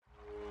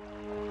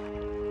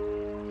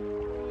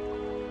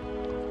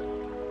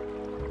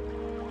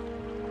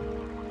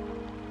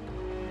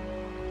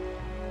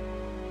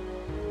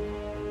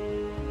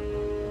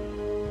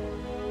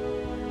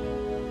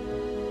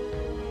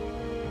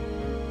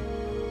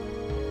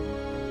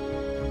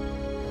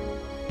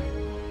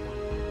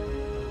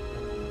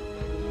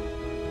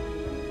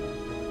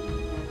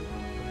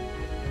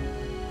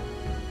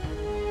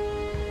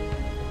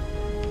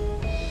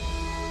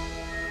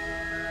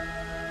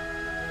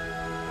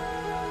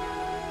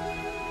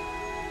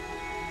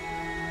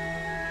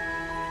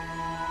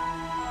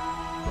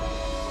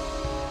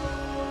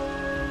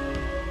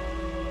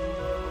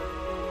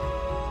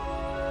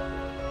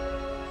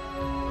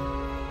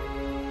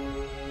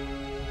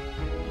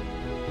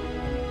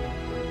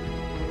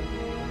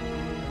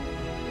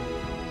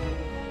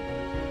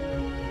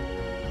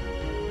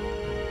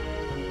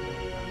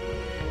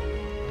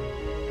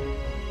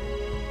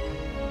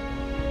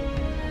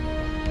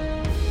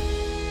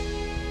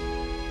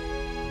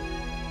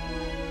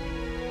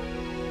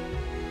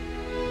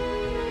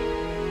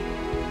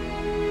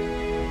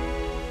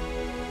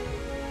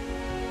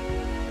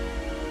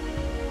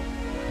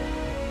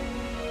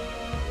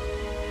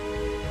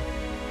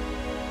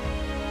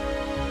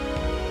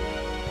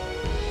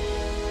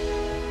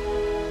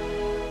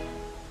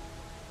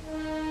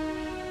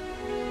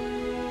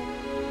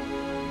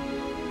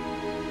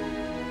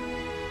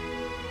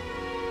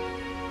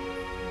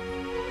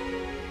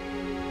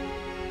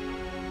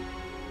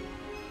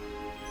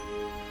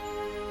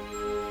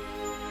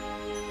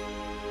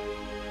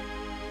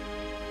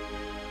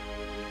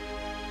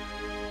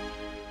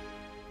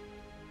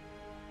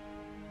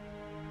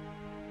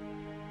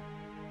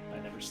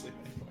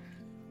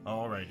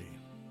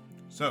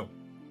So,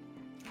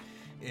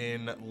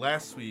 in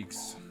last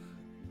week's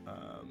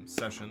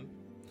session,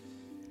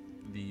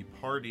 the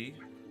party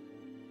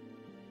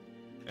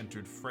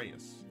entered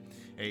Freyas,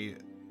 a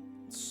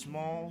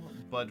small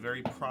but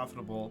very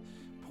profitable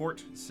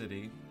port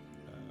city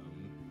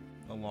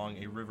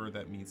along a river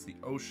that meets the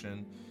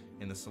ocean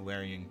in the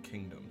Solarian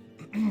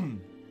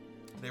kingdom.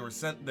 They were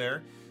sent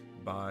there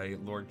by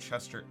Lord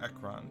Chester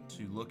Ekron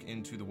to look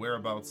into the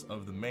whereabouts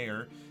of the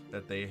mayor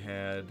that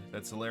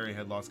Solaria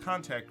had lost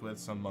contact with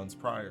some months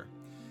prior.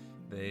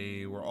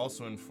 They were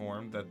also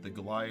informed that the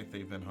Goliath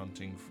they've been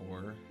hunting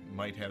for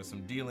might have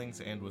some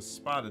dealings and was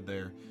spotted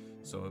there,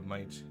 so it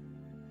might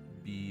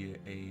be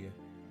a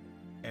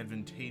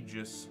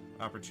advantageous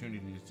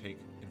opportunity to take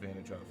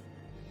advantage of.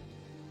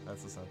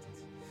 That's the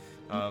sentence.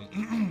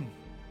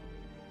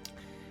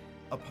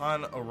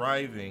 Upon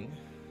arriving,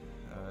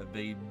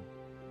 they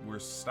were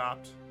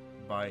stopped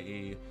by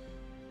a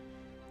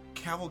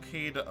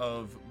cavalcade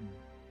of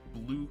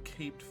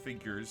blue-caped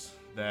figures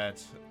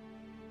that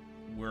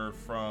were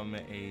from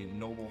a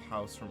noble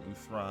house from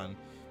Uthran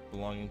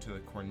belonging to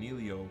the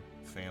Cornelio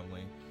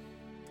family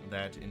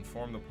that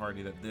informed the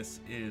party that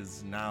this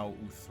is now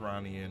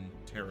Uthranian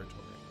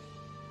territory.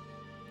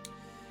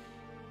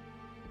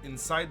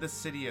 Inside the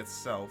city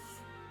itself,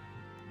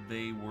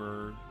 they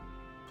were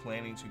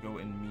planning to go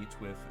and meet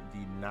with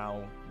the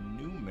now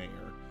new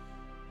mayor,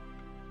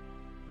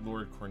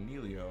 Lord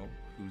Cornelio,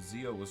 who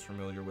Zio was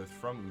familiar with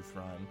from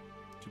Uthran,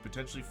 to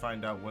potentially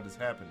find out what has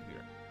happened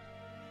here.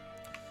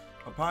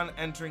 Upon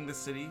entering the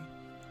city,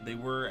 they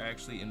were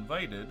actually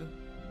invited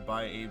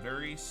by a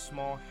very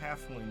small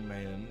halfling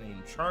man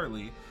named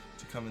Charlie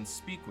to come and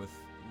speak with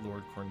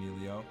Lord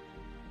Cornelio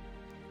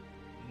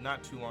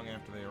not too long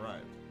after they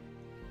arrived.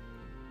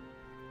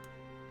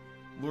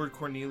 Lord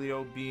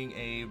Cornelio, being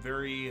a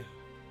very,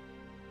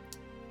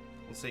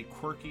 we'll say,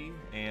 quirky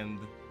and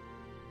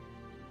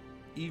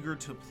eager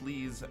to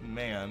please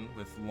man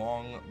with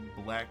long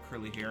black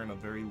curly hair and a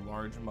very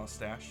large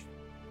mustache,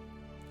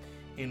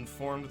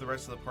 informed the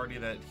rest of the party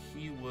that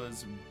he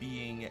was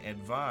being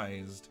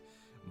advised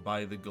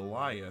by the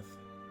Goliath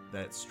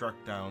that struck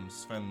down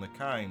Sven the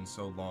Kind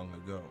so long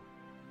ago.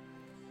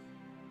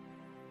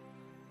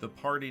 The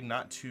party,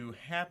 not too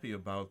happy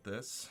about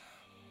this,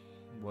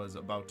 was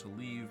about to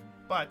leave,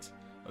 but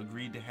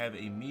agreed to have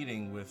a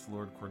meeting with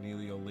Lord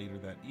Cornelio later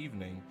that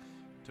evening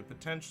to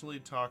potentially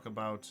talk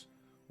about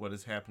what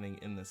is happening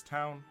in this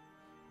town,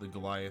 the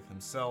Goliath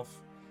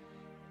himself,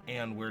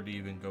 and where to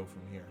even go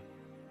from here.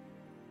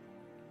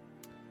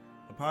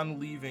 Upon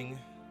leaving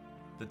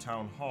the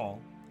town hall,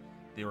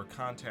 they were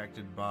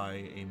contacted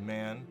by a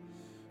man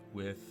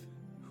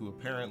who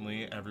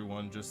apparently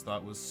everyone just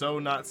thought was so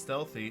not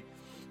stealthy,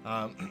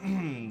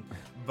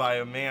 by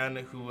a man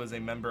who was a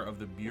member of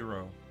the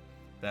Bureau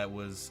that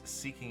was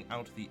seeking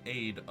out the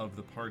aid of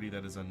the party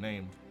that is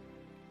unnamed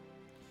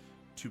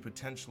to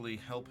potentially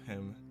help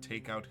him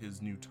take out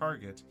his new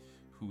target,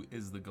 who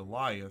is the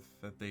Goliath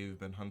that they've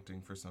been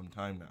hunting for some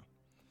time now.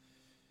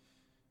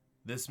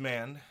 This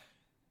man,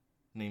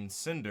 named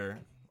Cinder,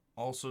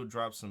 also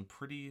dropped some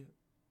pretty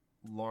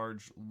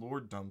large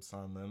lord dumps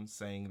on them,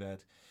 saying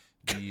that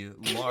the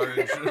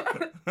large...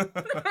 I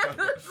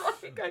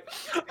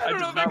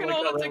don't know if I can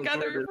hold it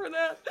together for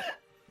that.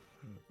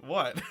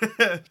 What?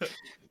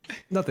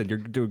 Nothing, you're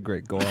doing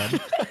great, go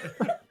on.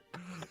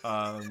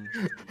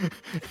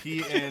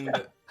 He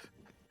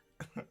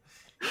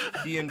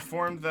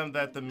informed them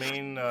that the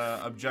main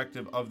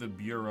objective of the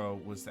Bureau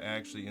was to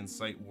actually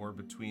incite war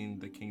between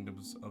the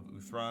kingdoms of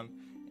Uthran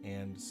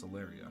and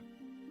Solaria.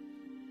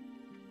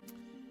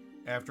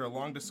 After a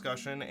long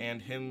discussion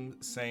and him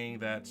saying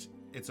that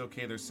it's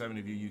okay, there's 7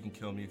 of you, you can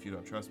kill me if you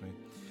don't trust me,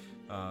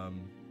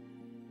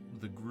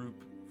 the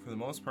group, for the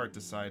most part,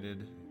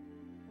 decided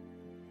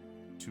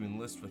to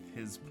enlist with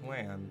his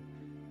plan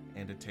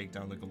and to take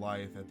down the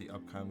Goliath at the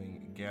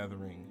upcoming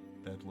gathering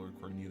that Lord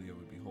Cornelio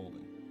would be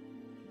holding.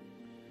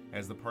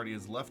 As the party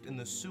is left in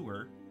the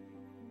sewer,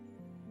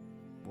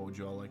 what would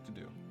you all like to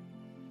do?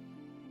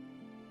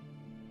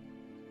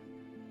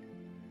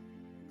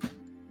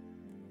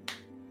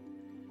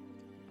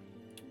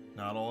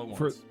 Not all at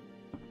once.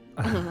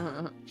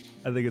 I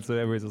think it's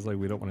everybody's just like,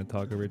 we don't want to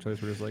talk over your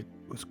choice. We're just like,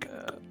 who's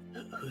good?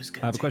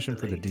 I have a question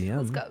for the DM.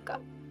 Let's go.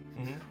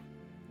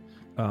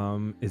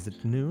 Mm-hmm. Is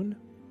it noon?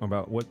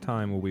 About what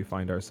time will we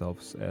find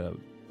ourselves at our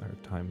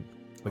time?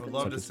 I would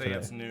love to say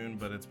it's noon,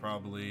 but it's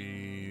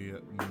probably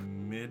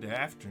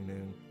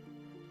mid-afternoon.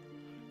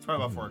 It's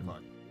probably about 4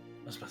 o'clock.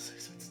 I was about to say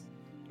 6.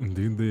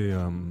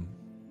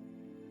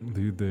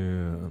 Did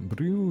the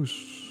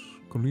Bruce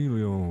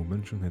Cornelio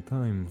mention a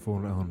time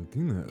for our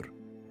dinner?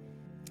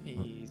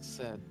 He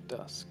said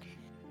dusk.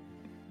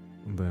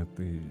 That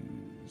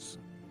is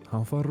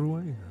how far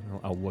away?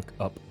 I'll look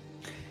up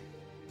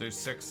There's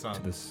 6 suns.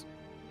 to this.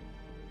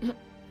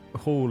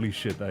 Holy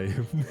shit, I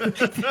have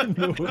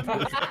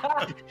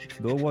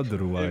no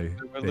wonder why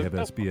they have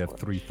SPF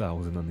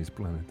 3000 on this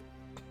planet.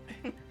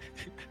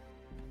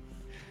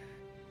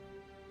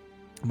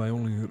 My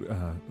only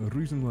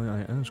reason why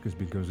I ask is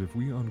because if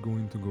we are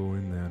going to go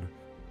in there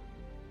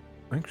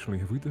Actually,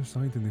 have we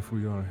decided if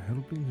we are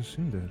helping the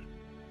Cinder?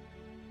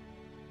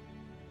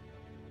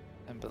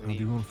 I How do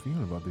believe. you all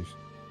feel about this?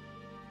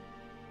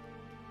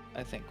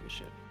 I think we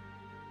should.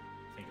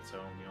 I think it's our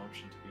only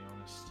option, to be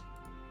honest.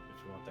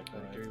 If we want that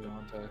I agree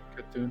Goliath gone.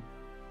 with Cthulhu.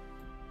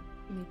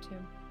 Me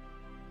too.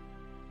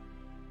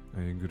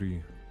 I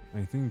agree.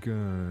 I think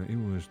it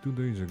was 2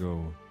 days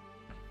ago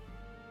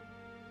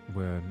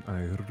when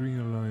I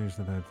realized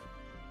that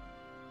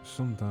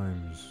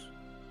sometimes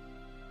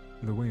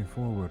the way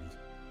forward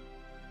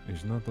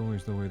is not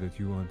always the way that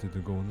you wanted to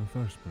go in the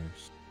first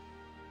place.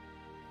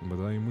 But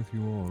I am with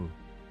you all.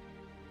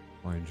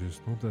 I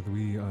just hope that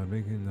we are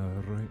making the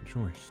right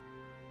choice.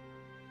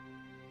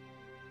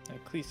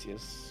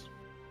 Ecclesias,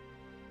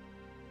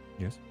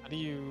 Yes? how do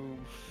you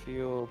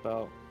feel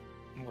about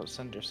what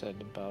Cinder said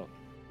about,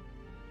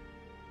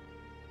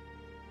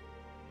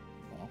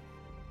 well,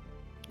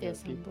 The your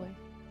people?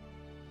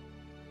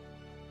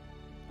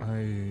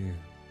 assembly.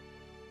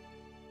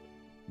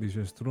 This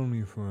has thrown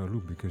me for a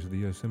loop because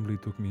the assembly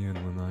took me in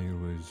when I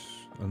was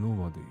a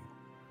nobody.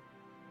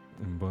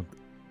 But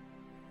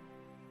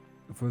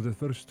for the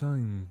first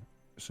time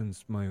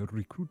since my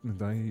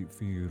recruitment, I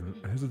feel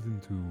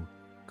hesitant to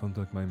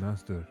contact my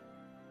master.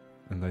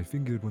 And I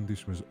figured when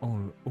this was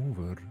all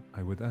over,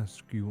 I would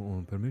ask you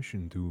all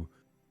permission to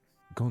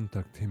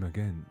contact him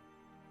again.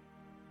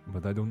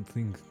 But I don't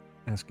think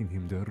asking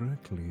him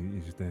directly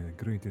is the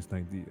greatest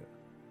idea.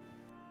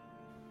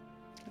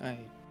 I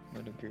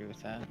would agree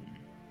with that.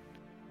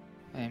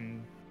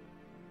 I'm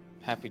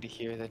happy to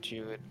hear that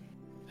you would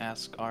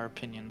ask our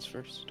opinions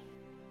first.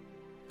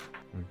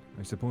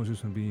 I suppose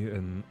this will be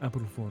an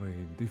apple for a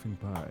different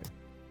pie.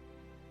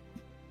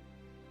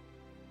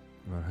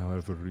 Or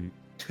however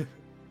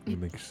you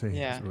make sayings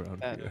Yeah, around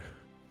that- here.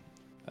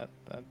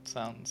 That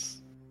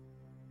sounds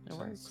It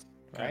works.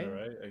 right. Kinda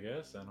right, I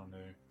guess. I don't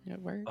know.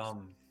 It works.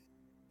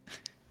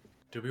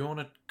 Do we want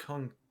to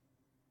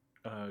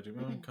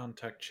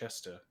contact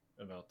Chester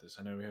about this?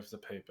 I know we have the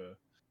paper.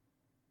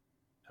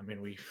 I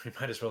mean, we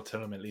might as well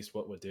tell him at least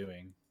what we're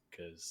doing,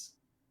 because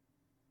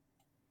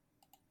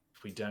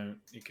if we don't,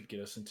 it could get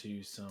us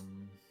into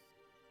some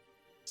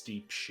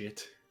steep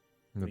shit.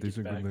 That we is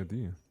a get good back.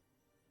 idea.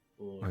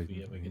 Or I if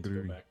we ever get to go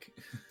agree. back.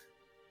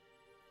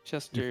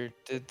 Chester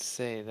did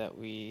say that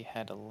we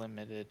had a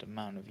limited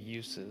amount of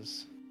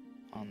uses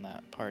on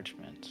that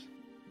parchment.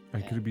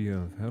 I could be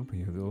of help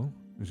here though,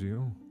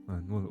 Zio,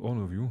 and well,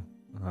 all of you.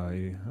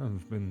 I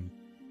have been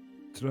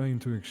trying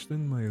to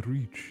extend my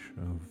reach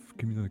of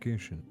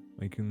communication.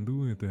 I can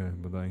do it,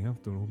 but I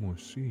have to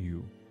almost see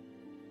you.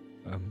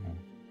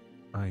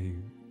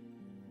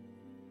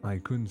 I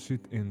could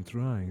sit and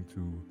try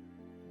to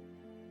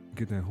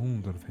get a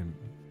hold of him.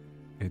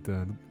 It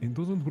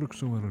doesn't work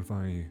so well if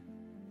I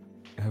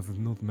have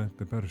not met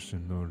the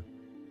person or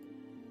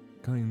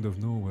kind of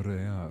know where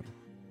they are.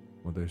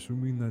 But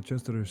assuming that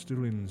Chester is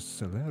still in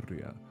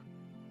Celeria,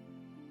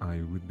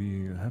 I would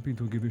be happy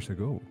to give this a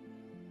go.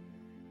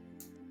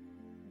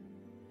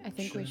 I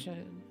think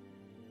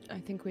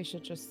we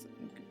should just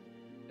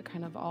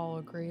kind of all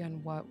agree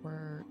on what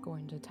we're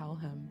going to tell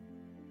him.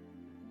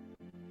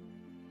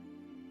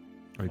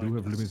 I do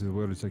have limited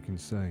words I can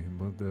say,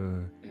 but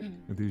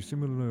it is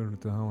similar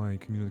to how I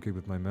communicate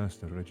with my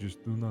master. I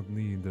just do not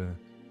need.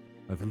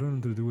 I've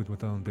learned to do it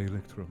without the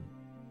electrum.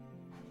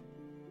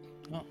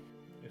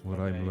 If What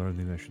I I'm may,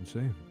 learning, I should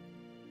say.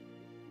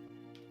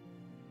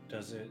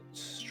 Does it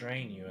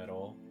strain you at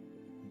all?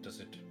 Does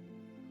it?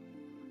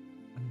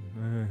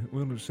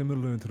 Well,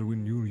 similar to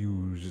when you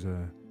use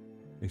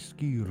a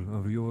skill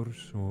of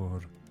yours,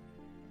 or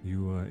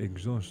you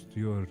exhaust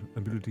your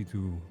ability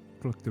to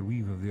pluck the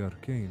weave of the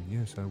arcane.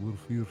 Yes, I will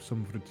feel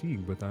some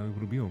fatigue, but I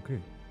will be okay.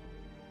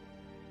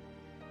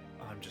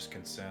 I'm just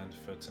concerned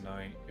for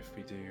tonight if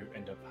we do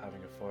end up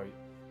having a fight.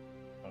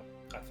 Well,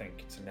 I think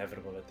it's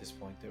inevitable at this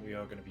point that we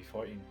are going to be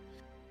fighting.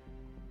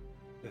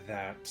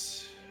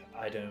 That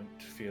I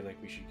don't feel like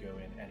we should go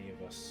in. Any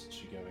of us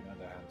should go in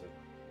underhanded.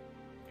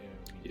 You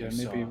know, Yeah,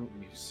 maybe-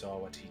 you saw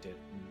what he did.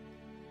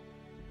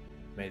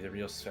 May the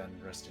real Sven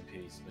rest in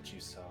peace. But you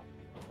saw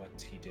what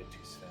he did to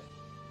Sven.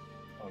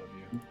 All of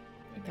you.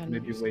 And Then-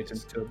 Maybe wait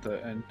until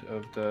the end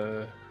of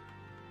the,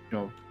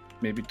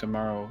 maybe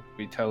tomorrow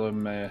we tell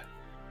him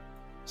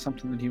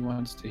something that he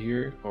wants to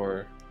hear,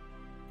 or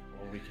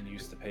Or we can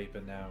use the paper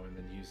now and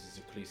then use his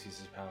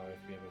Ecclesias' power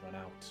if we ever run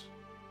out.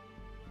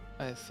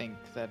 I think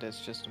that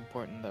it's just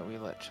important that we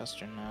let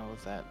Chester know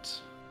that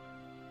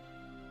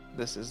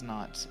this is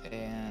not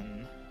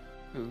an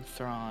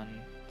Uthron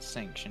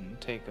sanctioned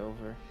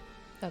takeover.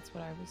 That's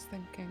what I was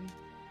thinking.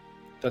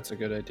 that's a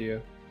good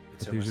idea.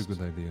 It's That is a almost-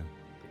 good idea.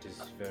 It is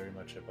very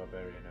much a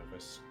barbarian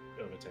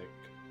overtake.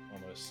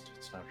 Almost.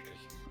 It's not really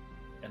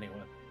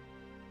anyone.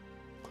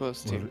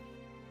 Close Well, to.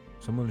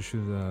 someone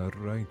should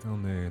write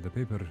on the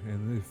paper,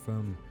 and if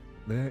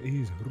there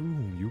is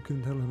room, you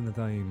can tell him that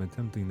I am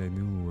attempting a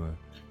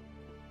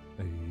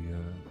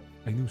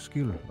new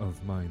skill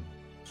of mine.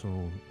 So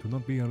do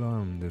not be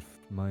alarmed if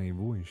my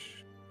voice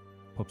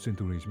pops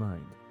into his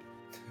mind.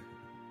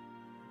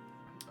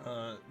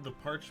 The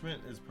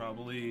parchment is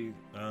probably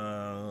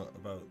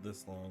about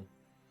this long.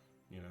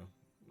 You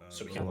know.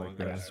 So we the can like like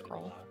that. that.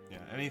 Scroll. Yeah,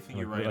 anything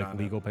Like, you write like on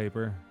legal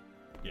paper.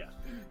 Yeah.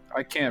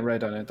 I can't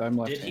write on it. I'm Did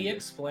left-handed. he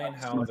explain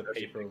That's how not the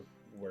everything. paper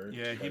worked?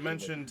 Yeah, he Like, it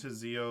mentioned to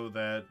Zio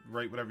that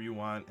write whatever you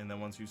want, and then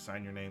once you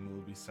sign your name, it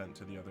will be sent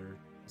to the other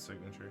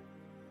signature.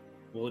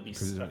 will it be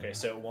Because, okay?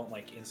 So it won't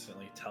like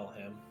instantly tell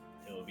him.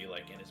 It will be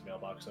like in his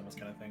mailbox, almost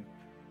kind of thing.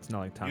 It's not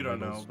like Tom You don't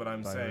know, Riddle's but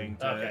I'm diary. saying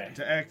Okay.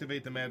 to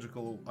activate the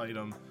magical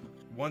item,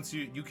 once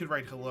you could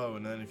write hello,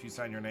 and then if you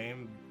sign your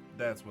name,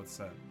 that's what's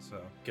sent.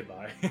 So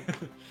Goodbye.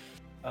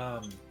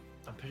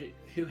 I'm pretty.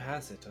 Who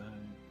has it?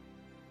 I'm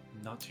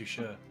not too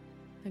sure.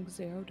 I think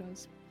Zio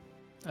does.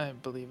 I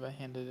believe I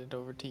handed it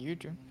over to you,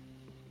 June.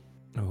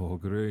 Oh,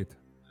 great.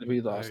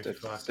 We lost Oh, it.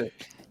 fuck.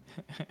 Sick.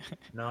 well,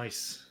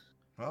 Nice.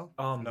 no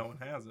one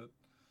has it.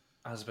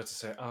 I was about to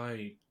say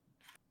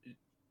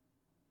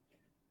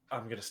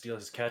I'm gonna steal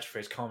his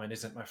catchphrase. Common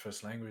isn't my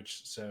first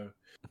language, so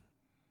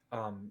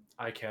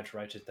I can't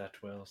write it that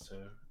well. So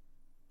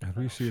Are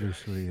we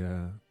seriously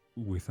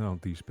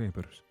without these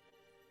papers?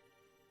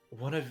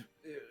 one of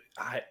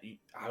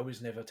I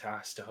was never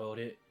tasked to hold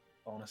it.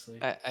 Honestly,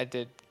 I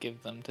did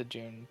give them to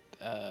June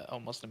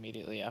almost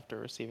immediately after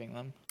receiving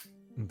them.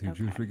 Did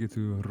you Okay. forget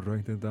to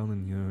write it down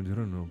in your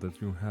journal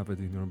that you have it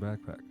in your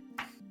backpack?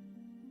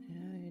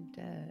 Yeah, I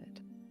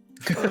did.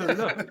 oh,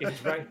 look,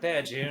 it's right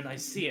there, June. I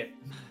see it.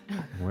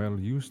 Well,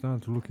 you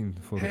start looking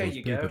for There those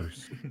you go.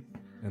 papers,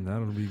 and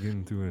I'll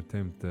begin to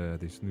attempt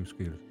this new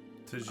skill.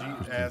 Tajit Just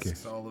in asks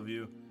case. all of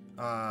you,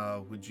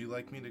 would you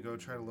like me to go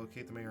try to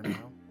locate the mayor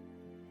now?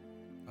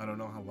 I don't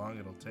know how long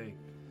it'll take.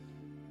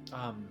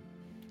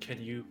 Can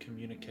you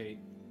communicate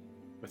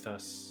with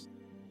us,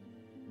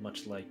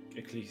 much like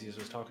Ecclesias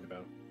was talking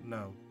about?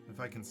 No, if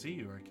I can see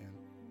you, I can.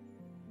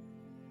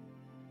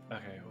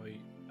 Okay,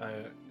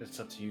 well, it's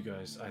up to you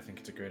guys. I think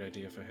it's a great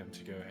idea for him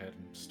to go ahead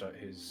and start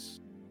his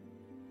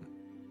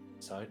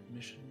side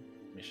mission.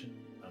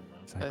 I don't know.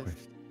 Side quest.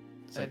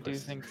 I Side do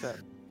quest. think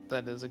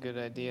that is a good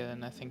idea,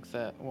 and I think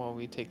that while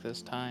we take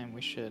this time,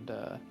 we should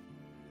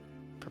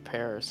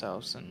prepare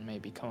ourselves and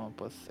maybe come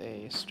up with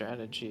a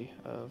strategy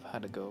of how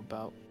to go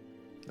about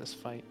this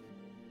fight.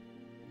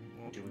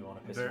 Well, Do we want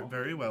to piss him very, off?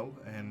 very well,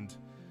 and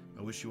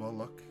I wish you all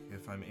luck.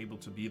 If I'm able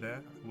to be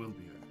there, I will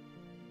be there.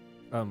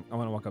 I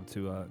want to walk up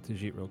to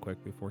Tajit real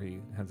quick before he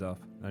heads off.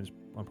 I just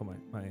want to put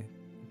my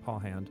paw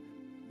hand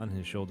on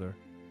his shoulder.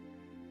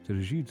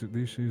 Tajit,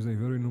 this is a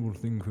very noble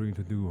thing for you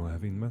to do,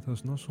 having met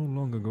us not so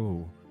long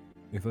ago.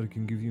 If I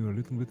can give you a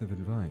little bit of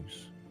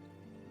advice,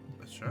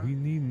 Sure. we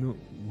need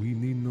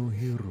no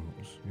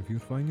heroes. If you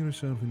find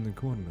yourself in the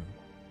corner,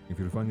 if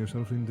you find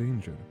yourself in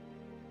danger,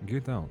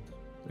 get out,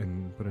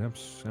 and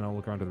perhaps. And I'll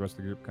look around to the rest of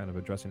the group, kind of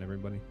addressing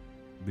everybody.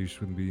 This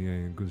would be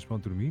a good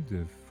spot to meet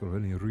if for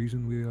any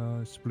reason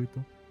we split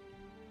up.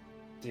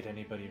 Did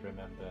anybody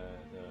remember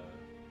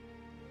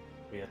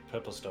we had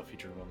purple stuff he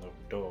drew on the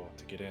door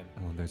to get in?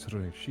 Oh, that's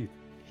right. Shit.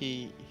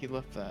 He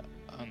left that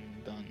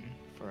undone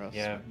for us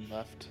Yeah. when he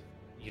left.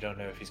 You don't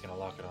know if he's gonna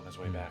lock it on his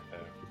way back, though.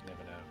 You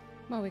never know.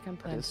 Well, we can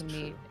plan is to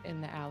meet true.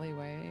 in the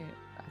alleyway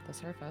at the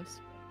surface.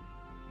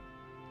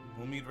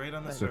 We'll meet right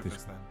on the That is-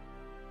 surface then.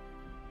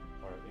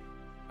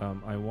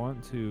 Alrighty. I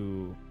want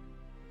to.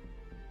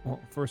 Well,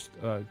 first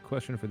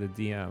question for the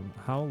DM: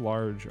 how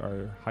large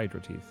are Hydra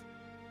teeth,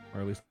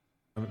 or at least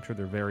I'm sure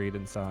they're varied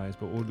in size.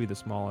 But what would be the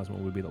smallest? and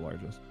What would be the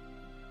largest?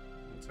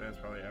 I'd say it's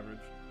probably average.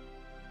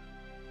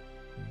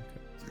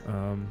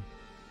 Okay.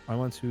 I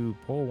want to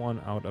pull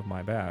one out of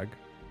my bag,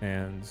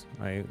 and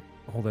I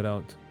hold it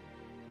out.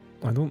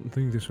 I don't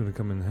think this would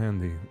come in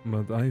handy,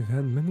 but I've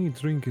had many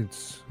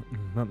trinkets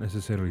not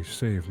necessarily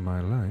save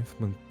my life,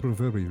 but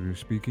proverbially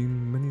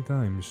speaking, many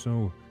times,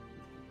 so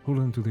hold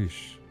on to this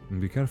and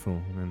be careful,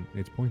 and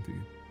it's pointy.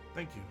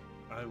 Thank you.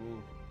 I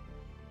will.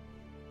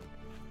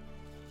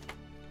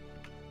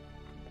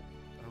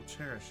 I'll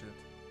cherish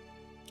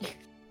it.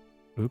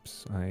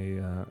 Oops. I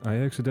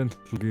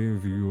accidentally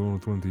gave you all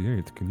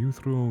 28. Can you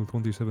throw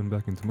 27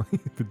 back into my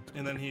inventory?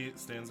 And then he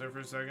stands there for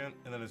a second,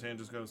 and then his hand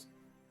just goes,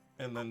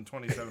 and then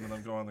 27 of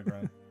them go on the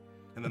ground,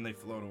 and then they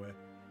float away.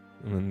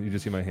 And then you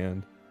just see my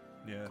hand.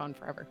 Yeah. Gone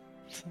forever.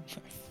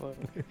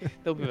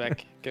 They'll be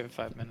back. Give it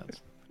 5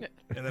 minutes.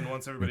 And then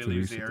once everybody That's a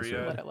leaves the reset to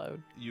area, Let it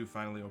load. you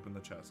finally open the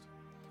chest.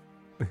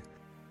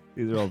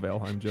 These are all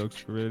Valheim jokes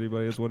for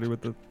anybody who's wondering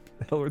what the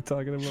hell we're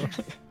talking about.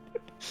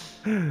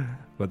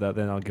 But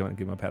then I'll give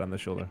him a pat on the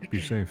shoulder. Be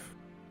safe.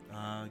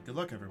 Good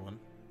luck, everyone.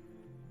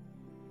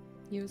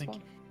 You as Thank well.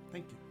 you.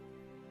 Thank you.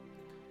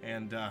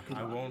 And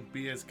I won't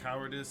be as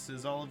cowardice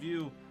as all of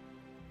you.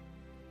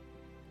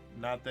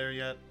 Not there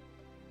yet.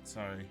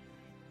 Sorry.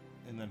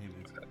 And then he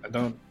leaves. I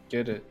don't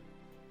get it.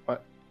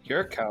 What?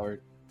 You're a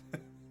coward.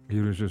 He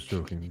was just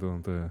joking.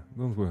 Don't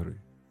worry.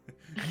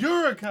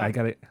 You're a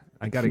coward.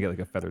 I gotta get like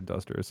a feather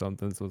duster or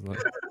something. So it's like,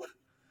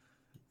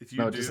 If you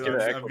No, do, just get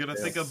an I'm gonna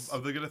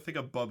Equifax. think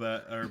of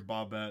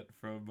Bobette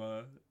from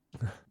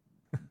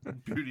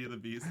Beauty and the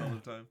Beast all the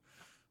time.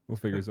 we'll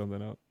figure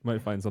something out.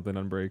 Might find something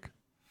on break.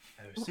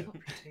 Oh, so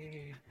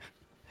pretty.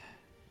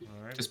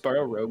 All right. Just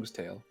borrow Rogue's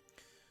Tail.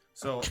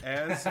 So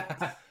as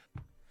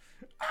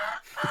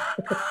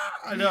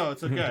I know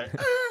it's okay.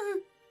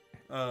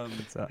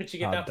 It's a Where'd you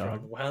get odd that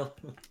dog. from? Well,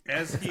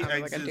 As he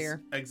Sounded like a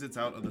deer. exits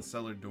out of the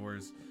cellar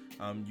doors,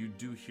 you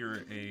do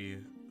hear a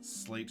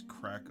slight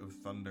crack of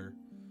thunder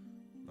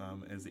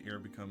as the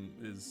air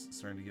is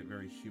starting to get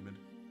very humid.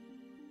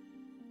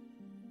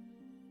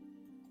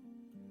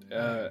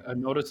 A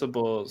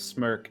noticeable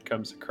smirk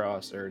comes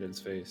across Eridan's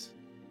face.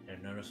 a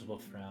noticeable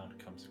frown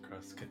comes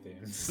across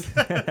Cthane's.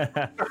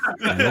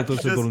 A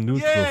noticeable Just,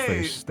 neutral yay!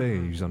 face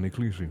stays on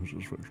Ecclesias's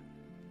face.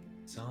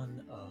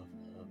 Son of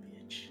a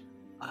bitch.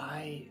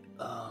 I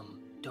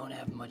don't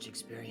have much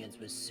experience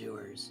with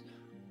sewers,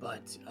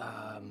 but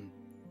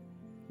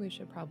We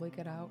should probably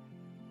get out.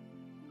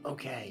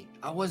 okay.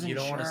 I wasn't You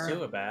don't sure. want a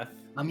sewer bath.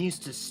 I'm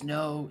used to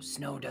snow.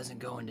 Snow doesn't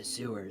go into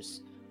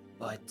sewers,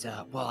 but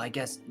well, I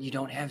guess you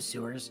don't have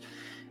sewers.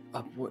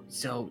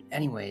 So,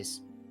 anyways,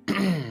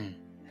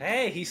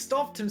 Hey, he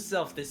stopped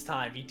himself this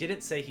time. He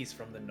didn't say he's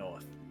from the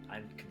north. I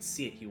can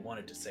see it. He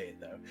wanted to say it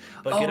though.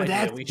 But good oh, idea.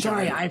 that's We should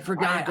sorry. move. I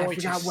forgot. I'm I going to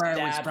forgot where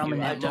I was stab from you.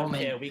 in I that don't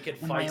moment. care. We could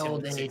In fight my him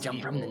old with 6 age,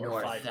 I'm from the people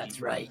or north. 5 That's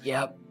people. right.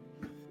 Yep.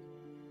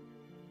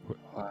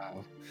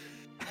 Wow.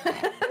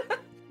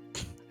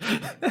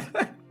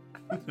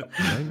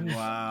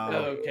 Wow.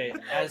 Okay,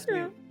 as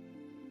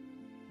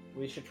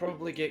we should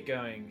probably get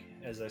going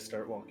as I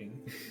start walking.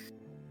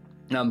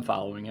 I'm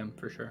following him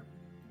for sure.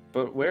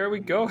 But where are we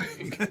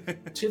going?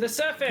 To the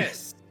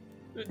surface.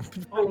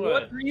 For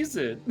what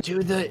reason?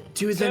 To the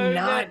So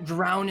not that-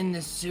 drown in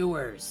the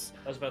sewers.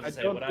 I was about I to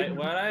say, don't would think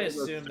I we know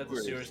assume that the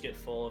sewers. sewers get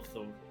full if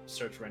the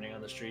starts raining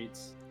on the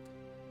streets?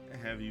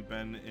 Have you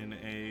been in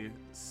a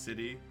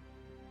city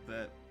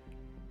that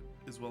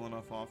is well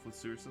enough off with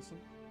sewer system?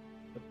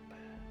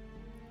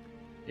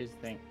 Here's the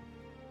thing.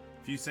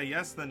 If you say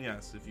yes, then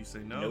yes. If you say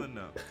no, Nope. then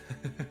no.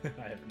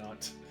 I have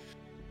not.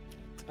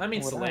 I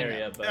mean, What do I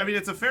Solaria, but I mean,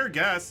 it's a fair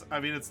guess. I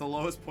mean, it's the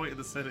lowest point in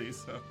the city,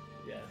 so.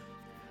 yeah.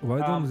 Why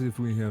don't, if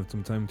we have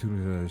some time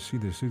to see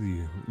the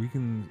city, we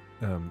can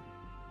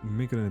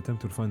make an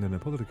attempt to find an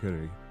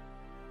apothecary.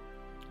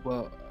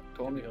 Well,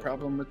 the only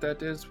problem with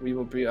that is we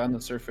will be on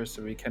the surface,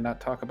 so we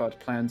cannot talk about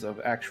plans of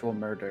actual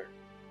murder.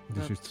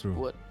 This is That's true.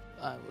 what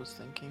I was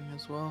thinking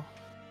as well.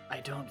 I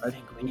don't I-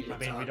 think we need to I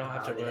mean, we talk don't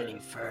have about to it worry. any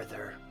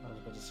further. I was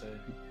about to say.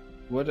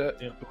 What?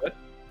 Yeah. What?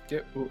 Yeah,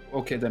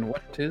 okay, then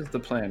what is the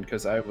plan?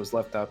 Because I was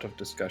left out of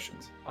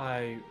discussions.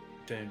 I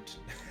don't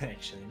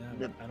actually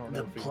know. I don't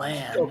know. The if we-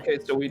 plan. Okay,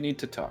 so we need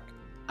to talk.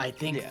 I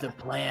think Yeah. the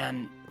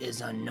plan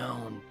is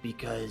unknown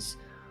because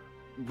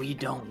we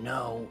don't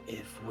know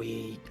if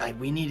we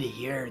need to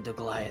hear the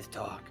Goliath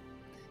talk,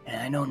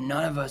 and I know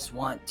none of us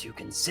want to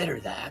consider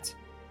that.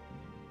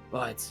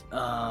 But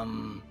I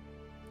mean,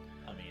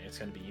 it's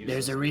going to be useless.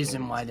 there's a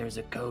reason why there's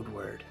a code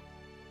word.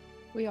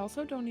 We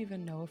also don't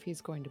even know if he's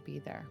going to be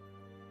there.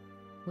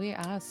 We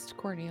asked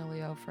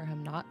Cornelio for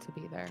him not to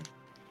be there.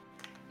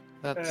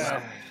 That's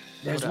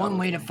There's what I one was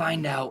way to thinking.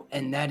 find out,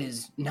 and that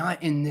is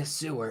not in this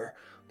sewer,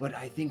 but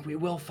I think we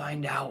will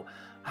find out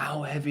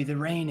how heavy the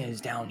rain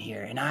is down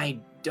here, and I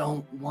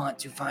don't want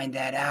to find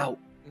that out.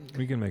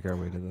 We can make our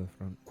way to the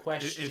front.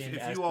 Question If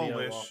as you all we are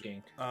wish,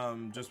 walking.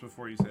 just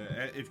before you say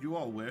it, if you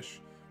all wish,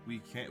 we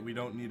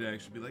don't need to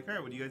actually be like, all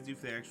right, what do you guys do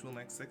for the actual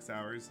next 6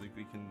 hours? Like,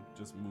 we can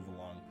just move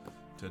along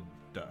to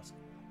dusk.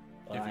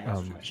 Well, if I you have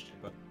a wish. question.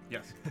 But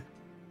yes.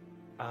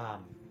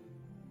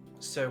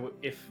 So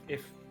if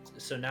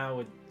so now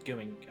we're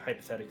going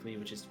hypothetically,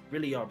 which is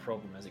really our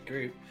problem as a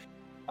group.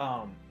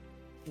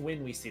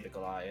 When we see the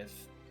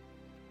Goliath,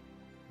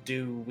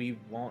 do we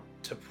want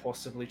to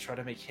possibly try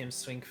to make him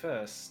swing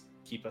first?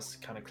 Keep us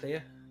kind of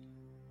clear.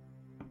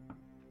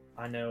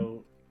 I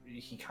know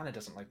he kind of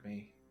doesn't like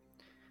me.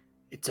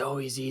 It's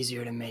always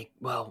easier to make,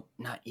 well,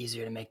 not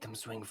easier to make them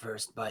swing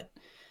first, but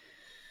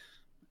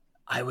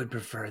I would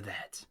prefer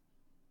that.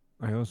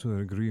 I also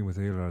agree with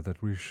Aylar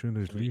that we should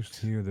at Sweet. least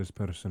hear this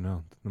person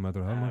out, no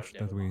matter how much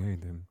that never we mind.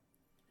 hate him.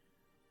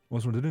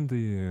 Also, didn't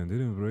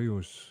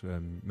Reyes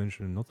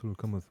mention not to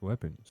come with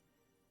weapons?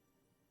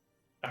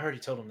 I already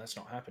told him that's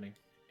not happening,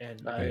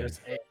 and Okay. it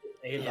was a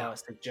Yeah.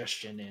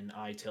 suggestion, and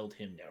I told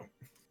him no.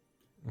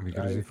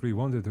 Because if we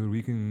wanted to,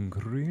 we can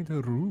create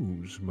a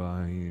ruse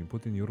by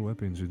putting your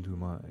weapons into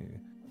my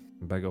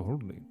bag of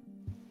holding.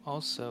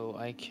 Also,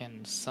 I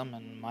can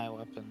summon my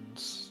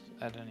weapons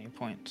at any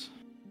point.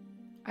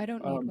 I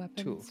don't need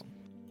weapons. 2 of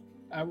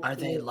them.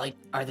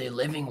 Are they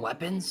living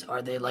weapons?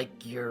 Are they like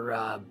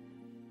your,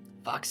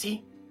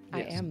 Foxy?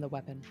 I Yes. am the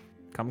weapon.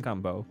 Come,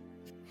 Bo.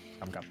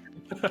 Come.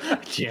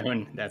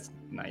 June, that's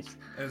nice.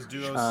 As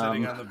Duo's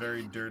sitting on the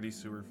very dirty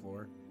sewer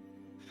floor.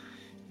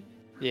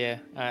 Yeah,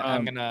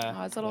 I'm gonna.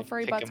 Oh, his little like,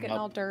 furry pick butt's him getting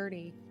all up.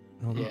 dirty.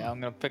 Hold on. Yeah, I'm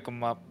gonna pick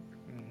him up,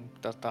 and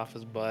dust off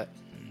his butt,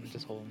 and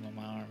just hold him in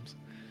my arms.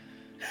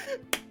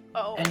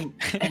 Oh.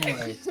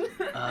 Anyways,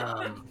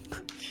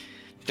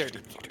 Dirty.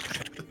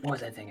 what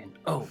was I thinking?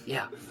 Oh,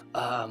 yeah.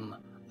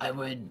 I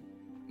would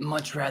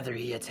much rather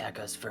he attack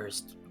us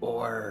first,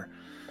 or,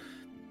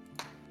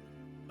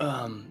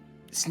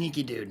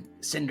 sneaky dude,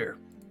 Cinder.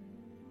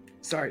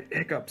 Sorry,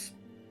 hiccups.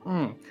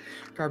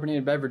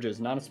 Carbonated beverages,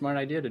 not a smart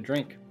idea to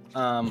drink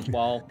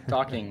while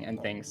talking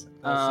and things.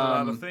 Also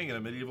not a thing in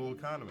a medieval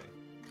economy.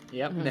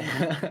 Yep.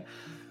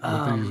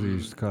 What is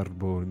this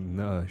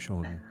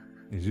carbonation?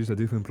 Is this a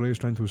different place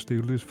trying to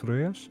steal this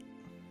phrase?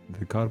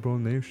 The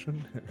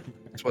carbonation?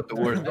 That's what the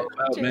word's all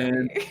about,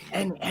 man.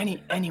 And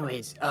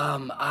anyways,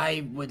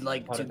 I would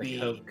like Part to of the be.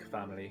 Coke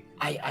family.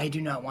 I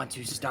do not want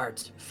to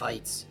start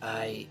fights.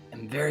 I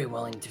am very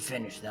willing to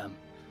finish them,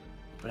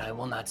 but I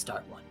will not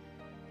start one.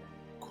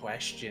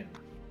 Question: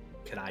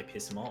 can I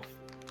piss him off?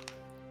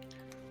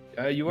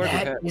 You are the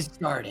That head. is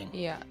starting.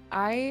 Yeah,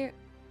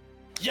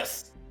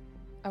 Yes.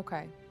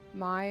 okay.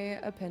 My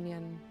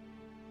opinion,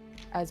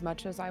 as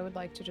much as I would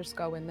like to just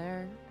go in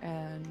there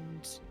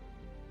and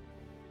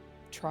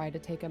try to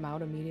take him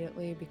out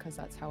immediately because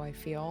that's how I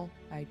feel,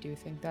 I do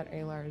think that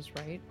Alar is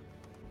right.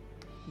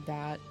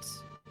 That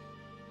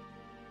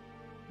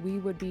we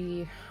would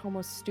be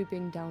almost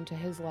stooping down to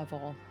his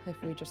level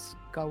if we just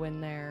go in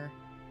there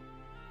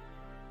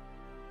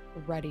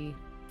ready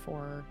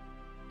for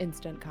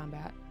instant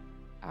combat.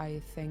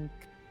 I think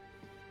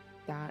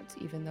that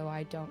even though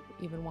I don't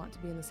even want to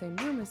be in the same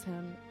room as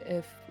him,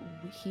 if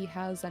he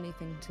has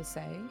anything to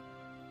say,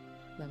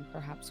 then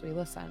perhaps we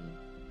listen.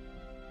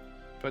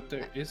 But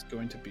there is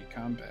going to be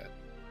combat.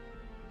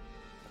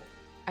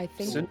 I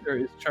think Cinder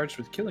is charged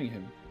with killing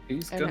him.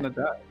 He's And gonna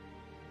die.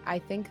 I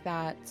think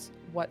that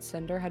what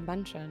Cinder had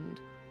mentioned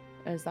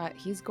is that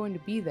he's going to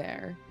be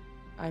there,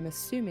 I'm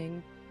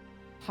assuming,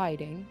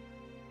 hiding,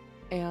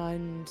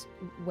 and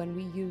when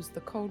we use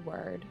the code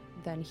word,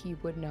 then he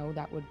would know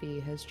that would be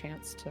his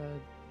chance to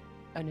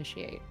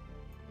initiate.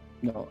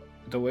 No,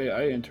 the way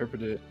I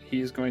interpret it,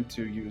 he's going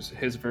to use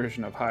his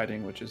version of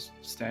hiding, which is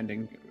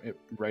standing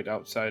right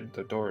outside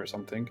the door or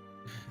something.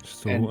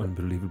 So And-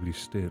 unbelievably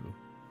still.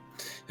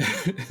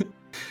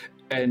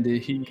 And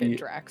Good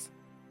Drax.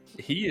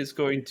 he is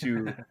going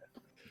to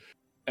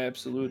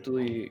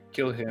absolutely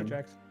kill him.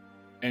 Jax.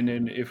 And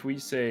then if we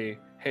say,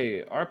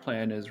 hey, our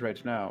plan is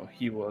right now,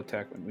 he will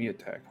attack when we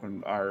attack,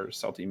 when our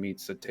salty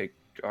meats that take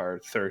our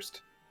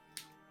thirst.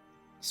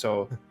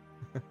 So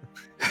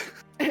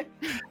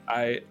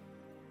I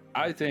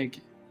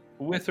think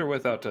with or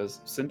without us,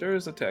 Cinder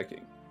is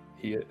attacking.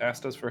 He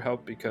asked us for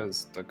help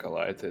because the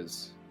Goliath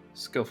is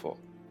skillful.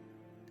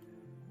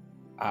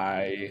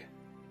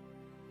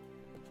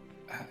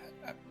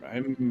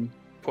 I'm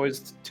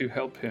poised to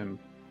help him,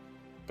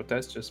 but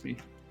that's just me.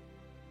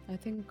 I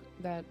think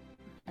that,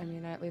 I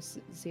mean, at least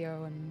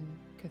Zio and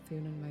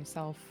Cthulhu and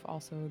myself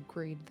also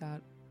agreed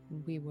that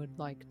we would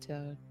like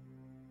to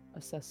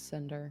assist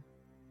Cinder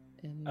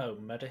in Oh,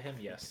 murder him?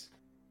 Yes.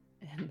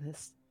 in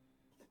this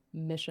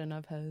mission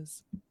of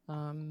his.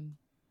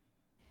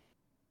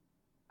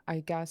 I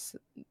guess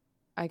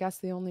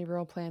the only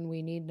real plan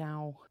we need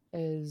now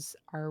is,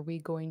 are we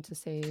going to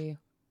say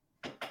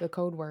the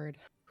code word?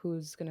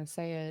 Who's gonna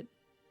say it?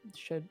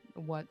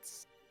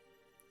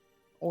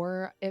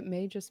 Or it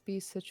may just be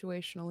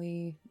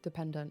situationally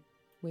dependent.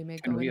 We may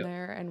Can go we, in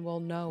there and we'll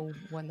know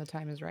when the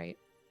time is right.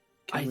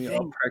 Can I we all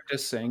think-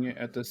 practice saying it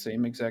at the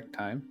same exact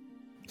time?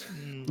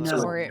 No.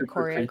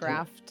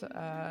 Choreographed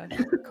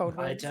code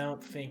I words.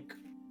 don't think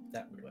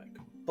that would work.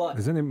 But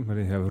Does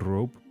anybody have a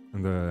rope?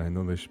 And I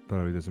know this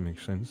probably doesn't make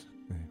sense,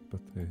 but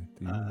do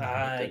you?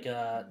 I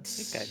got. I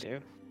think I do.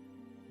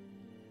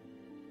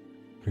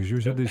 Because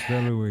you said this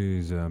fellow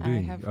is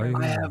big. have I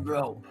rope. have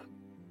rope.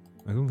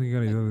 I don't think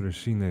I've ever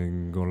seen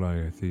a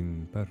Goliath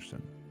in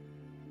person.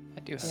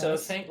 I do have. So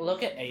Yes.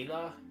 look at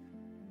Alar,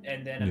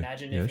 and then Yeah,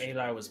 imagine if yes.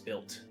 Alar was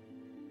built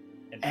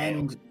and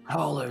And failed.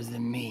 taller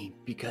than me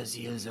because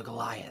he is a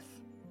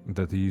Goliath.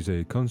 That he's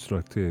a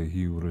construct.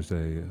 He was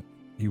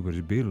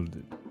built.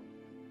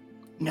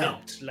 No.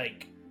 Built,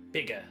 like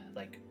bigger,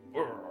 like.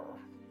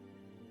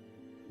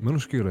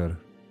 Muscular.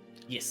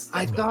 Yes.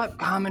 I that's what- thought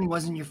common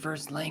wasn't your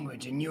first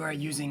language and you are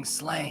using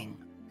slang.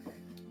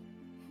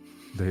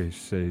 They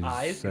say.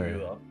 I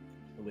grew up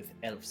with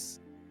elves.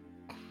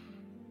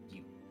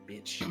 You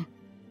bitch.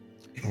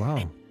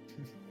 Wow.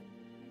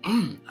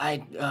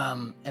 I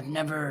have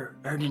never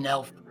heard an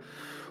elf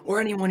or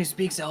anyone who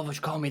speaks Elvish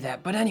call me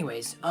that. But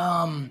anyways,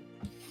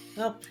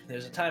 Nope.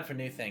 There's a time for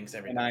new things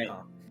every And day. I-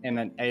 Huh? And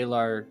then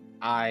Alar,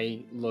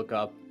 I look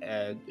up,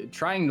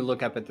 trying to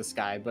look up at the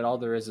sky, but all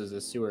there is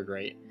a sewer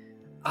grate.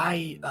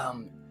 I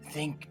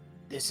think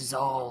this is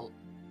all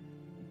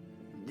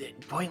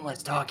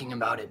pointless talking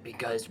about it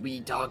because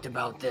we talked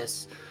about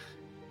this.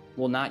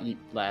 Well, not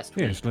last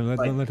week. Yes, let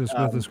but,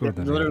 us go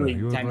then. literally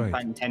You are 10,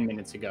 right. 10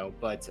 minutes ago,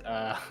 but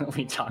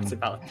we talked Mm.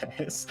 about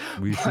this.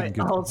 We should But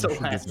get- we also should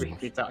get last week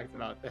those. we talked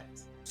about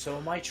this. So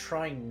am I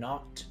trying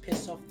not to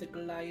piss off the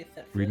Goliath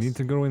at first? We need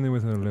to go in there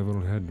with a level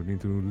head. We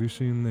need to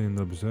listen and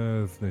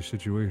observe the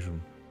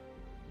situation.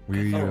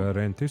 We Oh. are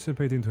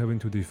anticipating to having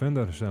to defend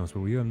ourselves,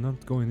 but we are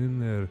not going in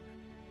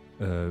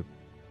there.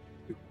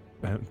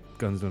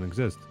 Guns don't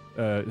exist.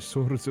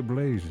 Swords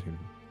ablazing.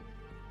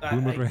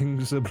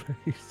 Boomerangs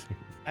ablazing.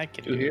 I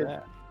can You do hear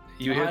that.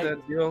 You hear I- that,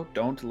 Zero?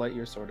 Don't light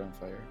your sword on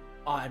fire.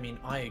 I mean,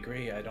 I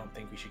agree. I don't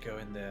think we should go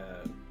in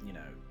there,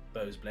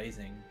 bows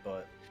blazing,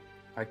 but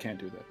I can't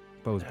do that.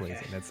 Bows Okay.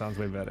 blazing. That sounds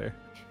way better.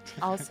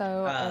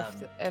 Also, Um,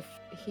 if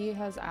he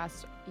has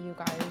asked you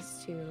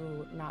guys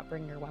to not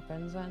bring your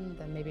weapons in,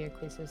 then maybe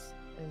Ecclesias's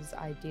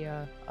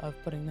idea of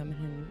putting them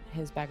in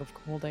his bag of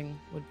holding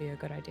would be a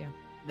good idea.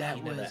 That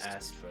he never was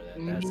asked for that.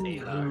 That's me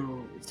Alar.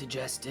 who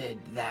suggested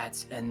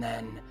that, and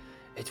then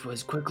it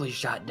was quickly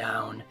shot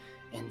down,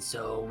 and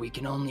so we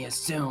can only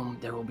assume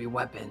there will be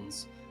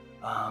weapons.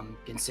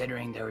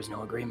 Considering there was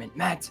no agreement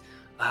met,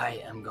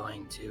 I am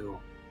going to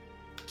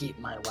keep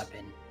my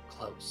weapon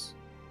close.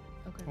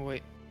 Okay.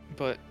 Wait,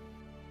 but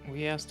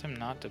we asked him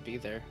not to be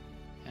there,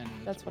 and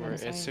That's what we're I'm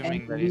saying.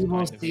 assuming And that we he's will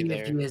going to be see if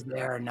there. he is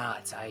there or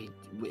not.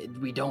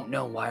 We don't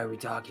know. Why are we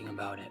talking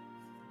about it?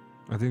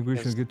 I think we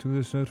Yes. should get to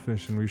the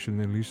surface and we should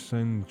at least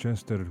send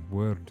Chester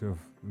word of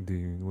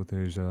what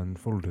is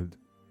unfolded.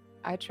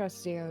 I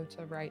trust Zio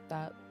to write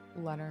that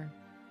letter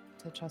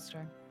to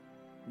Chester.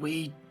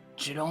 We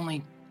should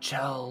only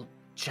tell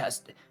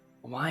Chester.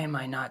 Why am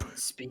I not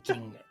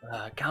speaking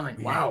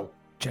common? Wow.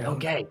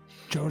 Okay.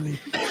 Jolly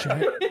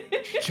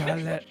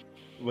Charlotte.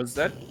 Was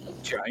that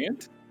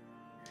giant?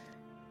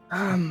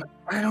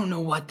 I don't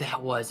know what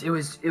that was. It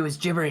was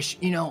gibberish.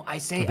 You know, I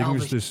say I think it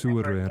was Elvish the is my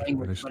sewer first air.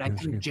 language, but I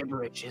Let's think get-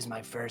 gibberish is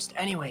my first.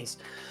 Anyways,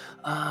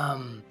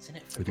 Isn't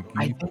it For the for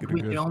I geek, think get we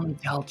it can up. only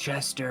tell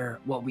Chester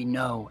what we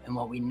know, and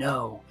what we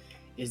know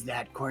is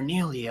that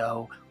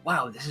Cornelio.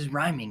 Wow, this is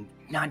rhyming.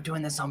 Not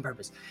doing this on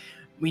purpose.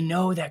 We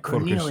know that Focus.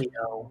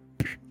 Cornelio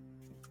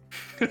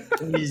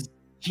is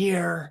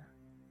here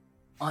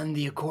on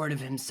the accord of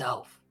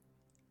himself,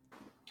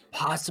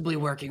 possibly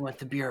working with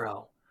the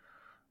Bureau,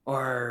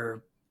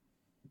 or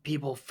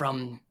people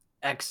from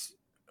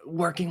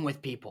working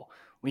with people.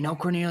 We know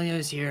Cornelio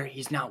is here.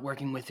 He's not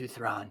working with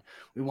Uthran.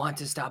 We want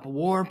to stop a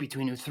war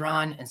between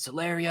Uthran and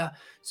Solaria,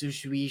 so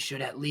we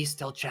should at least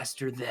tell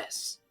Chester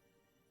this.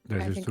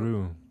 That I is think-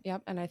 true.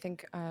 Yep, and I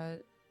think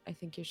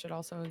you should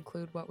also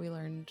include what we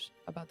learned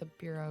about the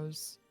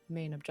Bureau's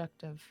main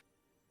objective.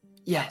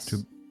 Yes.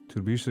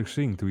 To be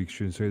succinct, we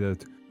should say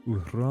that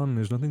Uthran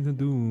has nothing to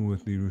do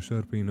with the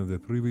usurping of the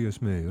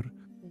previous mayor,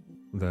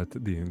 that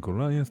the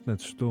Goliath that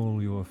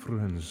stole your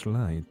friend's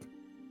light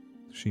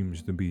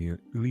seems to be at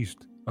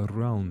least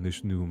around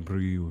this new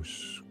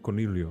Brius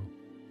Cornelio,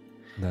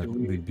 that Do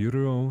we- the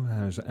Bureau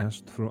has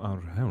asked for our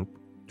help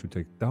to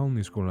take down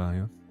this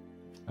Goliath,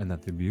 and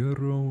that the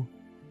Bureau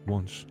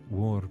wants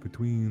war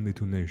between the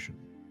two nations.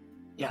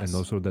 Yes. And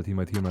also that he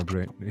might hear my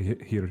brain,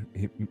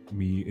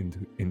 me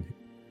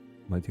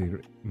might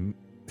hear.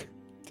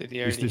 Did he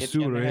It's already the hit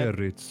you in sewer the head?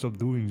 air. It's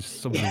subduing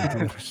something to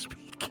our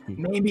speaking.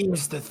 Maybe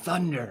it's the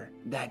thunder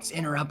that's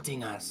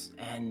interrupting us,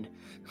 and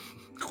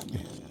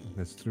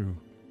That's true.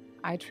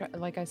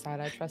 Like I said,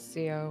 I trust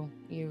Zio.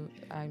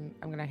 I'm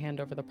gonna hand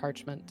over the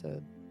parchment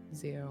to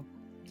Zio.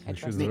 I should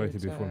trust write you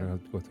it before to- I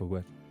got all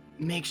wet.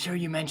 make sure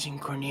you mention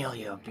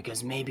Cornelio,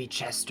 because maybe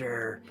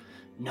Chester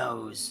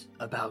knows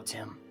about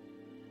him.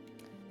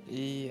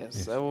 Yes,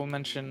 Yes. I will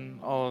mention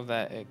all of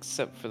that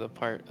except for the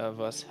part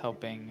of us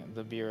helping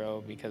the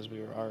Bureau because we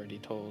were already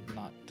told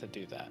not to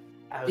do that.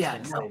 I was Yeah,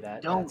 gonna no, say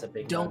that. don't That's a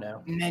big don't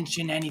no-no.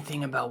 mention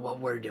anything about what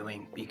we're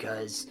doing,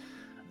 because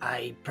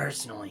I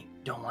personally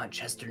don't want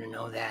Chester to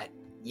know that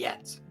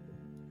yet.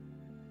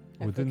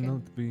 If Would we it can-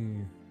 not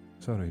be...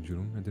 Sorry,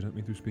 Jerome, I did not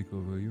mean to speak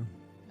over you.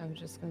 I was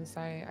just gonna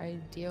say,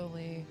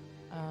 ideally,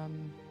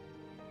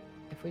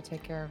 if we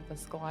take care of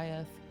this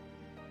Goliath,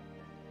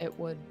 it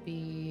would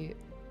be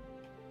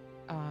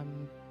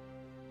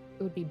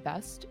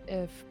best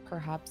if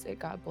perhaps it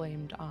got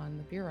blamed on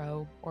the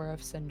Bureau, or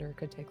if Cinder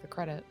could take the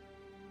credit,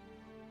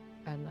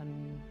 and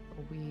then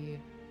we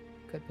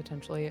could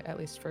potentially, at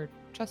least for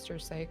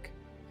Chester's sake,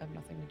 have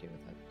nothing to do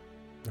with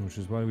it. Which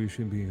is why we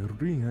should be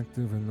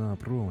reactive and not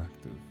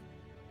proactive.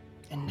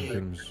 In Indeed.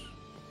 terms...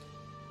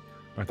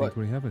 I think But-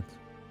 we have it.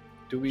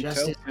 Do we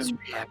Justice tell is him?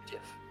 reactive.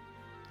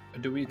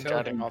 Do we I'm tell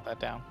jotting him all that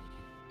down.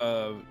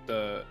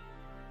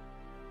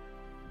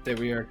 that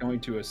we are going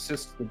to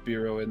assist the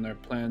Bureau in their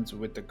plans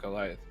with the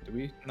Goliath?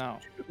 No,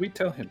 Should we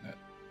tell him that?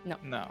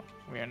 no,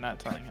 we are not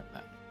telling him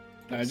that.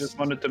 I just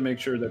wanted to make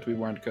sure that we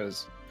weren't,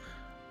 because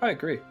I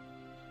agree.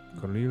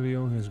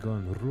 Cornelio has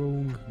gone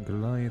rogue,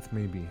 Goliath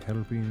may be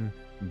helping,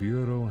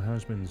 Bureau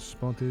has been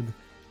spotted.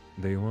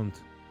 They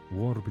want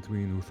war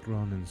between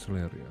Uthran and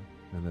Solaria,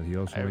 and that he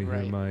also I may hear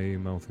write- my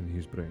mouth in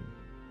his brain.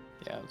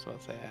 Yeah, I was about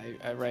to say,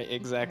 I write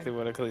exactly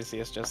what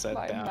Ecclesias just said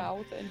My down.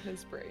 mouth in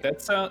his brain.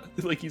 That sounds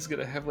like he's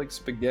gonna have like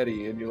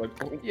spaghetti, and you're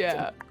like, oh,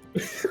 Yeah.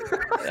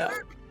 Yeah.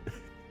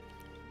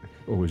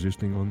 Oh, is this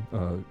thing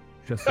on?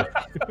 Chester.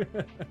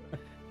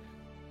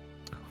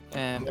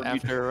 And Well, you-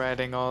 after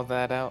writing all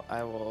that out,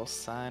 I will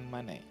sign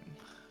my name.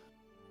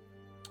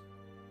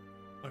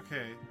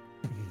 Okay.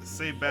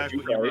 Say back you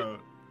what you write?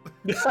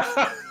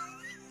 wrote.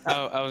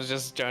 Oh, I was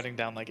just jotting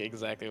down like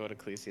exactly what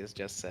Ecclesias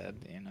just said.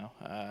 You know,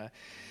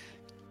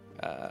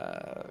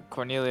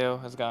 Cornelio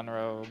has gone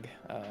rogue.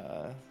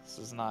 This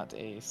is not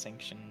a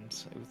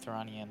sanctioned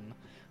Uthranian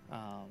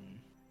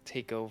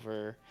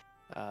takeover.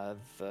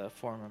 The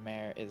former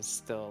mayor is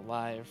still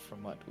alive,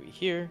 from what we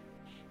hear.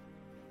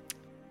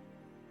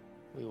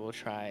 we will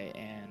try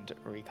and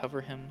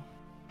recover him.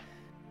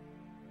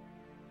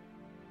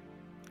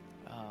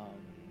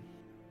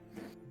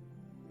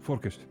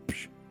 Focus.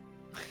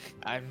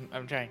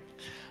 I'm trying.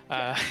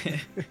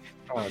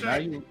 Oh, now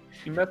you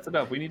messed it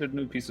up. We need a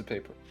new piece of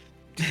paper.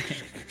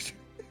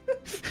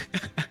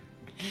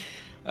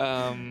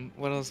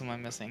 What else am I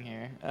missing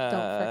here? Don't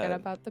forget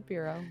about the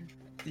bureau.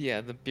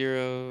 Yeah, the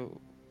bureau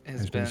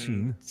has been been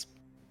seen.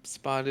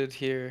 spotted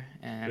here,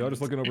 and Y'all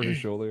just looking over his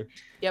shoulder.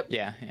 Yep.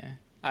 yeah.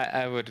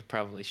 I would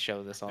probably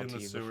show this all In to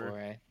the you sewer. before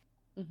I.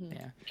 Mhm.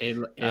 Yeah.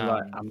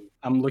 Ayla,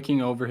 I'm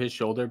looking over his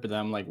shoulder, but then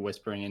I'm like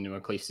whispering into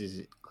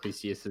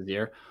Ecclesias's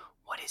ear.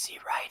 What is he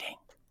writing?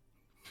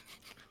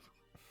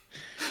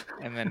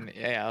 And then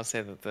I'll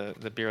say that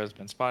the bureau's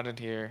been spotted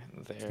here.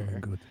 Doing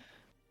good.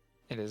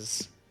 It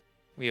is.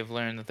 We have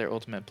learned that their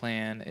ultimate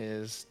plan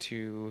is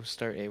to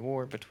start a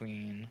war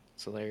between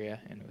Solaria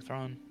and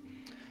Uthron.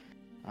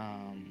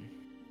 I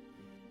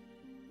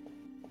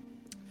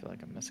feel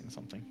like I'm missing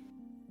something.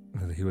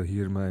 He will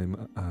hear my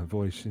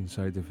voice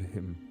inside of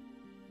him.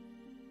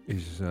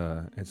 Is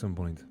at some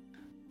point.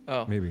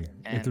 Oh, Maybe.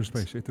 and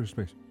Interspace.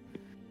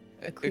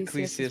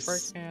 Ecclesias is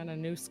working on a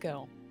new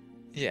skill.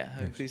 Yeah,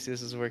 Yes.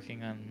 Ecclesias is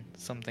working on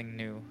something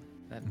new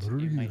that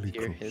Really you might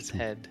hear close his to.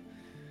 head,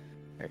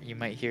 or you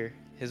might hear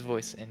his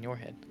voice in your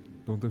head.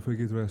 Don't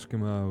forget to ask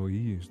him how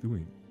he is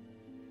doing.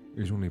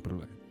 He's only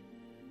polite.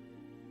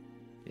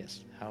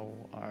 Yes. How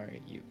are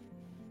you?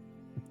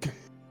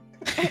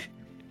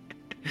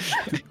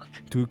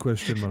 2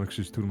 question marks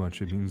is too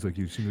much. It means like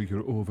you seem like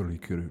you're overly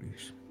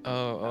curious.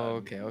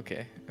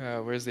 Okay.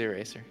 Where's the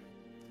eraser?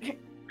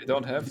 We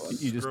don't have one.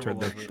 You just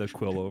turned Scribble over the it.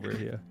 quill over,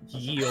 yeah.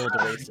 Ye old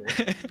eraser.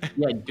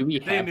 Yeah, do we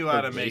They have knew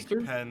how to the make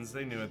razor? pens.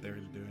 They knew what they were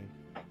doing.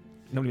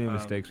 Nobody made Um,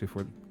 mistakes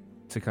before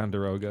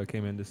Ticonderoga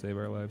came in to save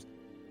our lives.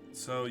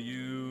 So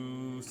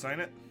you sign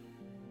it.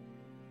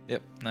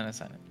 Yep. Then I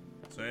sign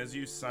it. So as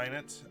you sign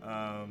it,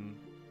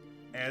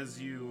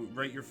 as you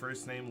write your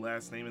first name,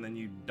 last name, and then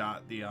you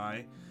dot the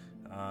I,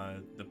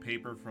 the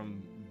paper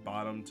from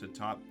bottom to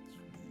top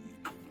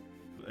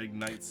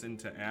ignites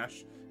into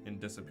ash and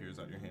disappears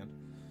out of your hand.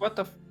 What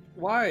the?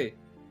 Why?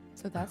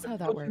 So that's how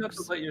that Don't you have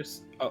works. to let your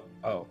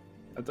oh.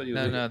 I thought you.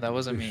 No, that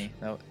wasn't me.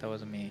 That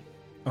wasn't me.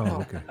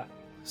 Oh, okay.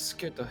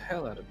 Scared the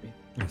hell out of me.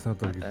 I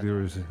thought like that. there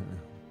was.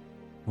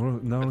 Well,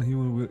 now he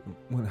will.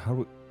 Well,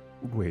 how?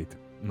 Wait.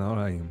 Now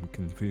I am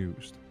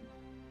confused.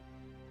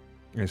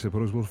 I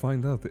suppose we'll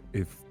find out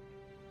if.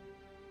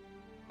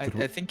 I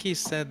think he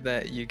said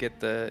that you get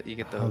the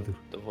How do-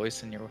 the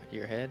voice in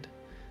your head.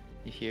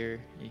 You hear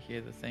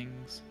the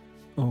things.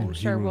 Oh, I'm he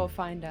sure will- we'll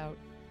find out.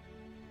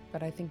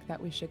 But I think that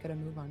we should get a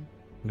move on.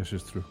 This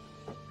is true.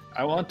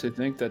 I want to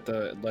think that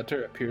the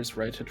letter appears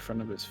right in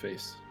front of his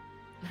face.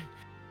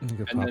 Like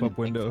a And then- pop-up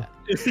window.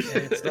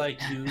 It's like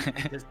you.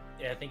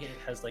 I think it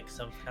has like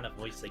some kind of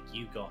voice like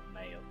you got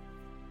mail.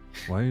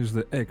 Why is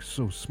the X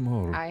so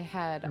small? I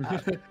head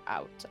up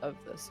out of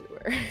the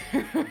sewer.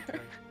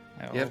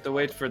 You have to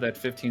wait for that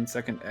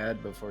 15-second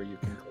ad before you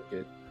can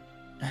click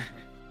it.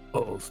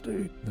 Oh,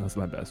 stay. That was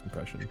my best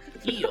impression.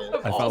 Heal.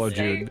 I followed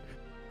Jude.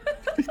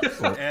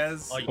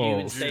 As Are you Oh,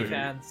 in safe stay.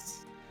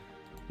 hands?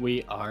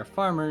 We are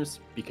farmers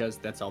because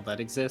that's all that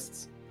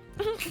exists.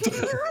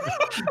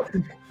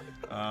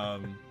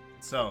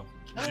 So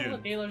Oh, June,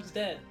 look, Naylor's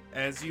dead.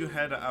 as you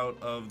head out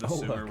of the Oh,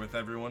 sewer look. with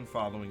everyone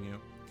following you,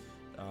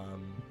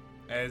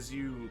 as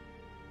you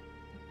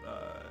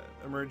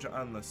emerge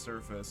on the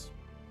surface,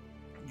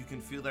 you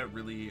can feel that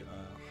really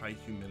high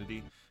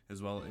humidity,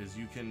 as well as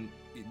you can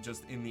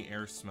just in the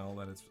air smell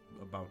that it's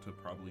about to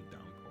probably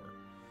downpour,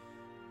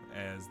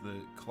 as the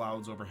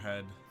clouds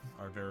overhead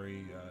are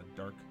very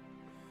dark,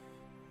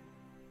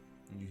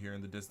 and you hear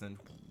in the distance.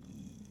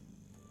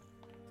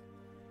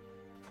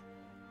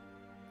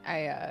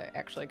 I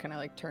actually kind of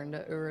like turn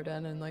to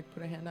Uridan and like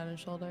put a hand on his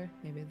shoulder.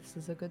 Maybe this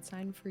is a good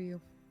sign for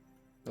you.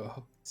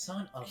 Oh,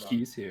 Son of a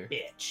he's here.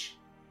 bitch.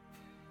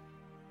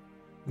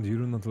 Do you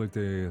not like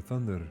the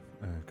thunder,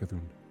 Cthulhu?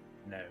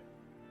 No.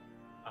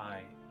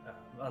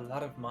 A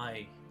lot of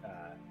my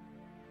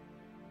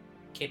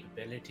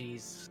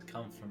capabilities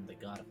come from the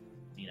god of,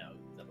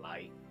 the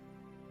light.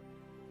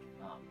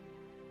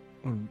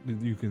 Well,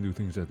 you can do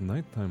things at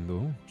nighttime,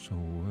 though. So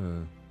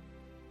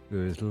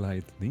there is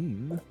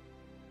lightning.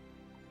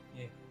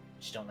 Yeah.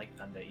 Just don't like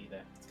thunder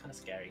either. It's kind of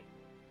scary.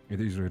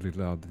 It is really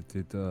loud.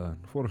 It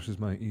forces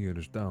my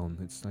ears down.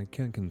 I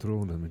can't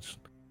control them. It's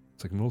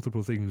like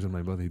multiple things in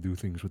my body do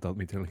things without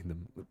me telling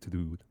them to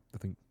do the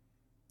thing.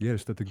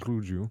 Yes, that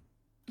includes you.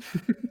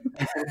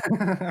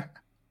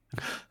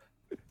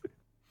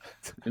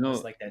 You know,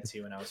 It's like that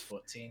too when I was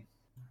 14.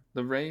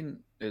 the rain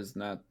is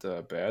not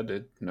bad.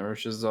 It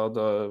nourishes all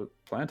the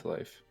plant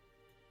life.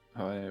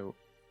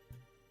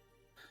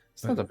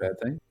 It's not a bad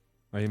thing.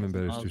 I am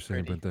embarrassed to Smells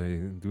say, pretty. but I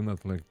do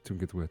not like to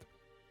get wet.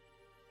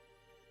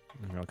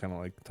 And I'll kind of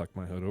like tuck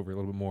my hood over a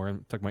little bit more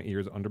and tuck my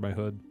ears under my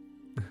hood.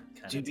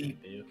 Kind To of be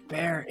taboo.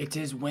 fair, it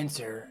is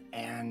winter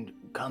and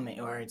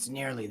coming, or it's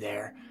nearly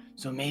there.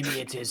 So maybe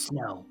it is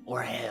snow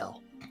or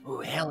hail. Ooh,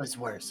 hail is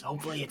worse.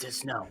 Hopefully it is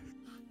snow.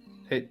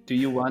 Hey, do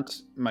you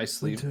want my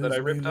sleeve that I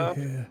ripped off?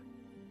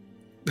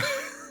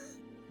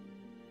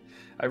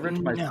 I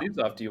ripped my No. sleeves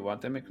off. Do you want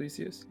them,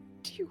 Ecclesius?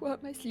 Do you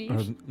want my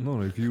sleeve?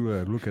 No, if you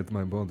look at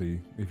my body,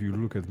 if you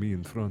look at me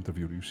in front of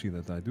you, you see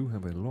that I do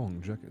have a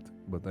long jacket.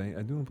 But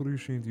I do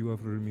appreciate you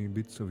offering me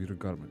bits of your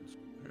garments.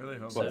 I really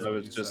hope Well, that's I what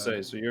was you just said.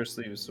 saying, so your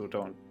sleeves so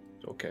don't.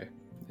 Okay,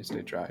 they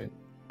stay dry.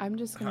 I'm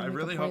just gonna I make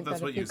really a hope point that's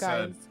that what if you you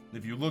guys, said.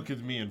 If you look at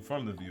me in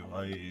front of you,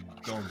 I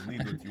don't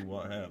leave with you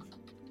what I have.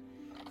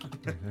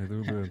 I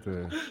do,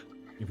 but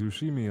if you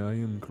see me, I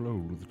am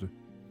clothed.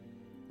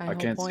 my I whole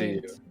can't see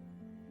point you.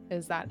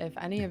 is that if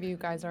any of you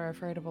guys are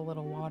afraid of a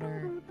little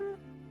water,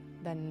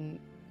 then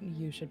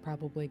you should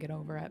probably get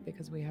over it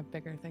because we have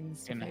bigger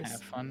things to Gonna face.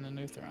 have fun in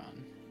Uthron.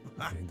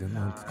 I do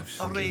not.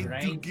 Afraid to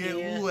Right get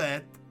here.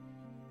 wet.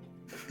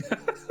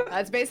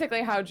 That's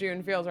basically how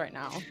June feels right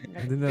now.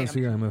 I did not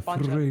say I'm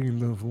Bunch of-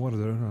 afraid of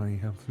water. I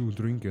have to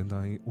drink it.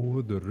 I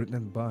order it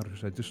at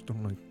bars. I just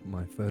don't like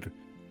my fur.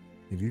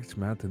 It gets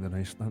mad and then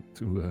I start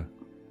to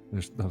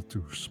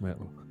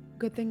smell.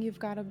 Good thing you've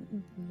got a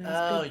nice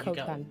Oh, big you coat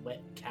got then.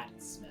 wet cat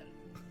smell.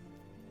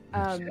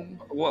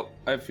 Well,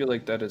 I feel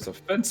like that is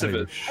offensive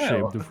I'm as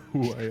hell. ashamed of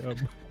who I am.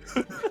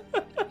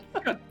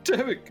 God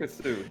damn it,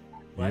 Cthulhu.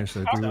 What? Yes,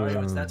 I do. Sorry,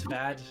 that's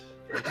bad.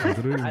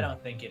 Andrew. I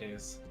don't think it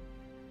is.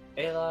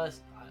 Ayla,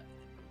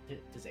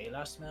 does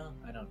Ayla smell?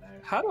 I don't know.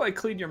 How do I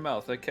clean your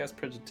mouth? I cast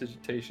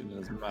prestidigitation in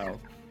his mouth.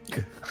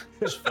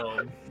 Just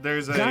foam.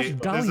 There's a Gosh, there's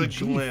golly a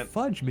gee, glint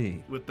fudge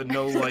me. with the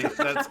no light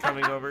that's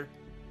coming over.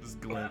 This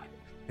glint.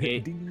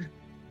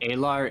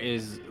 Alar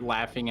is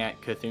laughing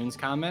at Cthulhu's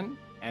comment,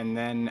 and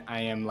then I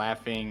am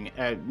laughing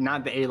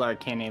not the Alar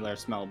can Alar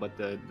smell, but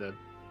the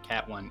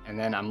cat one, and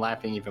then I'm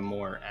laughing even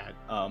more at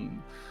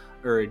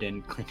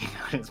Uridan cleaning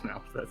out his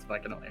mouth. That's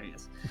fucking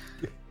hilarious.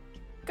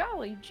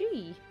 Golly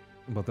gee.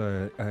 But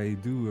I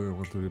do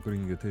want to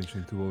bring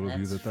attention to all of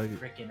you That's that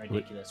freaking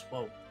ridiculous.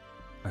 Whoa.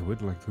 I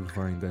would like to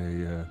find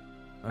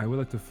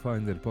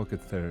a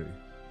pocket fairy.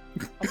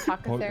 A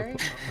pocket fairy?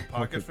 A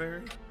pocket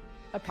fairy?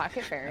 A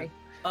pocket fairy.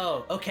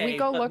 Oh, okay. we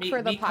go but look me-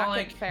 for the me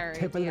calling- pocket fairy.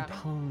 Tip of the yeah.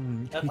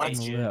 tongue. Okay, cheek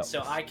and June, lips.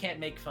 so I can't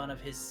make fun of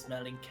his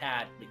smelling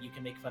cat, but you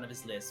can make fun of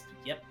his lisp.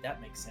 Yep,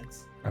 that makes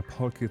sense. A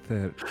pocket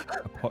fairy.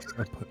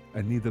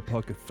 I need a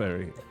pocket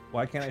fairy.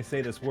 Why can't I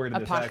say this word in A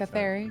this pocket accent?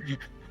 fairy.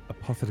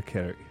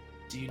 Apothecary.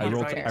 Do you I need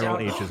roll, to write it I roll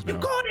down? H's You now.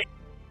 got it!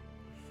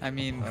 I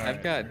mean, Alright.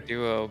 I've got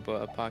duo,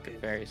 but a pocket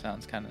fairy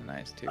sounds kind of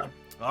nice too.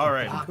 All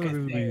right. Pocket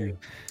Probably- fairy.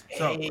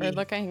 So We're Hey,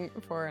 looking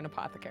for an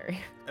apothecary.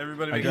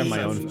 everybody I make grab a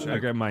my own. sense I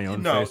check. grab my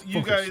own. No, face.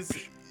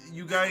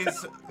 you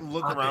guys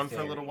look Pocket around for a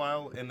fairy. little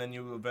while, and then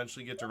you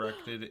eventually get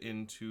directed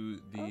into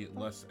the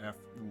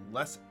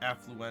less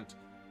affluent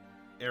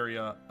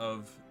area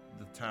of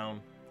the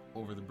town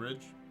over the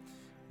bridge.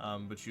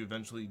 But you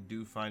eventually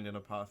do find an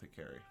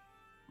apothecary.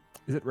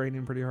 Is it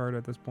raining pretty hard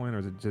at this point, or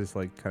is it just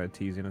like kind of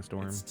teasing a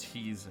storm? It's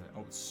teasing.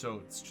 Oh, it's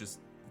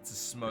a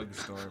smug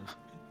storm.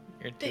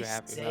 You're too They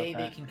happy say about they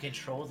that. can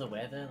control the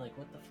weather. Like,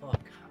 what the fuck?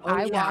 oh,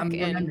 I yeah, I'm walk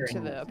into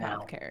remembering the this now.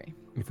 apothecary.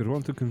 If you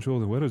want to control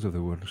the weathers of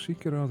the world,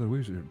 seek out a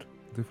wizard.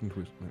 Different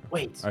wizard. No.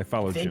 Wait, I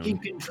followed they June. can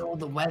control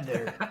the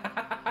weather.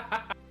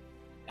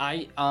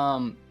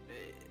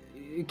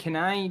 Can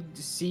I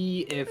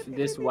see if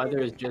this weather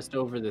is just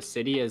over the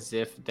city as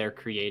if they're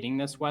creating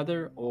this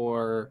weather,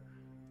 or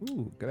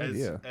Ooh, good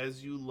idea.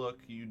 As you look,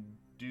 you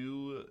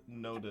do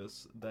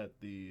notice that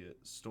the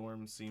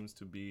storm seems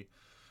to be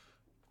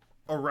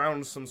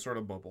around some sort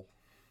of bubble.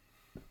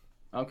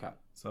 okay?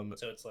 Some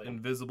So it's like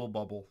invisible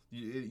bubble.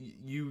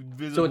 You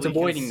visibly So it's can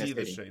avoiding see the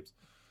the city. shapes.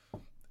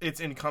 It's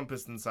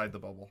encompassed inside the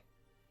bubble.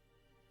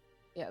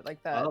 Yeah,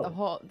 like the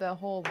Oh. the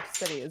whole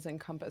city is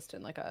encompassed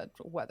in like a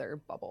weather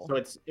bubble. So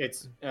it's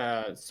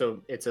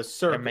a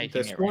circle.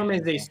 making The it storm rain,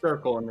 is a yeah.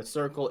 circle, and the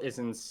circle is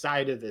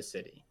inside of the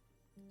city.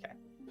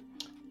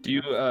 Do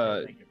you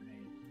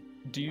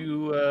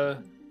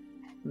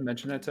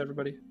mention that to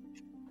everybody?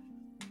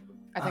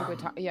 I think we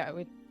talked. Yeah,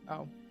 we.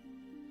 Oh,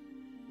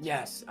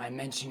 Yes, I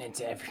mention it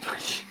to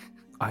everybody.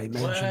 I Word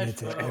mentioned it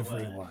to for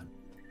everyone.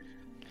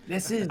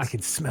 This is I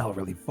can smell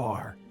really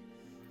far.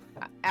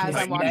 as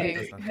I'm walking,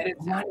 that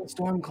is not a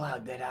storm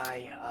cloud that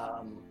I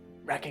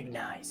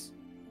recognize.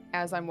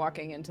 as I'm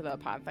walking into the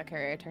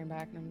apothecary, I turn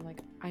back and I'm like,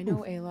 I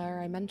know,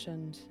 Alar. I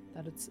mentioned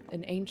that it's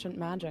an ancient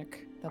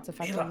magic that's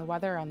affecting Ayla. the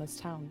weather on this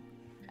town,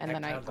 and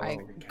then I Hello.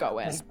 go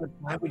in. Yes, but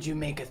why would you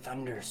make a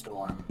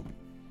thunderstorm?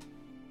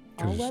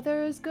 All 'Cause-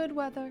 weather is good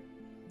weather.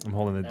 I'm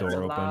holding the That's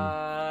door a open.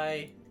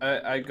 lie.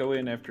 I go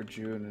in after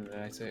June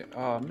and I say,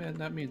 "Oh man,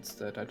 that means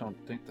that I don't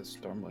think the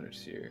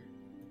stormletter's here.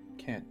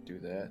 Can't do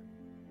that."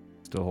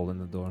 Still holding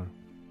the door.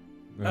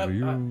 Are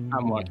you? I'm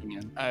walking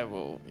in. I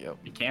will. Yep.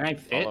 Can I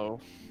fit? Follow.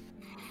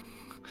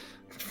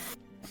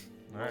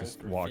 All right.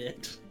 Just walk.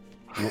 Fit.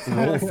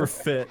 Roll for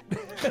fit.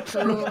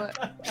 Who-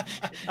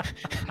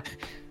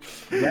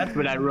 That's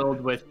what I rolled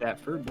with that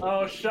fur.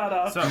 Oh, shut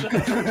up. So- You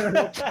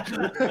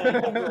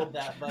rolled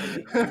that, buddy.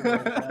 You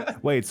rolled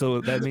that. Wait, so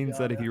that means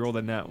that if you rolled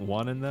a nat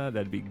 1 in that,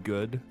 that'd be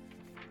good?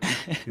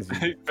 'Cause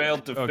you- I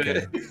failed to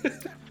Okay.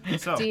 fit.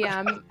 So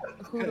DM,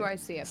 who do I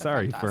see at the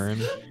Sorry, front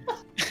desk?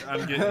 Fern.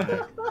 I'm getting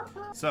there.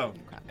 So,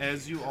 Okay.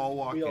 as you all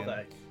walk We all in,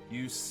 die.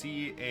 you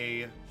see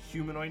a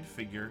humanoid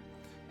figure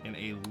in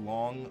a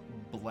long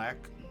black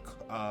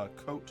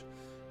coat,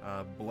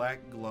 black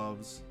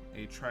gloves,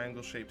 a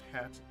triangle-shaped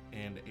hat,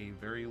 and a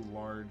very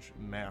large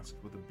mask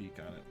with a beak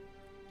on it.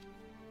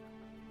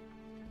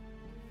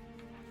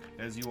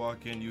 As you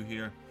walk in, you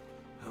hear,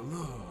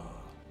 "Hello.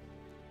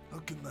 How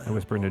can I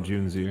whisper into help you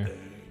June's ear.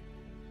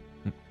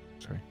 today?"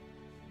 Sorry.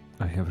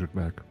 I have it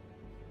back.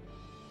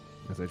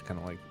 As I kind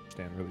of like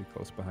stand really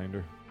close behind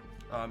her.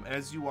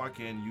 As you walk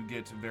in, you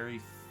get a very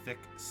thick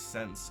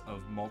sense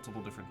of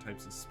multiple different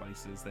types of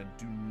spices that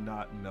do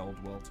not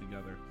meld well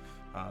together.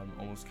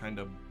 Almost kind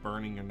of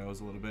burning your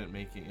nose a little bit,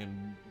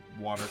 and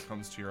water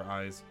comes to your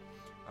eyes.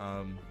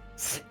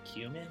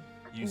 Cumin?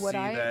 You Would see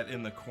I- that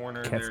in the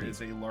corner Cat's there meat.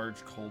 is a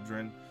large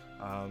cauldron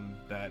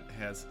that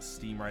has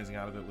steam rising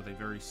out of it with a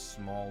very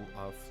small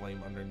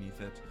flame underneath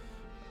it.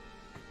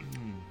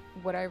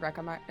 Would I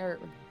recognize?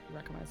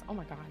 Oh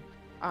my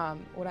god.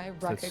 Would I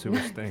That sewer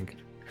recognize? stink.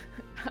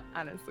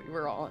 Honestly,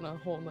 we're all on a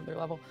whole nother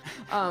level.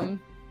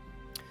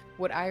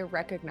 Would I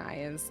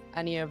recognize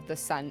any of the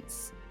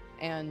scents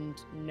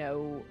and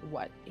know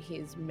what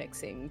he's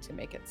mixing to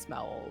make it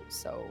smell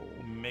so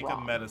Make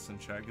wrong? a medicine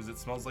check, because it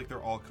smells like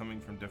they're all coming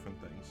from different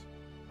things.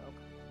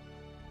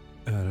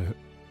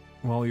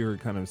 While you're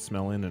kind of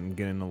smelling and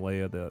getting a lay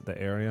of the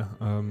area,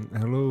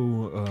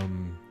 Hello,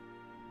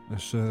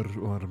 Sir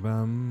or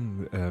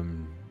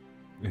ma'am.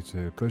 It's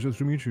a pleasure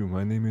to meet you.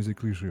 My name is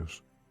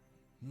Ecclesios.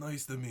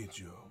 Nice to meet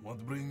you.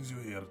 What brings you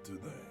here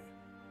today?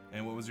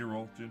 And what was your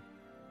roll, June?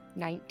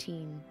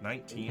 19.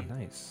 19.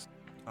 nice.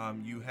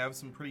 You have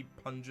some pretty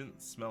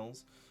pungent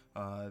smells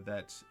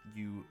that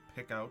you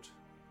pick out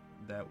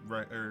that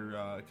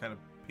kind of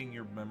ping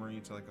your memory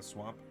to like a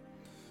swamp.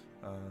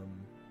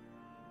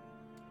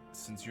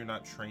 Since you're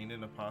not trained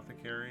in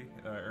apothecary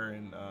or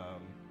in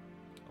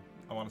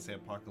I want to say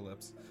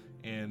apocalypse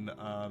in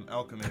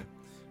alchemy,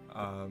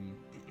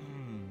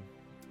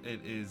 it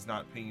is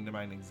not pinging to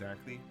mind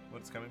exactly what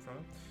it's coming from,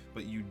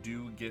 but you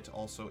do get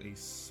also a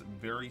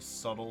very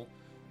subtle,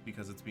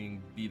 because it's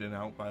being beaten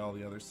out by all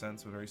the other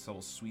scents, a very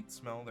subtle sweet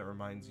smell that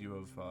reminds you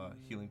of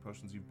healing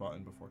potions you've bought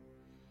in before.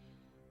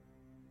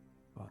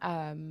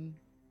 Um,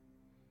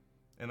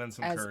 And then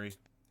some As- curry.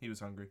 He was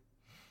hungry.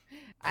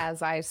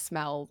 as I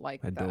smell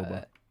like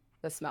Adobo.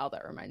 the smell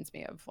that reminds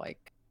me of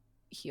like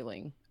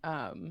healing,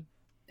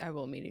 I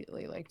will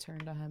immediately like turn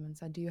to him and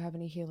say, "Do you have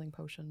any healing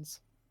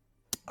potions?"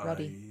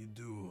 Ready. I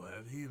do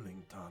have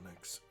healing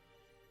tonics.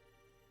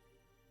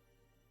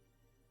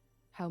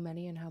 How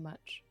many and how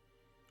much?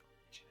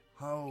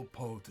 How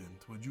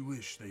potent would you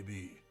wish they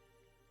be?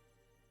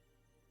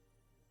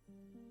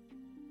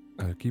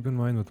 Keep in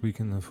mind what we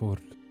can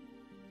afford.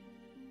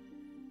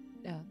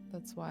 Yeah,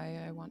 that's why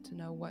I want to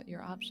know what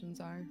your options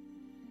are.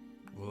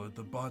 Well, at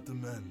the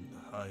bottom end,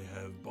 I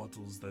have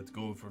bottles that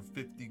go for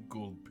 50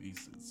 gold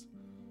pieces.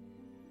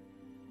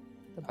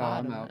 The I'm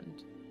bottom out.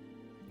 end.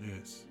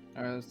 Yes.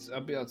 Alright,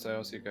 I'll be outside.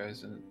 I'll see you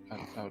guys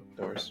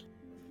outdoors.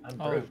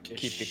 I'm I'll broke as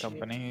keep you shit.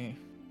 company.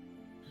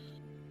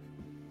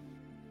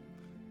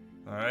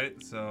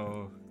 Alright,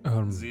 so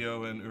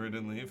Zio and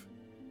Uridin leave.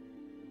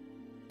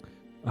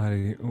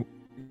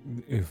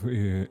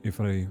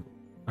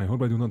 I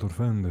hope I do not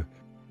offend,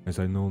 as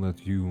I know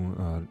that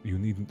you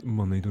need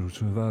money to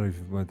survive.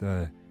 But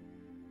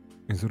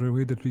is there a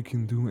way that we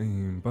can do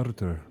a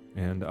barter?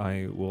 And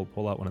I will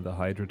pull out one of the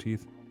Hydra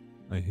teeth.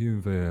 I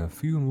have a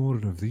few more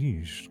of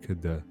these.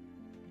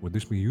 Would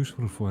this be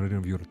useful for any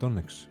of your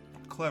tonics?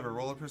 Clever.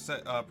 Roll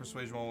a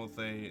persuasion roll with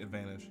a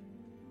advantage.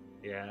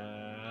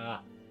 Yeah.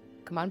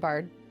 Come on,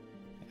 Bard.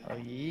 Oh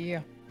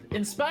yeah.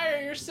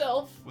 Inspire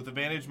yourself. With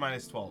advantage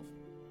minus 12.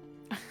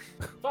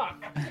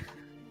 Fuck.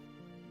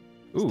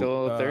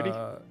 Still 30?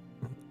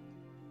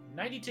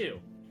 92.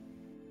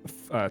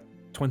 24.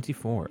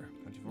 24.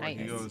 He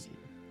Nice. goes,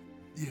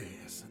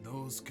 yes,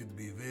 those could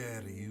be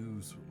very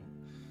useful.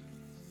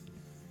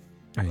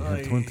 I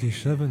have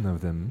 27 of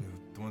them.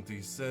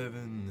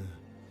 27.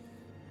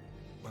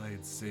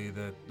 I'd say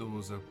that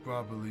those are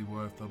probably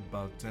worth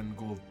about 10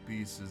 gold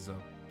pieces a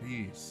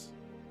piece.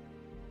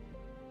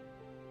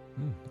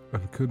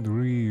 Could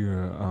we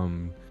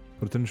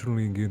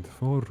potentially get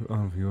 4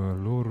 of your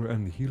lore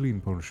and healing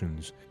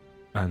potions?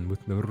 And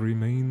with the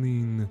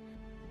remaining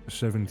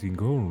 70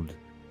 gold,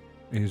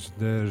 is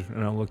there...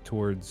 And I'll look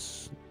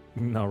towards,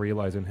 now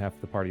realizing half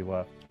the party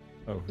left.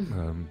 Oh,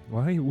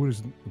 why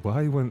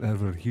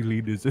whenever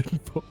healing is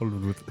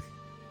involved with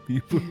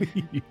people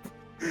leave?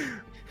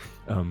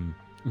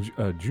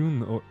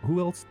 June, or who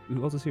else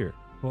is here?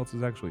 Who else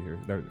is actually here?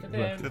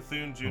 Cthulhu.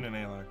 Cthulhu, June, and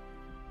Alar.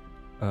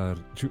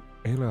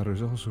 Alar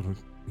is also...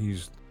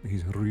 He's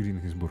reading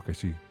his book, I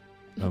see.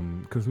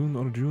 Cthulhu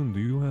or June, do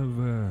you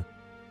have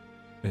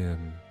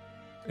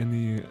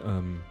any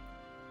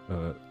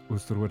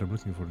what's the word I'm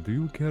looking for? Do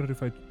you care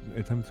if I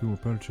attempt to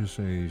purchase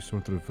a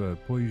sort of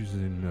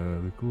poison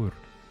liqueur,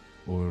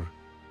 or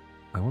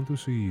I want to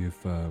see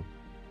if I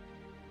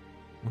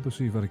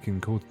can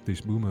coat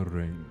this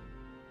boomerang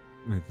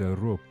with a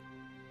rope.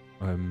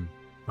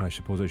 I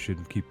suppose I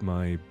should keep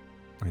my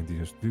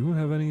ideas. Do you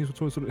have any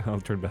sorts of... I'll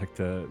turn back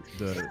to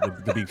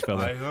the beach I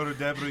fella.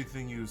 heard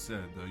everything you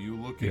said. Are you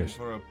looking Yes.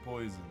 for a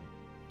poison?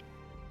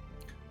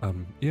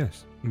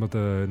 Yes, but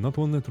not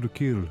one that will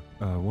kill,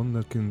 one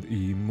that can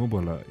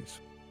immobilize.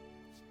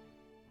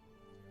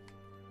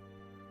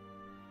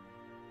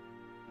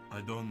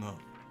 I don't know.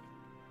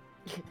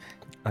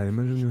 I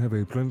imagine you have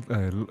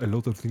a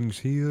lot of things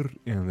here,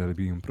 and I'll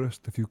be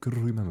impressed if you could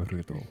remember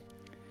it all.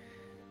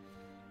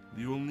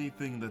 The only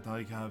thing that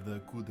I have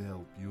that could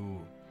help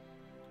you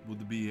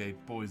would be a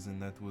poison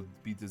that would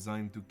be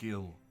designed to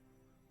kill.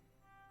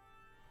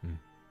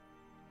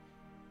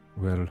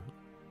 Well,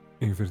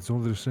 if it's all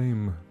the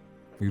same,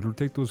 we will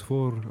take those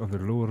 4 of the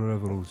lower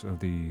levels of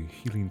the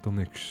healing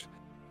tonics,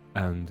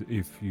 and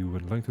if you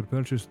would like to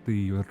purchase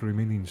the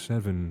remaining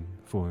 7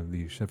 for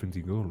the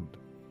 70 gold,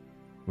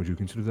 would you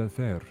consider that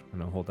fair?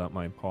 And I'll hold out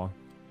my paw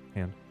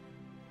hand.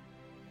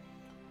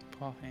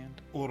 Paw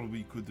hand. Or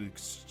we could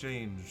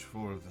exchange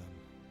for them.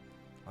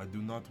 I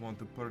do not want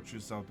to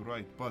purchase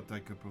outright, but I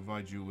could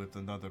provide you with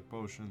another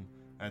potion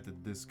at a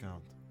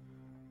discount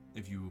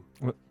if you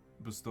What?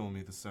 bestow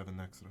me the 7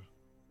 extra.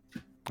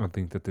 I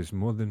think that is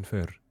more than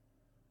fair.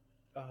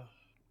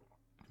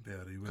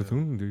 Very well.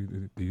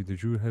 Cthulhu,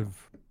 did you have...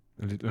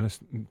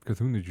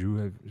 Cthulhu, did you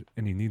have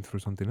any need for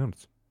something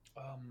else?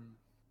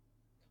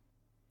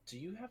 Do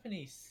you have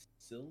any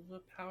silver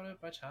powder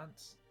by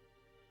chance?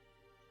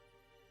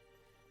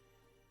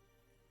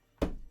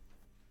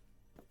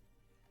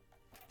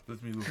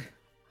 Let me look.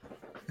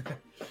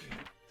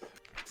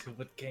 So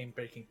what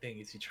game-breaking thing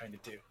is he trying to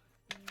do?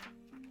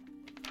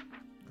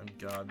 And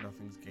God,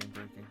 nothing's game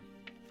breaking.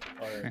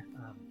 Or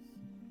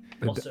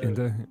And- also,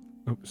 and,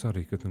 oh,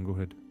 sorry, Cthulhu, go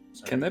ahead.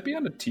 sorry. Can that be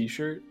on a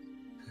T-shirt?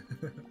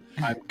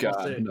 I've got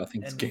Also,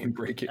 nothing's and, game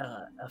breaking.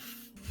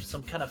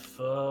 some kind of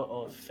fur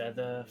or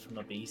feather from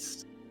a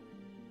beast,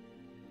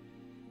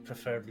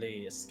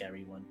 preferably a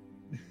scary one.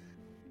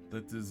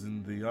 That is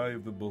in the eye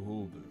of the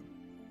beholder.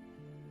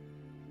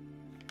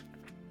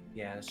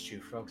 Yeah, that's true.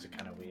 Frogs are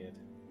kind of weird.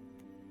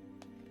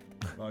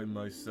 I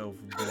myself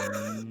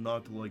do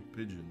not like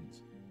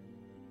pigeons.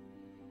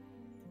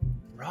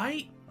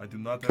 Right? I do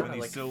not have Kinda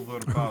any like- silver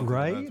powder.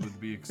 Right? That would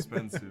be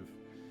expensive.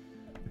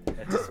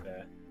 That is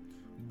fair.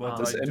 But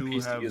This I do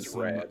NPC have is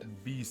some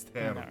rad. beast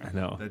hair I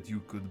know. that you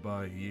could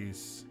buy,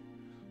 yes.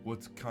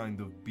 What kind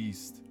of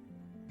beast?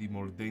 The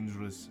more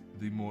dangerous,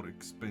 the more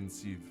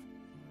expensive.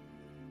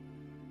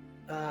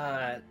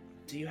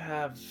 Do you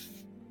have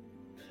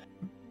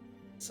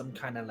some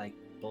kind of like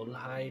bull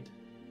hide?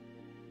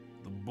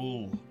 The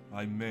bull,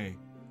 I may.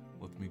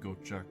 Let me go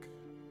check.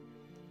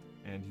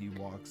 And he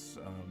walks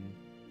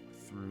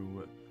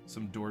through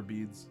some door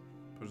beads,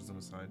 pushes them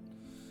aside.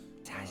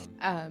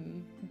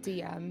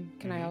 DM,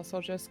 can I Mhm. also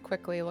just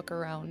quickly look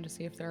around to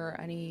see if there are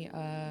any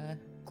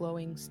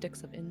glowing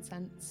sticks of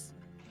incense?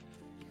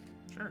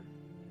 Sure.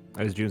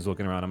 As June's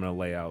looking around, I'm gonna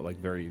lay out like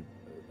very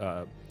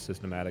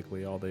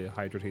systematically all the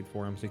hydratate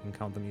for him so he can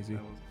count them easy.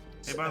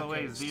 Hey, by the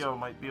way, Okay, Zio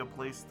might be a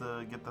place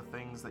to get the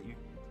things that you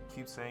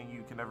keep saying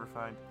you can never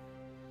find.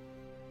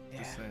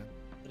 Just saying.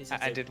 What is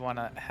I did want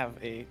to have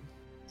a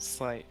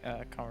slight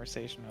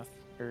conversation with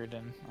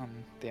Erden on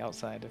the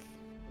outside, if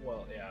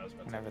Well, yeah, I was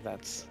about to. whenever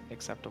that's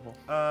acceptable.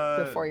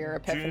 Before your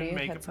epiphany June,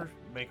 make hits up.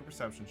 make a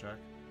perception check.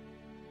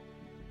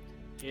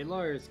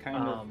 Alar is kind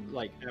of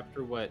like,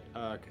 after what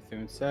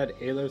Cthulhu said,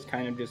 Alar's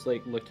kind of just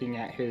like looking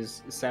at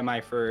his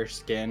semi-fur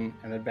skin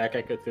and then back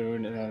at Cthulhu,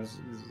 and then it's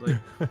like,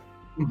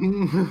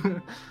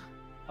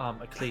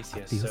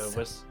 Ecclesia.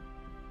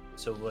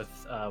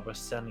 We're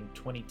selling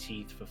 20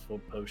 teeth for 4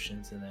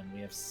 potions, and then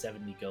we have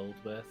 70 gold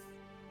worth.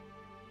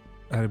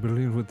 I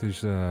believe what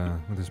this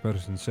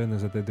person said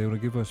is that they will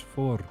give us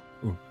 5,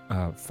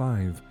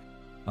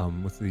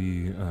 with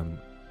the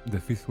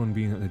 5th one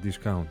being at a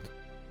discount.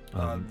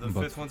 The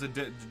but 5th one's a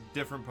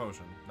different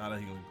potion, not a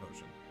healing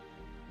potion.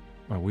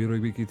 we will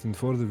be getting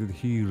 4 with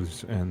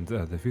heals, and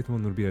the 5th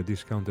one will be a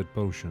discounted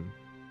potion.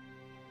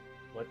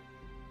 What?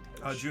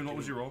 June, what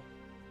was your roll?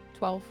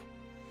 12.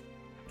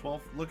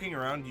 12. Looking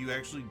around, you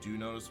actually do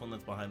notice one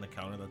that's behind the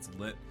counter that's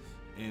lit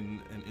in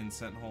an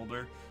incense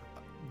holder.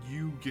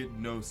 You get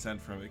no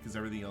scent from it because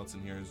everything else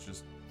in here is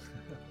just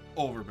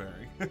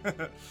overbearing.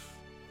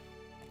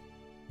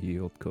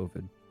 Yield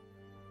COVID.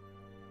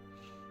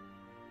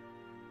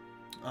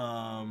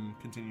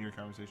 Continue your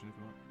conversation if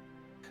you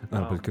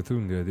want. But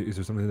Cthulhu, is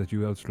there something that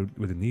you else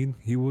would need?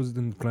 He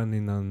wasn't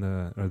planning on,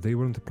 or they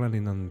weren't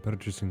planning on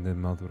purchasing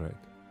them outright.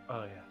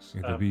 Oh yes.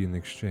 It'll be in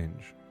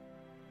exchange.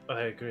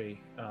 I agree.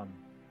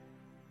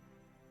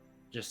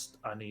 Just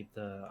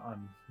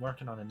I'm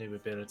working on a new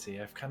ability.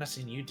 I've kind of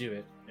seen you do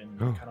it, and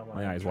I Oh, kind of want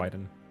My eyes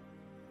widen.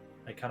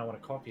 I kind of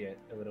want to copy it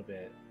a little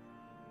bit.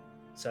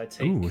 So I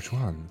take. Ooh, which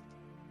one?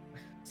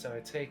 So I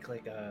take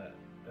like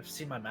I've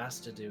seen my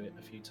master do it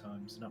a few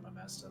times. Not my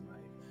master, my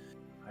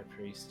high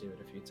priest do it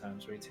a few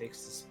times. Where he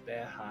takes this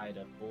bear hide,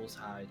 a bull's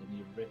hide, and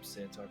he rips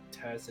it or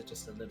tears it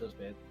just a little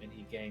bit, and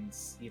he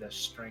gains either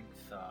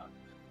strength.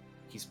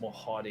 He's more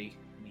hardy,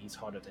 and he's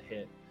harder to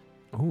hit.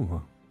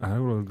 Oh, I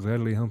will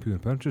gladly help you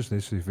purchase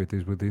this if it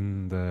is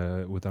within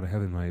what I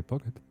have in my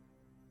pocket.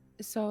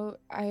 So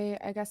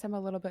I guess I'm a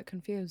little bit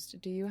confused.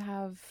 Do you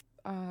have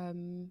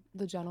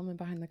the gentleman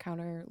behind the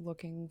counter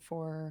looking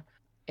for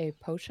a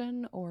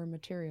potion or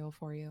material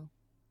for you?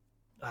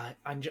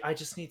 I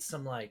just need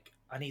some I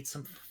need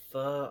some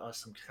fur or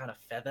some kind of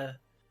feather,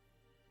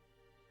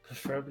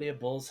 preferably a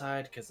bull's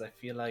hide, because I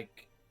feel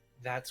like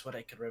that's what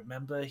I could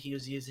remember he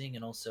was using,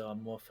 and also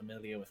I'm more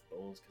familiar with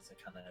bulls because they're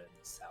kind of in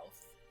the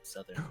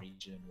southern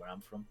region where I'm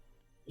from.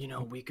 You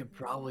know, we could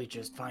probably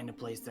just find a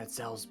place that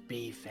sells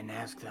beef and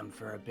ask them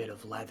for a bit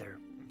of leather.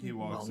 He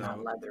walks Well, out.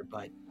 not leather,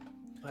 but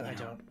I you know.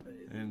 don't.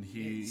 And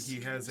he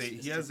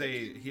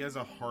has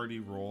a hearty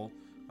roll,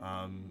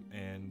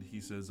 and he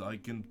says, "I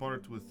can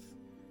part with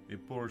a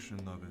portion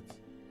of it.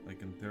 I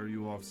can tear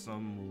you off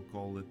some. We'll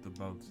call it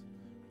about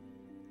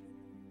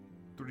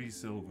 3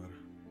 silver."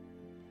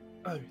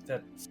 Oh,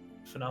 that's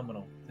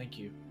phenomenal. Thank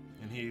you.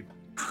 And he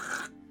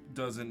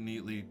doesn't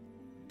neatly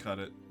cut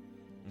it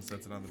and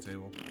sets it on the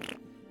table.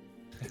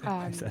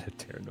 Is that a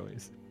tear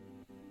noise?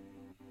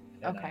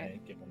 And Okay. I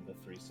give him the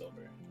 3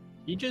 silver.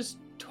 He just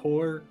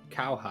tore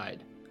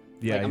cowhide.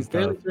 Yeah, Like, I'm he's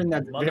fairly done. certain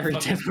that's very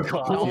Motherfucking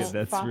difficult. Don't Yeah,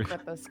 that's fuck really-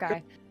 with this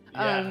guy.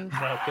 Yeah. No,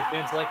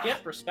 Cthulhu's like,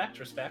 yep, respect.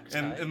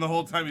 And the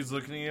whole time he's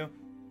looking at you,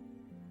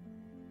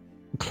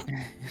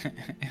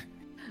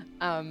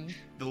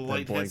 the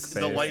light blank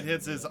face.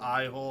 hits his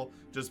eye hole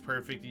just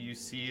perfect. You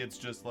see it's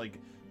just like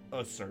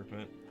a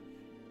serpent.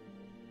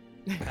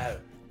 Oh,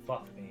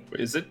 fuck me.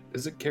 Wait, is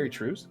it Carrie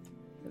Trues?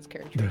 His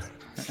characters.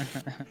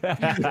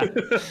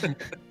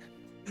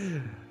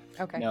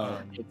 Okay. No,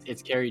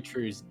 it's Carrie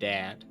True's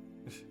dad.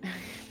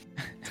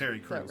 Terry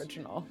The Crews.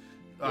 original.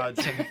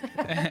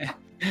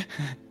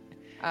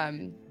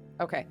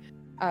 Okay.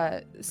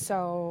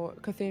 So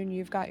Cthulhu,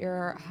 you've got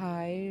your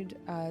hide.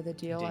 The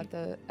deal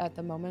at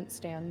the moment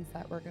stands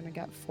that we're gonna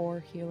get 4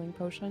 healing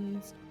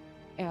potions,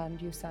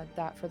 and you said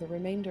that for the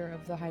remainder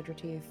of the Hydra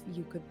Teeth,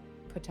 you could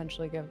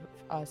potentially give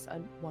us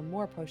one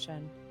more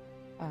potion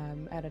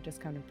at a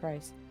discounted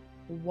price.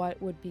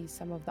 What would be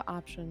some of the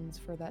options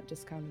for that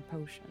discounted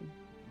potion?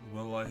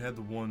 Well, I had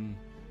one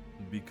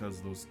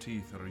because those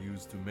teeth are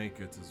used to make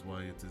it, is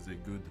why it is a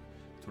good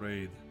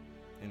trade.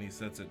 And he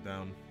sets it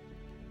down.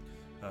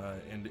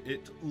 And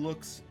it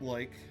looks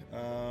like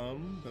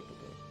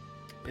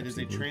it is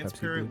a Pepsi Blue,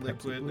 transparent Pepsi Blue,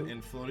 Pepsi liquid, Blue.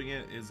 and floating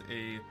it is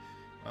a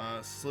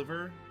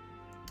sliver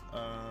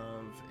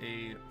of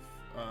a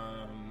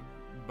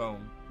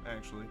bone,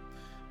 actually.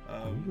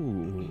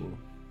 Ooh.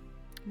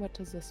 What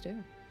does this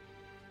do?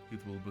 It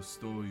will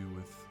bestow you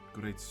with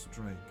great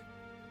strength.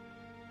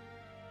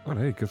 Oh,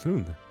 hey,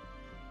 Cthulhu.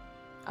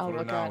 I'll For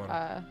look an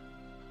at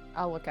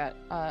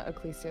hour.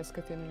 Ecclesias,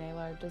 Cthulhu, and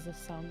Alar. Does this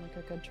sound like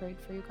a good trade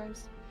for you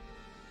guys?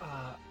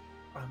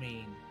 I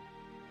mean,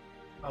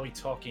 are we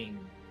talking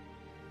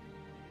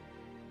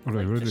All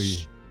right, like the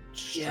really,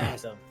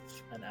 strength of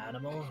an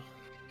animal?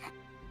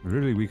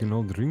 really, we can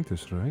all drink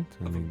this, right?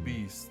 I Of a mean,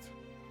 beast.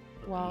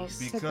 Well,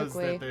 Because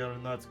typically, that they are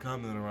not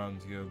common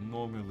around here,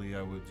 normally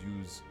I would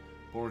use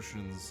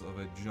portions of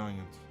a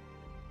giant.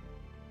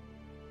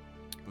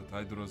 But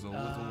Hydra's a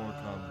little more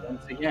common.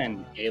 Once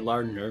again,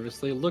 Alar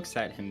nervously looks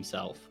at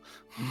himself.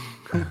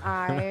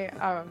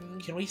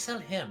 Can we sell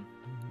him?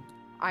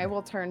 I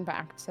will turn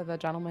back to the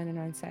gentleman and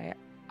I say,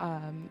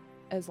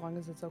 as long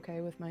as it's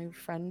okay with my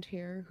friend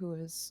here who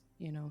is,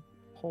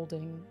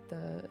 holding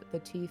the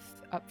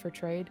teeth up for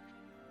trade,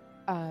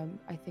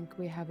 I think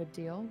we have a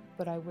deal,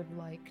 but I would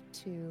like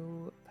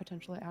to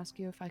potentially ask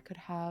you if I could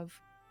have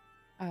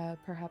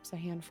perhaps a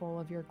handful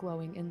of your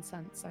glowing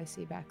incense I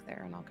see back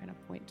there, and I'll kind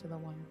of point to the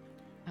one.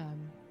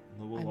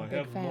 Well, I'm a I big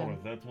have more. fan.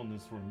 That one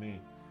is for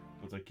me.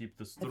 But I keep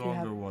the you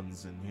stronger have-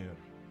 ones in here.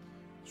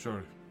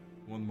 Sure.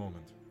 One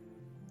moment.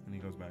 And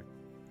he goes back.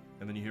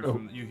 And then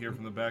you hear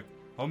from the back,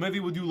 how many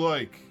would you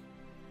like?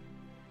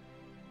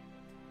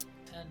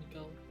 10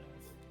 gold.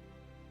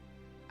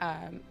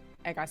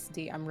 I guess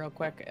DM real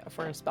quick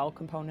for a spell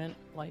component.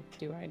 Like,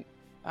 do I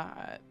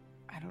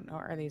don't know.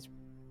 Are these?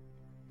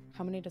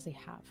 How many does he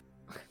have?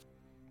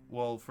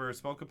 Well, for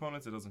spell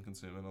components, it doesn't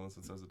consume it unless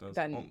it says it does.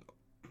 Then-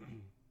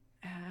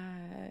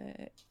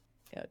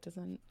 Yeah, it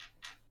doesn't.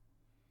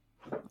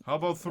 How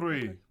about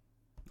 3?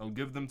 I'll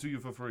give them to you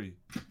for free.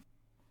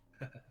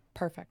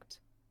 Perfect.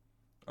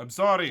 I'm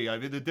sorry,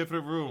 I'm in a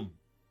different room.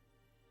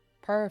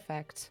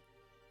 Perfect.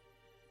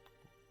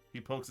 He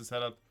pokes his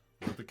head up.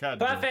 Was that the cat?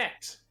 Joe?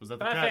 Perfect. Was that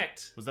the cat?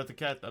 Perfect. Was that the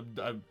cat?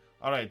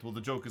 All right. Well,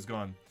 the joke is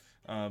gone.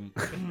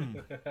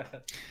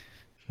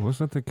 was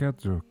that a cat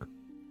joke?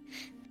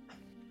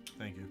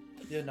 Thank you.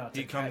 You're not.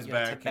 He a cat, comes you're a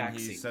back and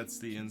he tabaxi. sets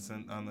the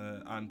incense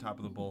on top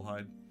of the bull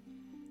hide.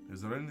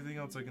 Is there anything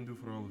else I can do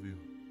for all of you?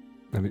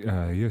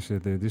 Yes,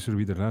 this will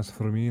be the last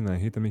for me, and I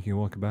hate to make you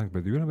walk back,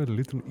 but do you have a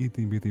little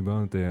itty bitty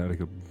bond there, like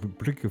a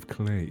brick of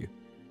clay?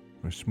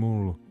 Or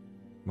small,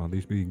 about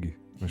this big,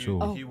 or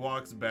so? He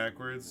walks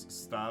backwards,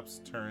 stops,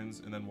 turns,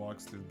 and then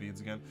walks through the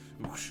beads again.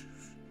 Whoosh.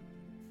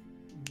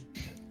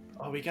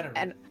 Oh, we gotta.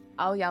 And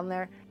I'll yell in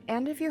there.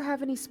 And if you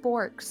have any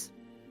sporks,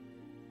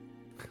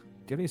 Do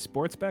you have any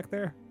sports back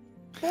there?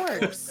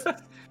 Forks.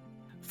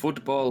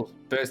 Football,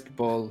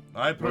 basketball.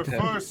 I What prefer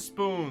happened?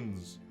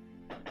 spoons.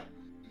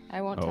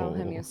 I won't tell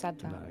him Oh, you said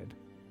that. denied.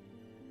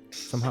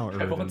 Somehow I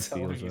Erden won't tell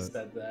him feels you it.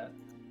 said that.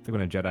 It's like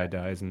when a Jedi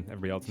dies and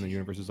everybody else in the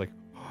universe is like,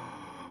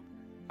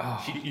 Oh,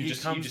 He You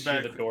just comes hear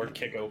back- the door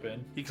kick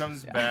open. He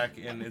comes back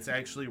and it's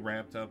actually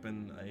wrapped up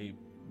in a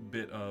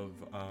bit of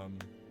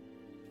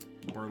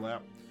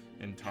burlap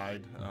and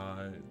tied.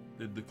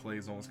 The clay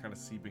is almost kind of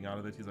seeping out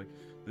of it. He's like,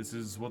 "This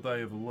is what I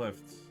have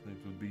left.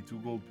 It would be 2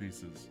 gold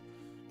pieces.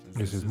 As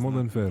This is more not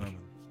than fair. common."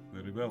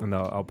 Very well. and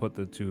I'll put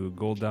the 2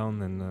 gold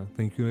down and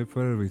Thank you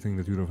for everything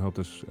that you have helped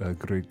us a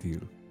great deal.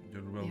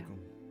 You're welcome.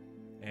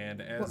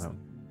 And as Wow.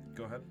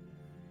 go ahead,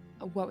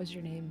 What was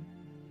your name?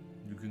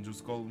 you can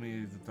just call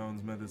me the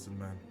town's medicine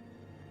man.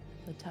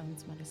 The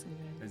town's medicine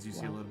man. As you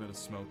see a little bit of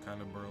smoke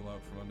kind of burl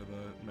up from under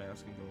the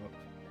mask and go up.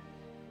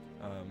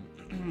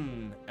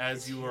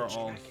 As you are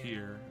all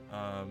here,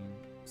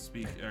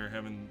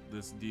 having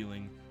this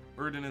dealing,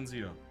 Erden and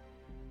Zio.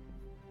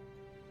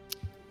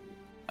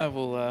 I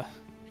will,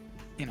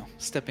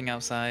 stepping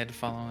outside,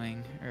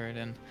 following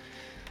Erden.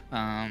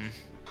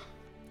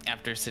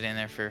 After sitting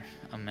there for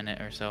a minute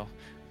or so,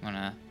 I'm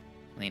gonna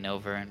lean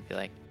over and be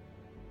like,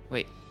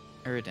 "Wait,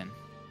 Erden,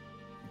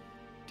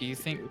 do you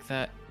think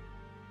that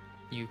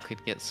you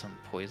could get some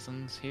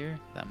poisons here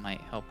that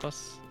might help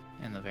us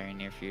in the very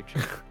near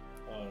future?"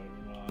 Oh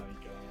my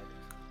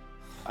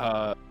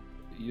god.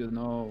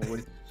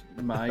 With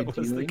my what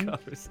was the dealing,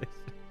 conversation?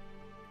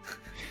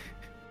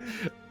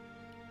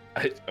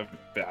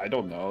 I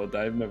don't know.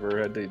 I've never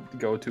had to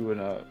go to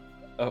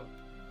a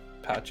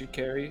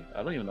apothecary.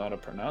 I don't even know how to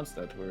pronounce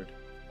that word.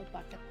 A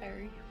bucket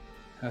berry.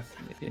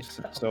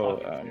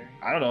 So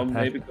I don't know.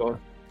 Maybe go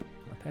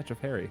A patch of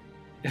Harry.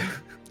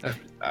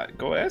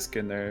 go ask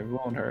in there. It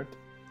won't hurt.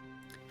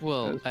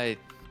 Well,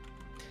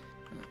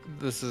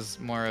 this is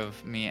more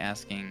of me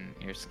asking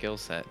your skill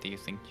set. Do you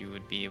think you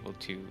would be able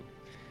to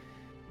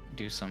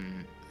do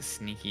some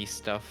sneaky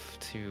stuff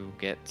to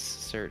get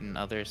certain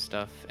other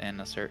stuff in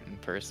a certain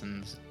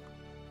person's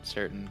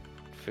certain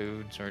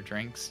foods or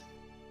drinks?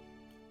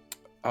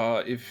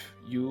 If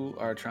you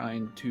are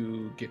trying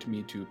to get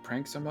me to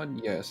prank someone,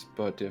 yes.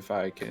 But if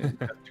I can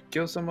have to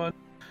kill someone,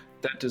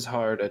 that is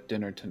hard at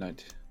dinner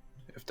tonight.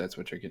 If that's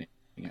what you're getting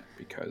at,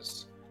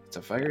 because it's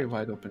a very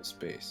wide open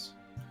space.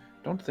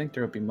 Don't think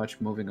there will be much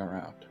moving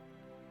around.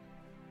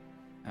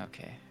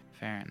 Okay,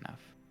 fair enough.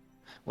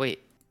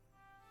 Wait,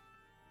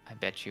 I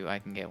bet you I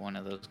can get one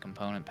of those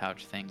component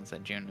pouch things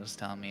that June was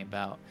telling me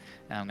about,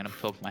 and I'm gonna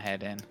poke my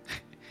head in.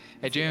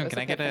 Hey June, can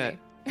I get a?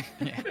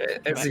 Yeah,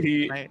 As can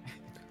he I-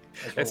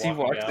 as he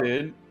walks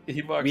in,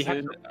 We have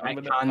in. to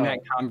retcon that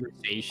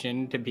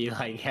conversation to be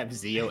like have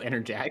Zio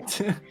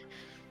interject.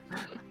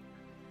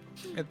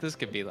 This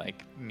could be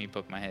like me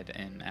poke my head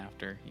in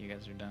after you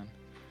guys are done.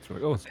 It's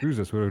like, oh, excuse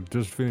us, we're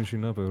just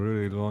finishing up a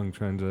really long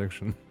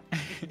transaction.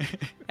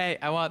 Hey,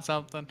 I want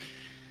something.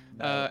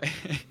 No.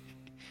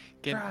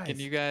 Can Fries.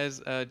 you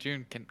guys,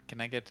 June?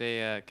 Can I get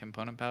a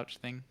component pouch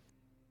thing?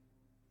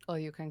 Well,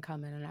 you can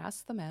come in and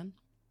ask the man.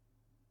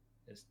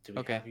 Do we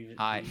Okay, have even,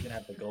 hi. do we even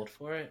have the gold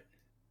for it?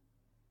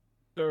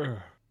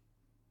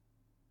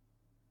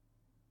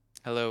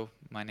 Hello,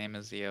 my name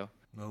is Zio.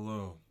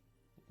 Hello.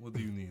 What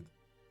do you need?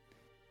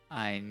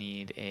 I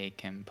need a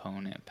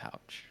component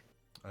pouch.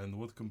 And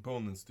what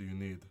components do you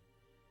need?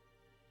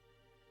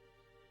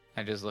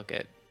 I just look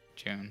at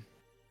June.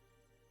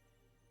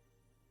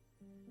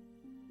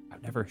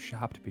 I've never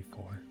shopped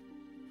before.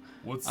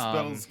 What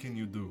spells can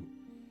you do?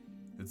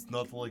 It's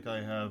not like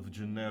I have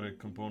generic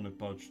component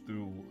pouch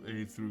through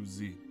A through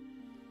Z.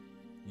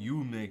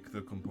 You make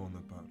the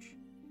component pouch.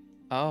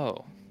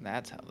 Oh,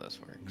 that's how this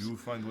works. You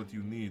find what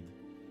you need,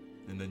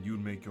 and then you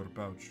make your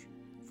pouch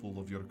full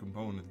of your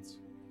components.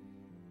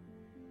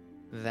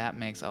 That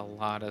makes a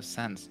lot of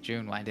sense.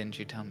 June, why didn't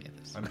you tell me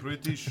this? I'm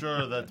pretty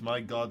sure that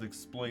my god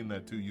explained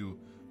that to you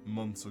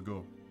months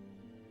ago.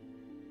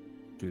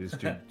 Dude, this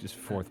dude just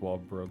fourth wall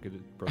broke it.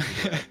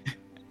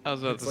 I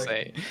was about It's to like-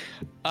 say,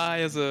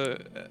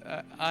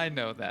 I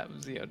know that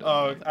Zio doesn't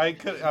Oh, know that. I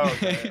could. Oh,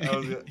 okay. I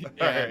was.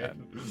 Yeah.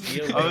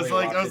 Zio I was literally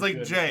like, walked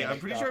into a Jay. I'm mechanic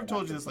pretty shop sure I've and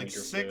told you asked this like for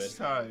 6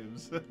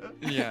 times.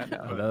 Yeah,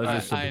 Oh, no. that was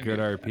just I some good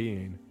knew.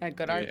 RPing. A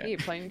good RP,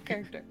 playing your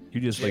character. You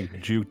just like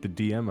juked the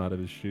DM out of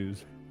his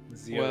shoes.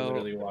 Zio Well-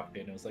 literally walked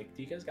in and was like,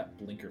 "Do you guys got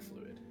blinker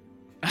fluid?"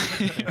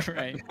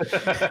 Right.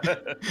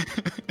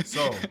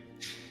 So,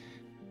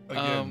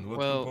 again, what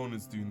well-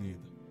 components do you need?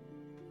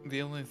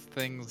 The only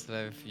things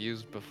that I've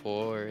used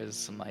before is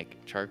some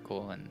like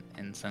charcoal and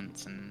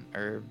incense and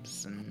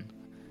herbs and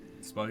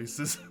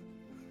Spices.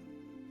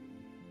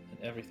 And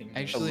everything.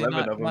 actually 11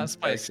 not, of them, not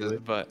spices, actually.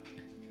 but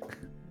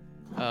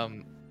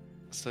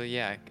so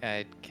yeah,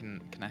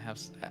 can I have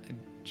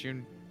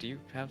June? Do you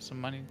have some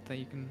money that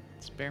you can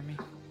spare me?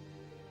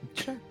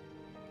 Sure.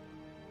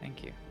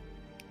 Thank you.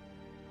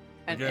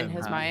 And in Again,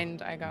 his um,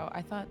 mind, I go,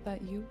 I thought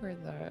that you were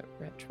the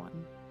rich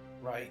one.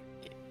 Right.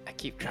 I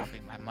keep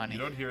dropping my money. You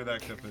don't hear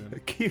that,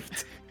 Cthulhu.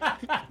 Cute.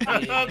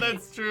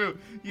 That's true.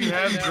 You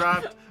have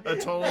dropped a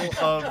total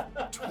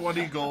of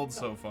 20 gold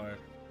so far.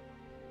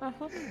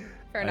 Uh-huh.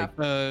 Fair enough.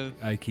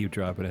 I keep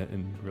dropping it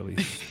in really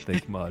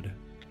thick mud.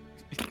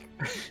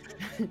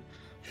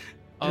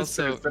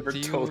 Also, never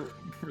do told you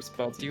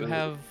responsibility.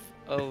 have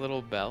a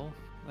little bell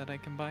that I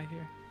can buy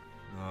here?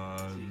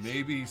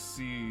 Maybe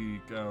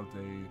seek out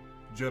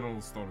a general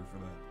store for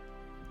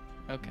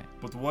that. Okay.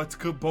 But what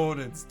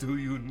components do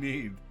you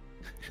need?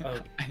 Oh,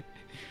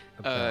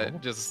 A bell?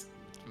 Just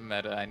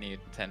meta. I need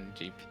 10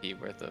 GP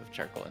worth of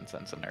charcoal,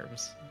 incense, and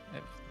herbs.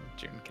 If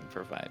June can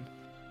provide.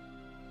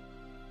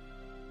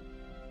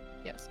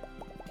 Yes.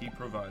 He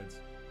provides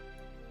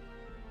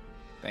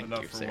Thank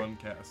enough you, for sir. one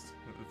cast,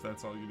 if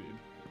that's all you need.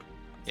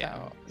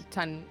 Yeah. So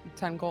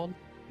 10 gold.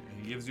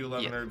 He gives you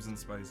 11 Yeah. herbs and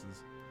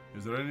spices.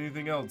 Is there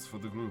anything else for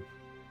the group?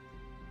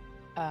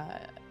 I'm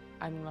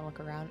gonna look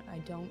around. I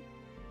don't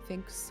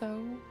think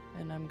so,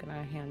 and I'm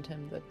gonna hand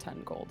him the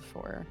 10 gold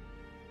for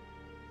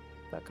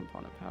the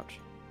component pouch.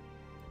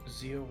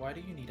 Zio, why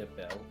do you need a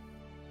bell?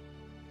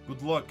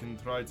 Good luck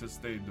and try to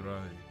stay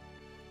dry.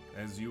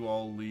 As you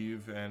all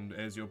leave and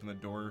as you open the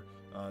door,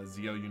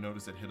 Zio, you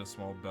notice it hit a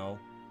small bell,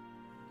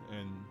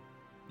 and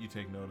you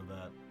take note of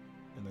that,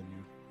 and then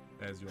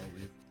as you all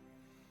leave.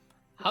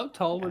 How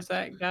tall was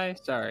that guy?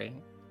 Sorry.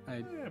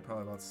 Yeah,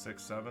 probably about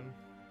 6'7".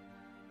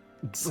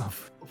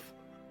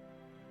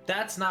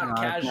 That's not No,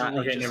 it's not. casually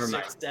Okay, just never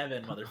mind.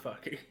 6'7",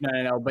 motherfucker.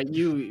 No.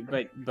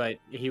 But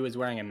he was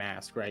wearing a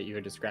mask, right? You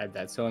had described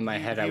that. So in my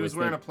head, he I was was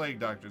wearing thinking, a plague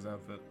doctor's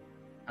outfit.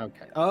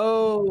 okay.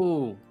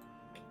 Oh,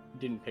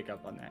 didn't pick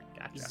up on that.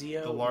 Gotcha.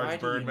 Zio, The why large do you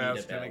bird need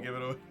mask a gonna bell? give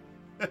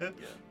it away.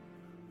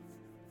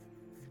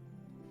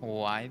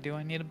 Why do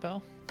I need a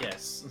bell?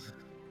 Yes.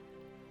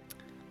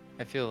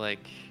 I feel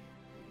like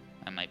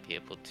I might be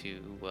able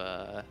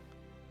to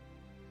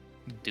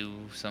do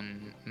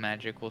some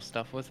magical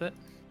stuff with it.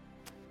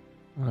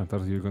 I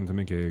thought you were going to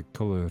make a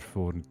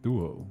colorful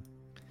duo.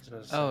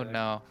 Oh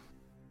no,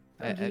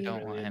 I Really,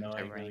 don't want really him to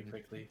annoying really ring.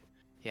 quickly.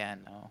 Yeah,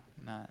 no,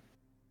 not.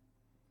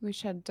 We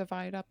should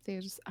divide up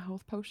these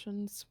health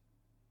potions.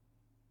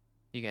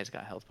 You guys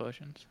got health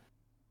potions?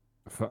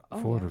 Oh,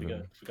 Four yeah. of We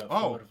them. got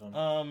Oh, four of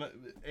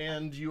them.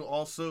 and you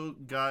also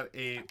got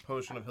a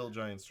potion of hill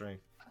giant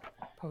strength.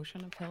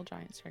 Potion of Hill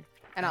Giant Strength.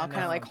 And I'll And,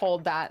 kind of like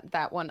hold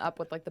that one up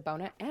with like the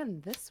bonnet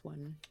and this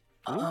one.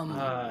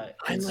 I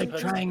it's like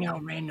supposed- trying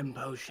out random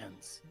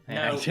potions.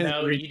 Yeah, I No, just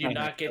no, you reached do my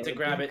not hand. get to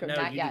grab it. No,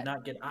 Not you yet. do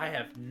not get. I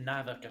have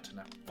never gotten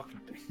that fucking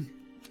thing.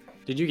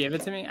 Did you give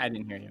it to me? I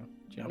didn't hear you.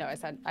 Jim. No, I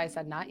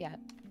said not yet.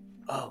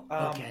 Oh,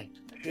 Um, okay.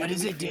 Who What do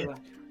does we it do? feel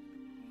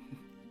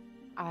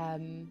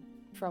like-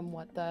 From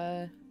what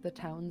the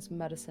town's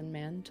medicine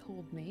man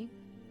told me,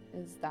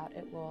 is that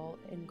it will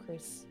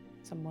increase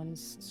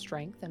someone's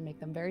strength and make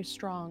them very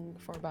strong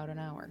for about an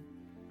hour.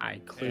 I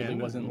clearly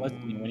And- wasn't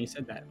listening when you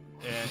said that.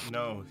 And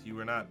no, you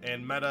were not.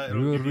 And meta, You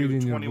it'll were give you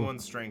reading your 21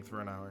 book. strength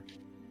for an hour.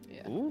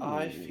 Yeah.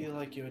 I feel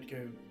like you would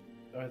go,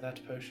 or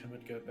that potion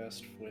would go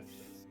best with,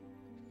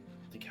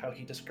 like how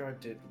he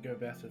described it, go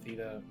best with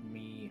either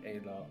me,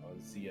 Ayla, or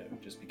Zio,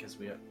 just because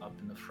we are up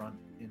in the front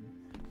in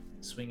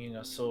swinging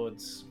our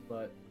swords.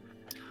 But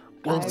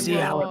We'll I see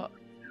how will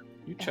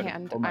You try to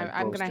hand. pull my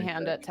I'm gonna bowstring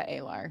hand back. it to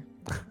Alar,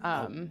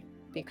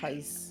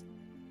 because,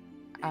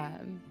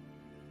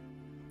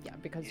 yeah,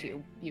 because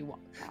you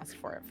asked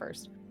for it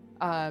first,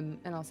 and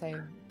I'll say,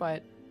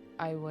 but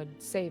I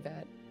would save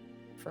it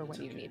for when It's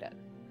you okay. need it.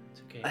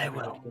 it's okay. I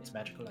everybody will. gets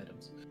magical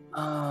items.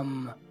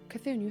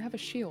 Cthulhu, you have a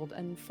shield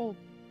and full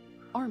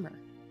armor.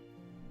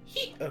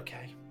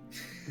 Okay.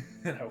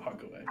 And I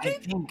walk away. I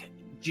think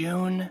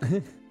June,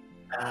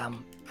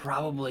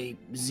 probably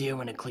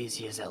Zio and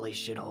Ecclesias at least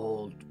should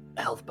hold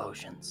health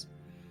potions.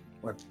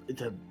 Or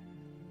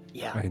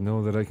yeah. I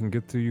know that I can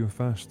get to you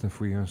fast if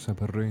we are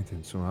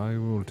separated, so I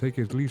will take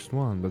at least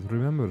one. But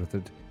remember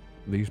that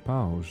these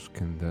pals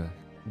can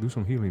do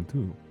some healing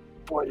too.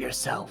 For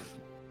yourself.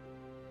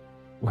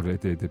 Well,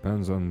 it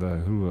depends on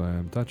who I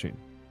am touching.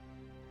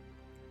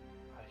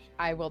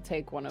 I will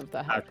take one of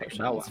the health take that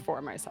potions one.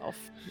 for myself.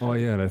 Oh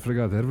yeah, I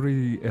forgot.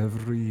 Every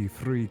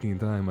freaking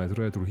time I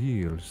try to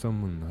heal,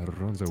 someone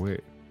runs away.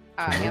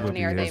 So Anthony,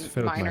 nobody are they has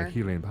felt minor? my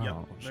healing Yep,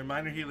 powers. they're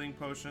minor healing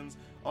potions.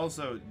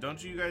 Also,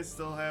 don't you guys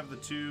still have the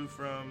 2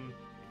 from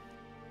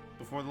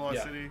before the Lost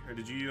Yeah. City? Or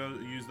did you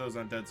use those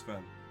on Dead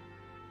Sven?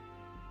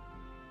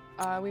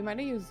 We might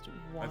have used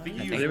one. I think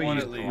I you think used we one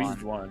used at the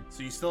least. one.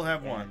 So you still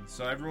have Yeah. one.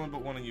 So everyone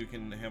but one of you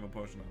can have a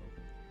potion of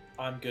it.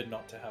 I'm good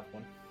not to have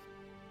one.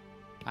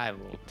 I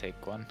will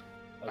take one.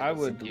 I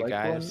would You like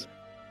guys?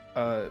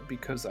 one,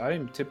 because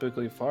I'm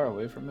typically far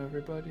away from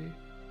everybody.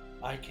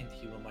 I can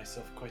heal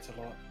myself quite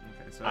a lot.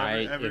 Okay, so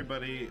if-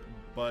 everybody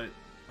but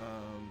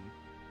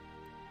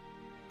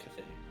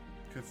Cthulhu.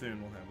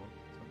 Cthulhu will have one.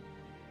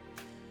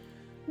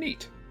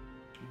 Neat.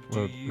 So.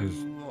 Well, Do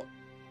you...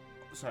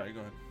 Sorry, go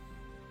ahead.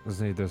 Let's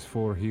say there's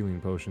 4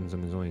 healing potions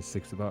and there's only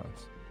 6 of us.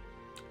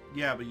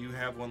 Yeah, but you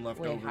have one left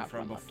We over have from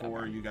one left before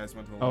over. you guys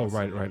went to the Oh, Lost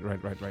right.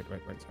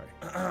 City.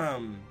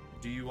 Sorry.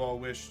 Do you all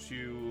wish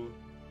to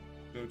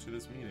go to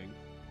this meeting?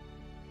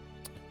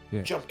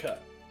 Yeah. Jump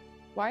cut.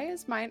 Why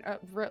is mine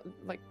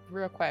like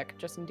real quick,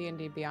 just in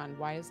D&D Beyond?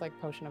 Why is like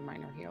potion of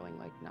minor healing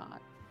like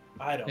not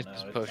I don't It's know.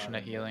 just It's potion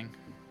not of in healing.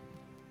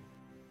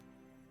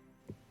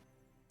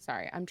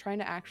 Sorry, I'm trying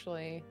to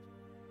actually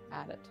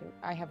add it to.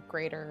 I have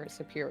greater,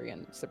 superior,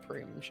 and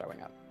supreme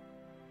showing up.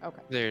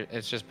 Okay. There,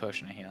 it's just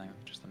potion of healing,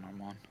 just the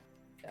normal one.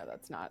 Yeah,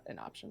 that's not an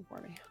option for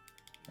me.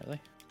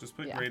 Really? Just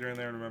put Yeah. greater in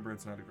there and remember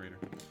it's not a greater.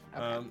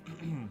 Okay.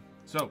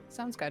 So,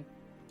 Sounds good.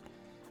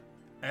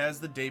 as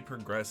the day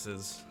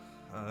progresses,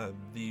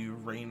 the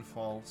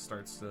rainfall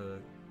starts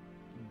to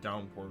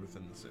downpour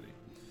within the city.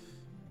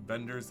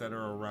 Vendors that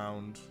are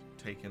around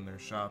take in their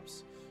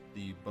shops.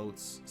 The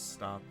boats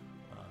stop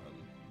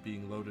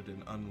being loaded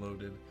and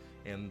unloaded,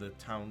 and the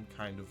town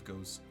kind of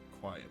goes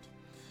quiet.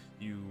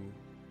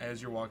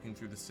 As you're walking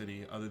through the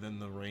city, other than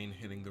the rain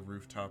hitting the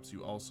rooftops,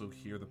 you also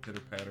hear the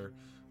pitter-patter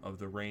of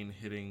the rain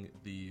hitting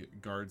the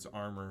guards'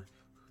 armor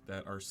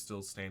that are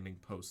still standing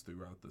post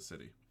throughout the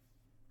city.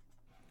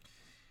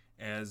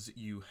 As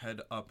you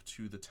head up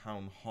to the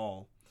town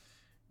hall,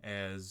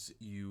 as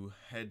you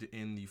head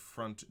in the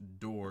front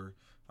door,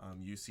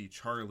 you see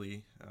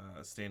Charlie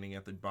standing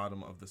at the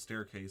bottom of the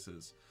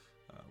staircases,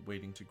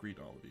 waiting to greet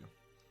all of you.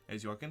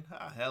 As you walk in,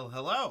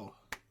 hello!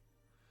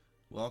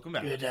 Welcome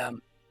back. Good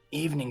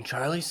evening,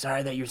 Charlie.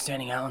 Sorry that you're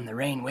standing out in the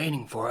rain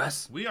waiting for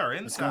us. We are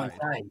Let's go inside.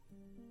 inside.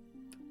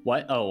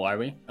 What? Oh, are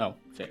we? Oh,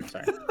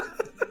 sorry.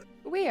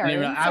 We are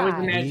No, I was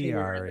inside. imagining We we're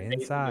are at the base of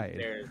the inside.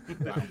 stairs.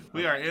 Wow.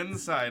 We are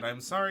inside.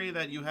 I'm sorry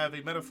that you have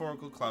a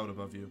metaphorical cloud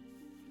above you.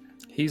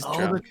 He's All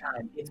the drunk.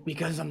 time. It's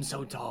because I'm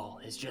so tall.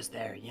 It's just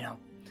there, you know.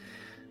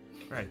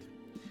 Right.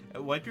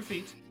 Wipe your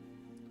feet.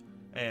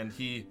 And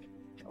he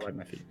I like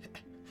my feet.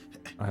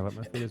 I wet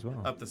my feet as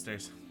well. up the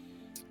stairs.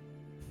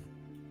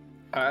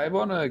 I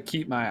want to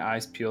keep my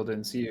eyes peeled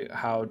and see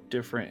how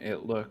different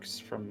it looks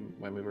from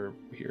when we were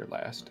here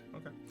last.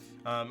 Okay.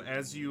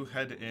 As you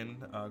head in,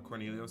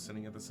 Cornelio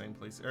sitting at the same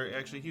place. Or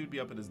actually, he would be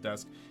up at his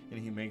desk, and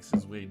he makes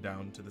his way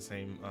down to the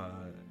same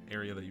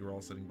area that you were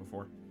all sitting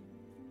before.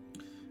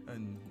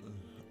 And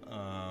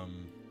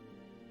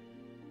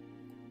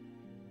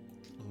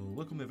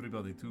welcome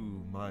everybody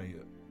to my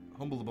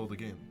humble abode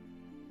again.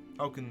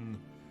 How can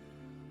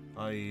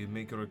I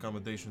make your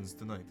accommodations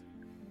tonight?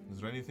 Is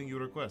there anything you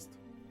request?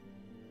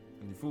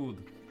 Any food,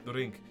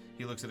 drink?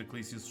 He looks at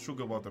Ecclesias.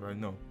 Sugar water, I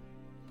know.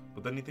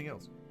 But anything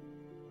else?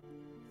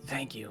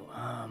 Thank you.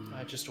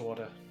 Just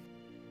order.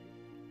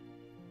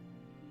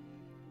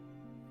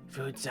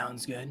 Food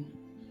sounds good.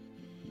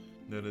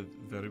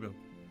 Very well.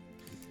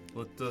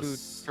 Let Food,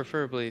 us...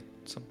 preferably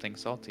something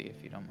salty,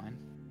 if you don't mind.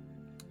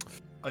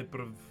 I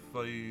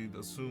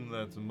assume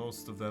that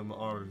most of them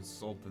are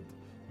salted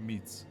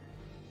meats,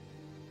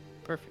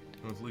 Perfect.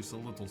 or at least a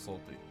little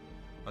salty.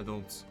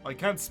 I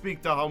can't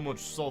speak to how much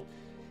salt.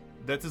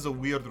 That is a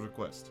weird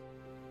request.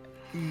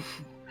 I'm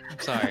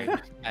sorry.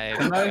 I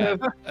Can I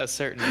have have- a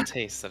certain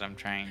taste that I'm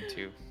trying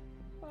to.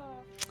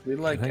 We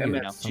like Can I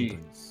get MSG.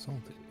 something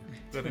salty?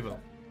 Very well.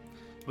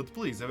 But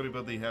please,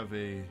 everybody have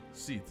a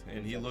seat.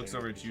 And he looks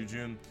over at you,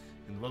 June,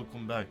 and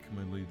welcome back,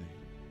 my lady.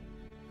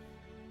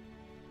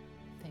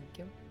 Thank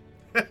you.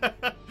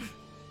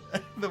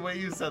 The way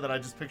you said that, I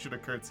just pictured a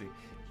curtsy.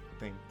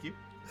 Thank you.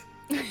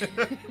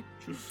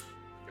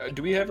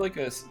 Do we have like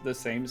the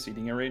same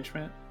seating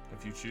arrangement?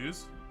 If you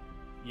choose.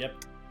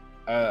 Yep.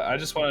 I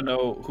just want to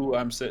know who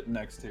I'm sitting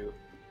next to.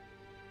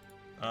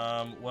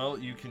 Well,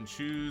 you can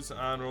choose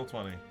on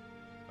Roll20.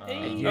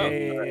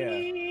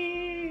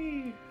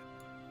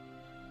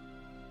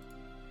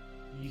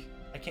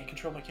 I can't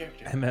control my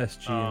character.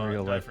 MSG Oh, in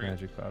real did I life forget?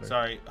 magic powder.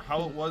 Sorry,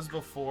 how it was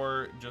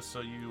before, just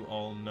so you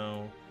all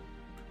know,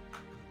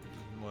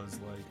 was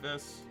like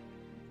this.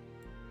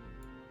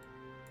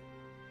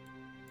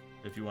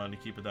 If you wanted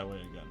to keep it that way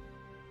again.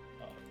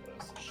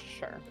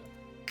 Sure.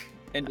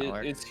 And That'll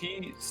work. is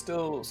he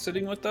still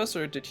sitting with us,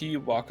 or did he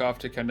walk off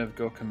to kind of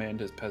go command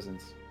his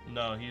peasants?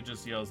 No, he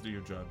just yells, "Do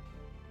your job."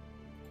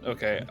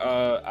 Okay.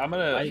 I'm You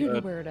know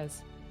gonna where it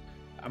is.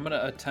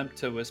 attempt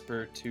to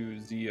whisper to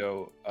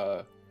Zio.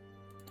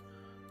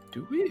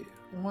 Do we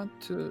want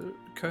to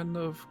kind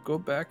of go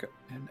back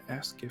and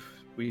ask if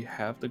we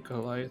have the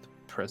Goliath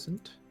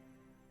present?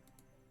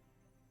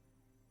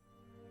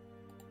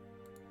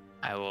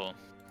 I will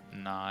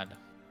nod.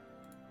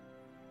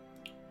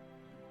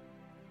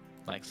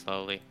 Like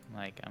slowly.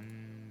 Like,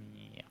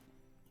 yeah.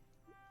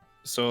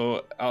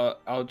 So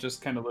I'll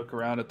just kind of look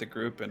around at the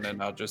group, and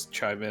then I'll just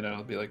chime in, and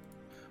I'll be like,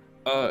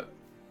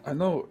 I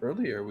know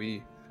earlier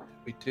we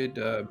did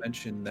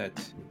mention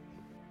that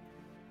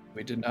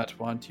we did not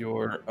want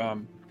your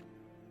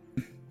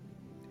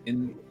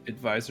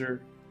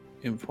advisor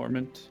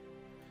informant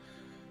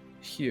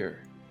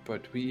here,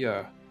 but we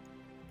had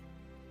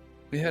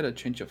a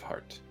change of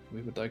heart.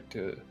 We would like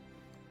to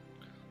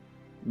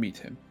meet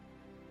him.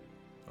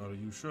 Are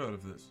you sure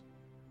of this?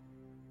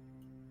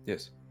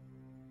 Yes.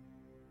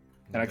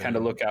 And I kind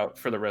of look out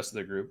for the rest of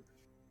the group.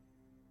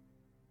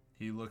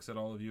 He looks at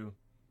all of you,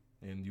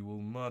 and you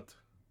will not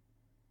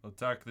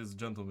attack this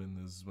gentleman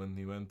as when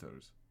he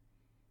enters.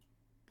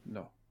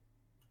 No.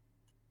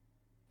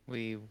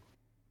 We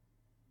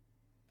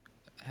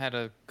had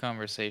a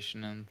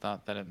conversation and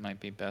thought that it might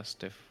be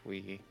best if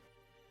we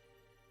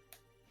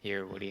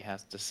hear what he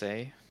has to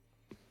say.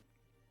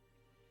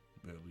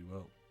 Very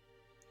well.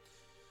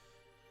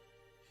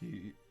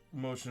 He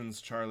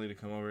motions Charlie to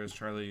come over as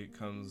Charlie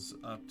comes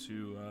up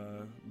to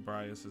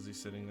Bryce as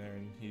he's sitting there,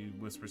 and he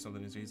whispers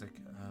something. He's like,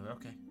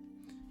 okay.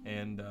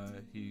 And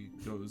he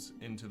goes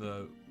into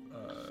the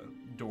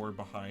door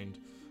behind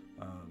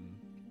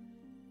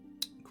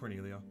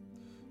Cornelia.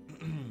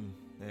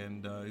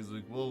 And he's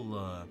like,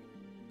 well,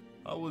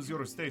 how was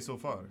your stay so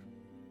far?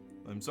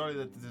 I'm sorry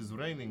that it is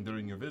raining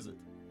during your visit.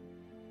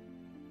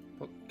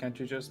 Well, can't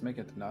you just make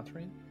it not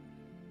rain?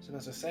 So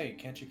as I say,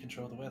 can't you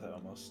control the weather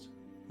almost?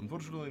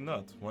 Unfortunately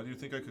not. Why do you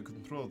think I could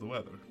control the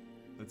weather?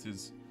 That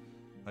is...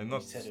 I'm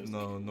not said it was-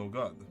 no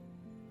god.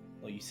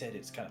 Well, you said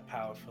it's kind of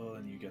powerful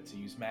and you get to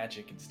use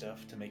magic and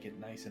stuff to make it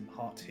nice and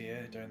hot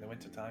here during the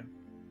winter time.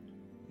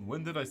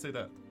 When did I say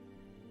that?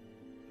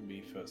 When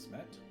we first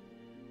met.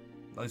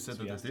 I said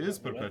So you that asked it is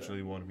about the weather.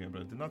 perpetually warm here,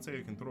 but I did not say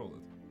I control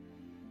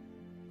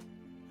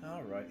it.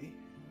 Alrighty.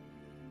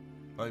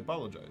 I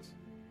apologize.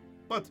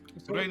 But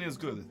rain is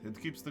good. It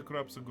keeps the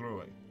crops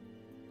growing.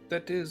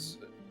 That is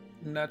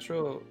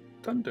natural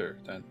thunder,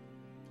 then.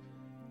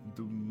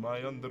 To my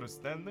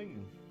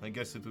understanding, I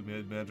guess it would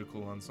be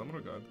magical on some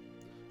regard.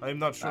 I am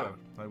not sure.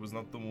 I was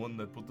not the one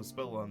that put the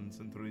spell on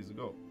centuries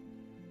ago.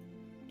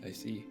 I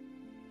see.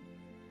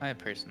 I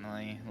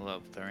personally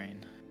love the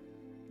rain.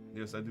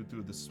 Yes, I do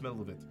too. The smell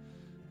of it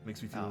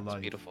makes me feel Oh, it's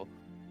alive. beautiful.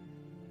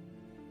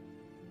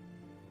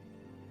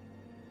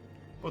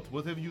 But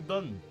what have you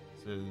done?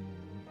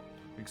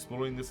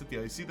 Exploring the city.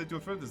 I see that your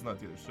friend is not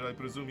here. Should I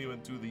presume he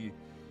went to the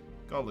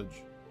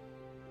college?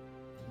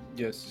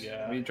 Yes,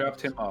 Yeah. we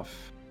dropped him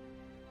off.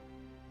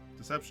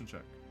 Deception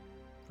check.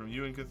 From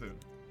you and Cthulhu.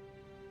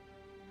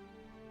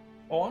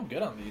 Oh, I'm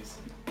good on these.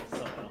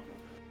 Somehow.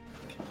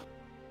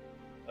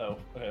 Oh,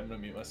 okay, I'm gonna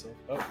mute myself.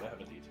 Oh, I have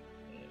a lead.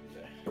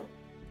 Okay.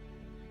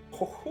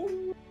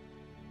 Ho-ho.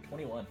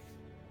 21.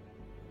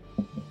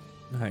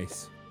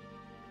 Nice.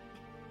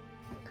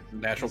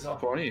 Natural He's off.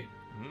 20.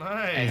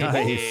 Nice.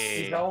 Nice.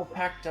 He's all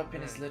packed up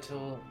in his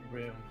little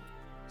room.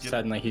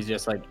 Suddenly he's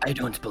just like, I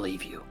don't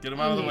believe you. Get him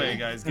out of the way,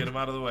 guys. Get him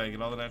out of the way.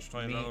 Get all the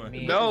natural 20s out of the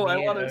way. No, I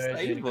and wanna Urgent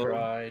save him.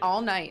 cried.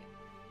 All night.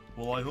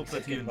 Well, I hope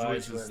that he Said goodbye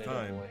enjoys to her his little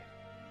time. boy.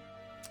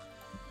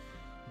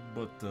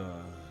 But,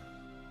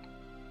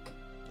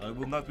 I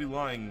will not be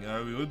lying. I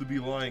would be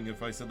lying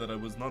if I said that I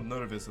was not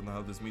nervous on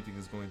how this meeting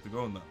is going to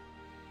go now.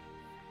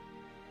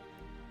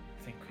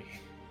 I think we.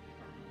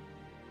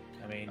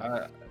 I mean,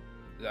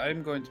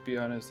 I'm going to be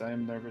honest, I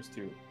am nervous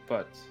too,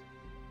 but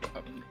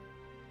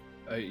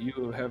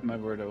you have my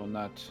word, I will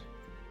not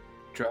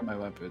drop my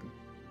weapon.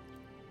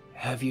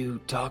 Have you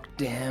talked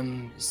to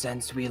him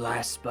since we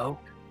last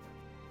spoke?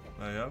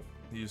 I have.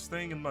 He is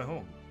staying in my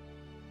home.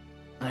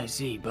 I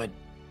see, but,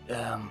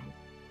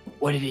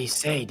 what did he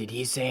say? Did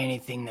he say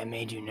anything that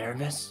made you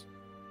nervous?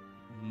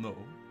 No.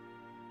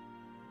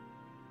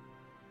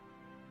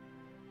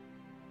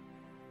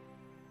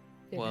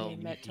 Did Well, he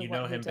admit to you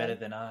what know he him better did?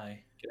 than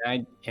I. can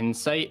I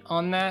insight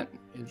on that?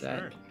 Is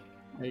Sure. that?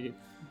 I mean,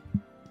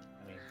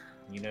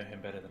 you know him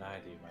better than I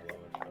do, my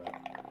lord.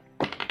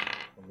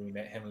 But when we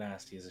met him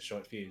last, he has a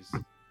short fuse.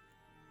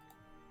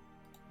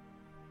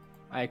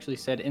 I actually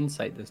said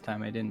insight this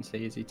time. I didn't say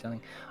easy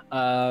telling.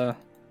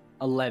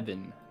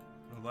 11.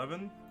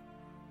 11?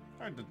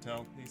 Hard to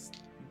tell. He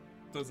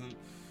doesn't,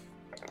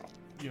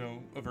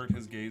 avert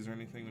his gaze or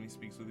anything when he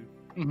speaks with you.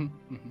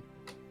 Mm-hmm, mm-hmm.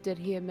 Did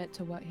he admit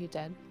to what he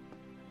did?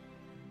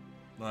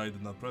 I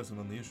did not press him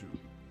on the issue.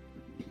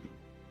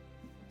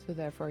 So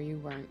therefore you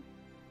weren't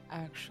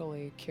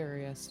actually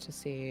curious to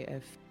see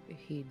if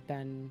he'd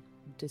been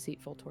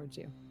deceitful towards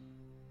you.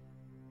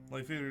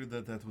 I figured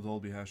that would all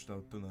be hashed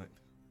out tonight.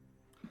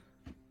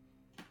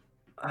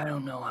 I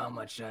don't know how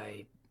much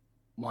I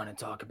want to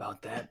talk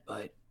about that,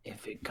 but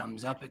if it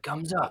comes up, it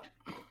comes up.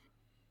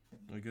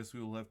 I guess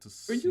we will have to Are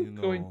see. you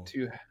going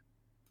to...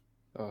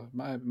 Oh,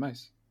 my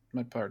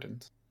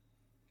pardons.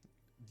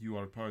 You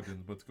are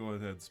pardoned, but go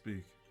ahead,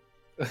 speak.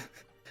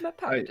 My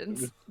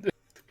pardons.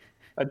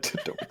 I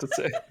didn't know what to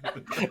say.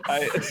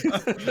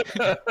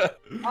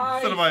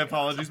 Instead of my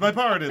apologies, my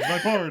pardons, my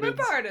pardons.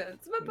 My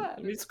pardons. My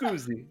pardons. Mi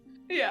scusi.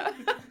 Yeah.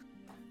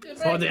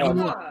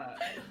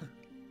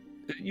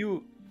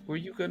 Were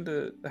you going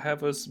to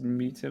have us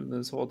meet him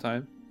this whole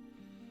time?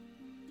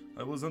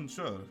 I was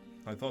unsure.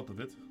 I thought of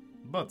it.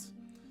 But,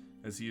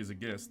 as he is a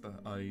guest,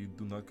 I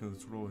do not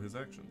control his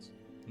actions.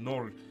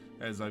 Nor,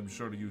 as I'm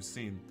sure you've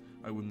seen,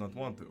 I would not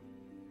want to.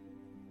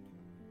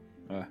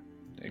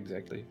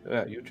 Exactly.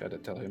 You try to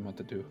tell him what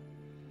to do.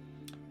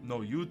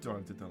 No, you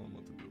tried to tell him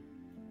what to do.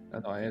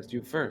 No, I asked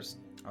you first.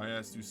 I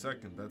asked you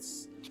second.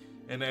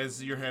 And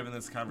as you're having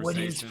this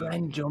conversation... Would his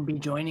friend be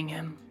joining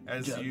him?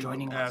 As you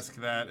joining us? ask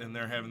that and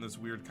they're having this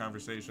weird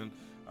conversation,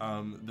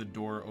 the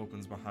door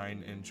opens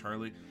behind and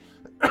Charlie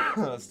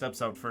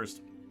steps out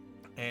first.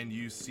 And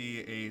you see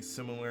a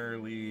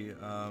similarly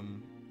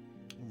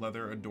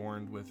leather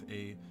adorned with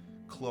a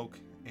cloak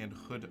and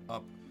hood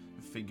up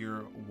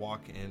figure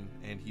walk in,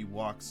 and he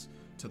walks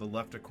to the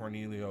left of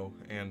Cornelio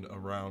and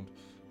around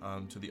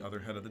to the other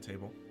head of the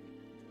table.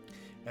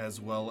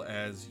 as well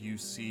as you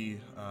see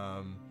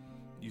a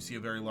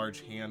very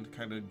large hand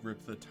kind of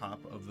grip the top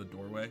of the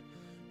doorway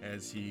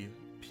as he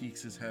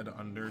peeks his head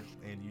under,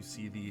 and you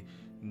see the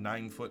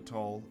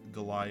 9-foot-tall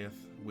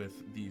Goliath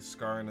with the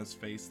scar on his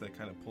face that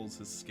kind of pulls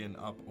his skin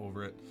up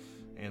over it,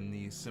 and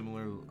the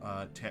similar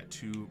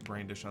tattoo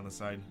brandish on the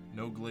side.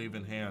 No glaive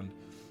in hand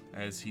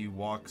as he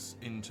walks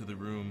into the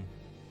room.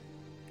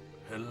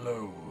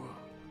 Hello.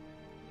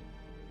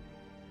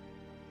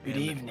 Good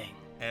evening.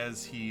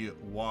 As he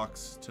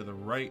walks to the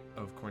right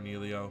of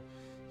Cornelio,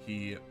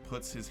 he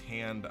puts his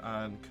hand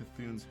on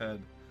Cthulhu's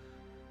head,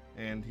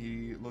 and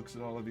he looks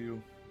at all of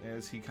you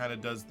as he kind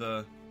of does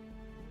the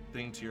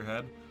thing to your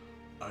head.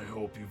 I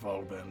hope you've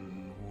all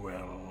been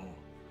well.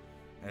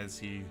 As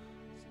he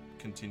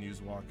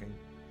continues walking.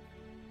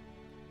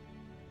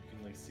 You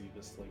can like see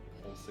this like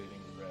pulsating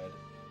red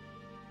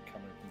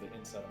coming from the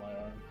inside of my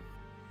arm.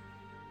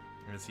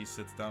 As he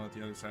sits down at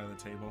the other side of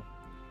the table.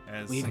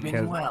 As We've Okay.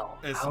 been well.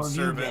 As How some have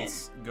you been?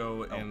 servants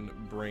go and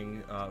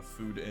bring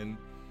food in.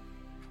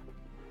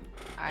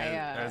 I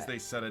As they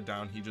set it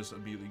down, he just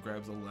immediately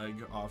grabs a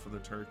leg off of the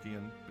turkey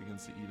and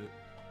begins to eat it.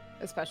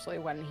 especially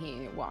when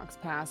he walks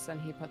past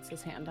and he puts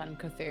his hand on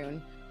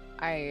Cthulhu,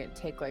 I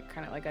take like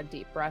kind of like a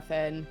deep breath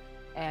in,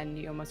 and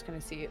you almost kind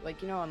of see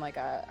like, you know, on like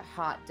a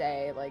hot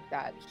day, like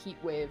that heat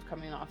wave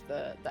coming off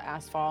the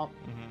asphalt,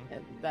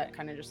 that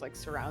kind of just like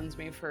surrounds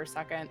me for a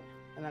second,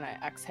 and then I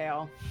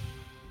exhale.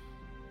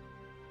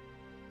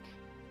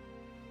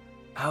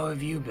 How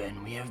have you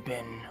been? We have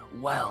been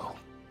well.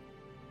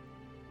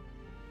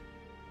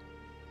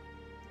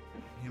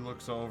 He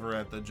looks over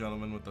at the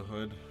gentleman with the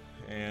hood,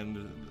 and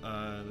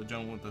the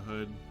gentleman with the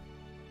hood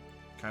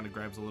kind of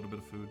grabs a little bit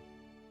of food.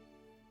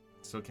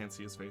 Still can't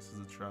see his face as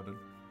it's shrouded.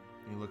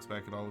 He looks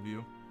back at all of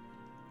you.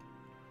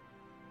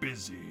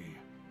 Busy.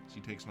 She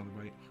takes another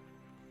bite.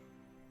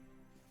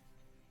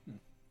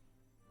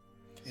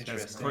 As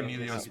Interesting.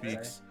 Cornelio Okay.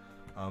 speaks,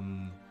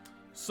 the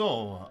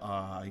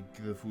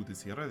food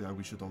is here.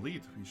 We should all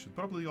eat. We should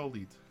probably all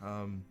eat.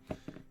 And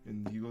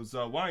he goes,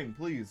 wine,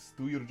 please.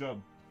 Do your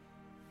job.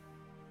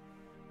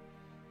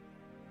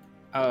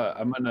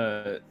 I'm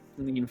gonna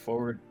lean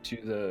forward to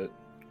the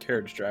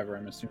carriage driver,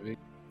 I'm assuming.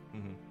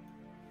 Mhm.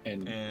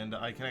 And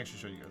I can actually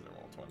show you guys a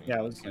roll 20. Yeah,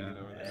 I was See it gonna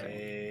over there.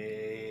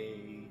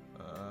 Hey.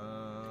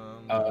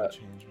 Let me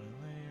change my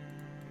layer.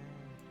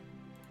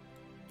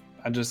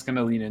 I'm just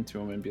gonna lean into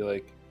him and be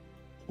like,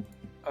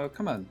 "Oh,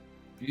 come on,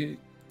 you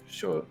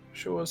show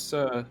us.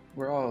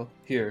 We're all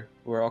here.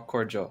 We're all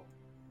cordial.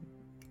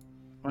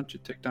 Why don't you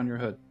take down your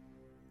hood?"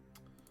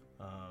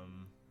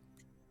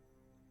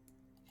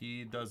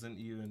 He doesn't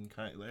even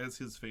as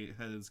his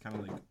head is kind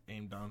of like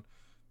aimed down,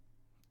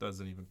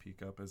 doesn't even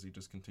peek up as he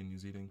just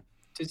continues eating.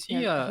 Does he?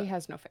 Yeah, he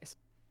has no face.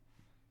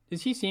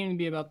 Does he seem to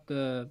be about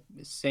the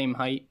same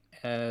height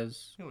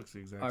as He looks the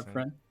exact our same.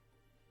 friend?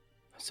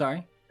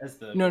 Sorry. As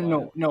the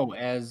No.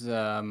 As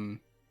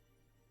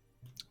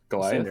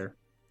Goliath. Cinder.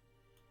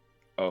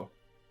 Oh,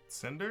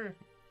 Cinder?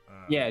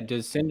 Yeah.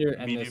 Does Cinder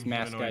and Medium this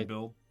mask humanoid guy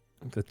build.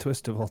 The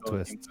twist of all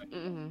both seem twists. like-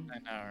 Mm-hmm. I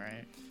know,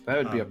 right? that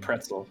would be a Um,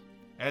 pretzel.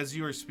 As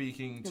you are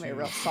speaking A to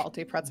real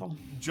salty pretzel.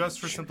 just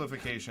for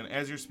simplification,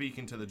 as you're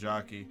speaking to the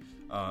jockey,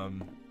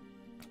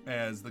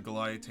 as the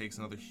Goliath takes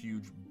another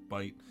huge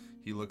bite,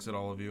 he looks at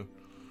all of you.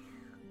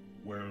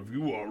 Where have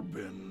you all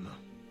been?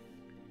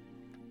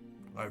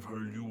 I've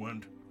heard you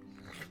went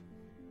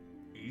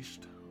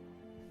east.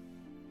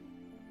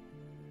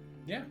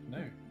 Yeah,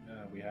 no,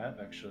 we have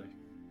actually.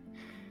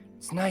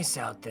 It's nice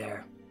out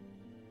there.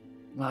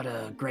 A lot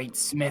of great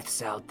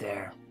smiths out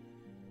there.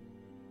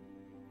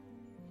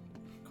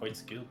 Quite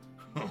skilled.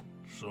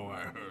 So I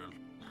heard.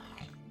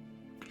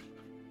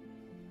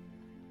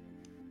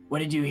 What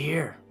did you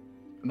hear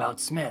about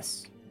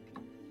smiths?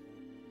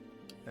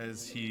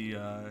 As he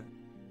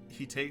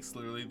takes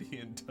literally the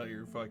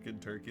entire fucking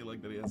turkey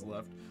like that he has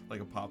left,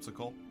 like a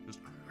popsicle, just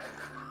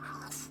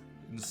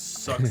and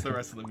sucks the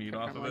rest of the meat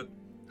off of it.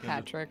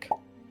 Patrick.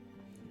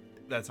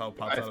 That's how it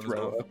pops I out of his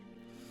throw mouth. up.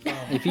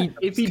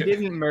 If he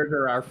didn't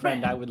murder our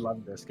friend, I would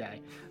love this guy.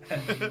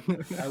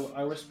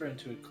 I whisper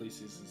into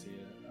Ecclesias's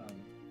ear.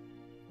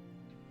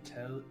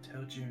 Tell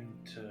June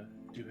to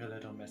do her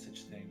little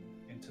message thing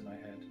into my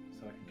head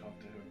so I can talk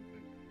to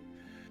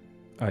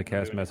her. I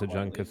cast Very message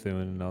on quietly.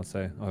 Cthulhu and I'll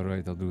say, "All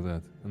right, I'll do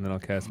that." And then I'll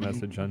cast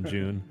message on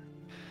June.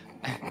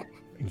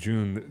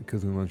 June,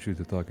 Cthulhu wants you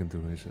to talk into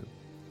her. I said.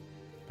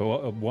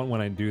 But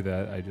when I do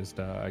that, I just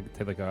I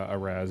take like a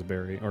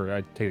raspberry, or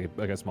I take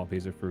like a small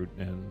piece of fruit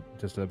and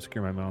just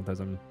obscure my mouth as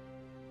I'm,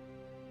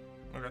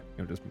 Okay.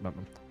 just.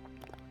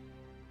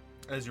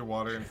 As your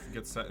water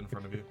gets set in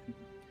front of you.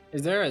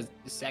 Is there a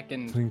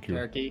second Thank you.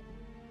 turkey?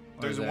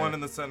 Or There's is one there- in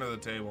the center of the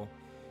table.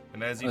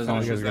 And as he As long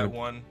as finishes you guys are that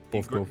one,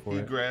 both go for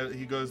it.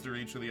 he goes to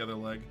reach for the other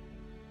leg.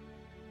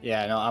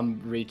 Yeah, no,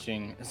 I'm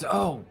reaching, So,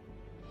 oh,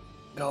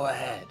 go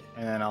ahead.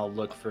 and then I'll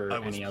look for I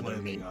was any other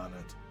meat. planning on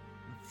it.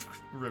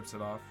 Rips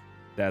it off.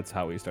 That's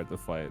how we start the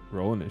fight.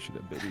 Roll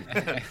initiative, baby.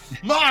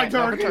 My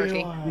Go for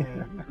turkey.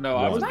 No,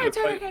 I was My gonna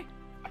fight. turkey.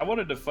 I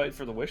wanted to fight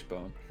for the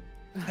wishbone.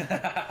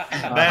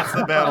 That's the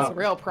That's battle. a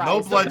real prize. No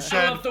isn't it? I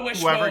bloodshed. love the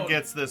Whoever wishbone.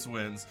 gets this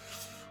wins.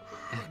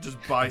 Just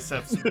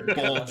biceps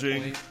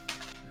bulging.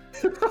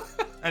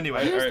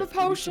 Anyway, Here's Alright, the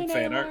can we get some potion,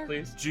 fan art, Aylar.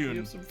 please. June. Can we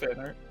have some fan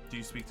art. do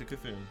you speak to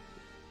Cthulhu?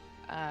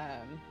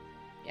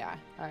 Yeah,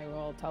 I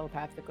will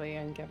telepathically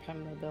and give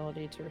him the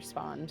ability to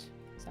respond.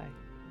 Say,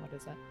 what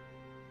is it?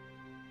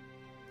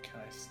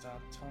 Can I start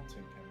taunting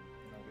him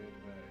in a weird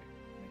way?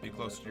 Make Be him a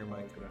close to your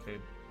little mic, more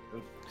Cade.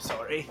 Oop,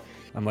 sorry.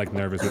 I'm like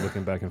nervously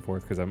looking back and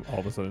forth because I'm all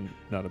of a sudden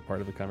not a part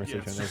of the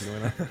conversation. Yes. That's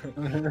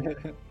going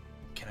on.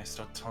 Can I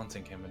start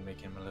taunting him and make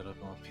him a little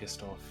more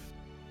pissed off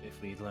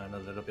if we learn a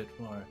little bit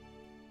more?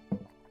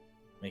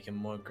 Make him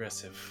more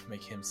aggressive,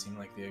 make him seem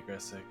like the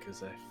aggressor,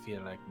 because I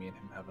feel like me and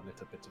him have a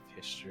little bit of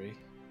history.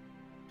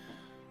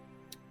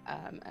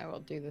 I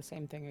will do the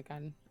same thing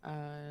again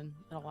and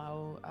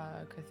allow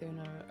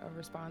Cthulhu a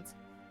response.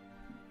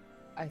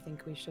 I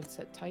think we should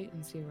sit tight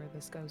and see where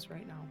this goes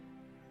right now.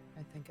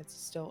 I think it's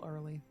still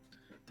early.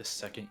 The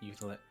second you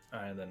let,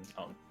 and then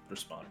I'll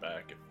respond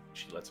back if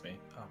she lets me.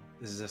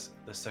 Is this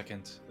the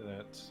second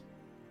that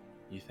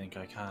you think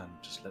I can?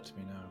 Just let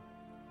me know.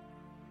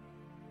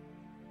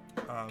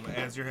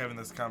 As you're having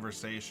this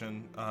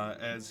conversation,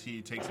 as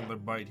he takes another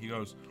bite, he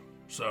goes,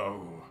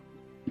 "So,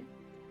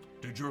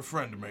 did your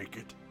friend make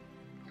it?"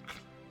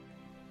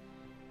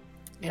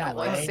 That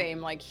like way. same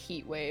like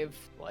heat wave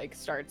like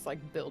starts like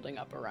building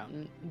up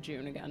around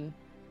June again.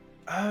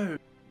 Oh,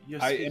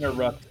 you're I speaking-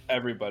 interrupt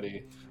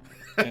everybody,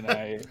 and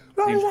I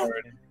lean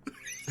forward.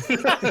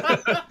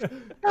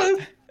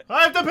 I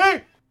have to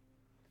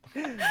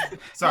pee!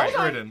 Sorry, Hold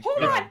on, Erden. hold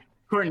go on. ahead.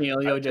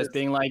 Cornelio I just just-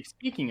 being like,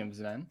 speaking of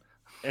Zen.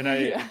 And I,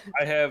 Yeah.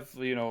 I have,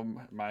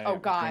 my Oh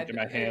drink God. in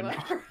my hand,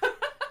 Aylar.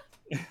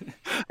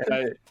 and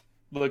I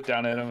look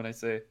down at him and I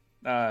say,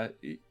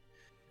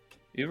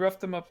 "You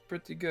roughed him up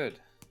pretty good,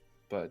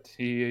 but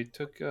he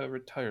took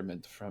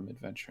retirement from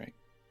adventuring."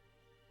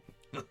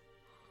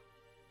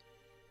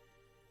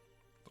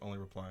 Only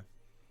reply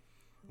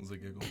was a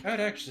giggle. I'd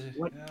actually.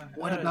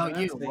 What about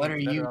you? What are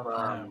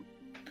you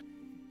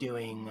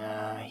doing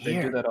They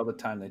here? do that all the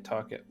time. They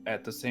talk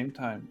at the same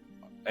time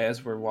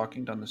as we're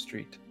walking down the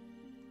street.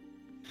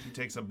 He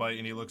takes a bite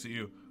and he looks at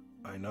you.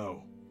 I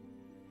know.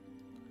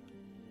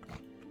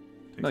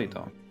 No, you Takes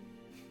another don't.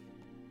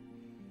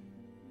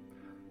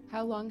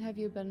 How long have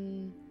you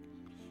been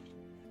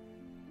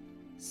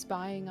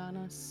spying on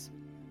us?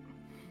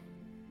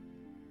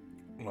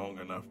 bite. Long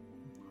enough.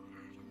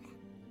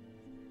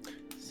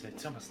 So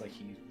it's almost like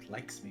he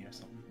likes me or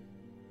something.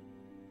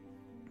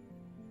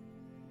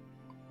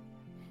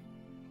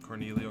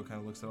 Cornelio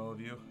kind of looks at all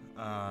of you.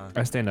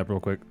 I stand up real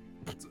quick.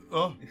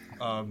 Oh,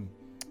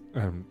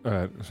 Sorry,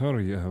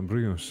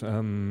 Brios.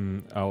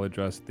 I'll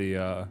address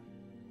the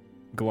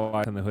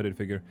Goliath and the hooded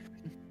figure.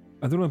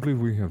 I do not believe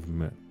we have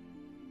met.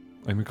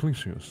 I'm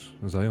Ecclesius,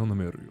 Zion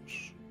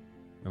Amerius.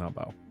 And I'll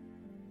bow.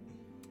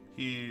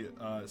 he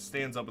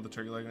stands up with the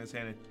turkey leg in his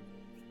hand.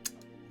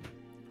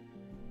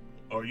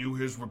 Are you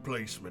his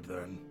replacement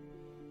then?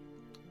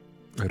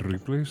 A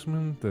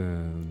replacement?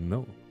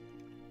 No.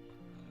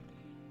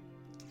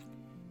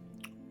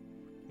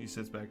 He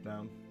sits back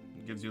down,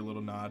 gives you a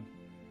little nod.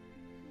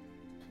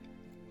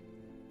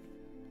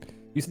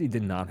 You said he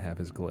did not have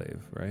his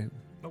glaive, right?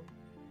 Nope.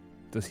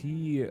 Does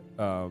he,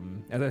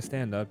 as I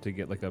stand up to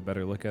get like a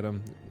better look at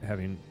him,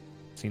 having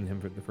seen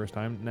him for the first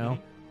time now,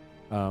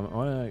 I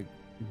want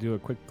to do a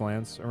quick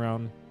glance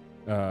around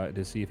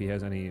to see if he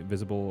has any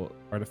visible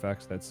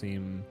artifacts that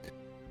seem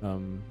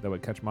that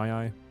would catch my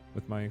eye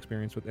with my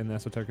experience within the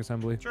esoteric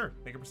assembly. Sure,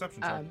 make a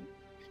perception check.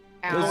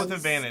 As- Go with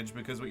advantage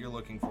because what you're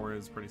looking for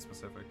is pretty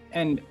specific.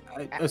 And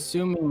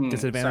assuming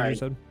Disadvantage, you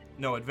sorry, said?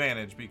 No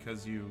advantage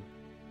because you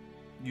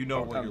know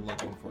Oh, what you're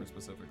looking for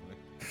specifically.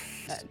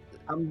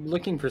 I'm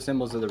looking for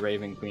symbols of the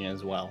Raven Queen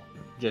as well,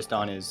 just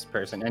on his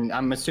person. And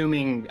I'm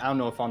assuming, I don't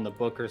know if on the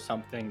book or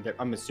something,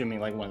 I'm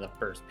assuming like one of the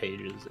first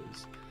pages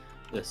is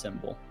the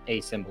symbol, a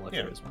symbol if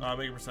Yeah, there is one.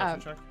 make a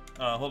perception check.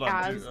 Hold on,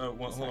 as- June,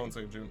 hold on one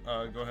second, June.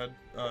 Go ahead,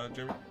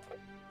 Jeremy.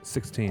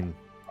 16.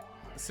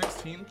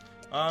 16.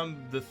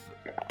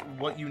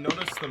 What you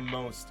notice the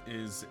most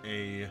is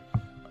a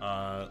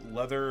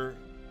leather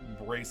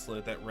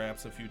bracelet that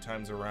wraps a few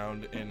times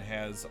around and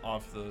has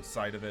off the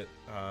side of it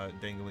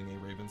dangling a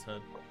raven's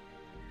head.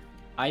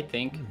 I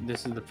think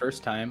this is the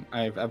first time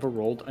I've ever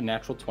rolled a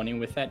natural 20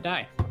 with that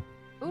die.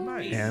 Ooh.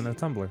 Nice. And a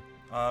tumbler.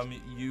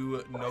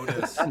 You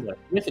notice Tumbler,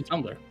 with a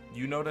tumbler.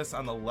 you notice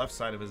on the left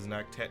side of his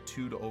neck,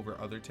 tattooed over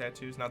other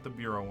tattoos, not the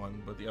bureau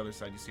one, but the other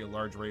side, you see a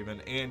large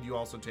raven, and you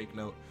also take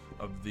note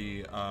of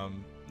the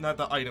not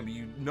the item, but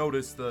you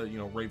notice the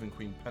Raven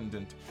Queen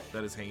pendant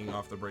that is hanging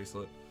off the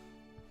bracelet.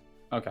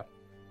 Okay.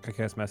 I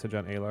cast message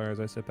on Aylar as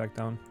I sit back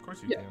down. Of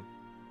course you Yeah.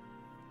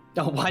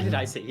 can. Oh, why did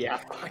I say yeah?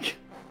 Fuck.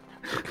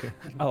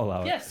 I'll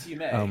allow it. Yes, you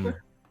may.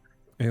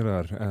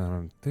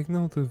 Erar, take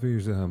note of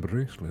his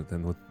bracelet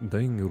and what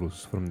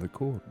dangles from the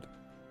cord.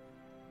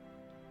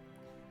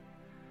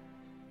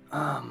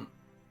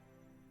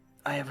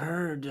 I have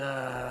heard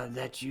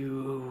that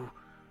you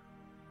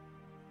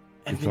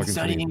have You're been talking to me.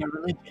 studying a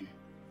religion.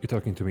 You're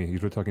talking to me. You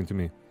were talking to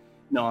me.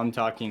 No, I'm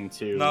talking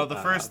to. No, the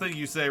first thing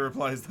you say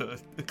replies to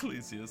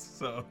Ecclesius.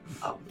 So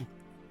Oh,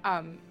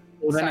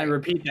 Well, then I sorry.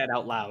 repeat that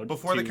out loud.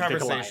 before the to Goliath.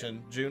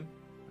 conversation, June.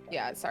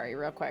 Yeah, sorry,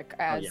 real quick.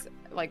 yeah. As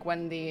like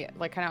when the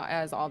kind of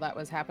as all that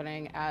was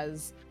happening,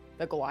 as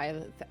the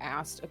Goliath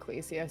asked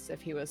Ecclesius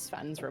if he was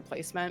Sven's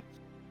replacement,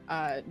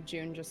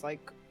 June just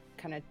like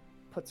kind of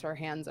puts her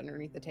hands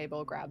underneath the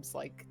table, grabs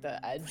like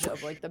the edge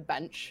of like the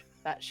bench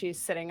that she's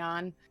sitting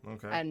on,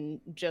 Okay.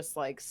 and just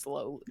like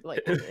slow,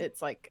 like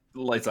it's like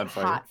Lights on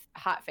fire.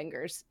 hot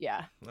fingers,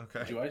 yeah,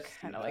 Okay. Do I see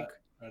Kinda that like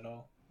at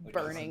all? Like,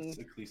 burning-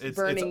 It's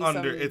burning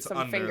under. some, It's some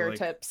under.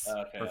 fingertips.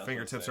 Okay, I Her was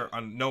fingertips gonna are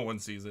on. No one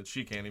sees it.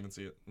 She can't even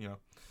see it. You know.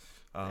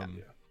 Yeah.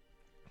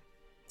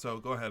 So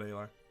go ahead,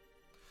 Alar.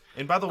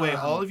 And by the way,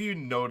 all of you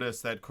notice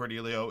that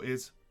Cordelio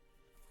is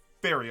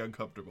very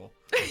uncomfortable.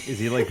 Is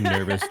he like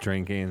nervous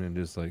drinking and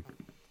just like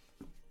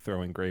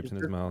throwing grapes in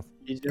his mouth?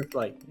 He's just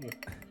like.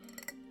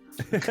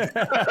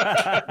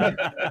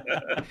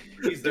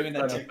 He's doing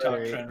that That's TikTok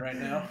very- trend right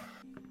now.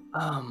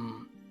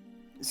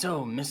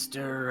 So,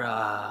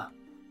 Mr.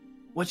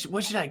 What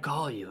should I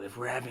call you? If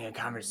we're having a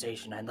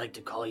conversation, I'd like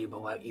to call you by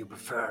what you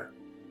prefer.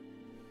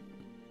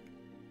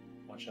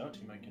 Watch out,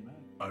 you might get mad.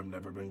 I've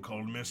never been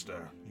called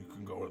Mister. You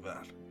can go with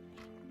that.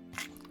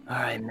 All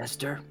right,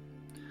 Mister.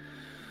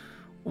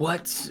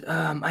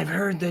 I've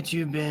heard that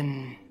you've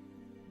been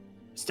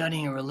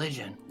studying a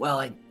religion. Well,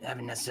 I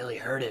haven't necessarily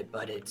heard it,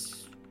 but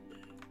it's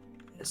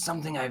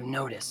something I've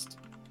noticed.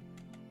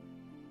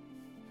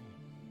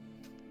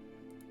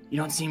 You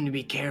don't seem to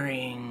be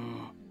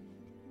carrying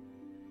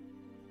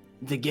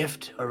the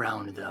gift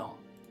around, though.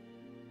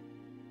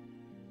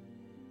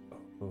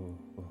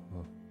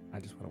 I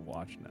just want to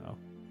watch now.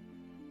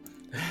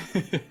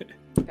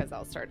 Because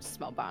I'll start to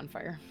smell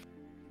bonfire.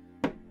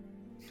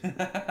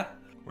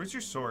 Where's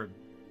your sword?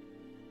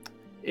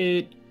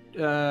 It.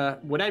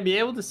 Would I be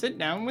able to sit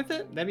down with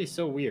it? That'd be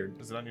so weird.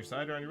 Is it on your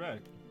side or on your back?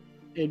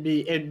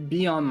 It'd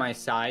be on my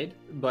side,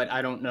 but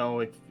I don't know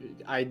if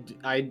I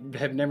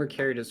have never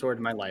carried a sword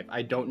in my life.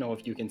 I don't know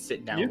if you can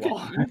sit down. You can,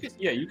 while-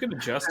 you can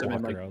adjust him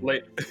and Walk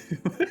like,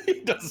 around.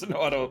 he doesn't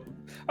know how to. I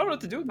don't know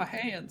what to do with my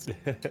hands.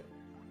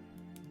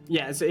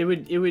 Yeah, so it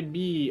would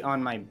be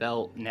on my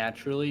belt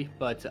naturally,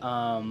 but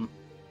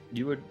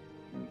You would.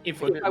 if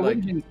Put it I would like-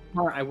 have been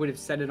smart, I would have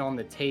set it on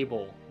the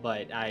table,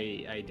 but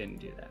I didn't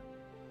do that.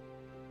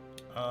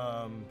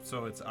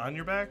 So it's on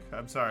your back?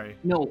 I'm sorry.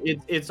 No,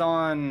 it's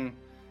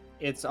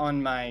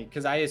on my,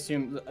 because I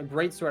assumed a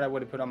great sword I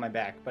would have put on my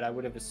back, but I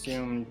would have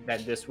assumed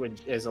that this would,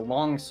 as a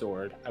long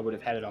sword, I would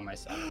have had it on my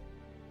side.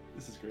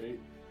 This is great.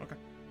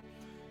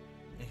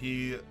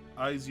 He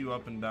eyes you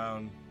up and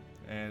down,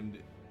 and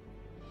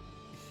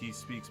he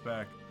speaks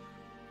back.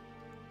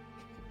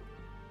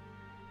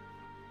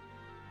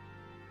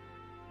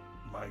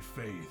 My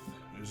faith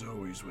is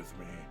always with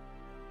me.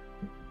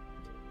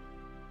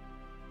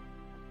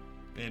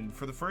 And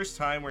for the first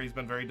time, where he's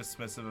been very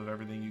dismissive of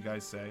everything you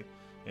guys say,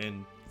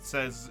 and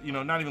says, you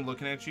know, not even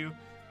looking at you,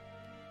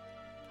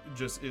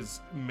 just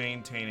is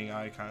maintaining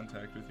eye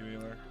contact with you,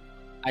 Aylar.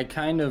 I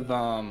kind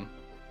of,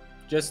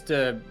 just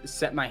to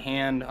set my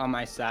hand on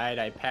my side,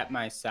 I pat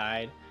my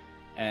side,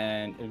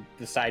 and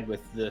the side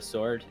with the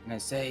sword. And I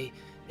say,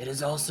 it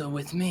is also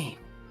with me.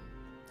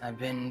 I've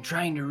been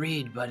trying to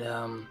read, but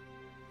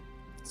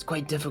it's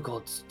quite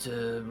difficult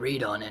to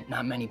read on it.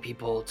 Not many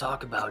people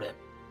talk about it.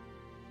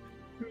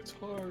 It's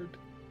hard.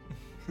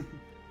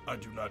 I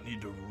do not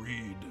need to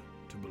read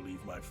to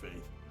believe my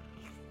faith.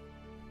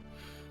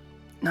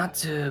 Not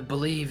to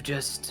believe,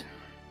 just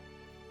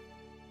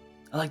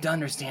I like to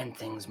understand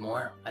things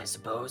more, I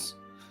suppose.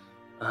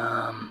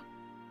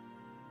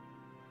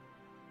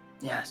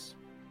 Yes.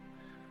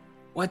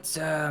 What's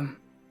I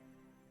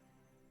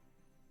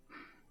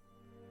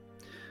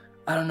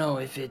don't know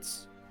if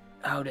it's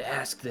how to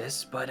ask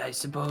this, but I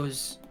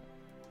suppose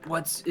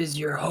what is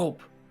your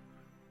hope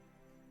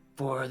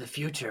for the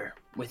future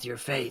with your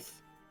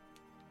faith?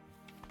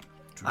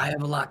 I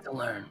have a lot to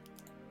learn.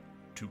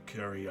 To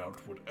carry out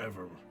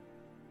whatever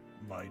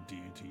my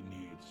deity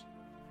needs.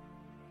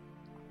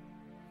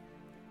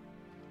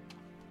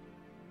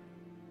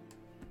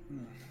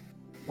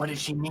 What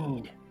does she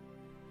need?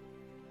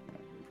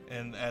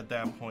 And at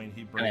that point,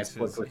 he And I breaks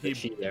flip his with the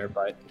she there,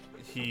 but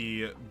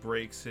he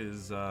breaks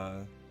his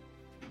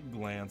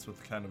glance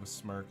with kind of a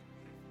smirk.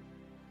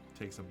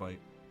 Takes a bite.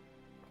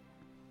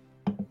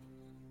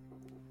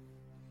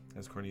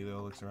 As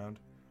Cornelio looks around.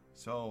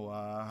 So,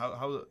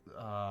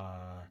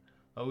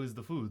 how is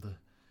the food?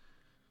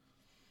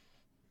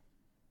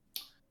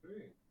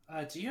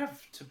 Do you have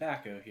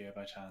tobacco here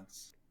by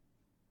chance?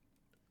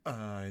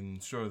 I'm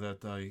sure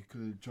that I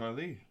could,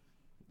 Charlie.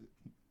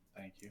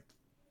 Thank you.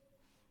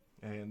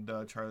 And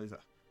Charlie's,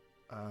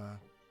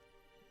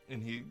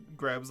 and he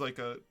grabs like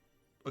a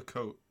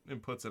coat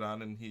and puts it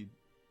on, and he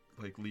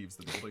like leaves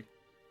the building.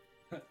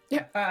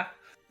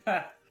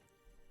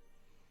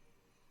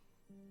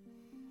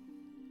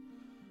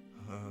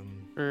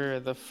 For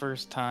the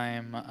first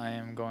time, I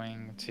am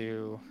going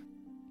to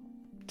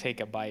take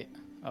a bite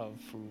of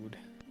food.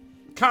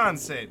 Con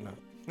Satan.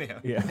 Yeah.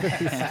 Yeah.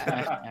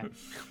 Yeah,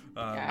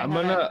 I'm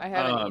I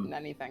haven't gonna, eaten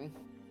anything.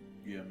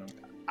 Yeah, no.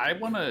 I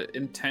want to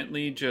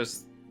intently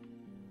just.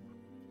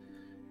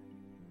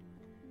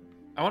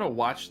 I want to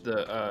watch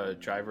the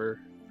driver,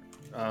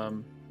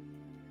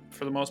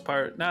 for the most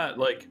part. Not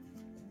like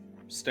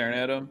staring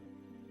at him,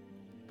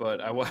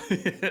 but I want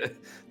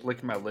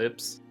licking my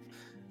lips.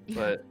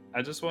 But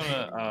I just want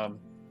to.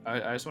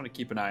 I just want to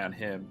keep an eye on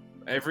him.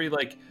 Every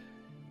like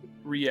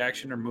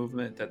reaction or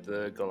movement that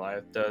the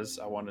Goliath does,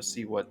 I want to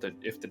see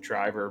if the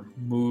driver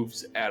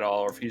moves at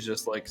all, or if he's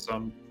just like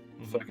some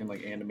fucking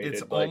like animated.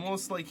 It's like,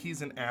 almost like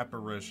he's an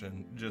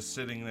apparition, just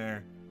sitting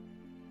there,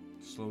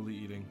 slowly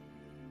eating.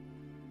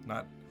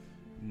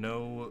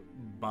 No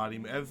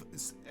body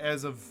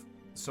as of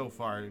so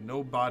far,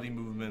 no body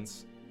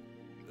movements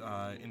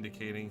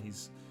indicating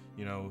he's,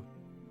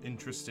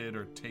 interested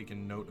or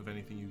taken note of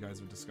anything you guys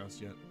have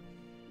discussed yet.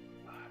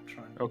 I'm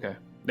trying. Okay.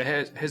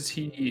 Has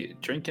he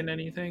drinking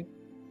anything?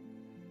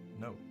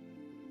 No.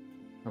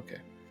 Okay.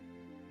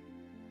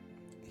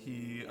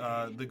 He,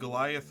 the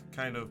Goliath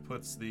kind of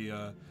puts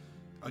the,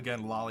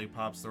 again,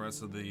 lollipops the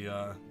rest of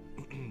the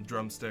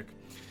drumstick,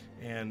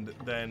 and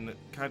then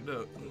kind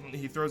of,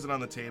 he throws it on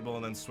the table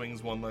and then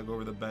swings one leg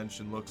over the bench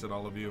and looks at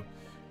all of you,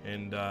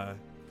 and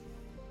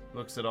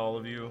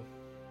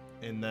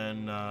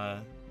then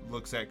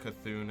looks at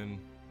Cthulhu and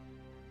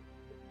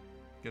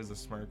gives a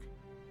smirk.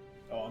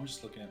 Oh, I'm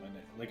just looking at my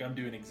nails. Like, I'm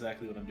doing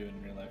exactly what I'm doing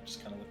in real life,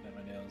 just kind of looking at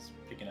my nails,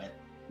 picking out.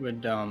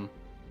 Would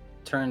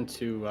turn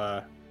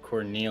to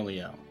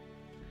Cornelio.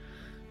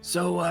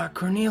 So,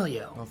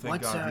 Cornelio, Oh, thank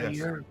what's God, yes.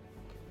 your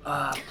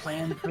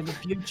plan for the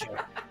future?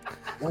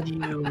 What do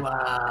you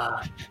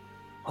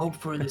hope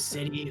for the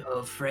city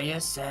of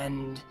Freyas,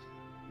 and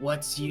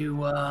what's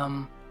you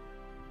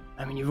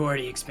I mean, you've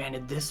already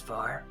expanded this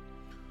far.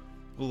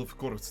 Well, of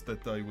course,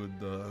 that I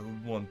would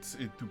want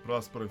it to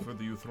prosper for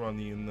the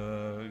Euthronian,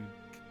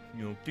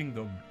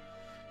 kingdom,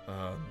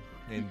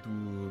 and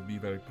to be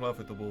very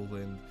profitable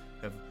and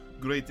have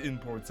great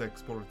imports,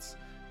 exports,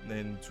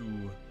 and to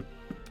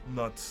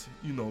not,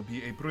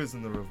 be a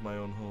prisoner of my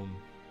own home.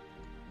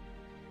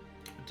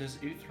 Does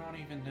Uthron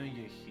even know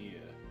you're here?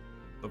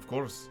 Of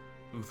course,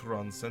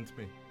 Uthron sent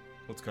me.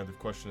 What kind of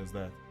question is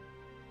that?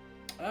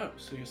 Oh,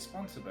 so you're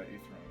sponsored by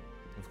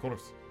Uthron. Of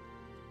course.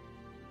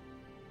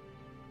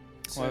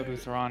 Why would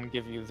Uthron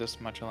give you this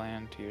much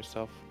land to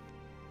yourself?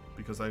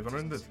 Because I've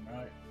earned it.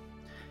 Right.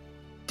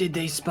 Did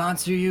they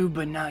sponsor you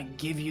but not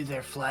give you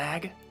their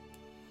flag?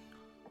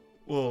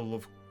 Well,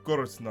 of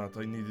course not.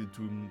 I needed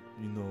to,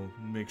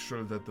 make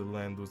sure that the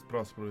land was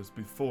prosperous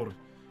before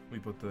we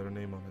put their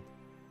name on it.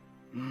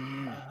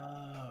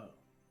 Oh.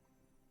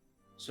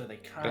 So they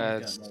kind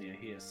That's- of don't know you're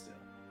here still.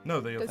 No,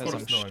 they of That's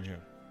course some know I'm here.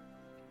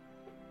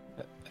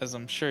 As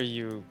I'm sure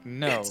you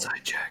know,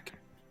 Inside check.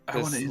 I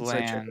want this an inside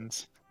check.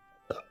 land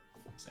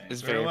Same.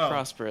 is Very very well.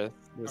 prosperous.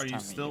 This Are you time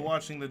of still year.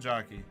 watching the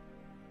jockey?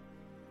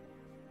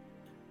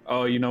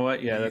 Oh, you know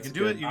what? Yeah, you that's can do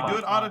good. it. You can do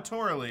it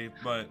auditorily,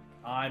 but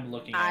I'm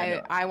looking at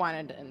it. I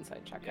wanted to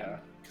inside check him. Yeah,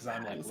 because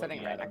I'm like I'm sitting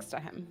looking right at him. next to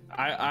him.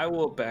 I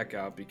will back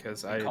out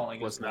because I calling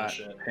was this not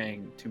bullshit.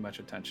 paying too much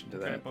attention to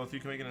okay, that. both you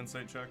can make an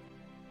insight check.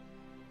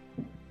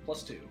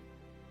 +2.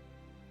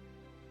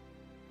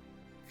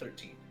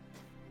 13.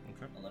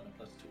 Okay, 11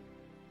 +2.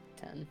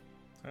 10.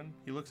 10.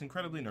 He looks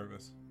incredibly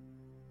nervous.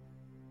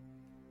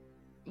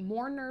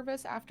 More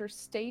nervous after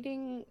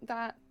stating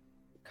that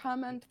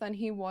comment than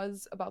he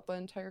was about the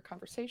entire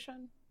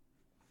conversation?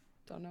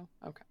 Don't know.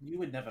 Okay. You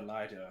would never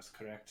lie to us,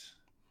 correct?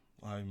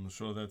 I'm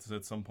sure that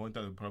at some point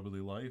I would probably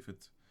lie if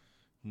it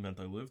meant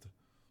I lived.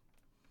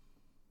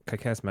 Can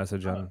I cast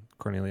message on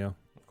Cornelio?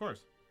 Of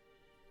course.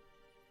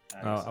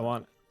 I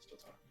want Still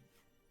talking.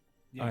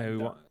 Yeah, I no.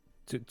 want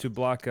to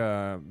block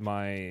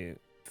my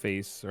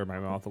face or my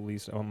mouth at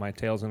least. I want my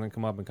tail's gonna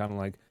come up and kind of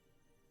like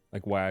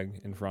wag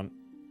in front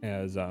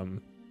as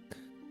to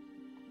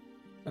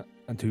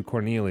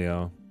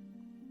Cornelio.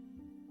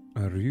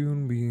 Are you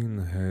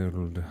being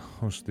held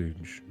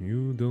hostage?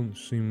 You don't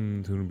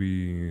seem to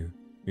be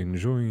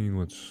enjoying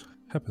what's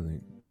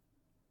happening.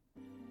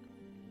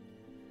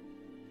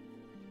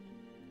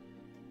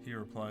 He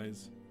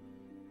replies,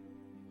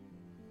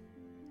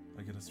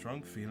 I get a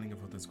strong feeling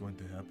of what is going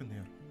to happen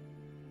here.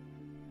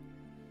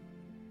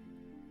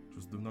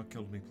 Just do not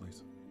kill me,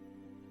 please.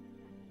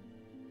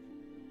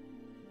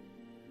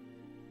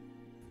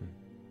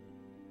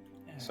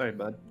 Sorry,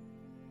 bud.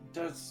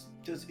 Does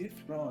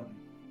Uthron?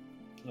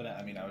 Well,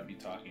 I mean, I would be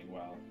talking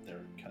while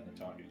they're kind of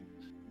talking.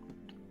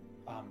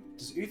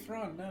 Does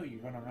Uthron know you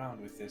run around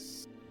with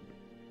this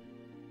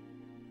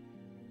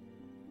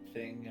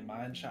thing in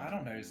mind? I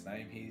don't know his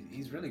name.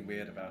 He's really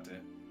weird about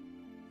it.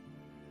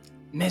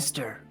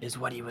 Mister is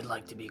what he would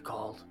like to be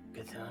called,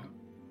 Cthulhu.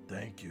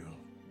 Thank you,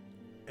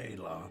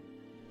 Ayla.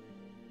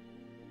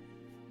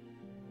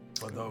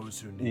 For those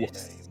who need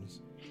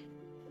names.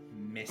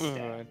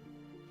 Mister,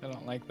 I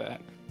don't like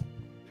that.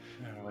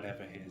 or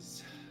whatever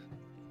his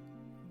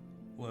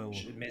Well,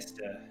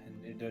 Mister.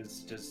 And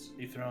does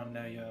Uthron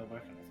know you're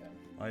working with him?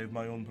 I have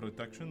my own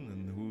protection,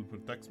 and who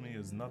protects me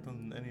is not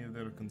on any of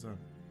their concern.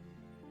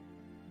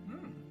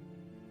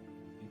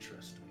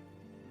 Interesting.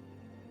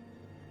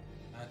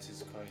 That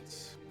is quite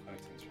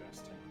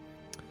interesting.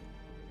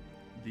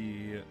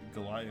 The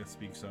Goliath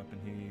speaks up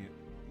and he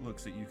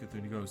looks at you,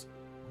 Cthulhu. He goes,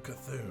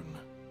 Cthulhu,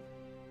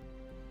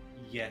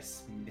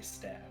 Yes,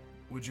 mister.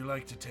 would you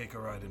like to take a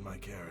ride in my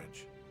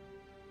carriage?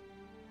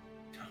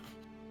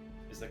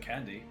 Is there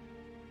candy?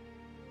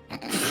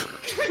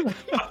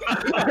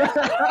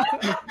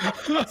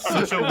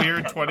 such a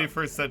weird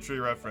 21st century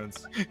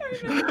reference.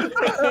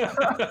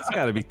 It's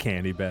got to be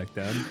candy back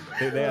then.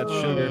 They had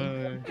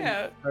sugar.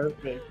 Yeah.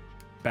 Perfect.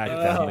 Back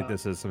then, like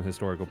this is some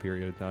historical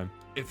period of time.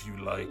 If you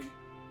like.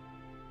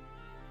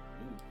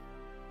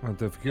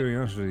 Out of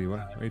curiosity, why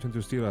are you trying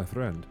to steal our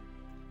friend?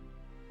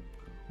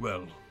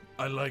 Well,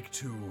 I like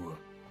to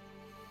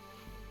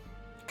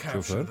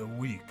capture Chauffeur? the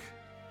weak.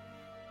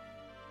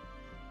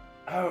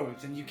 Oh,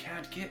 then you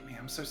can't get me.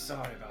 I'm so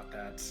sorry about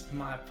that.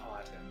 My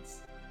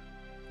pardons.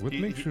 What He-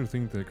 makes he- you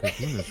think that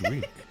Cthulhu is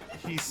weak?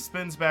 He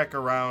spins back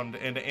around,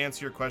 and to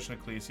answer your question,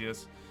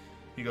 Ecclesius,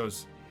 he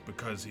goes,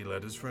 Because he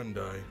let his friend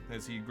die.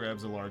 as he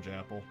grabs a large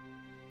apple.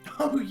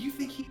 Oh, you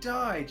think he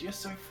died? You're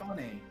so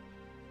funny.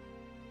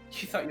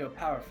 You thought you were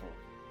powerful.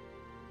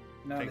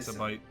 No, Takes a listen,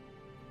 bite.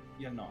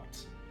 You're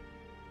not.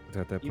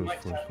 That apple You was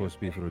might have supposed to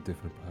be for a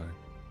different pie.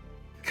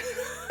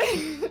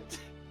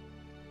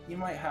 You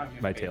might have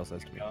your My faith tail in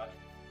says to me. God.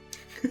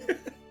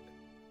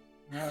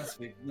 No,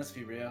 let's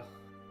be real.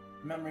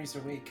 Memories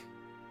are weak.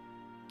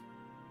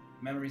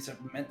 Memories are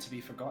meant to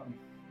be forgotten.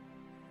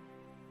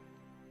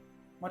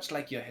 Much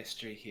like your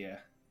history here,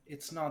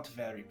 it's not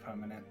very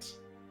permanent.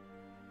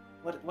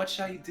 What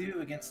shall you do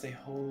against a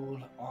whole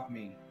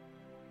army?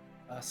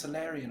 A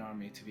Solarian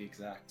army, to be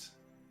exact.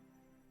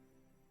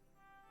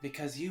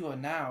 Because you are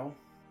now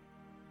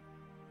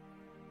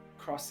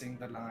crossing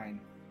the line.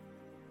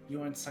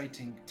 You are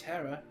inciting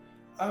terror.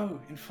 Oh,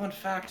 in fun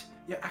fact,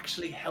 you're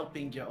actually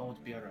helping your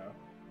old bureau.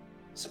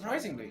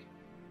 Surprisingly.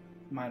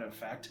 Matter of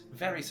fact,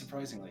 very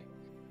surprisingly.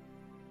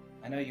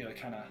 I know you were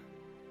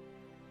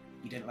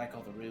you didn't like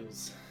all the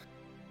rules.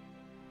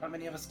 Not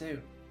many of us do.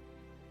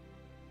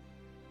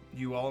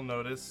 You all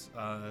notice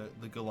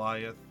the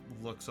Goliath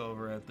looks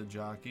over at the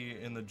jockey,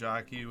 and the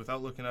jockey,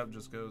 without looking up,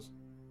 just goes,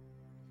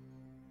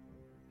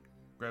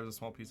 grabs a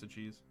small piece of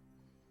cheese,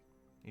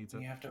 eats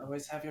it. You have to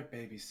always have your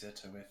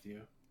babysitter with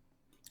you.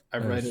 I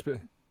write it sp-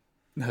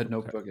 in a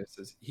notebook that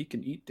says he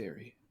can eat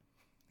dairy.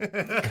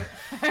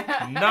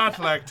 Not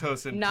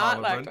lactose intolerant.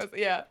 Not lactose.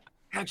 Yeah.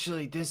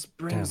 Actually, this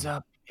brings Damn.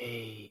 up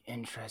a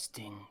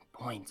interesting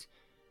point.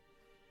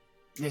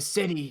 The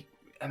city,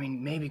 I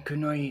mean, maybe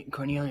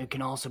Cornelia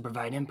can also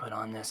provide input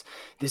on this.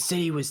 The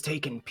city was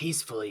taken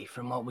peacefully,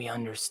 from what we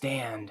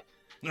understand.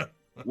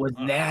 Was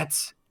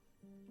that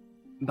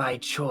by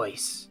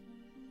choice?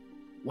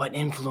 What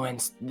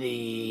influenced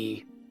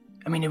the...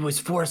 I mean, it was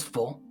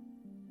forceful,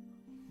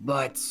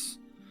 but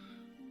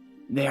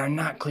they are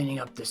not cleaning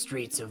up the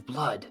streets of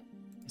blood,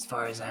 as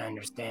far as I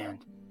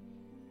understand.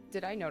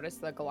 Did I notice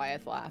the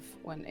Goliath laugh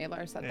when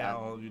Alar said Yeah, that?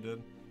 all of you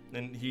did.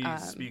 And he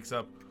speaks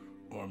up.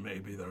 Or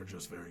maybe they're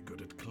just very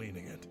good at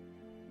cleaning it.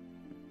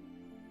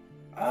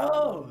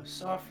 Oh,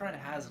 so our friend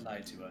has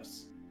lied to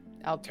us.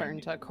 I'll turn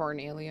to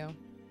Cornelio.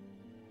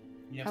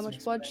 You have How some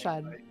much bloodshed?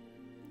 explaining,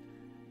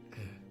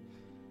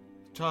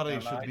 Charlie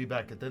Am I? should be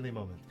back at any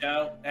moment. buddy.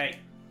 No, hey.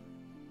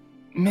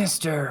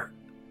 Mister,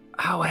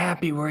 how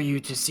happy were you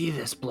to see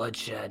this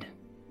bloodshed?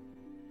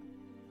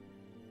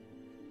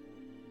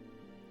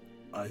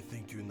 I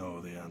think you know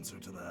the answer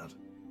to that.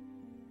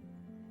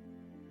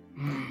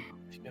 Hmm.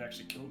 You could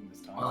actually kill him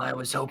this time. Well, I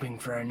was hoping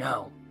for a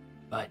no,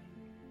 but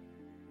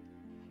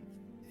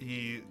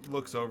He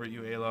looks over at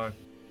you, Alar.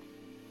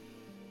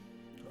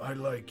 I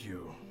like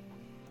you.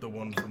 The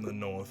one from the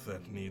north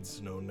that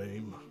needs no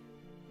name.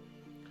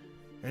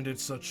 And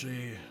it's such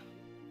a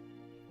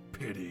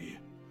pity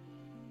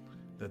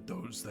that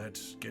those that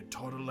get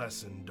taught a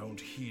lesson don't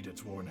heed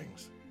its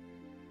warnings.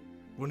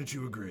 Wouldn't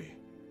you agree?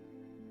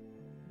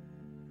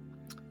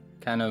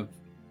 Kind of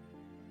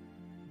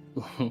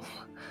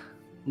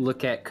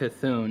look at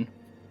Cthulhu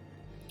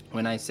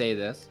when I say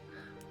this.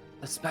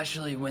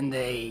 especially when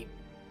they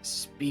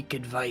speak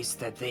advice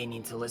that they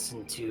need to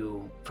listen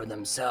to for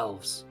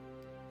themselves.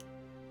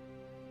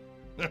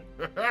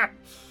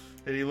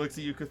 And he looks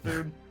at you,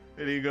 Cthulhu,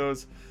 and he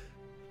goes,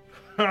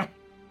 "Ha!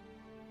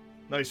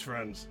 Nice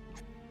friends."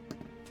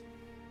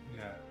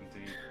 Yeah,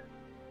 indeed.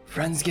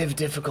 Friends give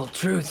difficult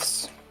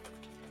truths.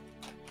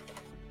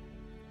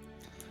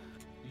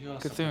 You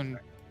also Cthulhu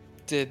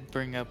did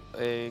bring up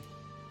a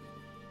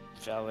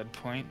valid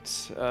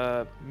point.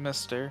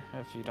 Mister,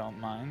 if you don't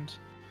mind.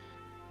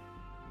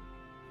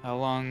 How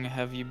long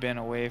have you been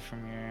away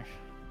from your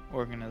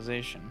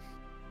organization?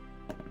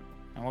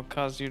 And what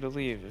caused you to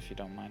leave, if you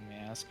don't mind me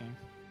asking?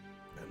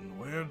 And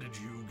where did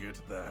you get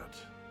that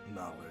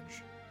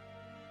knowledge?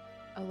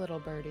 A little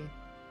birdie.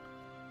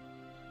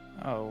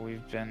 Oh,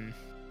 we've been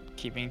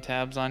keeping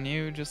tabs on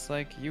you just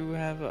like you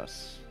have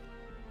us.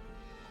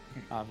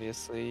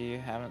 Obviously, you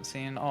haven't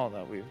seen all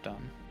that we've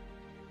done.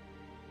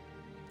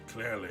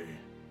 Clearly.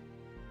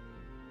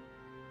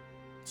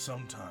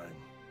 Sometime,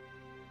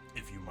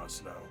 if you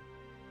must know.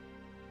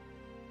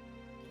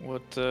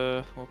 What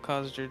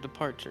caused your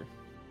departure?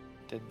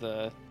 Did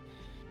the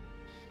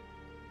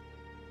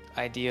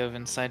idea of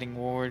inciting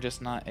war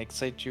just not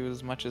excite you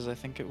as much as I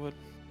think it would?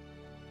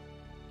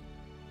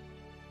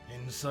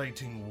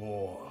 Inciting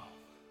war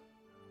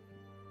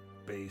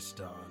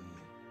based on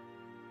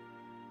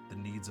the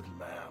needs of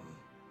man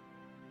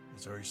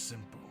is very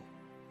simple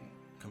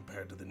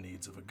compared to the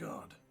needs of a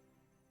god.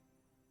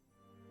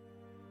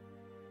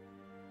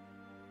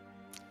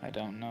 I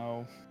don't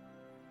know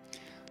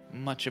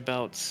much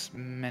about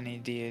many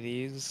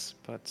deities,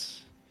 but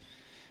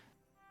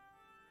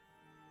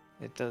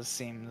it does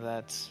seem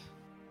that...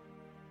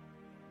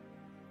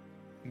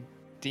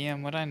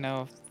 DM, would I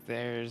know if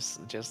there's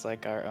just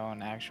like our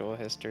own actual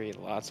history,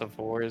 lots of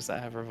wars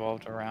that have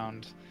revolved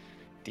around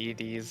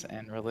deities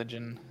and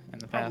religion in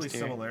the Probably past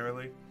year?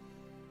 similarly.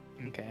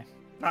 Okay.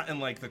 Not in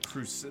like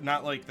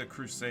not like the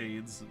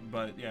Crusades,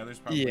 but yeah, there's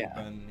probably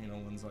been, you know,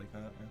 ones like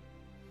that. Yeah.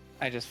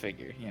 I just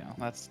figure, you know,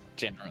 that's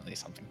generally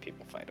something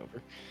people fight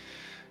over.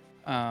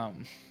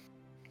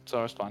 So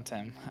I'll respond to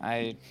him.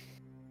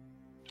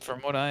 From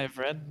what I've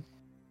read,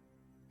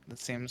 it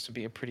seems to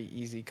be a pretty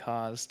easy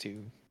cause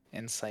to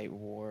incite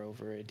war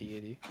over a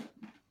deity.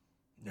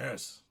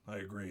 Yes, I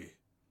agree.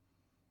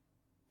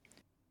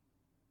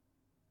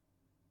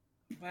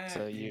 Where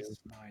So is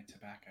my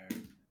tobacco?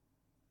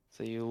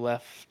 So you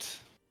left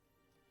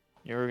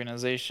your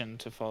organization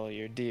to follow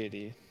your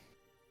deity.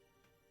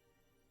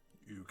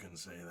 You can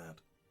say that.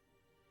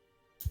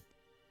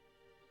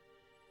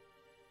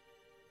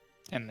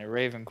 And the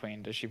Raven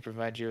Queen, does she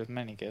provide you with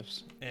many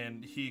gifts?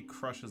 And he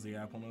crushes the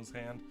apple in his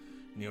hand,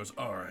 And he goes,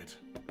 all right,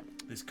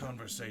 this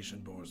conversation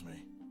bores me.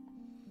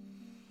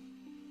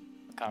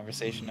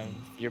 Conversation of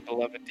your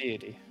beloved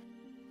deity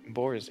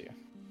bores you.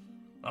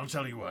 I'll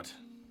tell you what.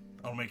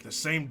 I'll make the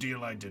same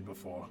deal I did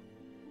before.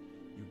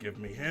 You give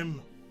me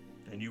him,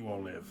 and you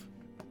all live.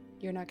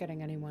 You're not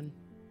getting anyone.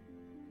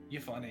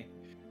 You're funny.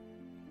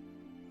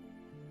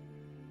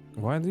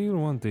 Why do you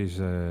want this,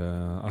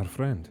 our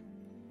friend?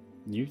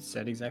 You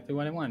said exactly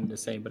what I wanted to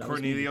say, but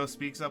Cornelio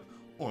speaks up.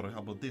 Or how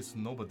about this?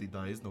 Nobody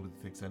dies, nobody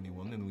takes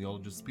anyone, and we all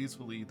just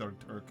peacefully eat our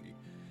turkey.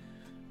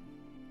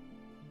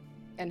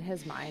 In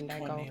his mind, I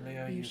go,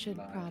 Cornelia, you you should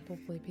lied."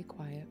 probably be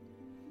quiet.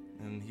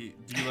 And do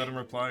you let him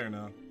reply or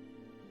no?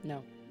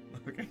 No.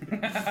 Okay.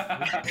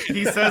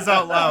 He says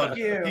out loud. Fuck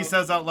you. He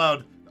says out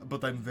loud,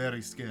 but I'm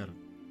very scared.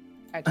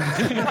 I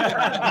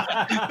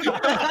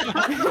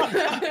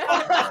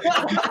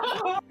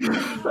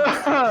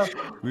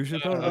We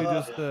should probably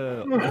just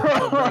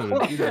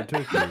eat our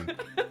turkey.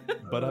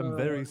 But I'm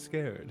very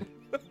scared.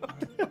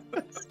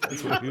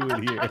 That's what you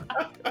would hear.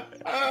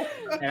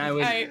 And I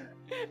would. I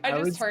I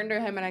just would- turn to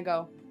him and I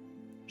go,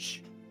 shh.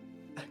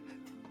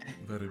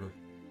 Very well.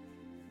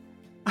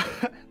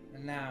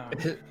 Now,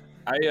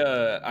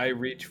 I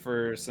reach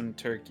for some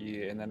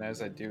turkey, and then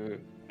as I do,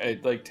 I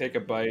like take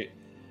a bite,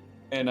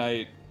 and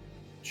I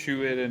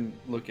chew it and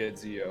look at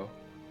Zio.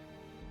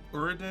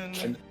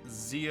 Uridan,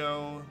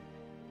 Zio,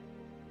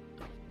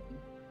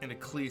 and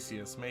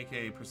Ecclesias, make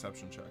a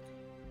perception check.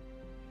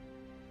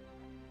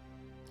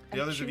 The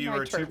I others of chew you my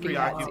are too turkey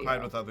preoccupied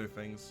out. with other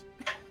things.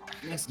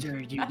 Mister,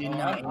 you did Oh,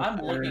 not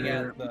I'm looking at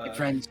answer the my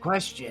friend's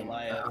question.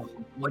 Goliath.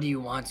 What do you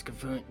want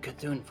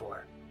Cthulhu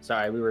for?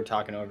 Sorry, we were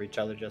talking over each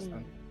other just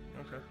then.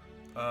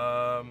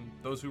 Okay.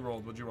 Those who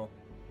rolled, what'd you roll?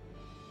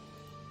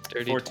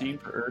 Dirty 14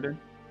 for Erden.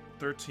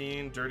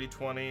 13, dirty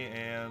 20,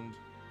 and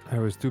I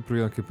was too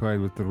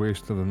preoccupied with the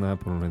waste of an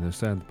apple and a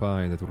sad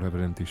pie that will have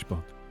an empty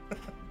spot.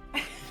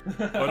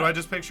 what do I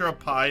just picture a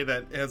pie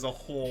that has a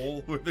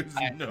hole where there's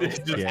no.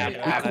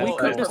 Yeah. We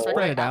could just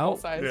spread it out.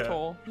 Apple-sized Yeah.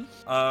 hole.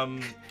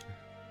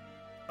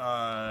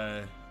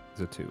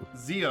 It's a 2.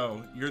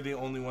 Zio, you're the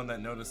only one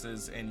that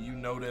notices, and you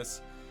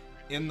notice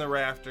in the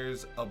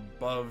rafters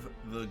above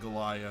the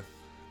Goliath,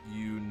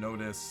 you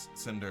notice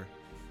Cinder.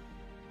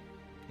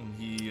 And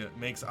he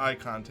makes eye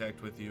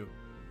contact with you,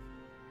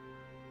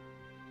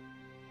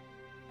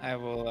 I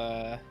will,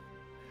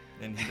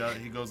 and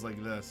he goes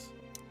like this.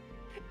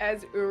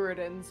 As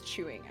Uridan's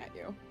chewing at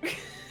you.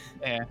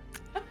 yeah.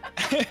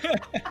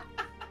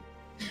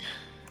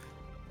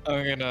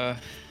 I'm gonna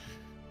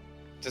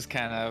just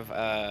kind of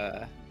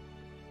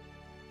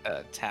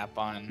tap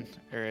on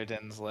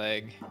Uridan's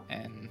leg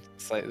and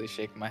slightly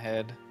shake my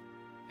head,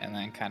 and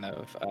then kind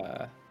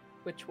of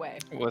Which way?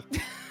 with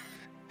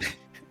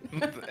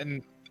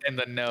in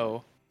the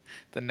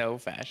no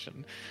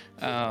fashion,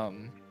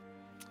 and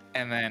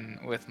then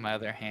with my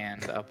other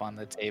hand up on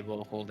the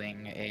table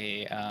holding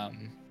a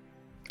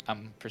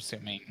I'm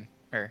presuming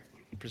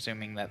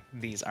that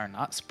these are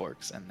not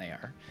sporks and they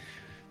are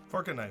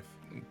Fork and knife.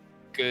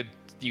 good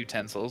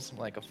utensils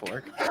like a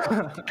fork.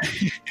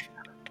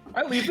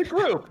 I leave the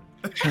group.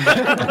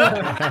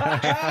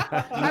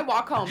 I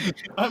walk home.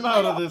 I'm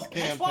out of this fuck,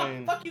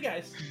 campaign. fuck you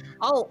guys.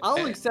 I'll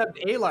accept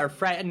Alar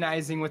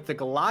fraternizing with the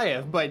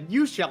Goliath, but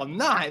you shall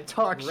not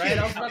talk Right, shit.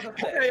 I was about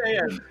to say.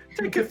 Yeah.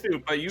 Take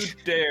Cthulhu, but you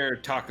dare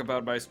talk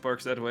about my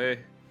sporks that way.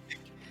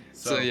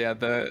 So yeah,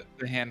 the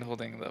hand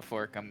holding the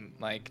fork, I'm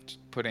like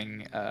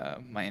putting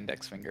my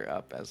index finger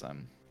up as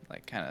I'm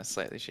like kind of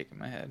slightly shaking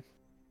my head.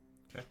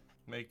 Okay.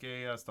 Make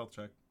a stealth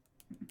check.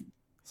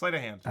 Sleight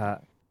of hand.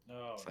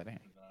 No. Sleight of hand.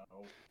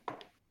 No. I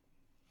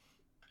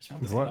just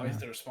want this What? Goliath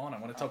to respond. I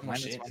want to talk more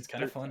shit. It's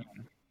kind of fun.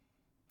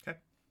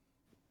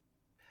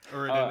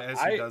 Or as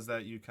he does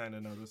that, you kind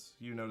of notice.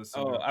 You notice.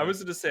 Oh, I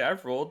was gonna say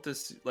I've rolled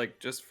this like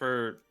just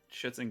for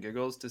shits and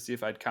giggles to see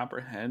if I'd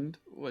comprehend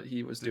what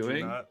he was Did doing.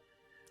 You not?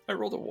 I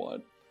rolled a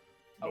 1.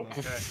 Oh,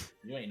 Okay.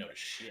 you ain't know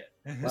shit.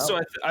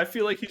 So I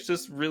feel like he's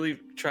just really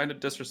trying to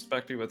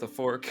disrespect me with a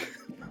fork.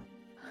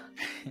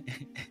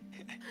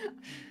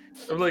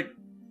 I'm like,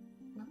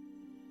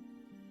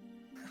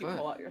 You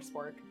pull out your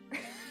spork.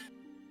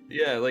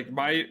 yeah, like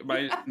my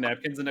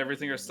napkins and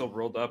everything are still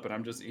rolled up, and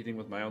I'm just eating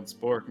with my own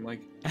spork. I'm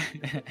like,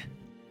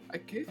 I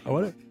gave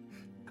you.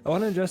 I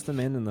want to address the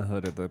man in the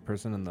hood or the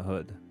person in the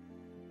hood.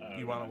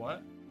 You want to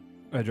what?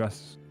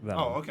 Address them.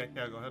 Oh, okay.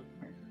 Yeah, go ahead.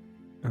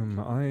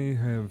 I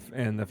have.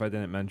 And if I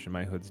didn't mention,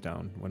 my hood's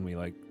down when we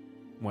like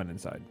went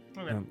inside.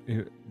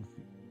 Okay.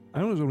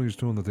 I was always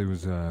told that it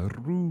was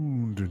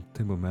rude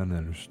table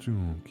manners to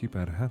keep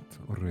a hat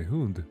or a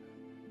hood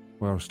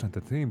whilst at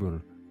the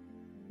table.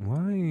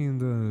 Why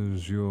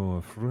does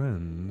your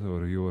friend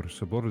or your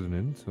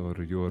subordinate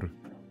or your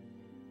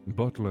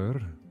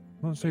butler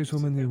not say so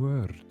many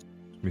words,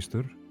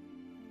 mister?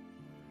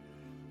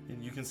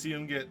 And you can see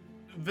him get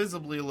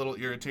visibly a little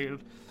irritated.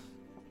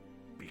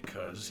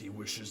 Because he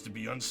wishes to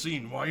be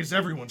unseen. Why is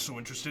everyone so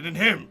interested in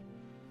him?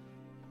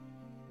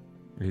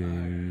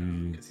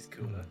 Because he's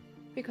cooler.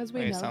 Because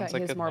we Hey, know sounds that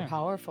like he's a more plan.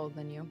 powerful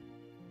than you.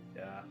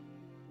 Yeah.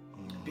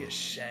 It'd be a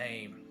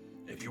shame.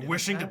 If you're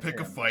wishing to pick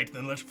a fight,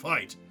 then let's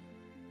fight.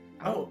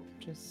 Oh,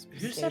 Just who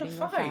said stating a the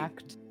fight?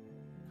 fact.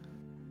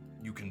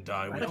 You can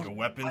die I with don't your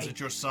weapons fight. at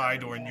your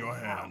side or in your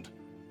hand.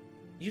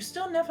 you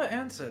still never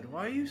answered.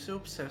 Why are you so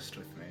obsessed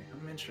with me?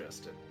 I'm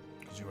interested.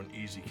 Because you're an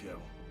easy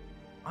kill.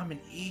 I'm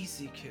an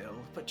easy kill,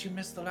 but you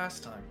missed the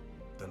last time.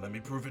 Then let me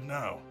prove it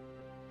now.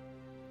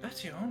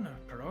 That's your own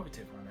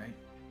prerogative, mate.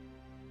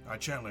 I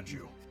challenge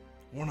you.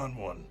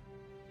 1-on-1.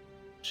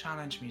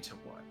 Challenge me to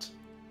what?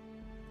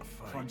 A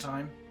Fun fight.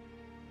 time?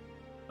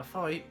 A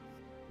fight?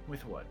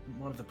 With what?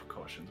 What are the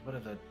precautions? What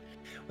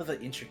are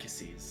the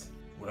intricacies?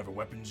 Whatever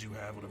weapons you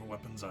have, whatever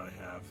weapons I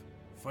have.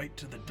 Fight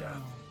to the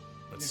death.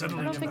 Let's You're settle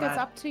I it don't You're think tonight.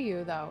 it's up to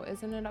you, though.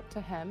 Isn't it up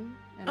to him?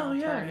 And Oh, I'll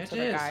yeah, turn it to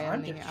the is. guy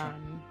I'm in just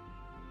trying-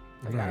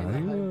 the Yeah, guy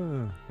in the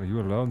hood. are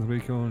you allowed to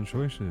make your own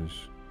choices?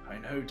 I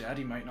know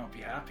Daddy might not be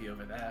happy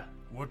over there.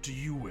 What do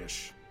you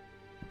wish?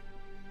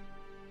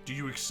 Do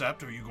you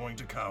accept or are you going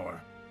to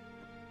cower?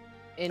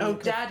 In Oh,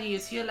 Cth- Daddy,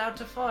 is he allowed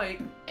to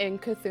fight? in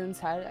Cthulhu's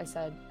head, I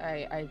said,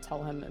 I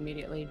tell him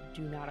immediately,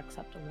 do not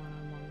accept a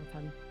one-on-one with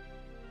him.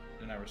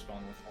 And I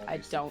respond with I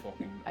obviously don't.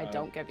 fucking, I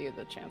don't give you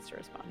the chance to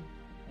respond.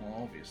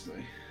 Well,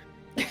 obviously.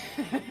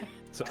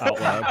 So out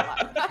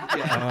loud.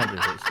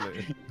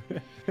 Obviously.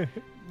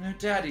 No,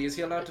 Daddy, is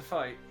he allowed to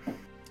fight?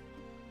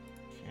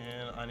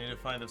 I need to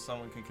find if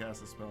someone can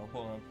cast a spell.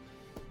 Hold on.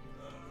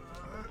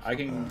 I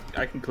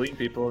can clean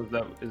people. Is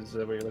that what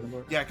you're looking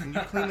for? Yeah, can you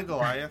clean the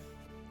Goliath?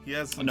 He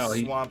has some No,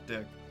 he- swamp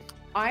dick.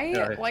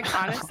 I like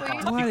honestly.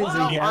 Why does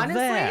well, he have honestly,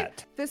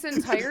 that? this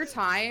entire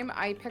time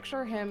I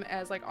picture him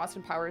as like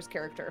Austin Powers'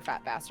 character,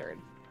 Fat Bastard,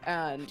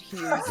 and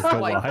he's like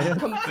Goliath?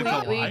 completely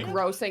Goliath?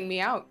 grossing me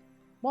out.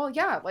 Well,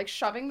 yeah, like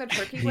shoving the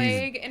turkey He's-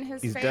 leg in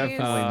his He's face.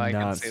 definitely I can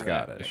not see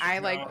that. Scottish. I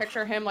like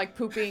picture him like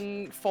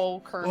pooping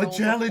full kernels of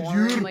challenge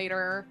corn you.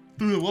 later.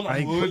 Dude, what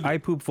I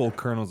poop full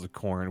kernels of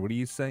corn. What are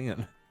you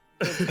saying?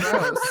 It's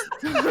gross.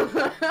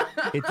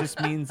 It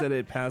just means that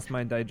it passed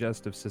my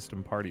digestive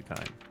system party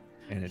time,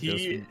 and it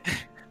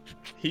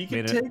He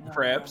can made it- take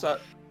craps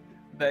out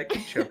that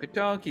can choke a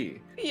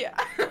donkey. yeah.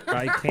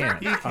 I can't.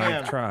 He can,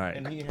 I've tried.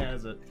 and he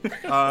has it.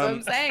 That's what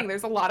I'm saying.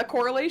 There's a lot of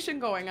correlation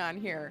going on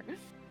here.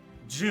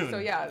 June. So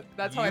yeah,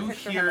 that's how I you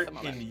picture him hear at the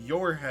moment. in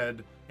your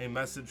head a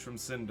message from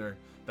Cinder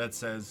that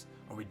says,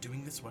 "Are we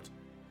doing this? What?"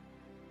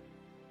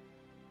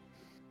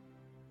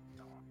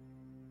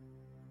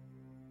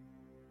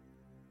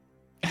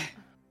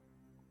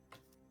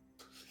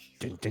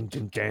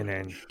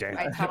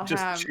 I tell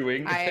Just him,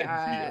 chewing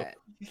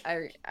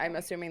I'm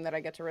assuming that I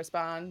get to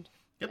respond,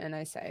 Yep. and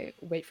I say,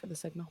 wait for the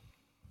signal.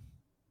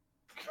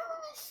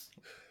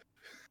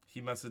 He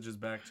messages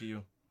back to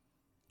you.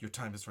 Your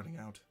time is running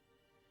out.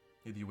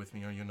 Either you're with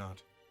me or you're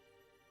not.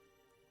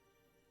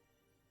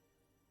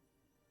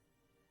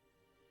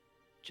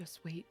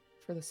 Just wait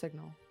for the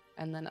signal.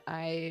 And then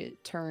I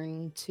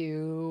turn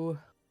to...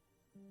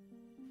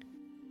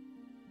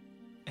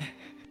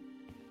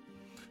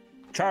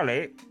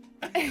 Charlie.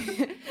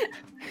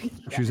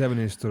 She's having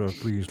a stroke.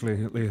 Please lay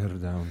her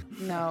down.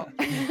 No.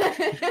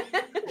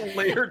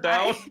 Lay her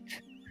down.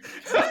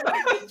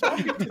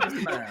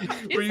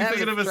 Were you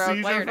thinking of a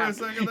stroke, lay her seizure for a down.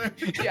 second there?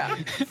 Yeah.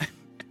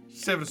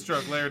 She's having a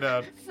stroke. Lay her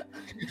down.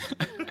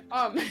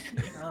 Oh,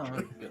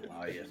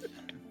 Goliath.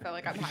 feel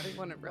like I'm having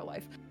one in real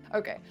life.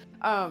 Okay.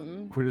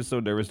 We're just so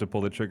nervous to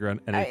pull the trigger on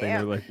anything. We're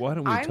am. like, why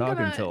don't we I'm talk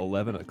gonna- until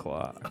 11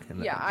 o'clock?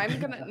 And Yeah, I'm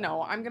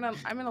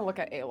gonna look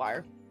at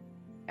Alar,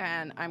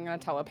 and I'm gonna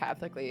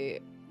telepathically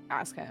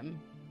ask him,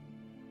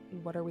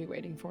 "What are we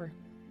waiting for?"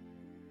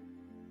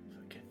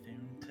 For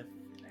Cthulhu to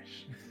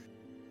finish.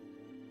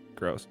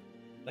 Gross.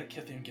 Let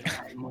Cthulhu get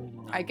out.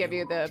 I give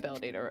you the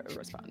ability to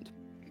respond.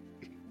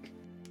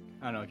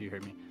 I don't know if you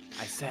heard me.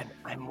 I said,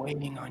 I'm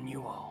waiting on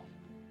you all.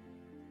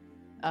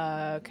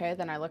 Okay,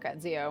 then I look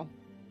at Zio,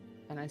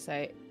 and I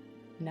say,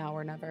 "Now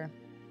or never."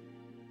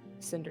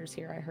 Cinder's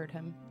here. I heard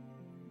him,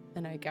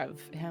 and I give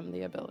him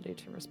the ability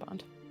to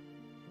respond.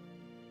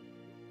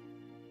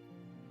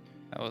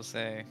 I will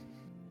say,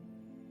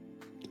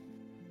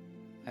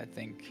 I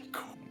think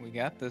we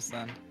got this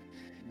then.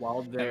 While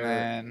And they're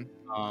then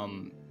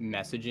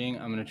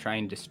messaging, I'm gonna try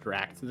and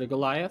distract the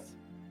Goliath.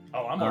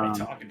 Oh, I'm already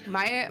talking to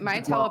him. My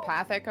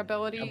telepathic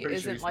ability I'm pretty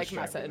sure isn't he's like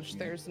distracted message. with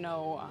me. There's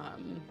no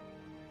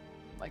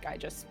like I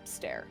just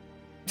stare.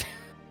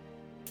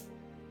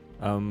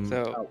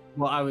 so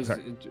Well, I was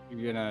Sorry.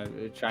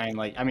 gonna try and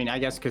like. I mean, I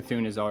guess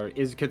Cthulhu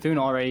is Cthulhu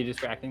already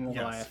distracting the Yes,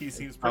 Goliath? he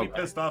seems pretty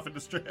Okay. pissed off and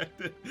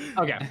distracted.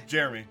 Okay.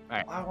 Jeremy.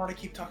 I want to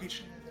keep talking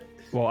shit.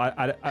 Well,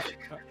 I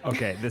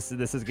okay. This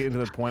is getting to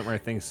the point where I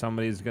think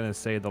somebody's gonna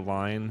say the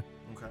line,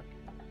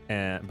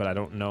 Okay. but I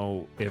don't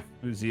know if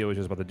Zio is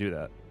just about to do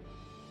that.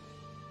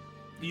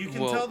 You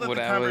can Well, tell that what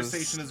the I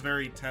conversation is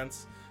very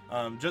tense.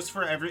 Just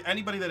for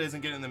anybody that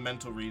isn't getting the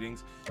mental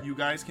readings, you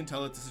guys can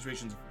tell that the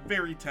situation's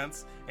very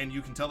tense, and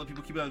you can tell that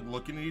people keep like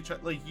looking at each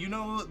other. Like, you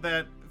know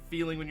that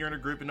feeling when you're in a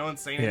group and no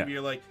one's saying anything, but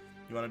you're like,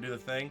 you want to do the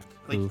thing?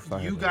 Like, Ooh,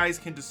 fire you babe. guys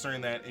can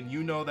discern that, and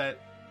you know that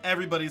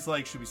everybody's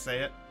like, should we say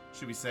it?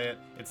 Should we say it?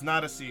 It's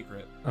not a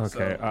secret.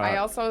 Okay. So, I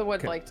also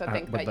would can- like to I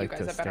think would that you like guys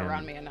to have been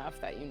around stand- me enough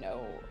that you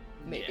know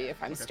maybe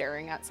if I'm okay.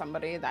 staring at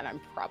somebody that I'm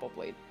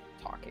probably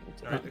talking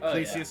to all right, them. Oh,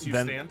 yeah. Ecclesias, you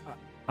Then- stand.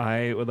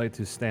 I would like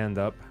to stand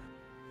up,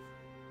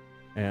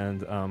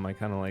 and I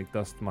kind of like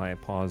dust my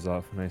paws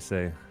off, and I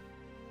say,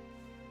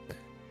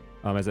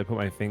 as I put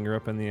my finger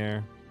up in the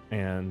air,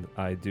 and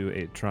I do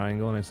a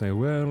triangle, and I say,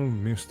 Well,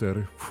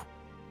 mister,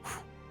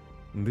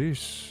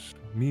 this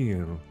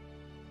meal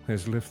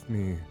has left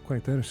me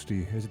quite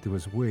thirsty as it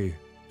was way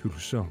too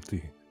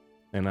salty.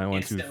 and I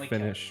want Instantly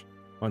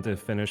to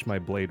finish my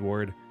blade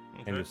ward,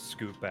 and Okay. just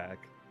scoot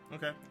back.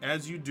 Okay.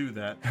 As you do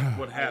that,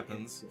 what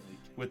happens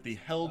with the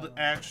held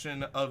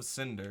action of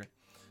Cinder?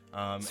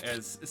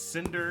 As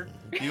Cinder,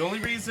 the only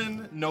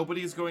reason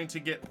nobody's going to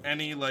get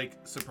any like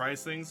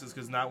surprise things is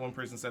because not one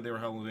person said they were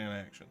holding an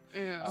action.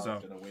 Yeah. So, I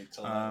was gonna wait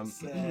till I was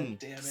said,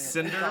 damn it.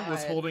 Cinder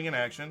was God. holding an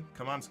action.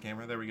 Come on,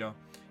 camera. There we go.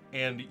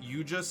 And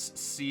you just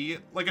see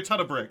like a ton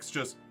of bricks.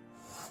 Just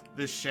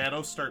this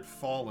shadow start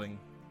falling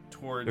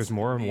towards. There's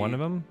more than one of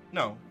them.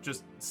 No,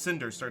 just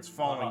Cinder starts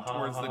falling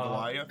towards the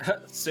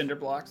Goliath. Cinder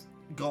blocks.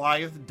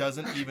 Goliath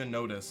doesn't even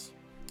notice.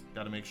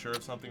 Got to make sure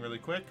of something really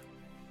quick.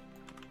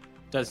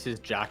 Does his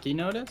jockey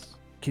notice?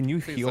 Can you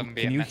Please heal? let him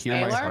be Can a you mess. hear my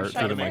Taylor, heart shut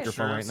through Gotta the your make face.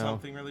 sure microphone of right now?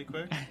 something really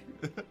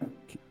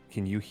quick.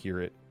 Can you hear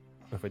it?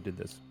 If I did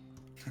this.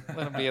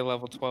 let him be a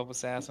level 12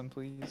 assassin,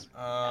 please.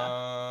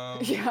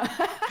 Yeah.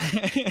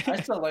 I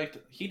still liked.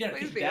 He didn't.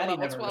 Please His be a daddy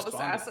level never 12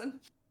 responded. assassin.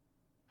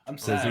 I'm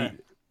Does he? sad.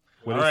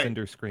 What All does right.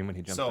 Cinder scream when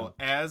he jumps So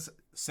as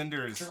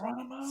Cinder is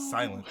Geronimo.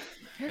 silent,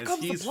 Here as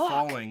comes he's the block.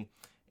 falling,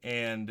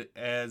 and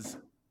as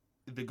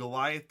the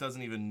Goliath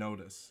doesn't even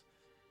notice,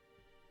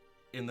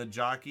 and the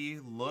jockey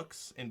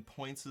looks and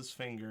points his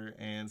finger,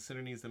 and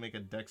Cinder needs to make a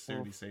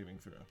dexterity saving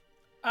throw.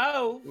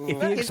 Oh!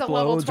 If he He's a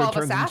level explodes or 12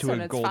 turns into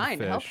assassin. a It's fine.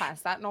 He'll goldfish.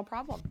 pass that, no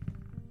problem.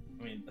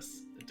 I mean,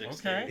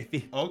 Okay.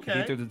 If he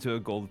Okay. turns into a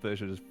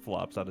goldfish, it just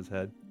flops out his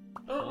head.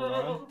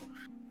 Hold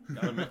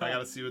on. I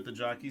gotta see what the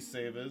jockey's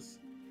save is.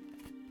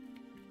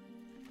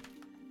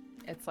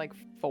 It's like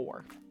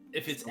 4.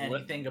 if it's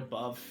anything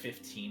above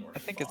 15 or I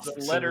think fucked.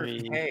 it's The letter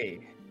 3. K.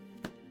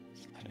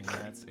 And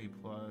that's a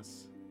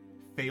plus.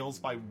 Fails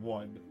by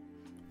 1.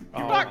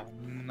 Oh,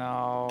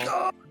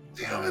 no.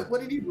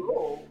 What did he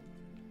roll?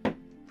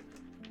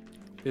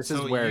 This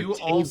So is where you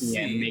all Tavian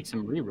see- makes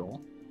him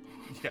reroll.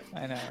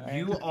 I know, right?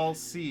 You all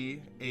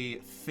see a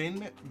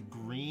thin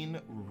green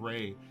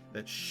ray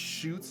that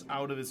shoots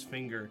out of his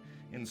finger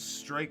and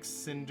strikes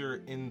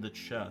Cinder in the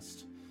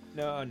chest.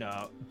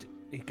 No.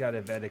 He got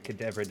a Vedic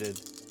cadaver did.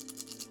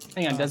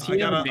 Hang on, does he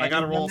I have gotta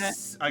advantage roll. on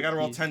that? I gotta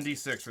roll He's-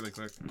 10d6 really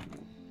quick.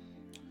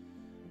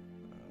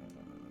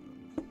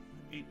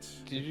 8.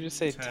 Did you just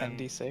say 10,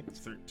 10d6?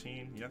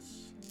 13,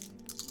 yes.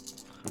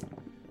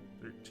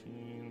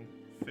 13,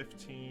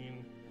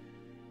 15,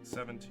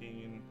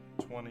 17,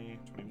 20,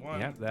 21.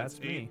 Yep, that's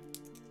me.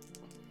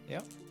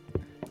 Yep.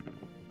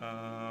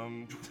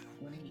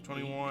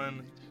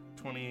 21,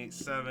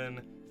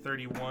 27,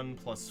 31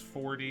 plus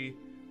 40,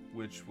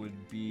 which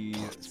would be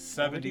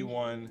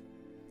 71.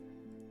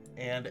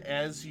 And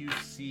as you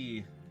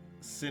see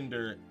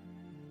Cinder,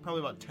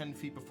 probably about 10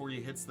 feet before he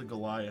hits the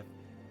Goliath,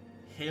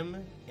 him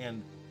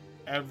and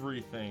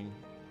everything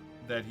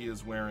that he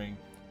is wearing,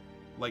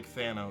 like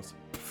Thanos,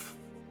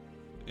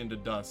 into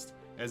dust.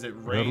 as it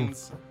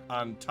rains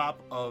on top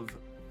of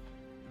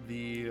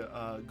the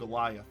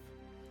Goliath.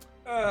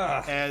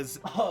 As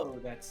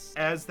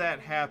that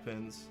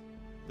happens,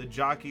 the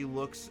jockey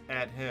looks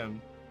at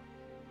him,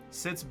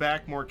 sits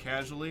back more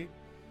casually,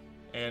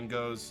 and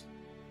goes,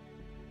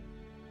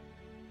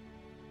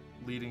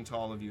 leading to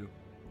all of you.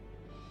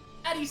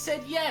 Eddie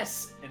said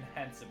yes!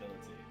 Enhance ability.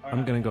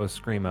 I'm gonna go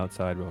scream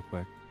outside real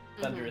quick.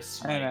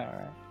 Thunderous I smite.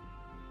 know,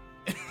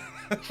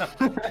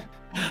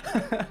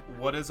 right?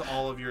 What is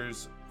all of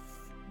yours?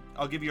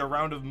 I'll give you a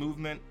round of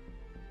movement.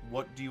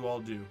 What do you all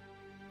do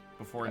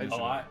before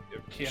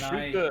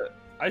initiative?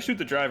 I shoot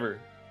the driver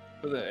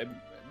with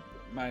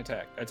my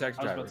attack. I attack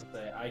the I was driver. about to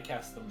say, I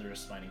cast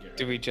Thunderous Smite and get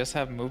ready. Do we just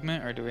have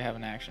movement, or do we have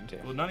an action too?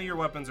 Well, none of your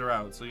weapons are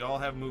out, so you all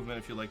have movement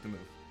if you like to move.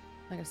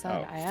 Like I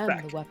said, I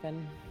am the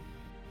weapon.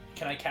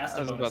 Can I cast I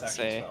a was bonus about to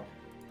action say. spell?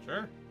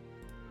 Sure.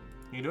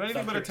 You can do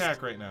anything but Thunderous.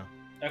 attack right now.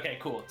 Okay,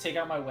 cool. Take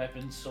out my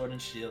weapon, sword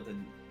and shield,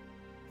 and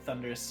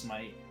Thunderous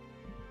Smite.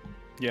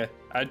 Yeah,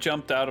 I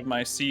jumped out of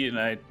my seat and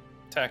I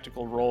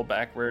tactical roll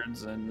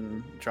backwards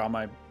and draw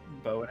my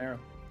bow and arrow.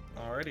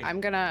 Alrighty. I'm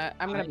gonna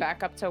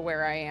back up to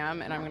where I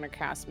am, and I'm gonna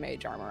cast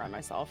Mage Armor on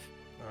myself.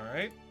 All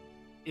right.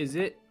 Is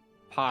it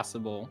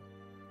possible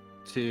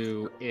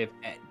to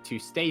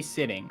stay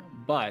sitting,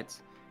 but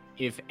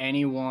if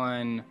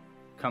anyone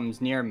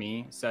comes near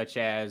me, such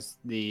as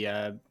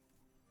the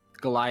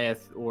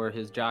Goliath or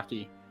his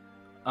jockey,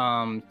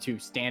 to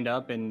stand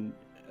up and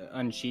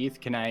unsheath?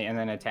 Can I and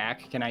then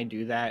attack? Can I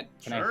do that?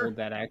 Can I Sure. hold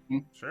that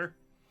action? Sure.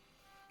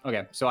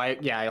 Okay, so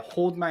I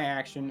hold my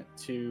action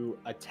to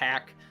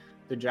attack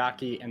the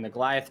jockey and the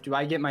Goliath. Do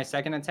I get my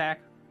second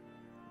attack?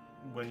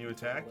 When you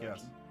attack,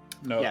 yes.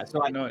 No, Yeah,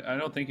 so I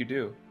don't think you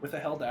do. With a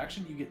held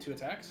action, you get 2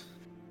 attacks?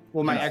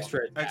 Well, my Yes.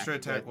 extra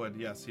attack would,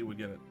 yes, he would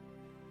get it.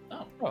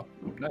 Oh,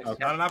 nice.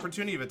 Okay. Not an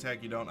opportunity of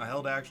attack, you don't. A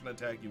held action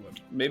attack, you would.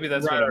 Maybe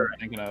that's Right, what I'm right.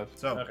 thinking of.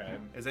 So, Okay.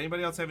 does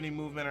anybody else have any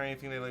movement or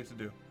anything they like to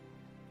do?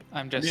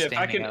 I'm just Yeah,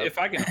 standing up. if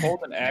I can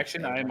hold an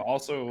action, I am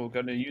also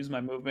going to use my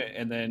movement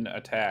and then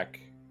attack.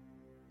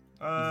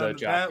 That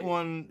jockey.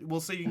 one,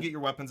 we'll say you can get your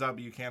weapons out,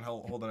 but you can't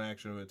hold an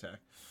action to attack.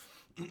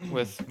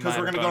 With Because my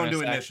we're going to go into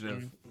bonus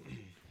initiative.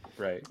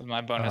 Right. With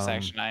my bonus Um,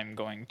 action, I'm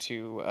going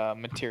to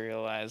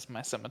materialize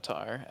my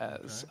scimitar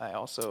as I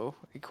also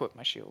equip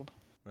my shield.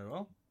 Very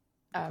well.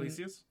 Um,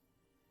 Ecclesias?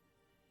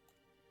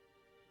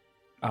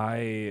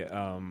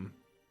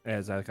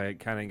 As I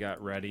kind of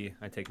got ready,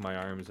 I take my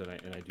arms and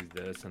I do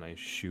this and I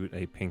shoot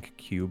a pink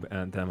cube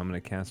at them. I'm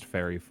going to cast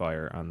Fairy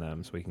Fire on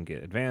them so we can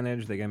get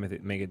advantage. They can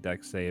make a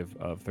dex save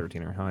of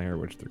 13 or higher,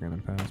 which they're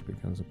going to pass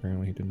because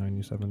apparently he did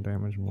 97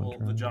 damage in one Well,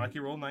 turn. the jockey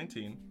rolled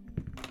 19,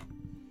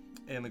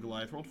 and the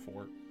Goliath rolled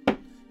 4. So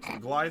the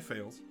Goliath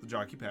fails. The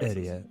jockey passes.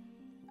 Idiot.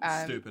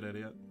 Stupid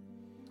idiot.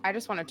 I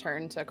just want to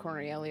turn to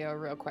Cornelio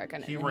real quick,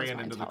 and He in his ran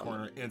mind into the tell him-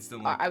 corner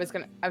instantly. I was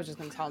just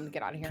gonna tell him to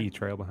get out of here. Key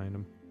trail behind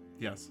him.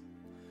 Yes.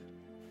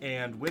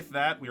 And with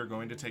that, we are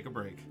going to take a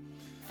break.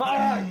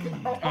 Fuck!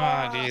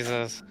 Oh,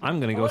 Jesus.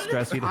 I'm going to go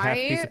stress eat a half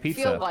piece I of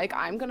pizza. feel like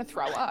I'm gonna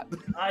throw up.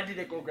 I need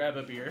to go grab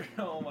a beer.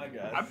 Oh my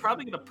god. I'm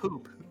probably going to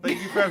poop.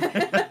 Thank you for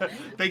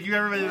thank you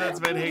everybody that's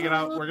been hanging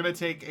out. We're gonna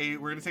take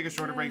a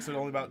shorter break, so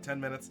only about 10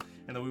 minutes,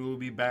 and then we will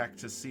be back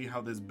to see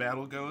how this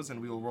battle goes, and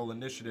we will roll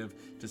initiative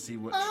to see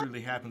what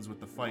truly happens with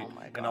the fight. Oh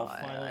my And I'll God.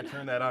 finally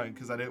turn that on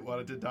because I didn't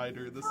want it to die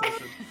during the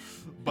session.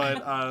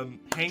 But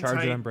hang Charge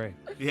tight. it on break.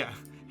 Yeah,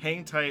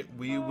 hang tight.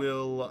 We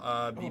will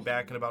be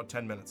back in about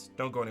 10 minutes.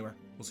 Don't go anywhere.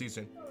 We'll see you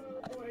soon.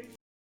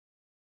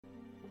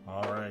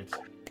 All right.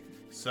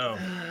 So,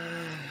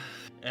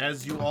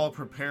 as you all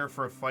prepare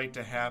for a fight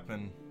to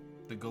happen,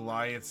 the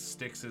Goliath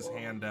sticks his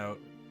hand out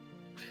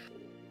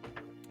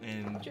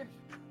and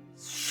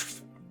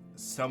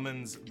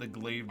summons the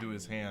glaive to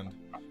his hand.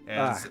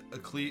 As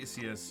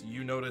Ecclesias,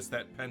 you notice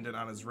that pendant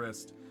on his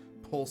wrist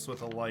pulse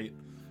with a light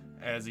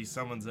as he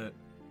summons it.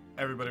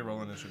 Everybody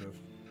roll initiative.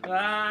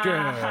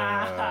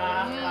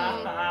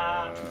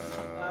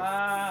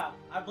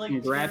 I'm like I'm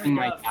grabbing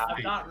my up. copy.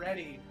 I'm not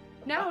ready.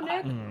 No,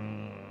 Nick.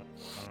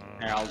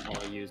 Here,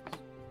 I'll use.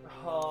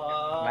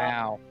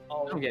 Wow.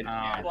 Oh, I'm getting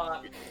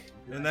fuck.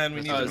 And then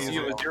we need Oh, the so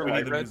music, was your we need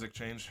light the red? music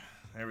change.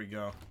 There we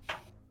go.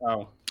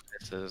 Oh,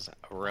 This is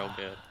real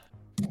good.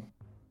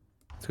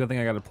 It's a good thing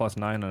I got a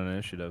 +9 on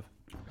initiative.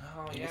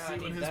 Oh We'll yeah, see I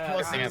what need his that.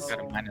 plus I think is. I've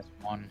got a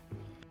 -1.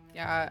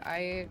 Yeah,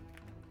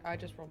 I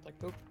just rolled like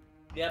poop.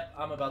 Yep,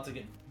 I'm about to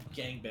get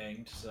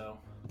gangbanged, so.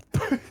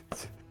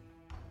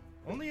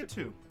 Only a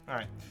 2. All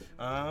right.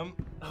 Oh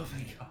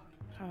thank God.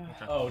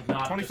 Okay. Oh,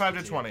 not 25 to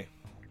just 20.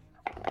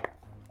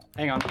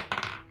 hang on.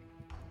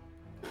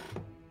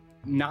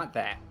 Not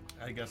that.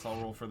 I guess I'll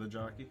roll for the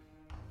jockey.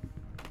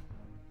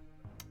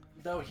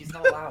 No, he's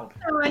not allowed.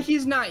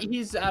 He's not.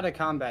 He's out of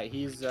combat.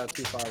 He's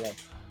too far away.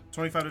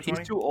 25 to 20?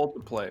 He's too old to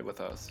play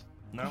with us.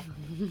 No.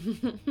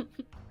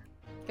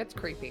 Gets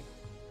creepy.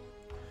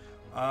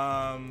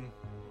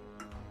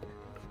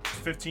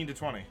 15 to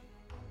 20.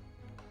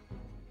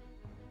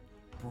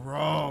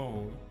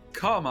 Bro.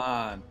 Come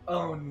on.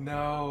 Oh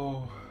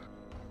no.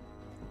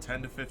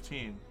 10 to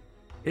 15.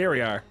 Here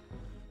we are.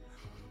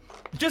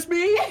 Just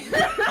me.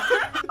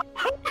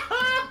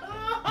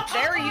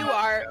 you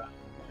are.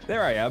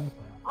 There I am.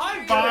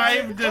 I'm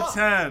 5 to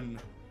 10.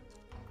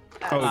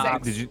 Oh,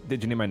 Six.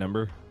 did you need my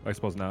number? I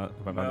suppose not.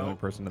 If I'm not the No. only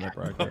person in that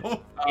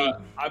bracket.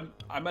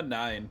 I'm a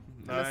 9.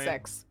 I'm a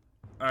 6.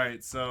 All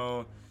right,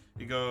 so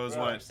it goes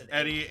Well, I what? said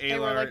Eddie, They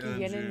were Alar, like and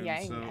yin and June.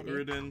 yang, So Eddie.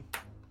 Uridan,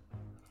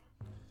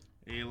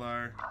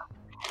 Alar,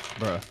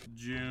 Bruh.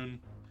 June.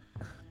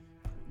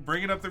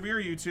 Bring it up the rear,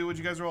 you two. What'd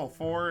you guys roll?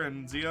 4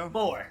 and Zia?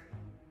 4.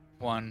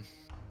 1.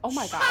 Oh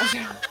my gosh.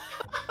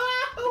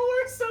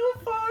 We're so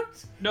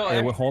fucked. No,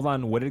 Hey, wait, hold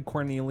on. What did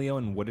Cornelio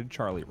and what did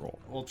Charlie roll?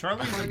 Well,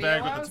 Charlie's in the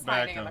bag with the Cornelio's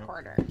hiding in the tobacco.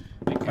 corner.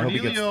 I hope he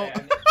gets- Cornelio,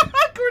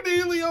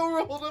 Cornelio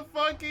rolled a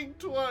fucking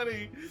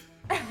 20.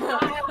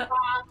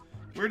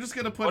 We're just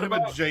gonna put What him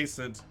about-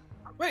 adjacent.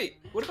 Wait,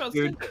 what about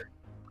Dude. Cinder?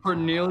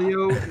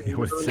 Cornelio. It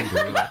was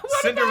Cinder.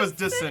 Cinder was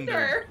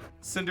discindered.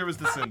 Cinder was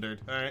discindered.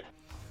 All right.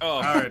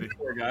 Oh, Alrighty.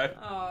 poor guy.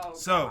 Oh,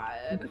 So-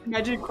 God.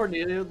 Imagine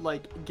Cornelio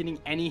like getting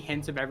any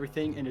hints of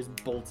everything and just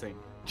bolting.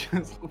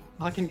 Just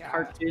fucking Yeah.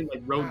 cartoon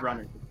like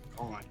Roadrunner.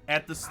 Gone.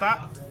 At the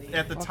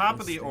top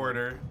of the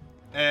order,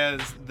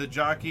 as the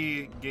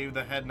jockey gave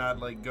the head nod,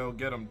 like "Go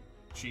get him,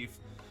 chief."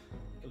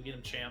 Go get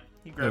him, champ.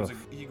 He grabs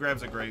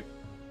a grape.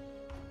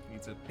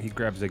 Eats it. He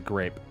grabs a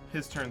grape.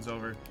 His turn's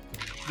over.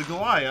 The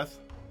Goliath.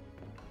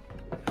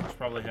 Should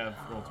probably have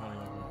roll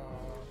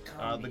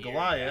 20. The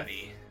Goliath.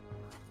 Yeah,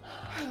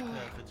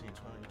 15,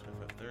 20,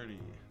 25, 30.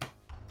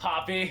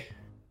 Poppy.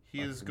 He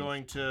is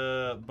going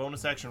to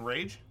bonus action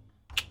rage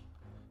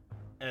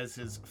as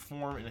his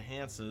form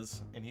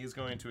enhances, and he's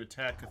going to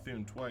attack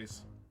Cthulhu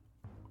twice.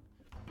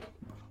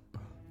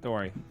 Don't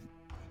worry.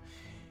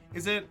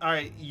 Is it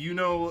alright? You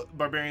know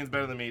barbarians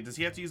better than me. Does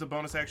he have to use a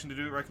bonus action to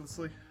do it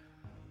recklessly?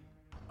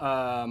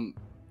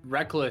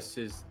 Reckless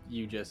is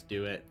you just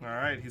do it.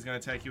 Alright, he's going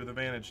to attack you with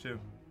advantage too.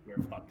 You're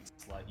a fucking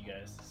slut, you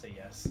guys. Say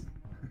yes.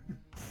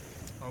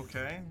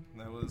 Okay,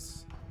 that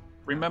was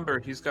Remember,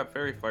 he's got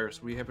fairy fire,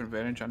 so we have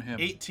advantage on him.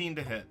 18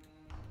 to hit.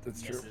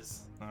 That's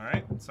Misses.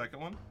 Alright,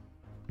 second one.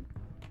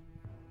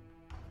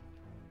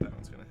 That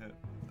one's going to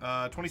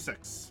hit.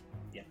 26.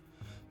 Yeah.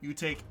 You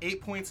take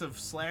 8 points of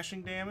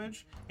slashing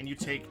damage, and you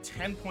take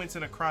 10 points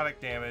of necrotic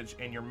damage,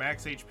 and your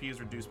max HP is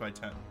reduced by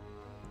 10.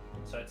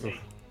 So I'd say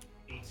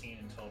 18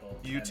 in total.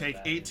 You 10 take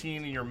of that.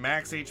 18, and your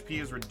max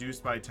HP is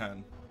reduced by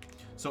 10.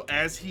 So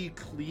as he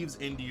cleaves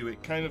into you,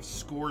 it kind of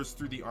scores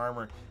through the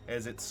armor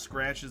as it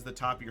scratches the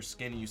top of your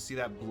skin, and you see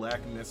that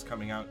black mist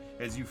coming out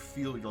as you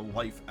feel your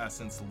life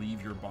essence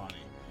leave your body.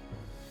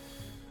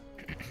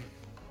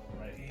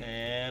 Alrighty.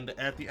 And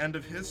at the end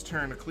of his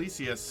turn,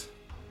 Ecclesias.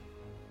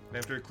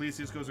 After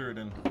Ecclesias goes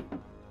Uridan.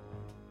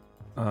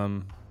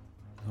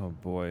 Oh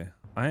boy.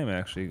 I am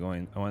actually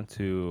going. I want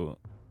to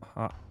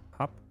hop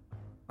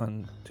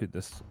onto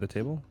the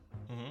table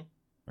Mm-hmm.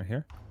 right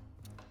here.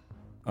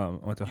 I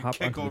want to You hop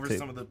kick onto over the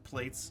some table. of the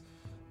plates,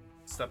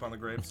 step on the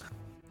grapes.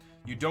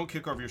 You don't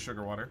kick over your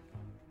sugar water.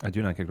 I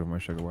do not kick over my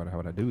sugar water. How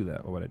would I do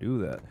that? Why would I do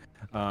that?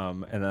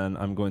 And then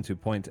I'm going to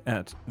point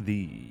at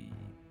the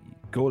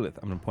Goliath.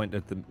 I'm going to point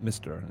at the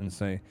Mister and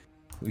say,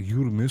 You,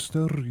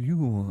 mister,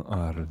 you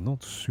are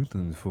not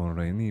suited for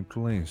any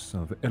place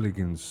of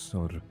elegance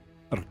or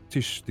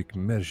artistic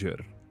measure,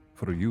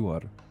 for you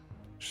are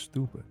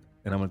stupid.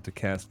 and I'm going to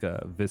cast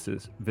a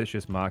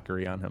vicious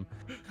mockery on him.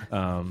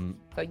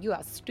 So you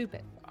are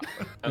stupid.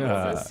 I'm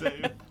Yeah,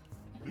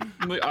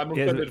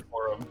 offended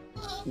for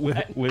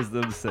him.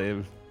 Wisdom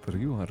save. For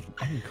you are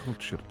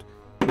uncultured.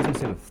 Wisdom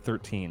save of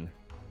 13.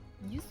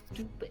 You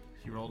stupid.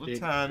 He rolled a Big-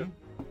 10.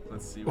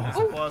 Let's see what his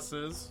plus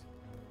is.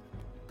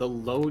 The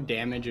low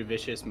damage of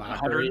vicious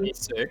mockery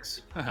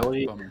 106.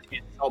 really Bummer.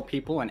 insult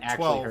people and actually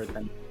 12. hurt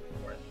them.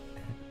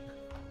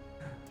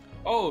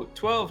 Oh,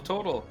 12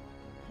 total.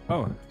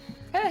 Oh.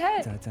 Hey,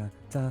 hey. Da, da,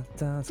 da,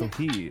 da. So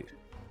he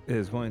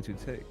is going to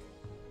take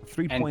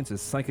 3 And- points of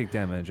psychic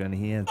damage, and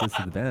he has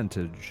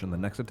disadvantage on the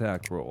next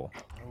attack roll.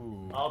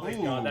 Ooh. Oh my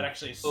god, that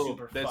actually is Oh,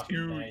 super that's fucking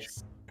huge.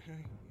 nice.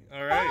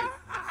 All right.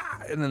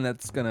 And then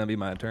that's going to be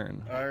my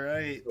turn. All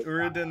right.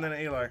 Uridan, then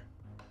Alar.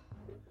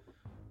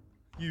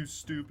 You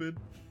stupid.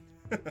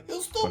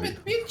 You stupid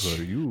bitch!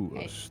 For you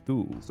Hey. are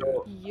stupid.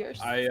 So You're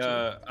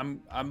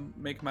I'm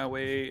making my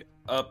way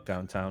up.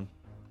 Downtown.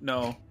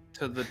 No,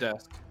 to the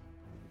desk,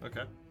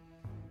 Okay.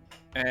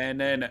 and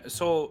then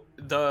so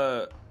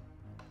the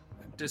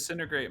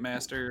disintegrate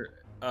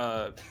master,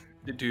 the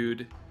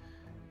dude,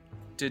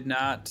 did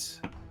not.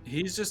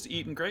 He's just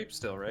eating grapes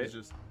still, right? He's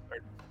just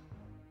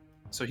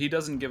So he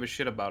doesn't give a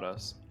shit about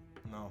us.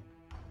 no.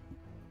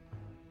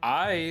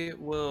 I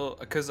will,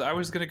 because I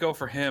was gonna go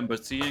for him,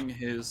 but seeing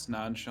his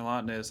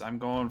nonchalantness, I'm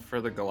going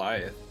for the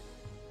Goliath.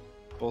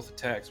 Both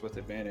attacks with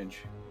advantage.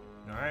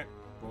 All right.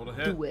 Roll to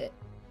hit. do it.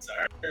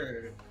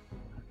 Sorry.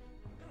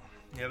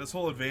 Yeah, this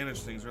whole advantage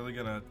thing's really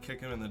gonna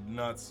kick him in the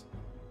nuts.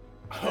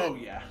 Oh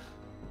yeah.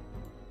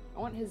 I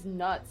want his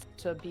nuts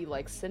to be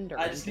like cinder.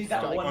 I and just need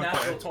that like, one Okay.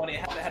 natural 20. I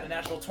haven't had a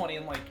natural 20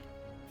 in like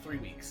 3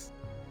 weeks.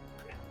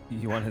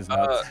 You want his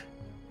nuts?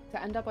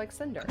 to end up like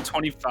cinder.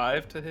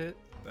 25 to hit.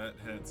 That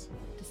hits.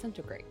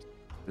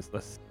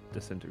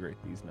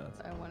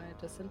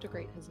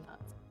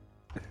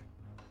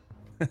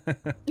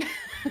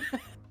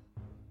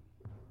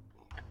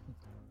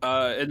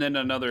 And then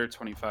another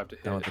 25 to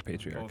hit. Down with the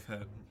patriarch. Both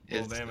hit.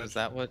 Roll damage. Is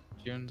that what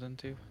June's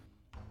into?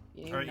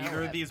 You Are know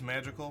either it. of these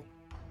magical?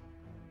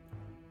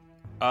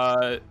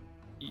 I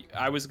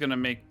was gonna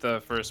make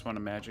the first one a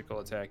magical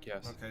attack.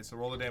 Yes. Okay, so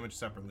roll the damage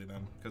separately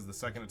then, because the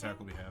second attack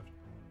will be halved.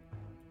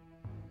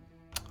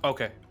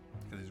 Okay.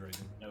 Because he's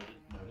raging. Noted.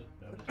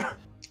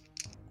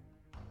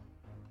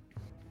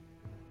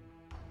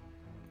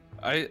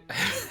 I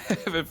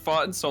haven't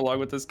fought in so long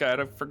with this guy.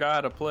 I forgot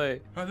how to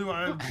play. What do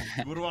I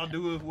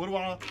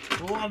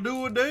do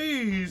with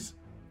these?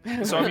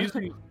 So I'm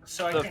using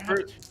So I the can't.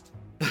 first.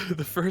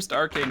 The first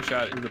arcane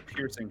shot is a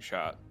piercing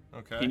shot.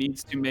 Okay. He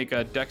needs to make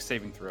a dex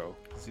saving throw.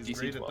 He's DC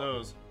great at 12.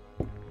 those.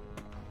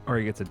 Or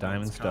he gets a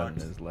diamond It's stud in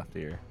cocked. his left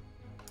ear.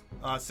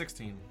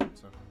 16.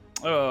 So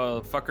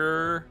Oh,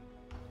 fucker.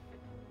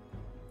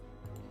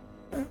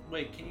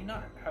 Wait, can you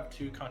not have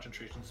 2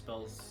 concentration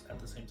spells at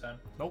the same time?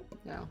 nope.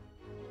 No.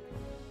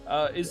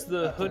 Is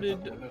the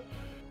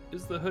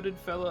hooded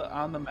fella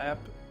on the map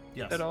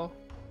Yes. at all?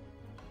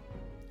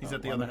 He's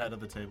at the other head of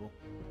the table.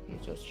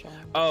 He's just chilling.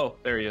 Oh,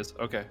 there he is.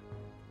 Okay.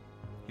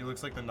 He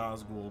looks like the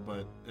Nazgul,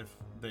 but if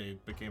they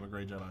became a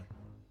Grey Jedi.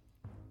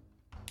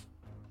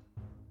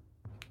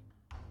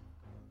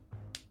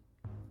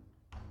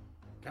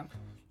 Okay.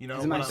 You know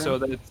Is it my what? turn? So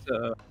that's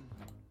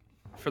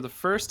for the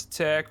first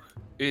attack,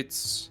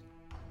 it's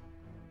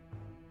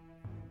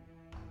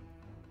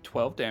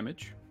 12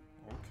 damage.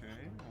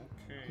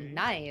 Okay.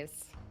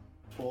 Nice.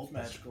 12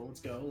 magical.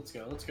 Let's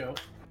go.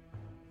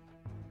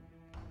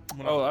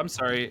 Oh, I'm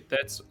sorry.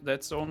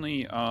 That's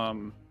only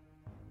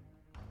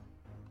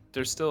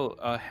there's still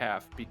a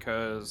half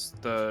because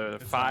the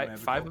It's not five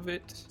magical. of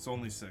it. It's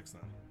only 6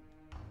 then.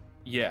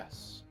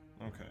 Yes.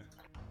 Okay.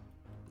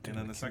 And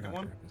then the second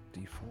one?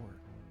 D4.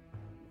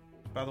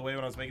 By the way,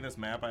 when I was making this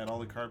map, I had all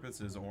the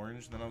carpets as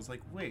orange. Then I was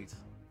like, wait,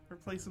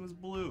 replace them as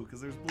blue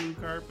because there's blue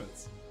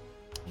carpets.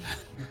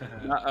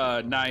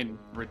 9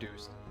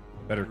 reduced.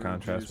 Better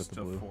contrast with Reduced the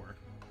to blue. 4.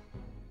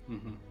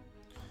 Mm-hmm.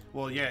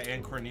 Well, yeah,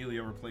 and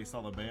Cornelia replaced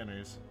all the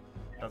banners.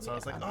 That's why I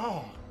was like,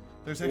 oh,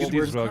 there's Get actually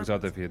these rugs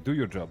out of here. Do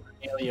your job.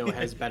 Elio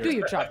has better. Do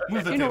your job.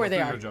 Move the You know table, where they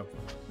do are. your job.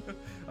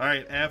 All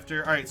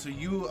right, so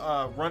you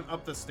run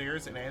up the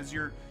stairs, and as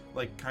you're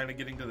like kind of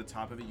getting to the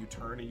top of it, you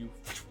turn and you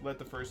let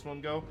the first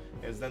one go.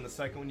 As then the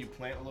second one, you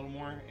plant a little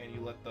more, and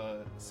you let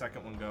the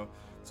second one go.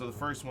 So the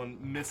first one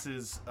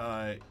misses,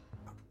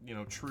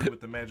 true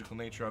with the magical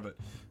nature of it,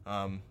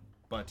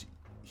 but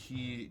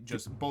he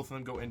just both of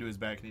them go into his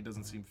back, and he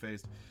doesn't seem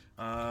phased.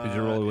 Did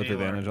you roll with Alar.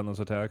 advantage on those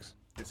attacks?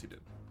 Yes, he did.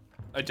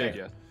 I did,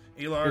 yeah.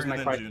 Alar Here's and my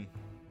then question.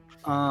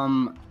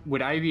 June.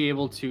 Would I be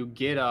able to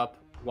get up,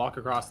 walk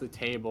across the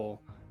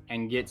table,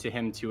 and get to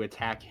him to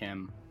attack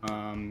him?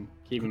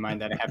 Keep in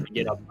mind that I have to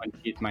get up,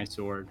 unsheath my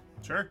sword.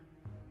 Sure.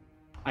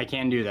 I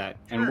can do that.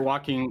 And Sure.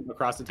 walking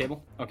across the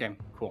table? Okay,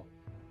 cool.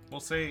 We'll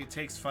say it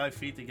takes 5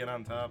 feet to get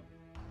on top.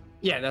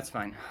 Yeah, that's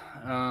fine.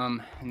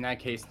 In that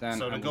case, then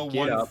So I to will go get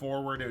one up.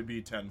 forward, it would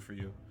be 10 for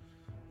you.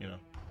 You know.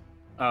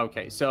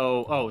 Okay,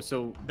 so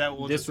That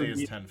will this just say would is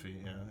be 10 feet,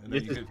 yeah. And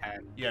this then is you could,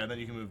 10. yeah, then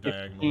you can move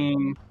diagonally.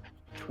 15,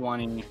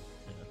 20,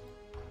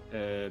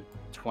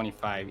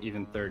 25,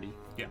 even 30.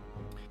 Yeah.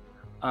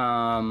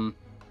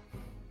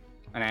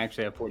 And I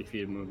actually have 40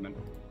 feet of movement.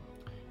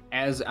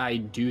 As I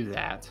do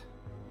that,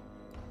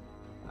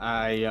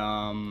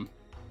 I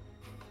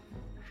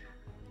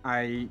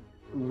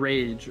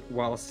rage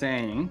while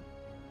saying,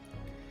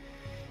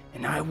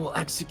 And I will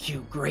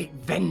execute great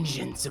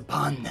vengeance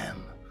upon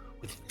them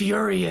with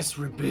furious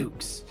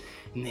rebukes,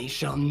 and they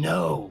shall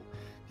know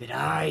that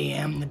I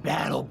am the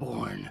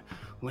Battleborn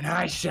when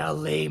I shall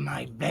lay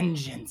my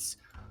vengeance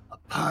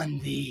upon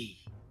thee.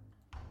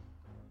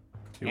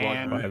 You walk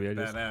And- by me, I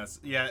just, Badass.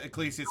 Yeah,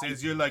 Ecclesia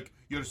says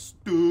you're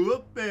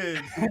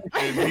stupid,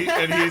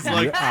 and he's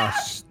like, you are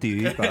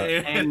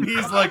stupid. and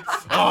he's like,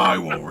 I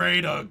will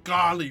raid a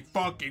godly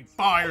fucking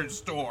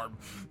firestorm.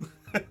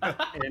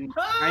 and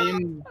I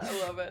am I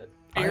love it.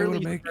 I will fairly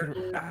make your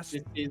certain ass-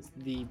 this is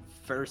the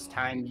first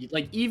time,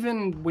 like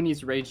even when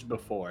he's raged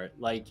before,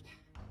 like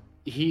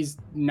he's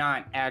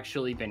not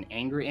actually been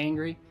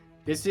angry.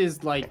 This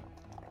is like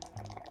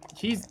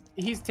he's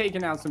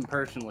taken out some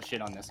personal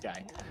shit on this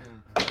guy.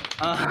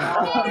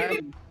 I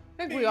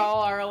think we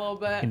all are a little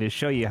bit. And to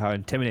show you how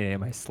intimidating I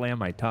am, I slam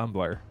my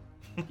tumbler.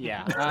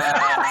 Yeah.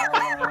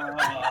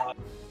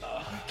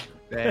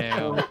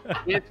 Damn. With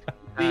That's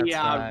the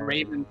nice.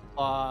 Raven's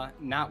Claw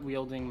not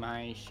wielding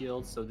my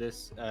shield, so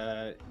this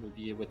would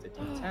be with the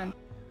D10.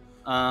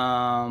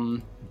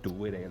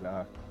 Do it,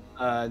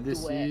 Ayla.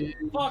 This Do it. is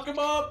Fuck him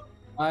up!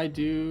 I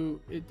do.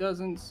 It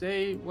doesn't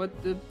say what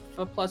the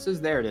plus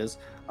is. There it is.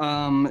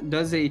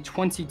 Does a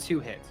 22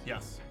 hit?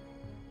 Yes.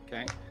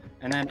 Okay.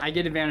 And then I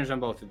get advantage on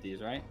both of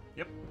these, right?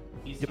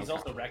 He's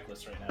also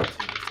reckless right now, too.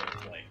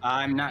 So, like,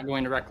 I'm not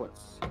going to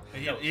reckless.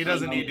 He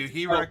doesn't need to.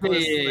 He Oh,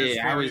 reckless. yeah, There's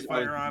yeah, I fiery was-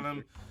 fire on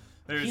him.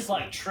 There's he's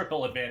like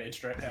triple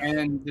advantaged right now.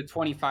 And the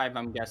 25,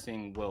 I'm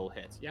guessing, will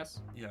hit. Yes.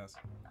 yes.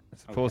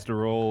 It's supposed to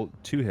roll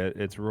 2 hit.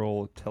 It's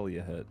roll till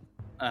you hit.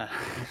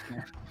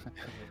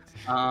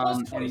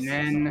 And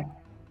then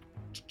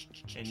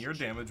And your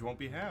damage won't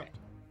be halved.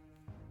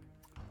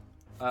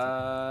 It's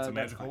a that's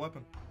magical fine. Oh,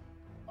 weapon.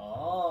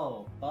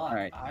 fuck. All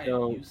right, I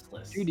so am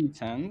useless.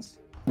 2d10s.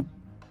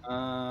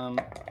 And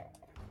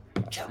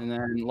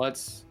then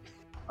let's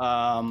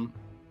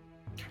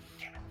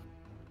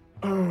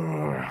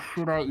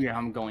should I? Yeah,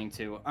 I'm going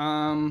to.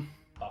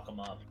 Fuck him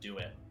up. Do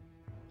it.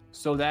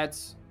 So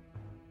that's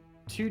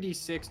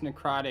 2d6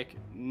 necrotic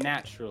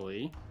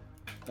naturally.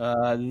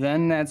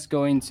 Then that's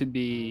going to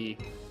be.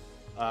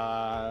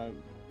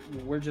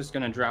 We're just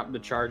gonna drop the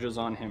charges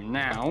on him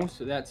now.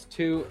 So that's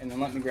 2, and then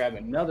let me grab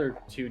another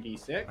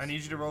 2d6. I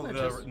need you to roll I the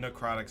just-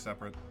 necrotic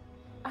separate.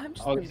 I'm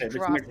just Okay, gonna this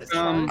drop the next-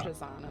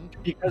 charges on him.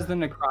 Because the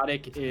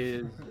necrotic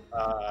is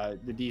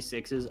the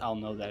d6s, I'll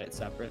know that it's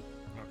separate.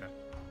 Okay.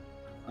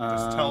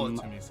 Just tell it Um,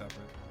 to me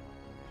separate.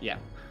 Yeah.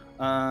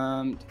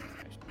 I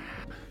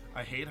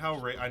hate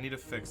how I need to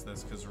fix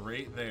this because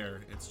right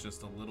there, it's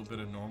just a little bit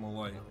of normal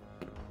light.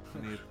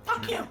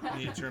 I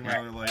need to turn my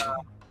other light on.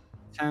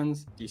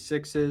 10s,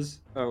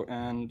 d6s. Oh,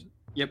 and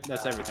yep,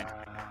 that's everything.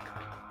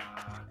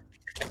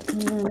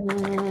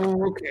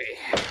 Okay.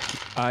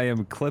 I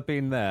am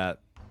clipping that.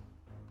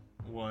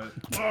 What?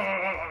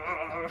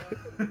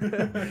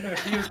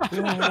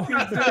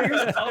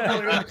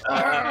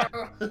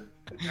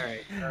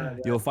 Alright.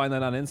 You'll find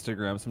that on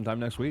Instagram sometime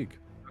next week.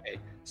 Okay.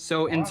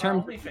 So in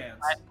terms of OnlyFans.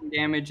 slashing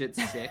damage,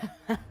 it's 6.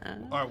 All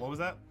right, what was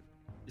that?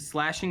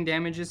 Slashing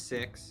damage is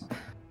 6.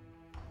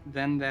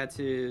 Then that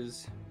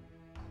is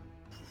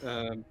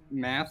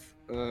math.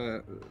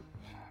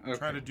 Okay.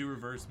 Try to do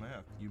reverse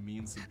math. You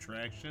mean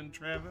subtraction,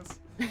 Travis?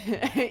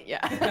 Yeah.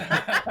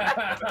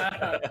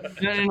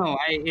 No.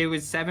 It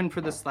was 7 for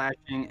the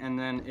slashing, and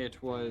then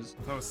it was.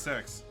 That was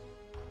 6.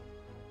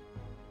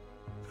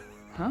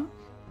 Huh?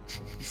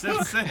 You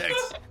said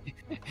 6.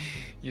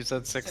 You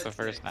said 6 the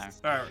first time.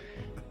 All right.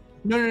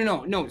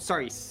 No.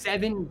 Sorry,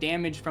 7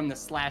 damage from the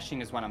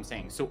slashing is what I'm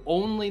saying. So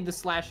only the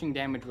slashing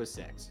damage was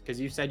 6, because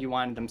you said you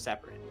wanted them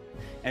separate,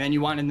 and then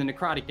you wanted the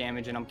necrotic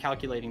damage, and I'm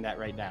calculating that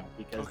right now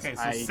because. Okay,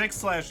 so 6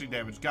 slashing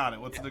damage. Got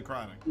it. What's the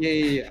necrotic?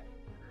 Yeah.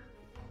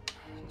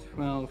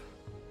 12.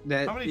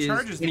 That How many is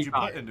charges did you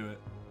 25. put into it?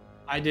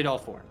 I did all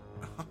 4.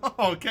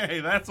 Okay,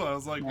 that's why I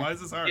was like, why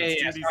is this hard? Yeah,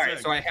 It's sorry.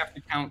 2d6. So I have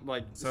to count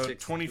like. So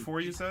 6.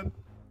 24, you said?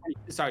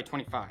 Sorry,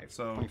 25.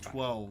 So 25.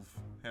 12.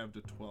 Have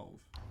to 12.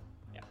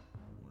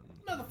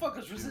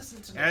 Motherfucker's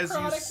resistant to As necrotic.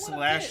 you What a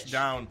slash bitch.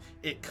 down,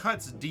 it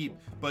cuts deep,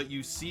 but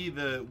you see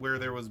where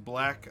there was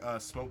black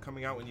smoke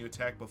coming out when you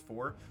attacked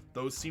before.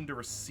 Those seem to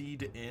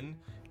recede in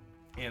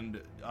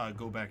and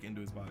go back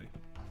into his body.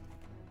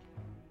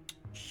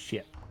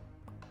 Shit.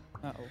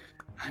 Uh-oh.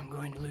 I'm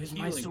going to lose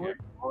my Healing sword. here.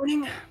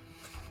 Morning.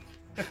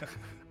 All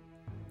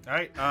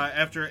right.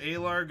 After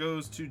Alar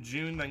goes to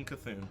June, then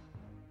Cthulhu.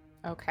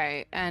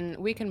 Okay, and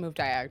we can move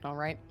diagonal,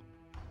 right?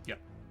 Yep.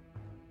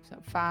 So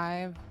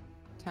 5,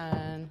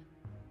 10,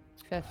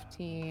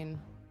 15,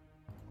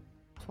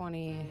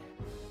 20,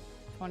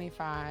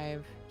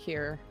 25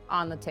 here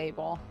on the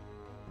table.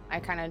 I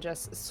kind of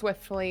just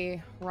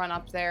swiftly run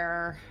up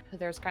there.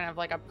 There's kind of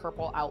like a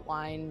purple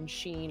outline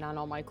sheen on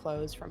all my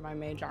clothes from my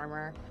mage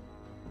armor.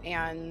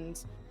 And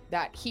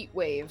that heat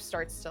wave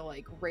starts to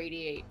like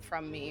radiate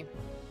from me.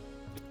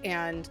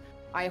 And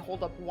I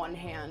hold up one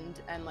hand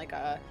and like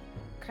a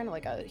kind of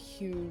like a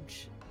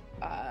huge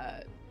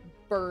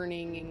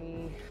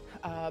burning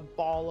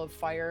ball of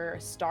fire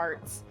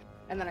starts.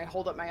 And then I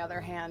hold up my other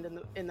hand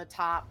in the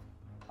top.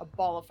 A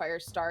ball of fire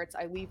starts.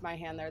 I leave my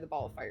hand there. The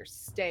ball of fire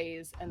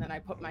stays. And then I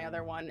put my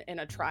other one in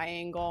a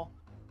triangle.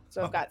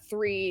 So I've got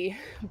 3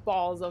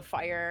 balls of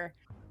fire.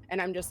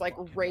 And I'm just like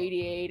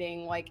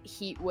radiating like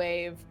heat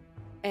wave.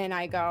 And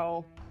I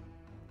go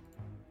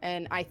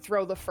and I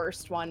throw the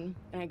first one.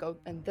 And I go,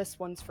 and this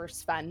one's for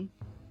Sven.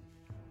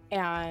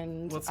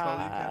 And What spell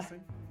are you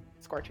casting?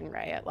 Scorching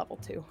Ray at level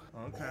 2.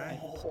 Okay.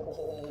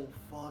 Oh,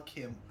 fuck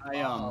him.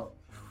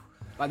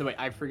 By the way,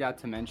 I forgot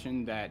to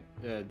mention that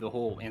the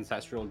whole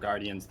Ancestral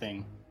Guardians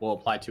thing will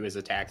apply to his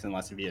attacks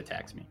unless if he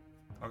attacks me.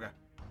 Okay.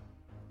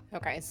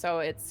 Okay, so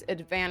it's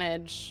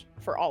advantage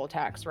for all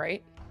attacks,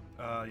 right?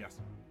 Yes.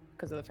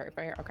 Because of the fairy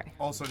fire. Okay.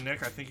 Also,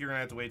 Nick, I think you're gonna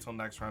have to wait till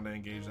next round to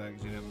engage that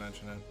because you didn't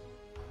mention it.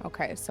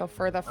 Okay, so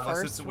for the Unless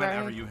first it's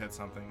whenever ray, you hit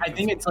something. I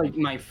think it's like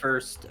my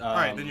first. All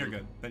right, then you're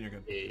good.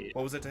 eh,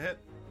 What was it to hit?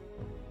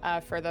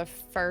 for the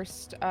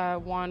first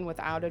one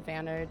without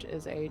advantage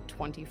is a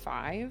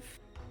 25.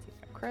 See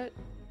if I crit.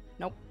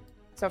 Nope.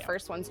 So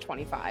first one's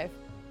 25,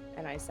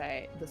 and I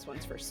say this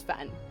one's for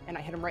Sven, and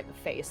I hit him right in the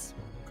face.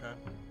 Okay.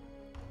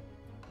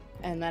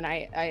 And then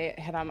I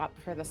hit him up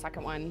for the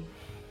second one.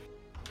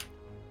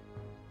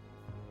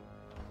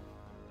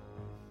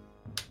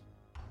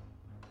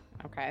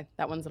 Okay,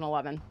 that one's an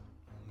 11.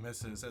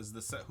 Misses. As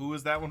the who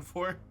was that one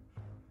for?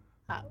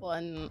 That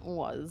one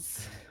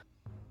was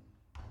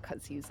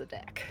because he's a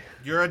dick.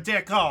 You're a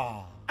dick.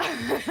 Oh.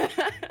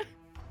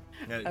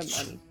 And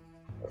then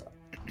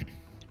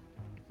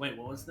Wait,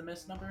 what was the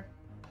miss number?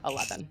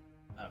 11.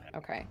 Okay.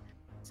 Okay.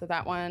 So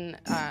that one,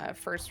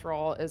 first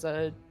roll is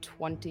a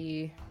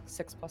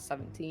 26 plus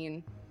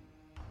 17,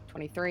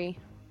 23.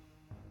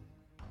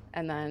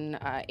 And then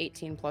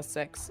 18 plus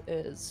 6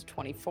 is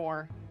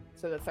 24.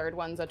 So the third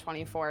one's a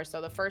 24.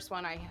 So the first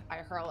one I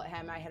hurl at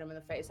him, I hit him in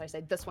the face. I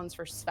say, this one's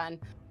for Sven.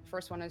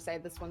 First one I say,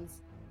 this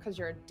one's because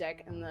you're a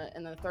dick. And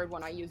the third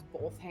one I use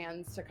both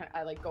hands to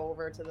I like go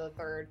over to the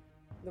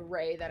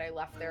ray that I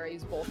left there. I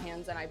use both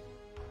hands and I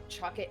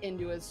chuck it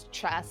into his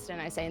chest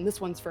and I say, and this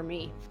one's for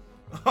me.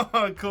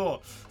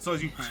 Cool. So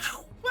as you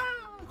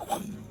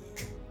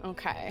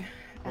Okay.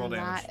 Roll And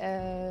damage. that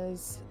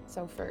is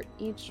so for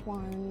each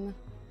one.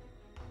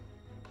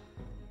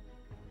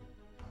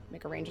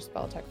 Make a ranged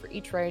spell attack for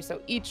each ray.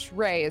 So each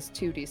ray is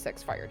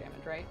 2d6 fire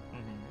damage, right?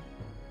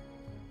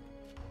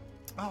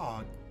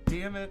 Oh,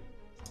 damn it.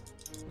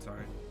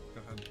 Sorry.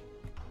 Go ahead.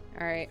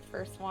 All right.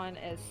 First one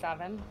is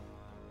 7.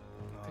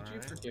 Did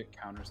you forget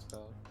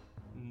counterspell?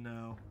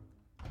 No.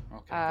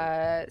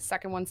 Okay.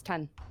 Second one's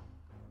 10.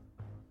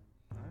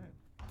 Alright.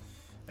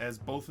 As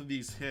both of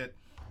these hit,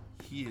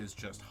 he is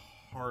just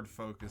hard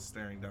focused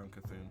staring down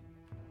Cthulhu.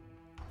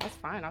 That's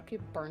fine. I'll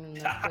keep burning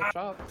this bitch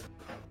up.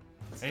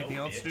 Anything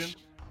else, dude?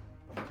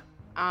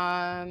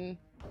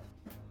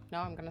 No,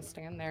 I'm gonna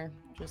stand there,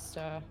 just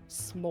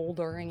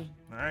smoldering.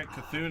 Alright,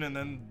 Cthulhu, and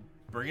then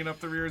bringing up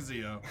the rear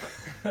Zeo.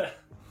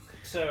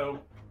 So,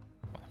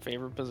 My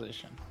favorite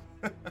position.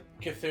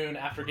 Cthulhu,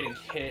 after getting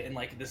hit and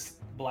like this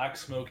black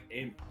smoke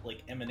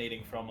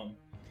emanating from him,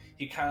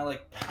 he kind of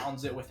like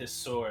pounds it with his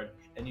sword,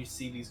 and you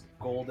see these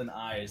golden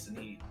eyes,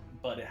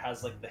 but it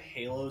has like the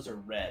halos are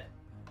red.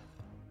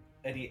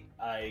 And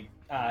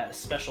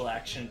special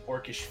action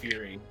Orcish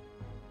Fury.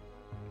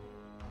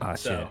 Ah,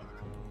 So- shit.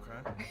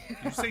 Okay. Did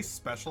you say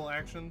special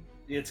action?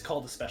 It's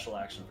called a special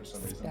action for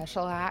some reason.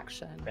 Special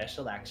action.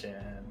 Special action.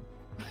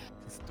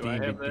 Do I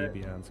have that?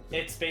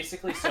 It's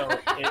basically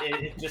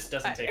it just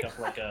doesn't take up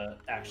like a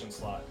action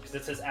slot because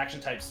it says action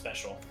type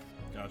special.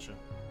 Gotcha.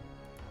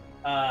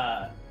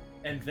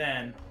 And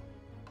then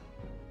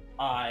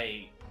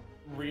I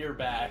rear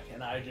back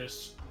and I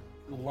just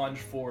lunge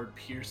forward,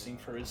 piercing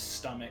for his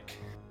stomach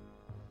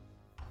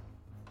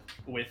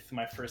with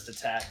my first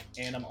attack,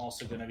 and I'm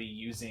also going to be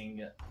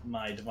using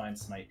my Divine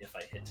Smite if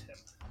I hit him.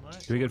 Right.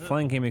 Do we get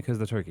flanking because of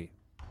the turkey?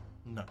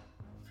 No.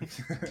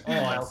 I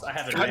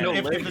have God,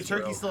 it. if the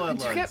turkey still had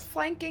Did you get legs.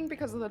 flanking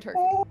because of the turkey?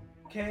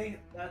 Okay,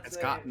 that's It's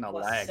gotten the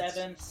plus legs.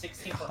 7,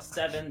 16 plus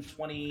 7,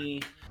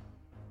 20.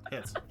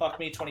 Hits. Fuck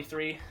me,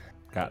 23.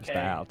 Got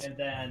stabbed. And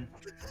then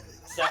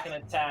second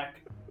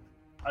attack,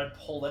 I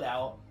pull it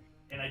out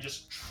and I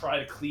just try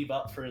to cleave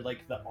up for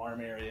like the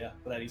arm area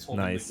that he's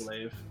holding Nice. the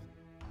glaive.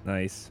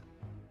 Nice.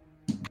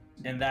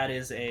 And that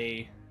is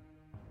a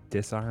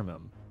Disarm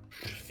him.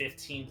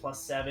 15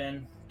 plus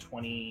 7,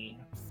 22.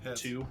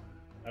 Hits.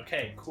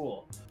 Okay,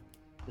 cool.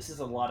 This is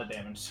a lot of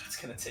damage, so it's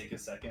gonna take a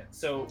second.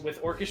 So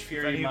with Orcish If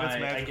Fury, any of it's I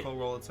magical,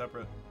 roll it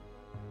separate.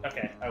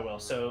 okay, I will.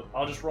 So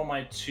I'll just roll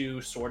my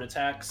 2 sword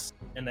attacks,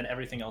 and then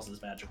everything else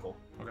is magical.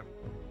 Okay.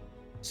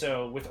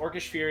 So with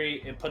Orcish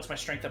Fury, it puts my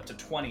strength up to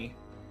 20,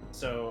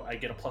 so I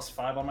get a plus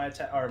 5 on my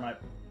attack, or my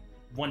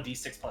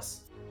 1d6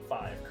 plus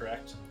 5,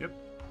 correct? Yep.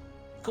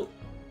 Cool.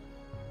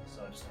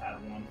 So I just add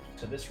 1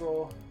 to this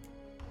roll.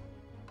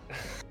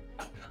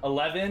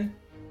 11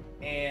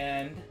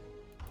 and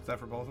Is that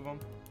for both of them?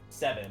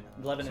 7.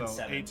 11 and So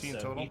 7. 18 so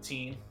total?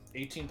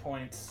 18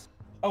 points.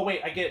 Oh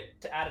wait, I get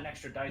to add an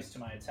extra dice to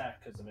my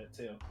attack because of it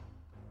too.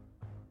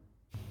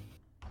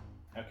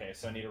 Okay,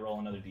 so I need to roll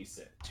another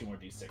d6, 2 more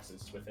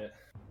d6s with it.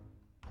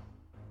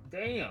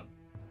 Damn.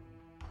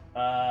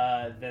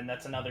 Then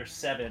that's another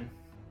 7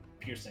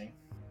 piercing.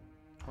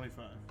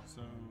 25.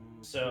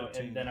 So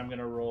 13. and then I'm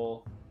gonna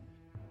roll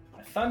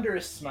my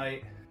Thunderous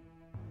Smite.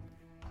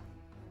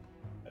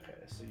 Okay,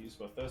 so use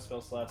both those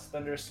spell slots.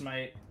 Thunderous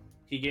Smite.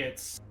 He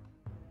gets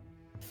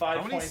 5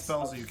 How many points.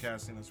 spells of are you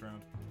casting this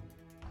round?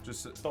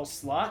 Just spell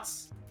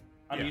slots?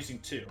 I'm Yeah. using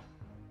 2.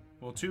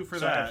 well, 2 for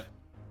So I that. have-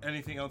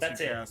 Anything else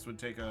That's you it. cast would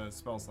take a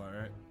spell slot,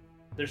 right?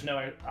 There's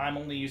no. I'm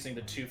only using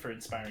the 2 for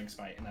Inspiring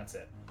Smite, and that's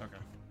it. Okay.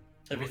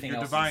 Everything Your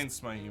else. Divine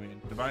Smite, you mean?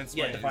 Divine Smite.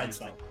 Yeah, is Divine your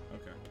Smite. spell.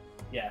 Okay.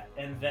 Yeah,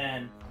 and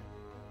then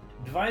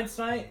Divine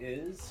Smite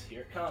is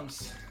here it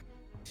comes.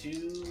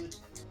 2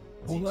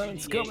 Hold on,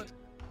 it's coming.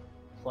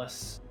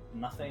 plus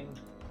nothing.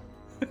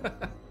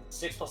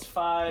 6 plus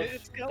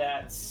 5.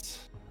 That's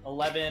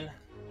 11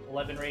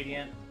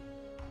 radiant,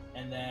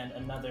 and then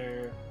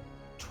another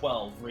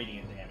 12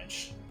 radiant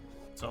damage.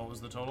 So what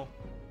was the total?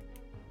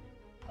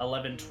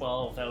 11,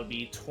 12. That would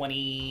be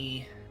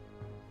 20.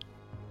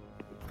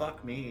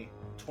 Fuck me.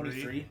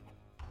 23.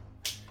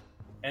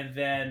 And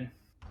then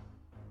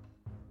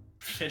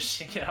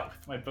finishing it out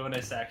with my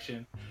bonus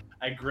action,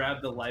 I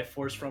grab the life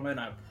force from it and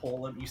I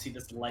pull him. You see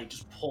this light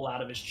just pull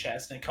out of his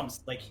chest and it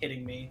comes like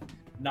hitting me,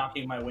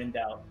 knocking my wind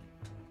out.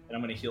 And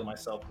I'm going to heal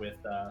myself with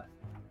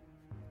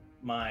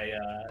my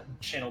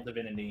Channel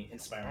Divinity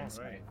Inspiring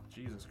Smite. Alright.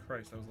 Jesus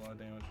Christ, that was a lot of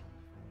damage.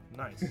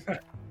 Nice.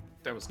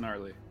 That was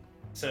gnarly.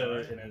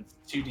 So and it's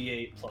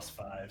 2d8 plus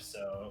 5,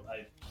 so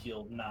I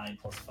healed 9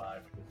 plus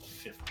 5 with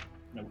 15.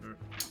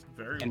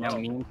 Very And well. now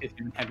me and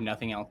Kithun have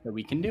nothing else that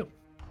we can do.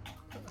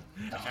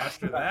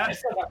 After I that,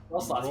 still got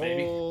spell slots,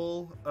 baby.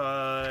 roll.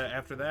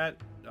 After that,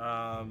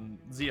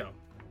 Zio.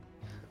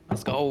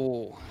 Let's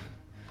go.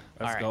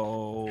 Let's Alright.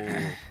 go.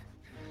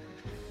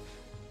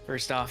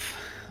 First off,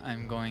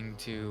 I'm going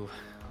to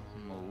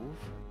move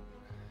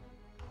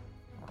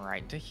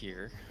right to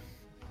here.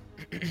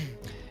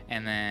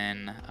 And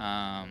then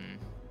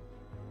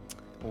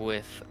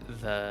with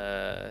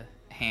the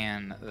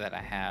hand that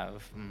I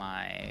have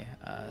my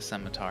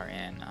scimitar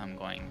in, I'm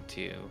going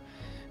to,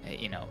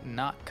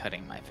 not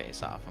cutting my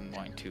face off, I'm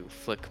going to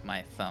flick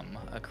my thumb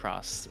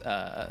across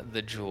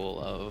the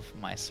jewel of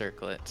my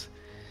circlet,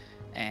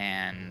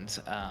 and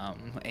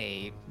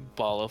a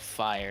ball of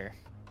fire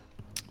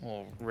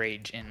will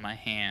rage in my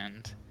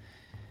hand,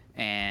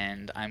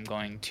 and I'm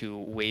going to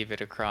wave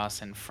it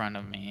across in front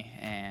of me,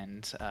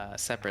 and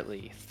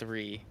separately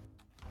 3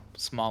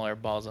 smaller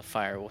balls of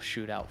fire will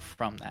shoot out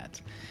from that,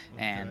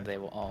 and they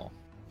will all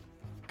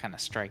kind of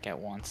strike at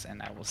once,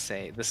 and I will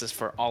say, this is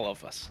for all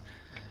of us.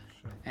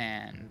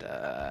 And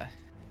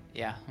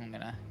yeah, I'm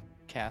gonna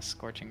cast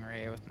Scorching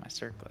Ray with my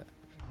circlet.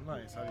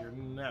 Nice, out of your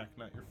neck,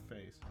 not your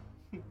face.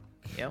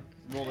 Yep.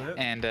 Roll to hit.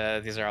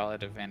 And these are all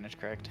at advantage,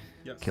 correct?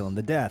 Yes. Kill him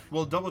to death.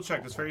 Well, double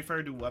check. Does Fairy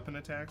Fire do weapon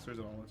attacks, or is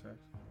it all attacks?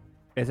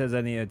 It says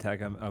any attack.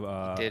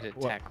 Did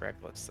attack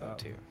reckless though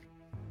too.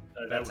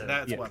 That's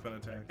yeah. weapon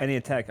attack. Any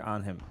attack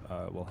on him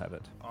will have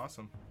it.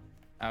 Awesome.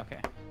 Okay.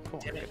 Cool.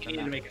 Damn it, Good you to need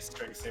to know. make a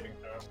strength saving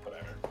throw.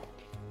 Whatever.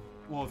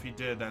 Well, if he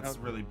did, that's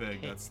really big.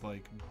 Okay. That's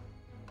like.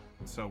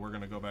 So we're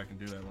gonna go back and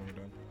do that when we're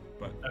done.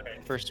 But Okay.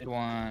 First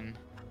one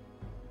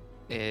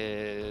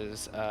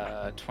is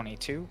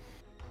 22.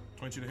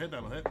 22 to hit.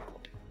 That'll hit.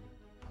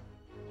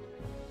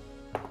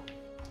 Oh,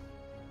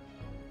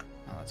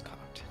 that's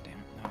cocked. Damn it,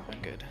 that would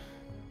have been good.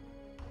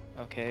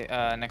 Okay,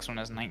 next one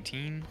is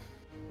 19.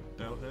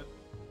 That'll hit.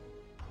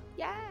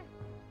 Yeah.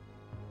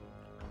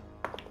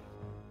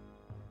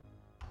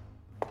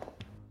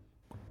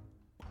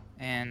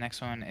 And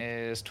next one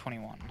is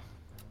 21.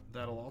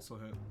 That'll also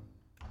hit.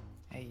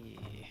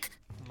 Hey.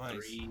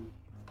 Nice.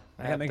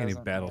 I can't make any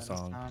doesn't battle even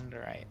song. sound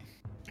right.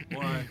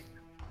 Why?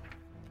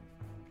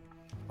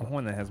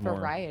 One that has more.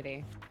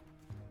 Variety.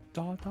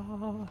 Da,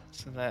 da.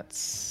 So that's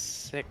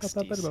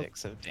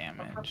 66 of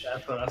damage.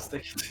 That's what I was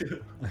thinking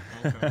too.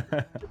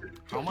 Okay.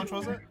 How much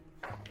was it?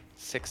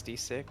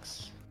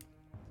 66.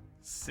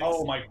 6.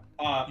 Oh my.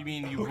 You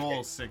mean you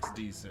roll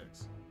 6d6?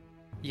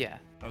 Yeah.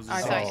 I was I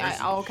just thought,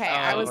 saying. okay,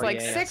 I was Oh, like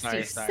yeah,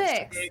 sorry, 66.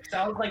 sorry. It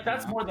sounds like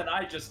that's more than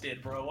I just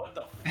did, bro. What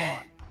the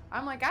fuck?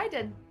 I'm like, I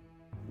did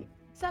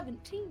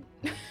 17.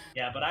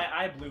 Yeah, but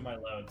I blew my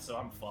load, so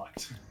I'm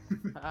fucked.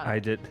 I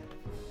did.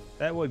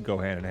 That would go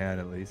hand in hand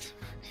at least.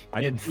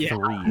 I did Yeah.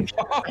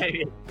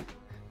 3.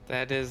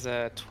 That is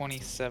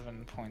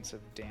 27 points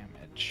of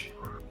damage.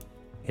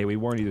 Hey, we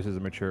warned you this is a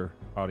mature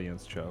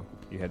audience show.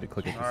 You had to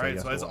click it to All say right,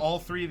 yes so or as no. all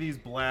 3 of these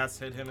blasts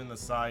hit him in the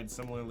side,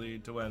 similarly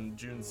to when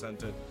June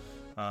sent it,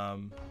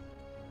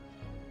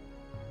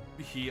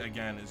 he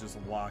again is just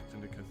locked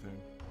into Cthulhu.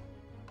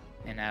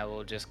 And I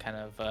will just kind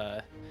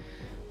of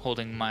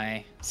holding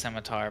my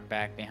scimitar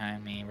back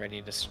behind me,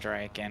 ready to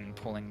strike, and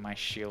pulling my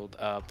shield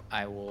up,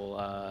 I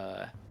will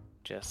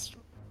just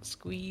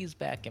squeeze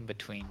back in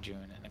between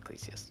June and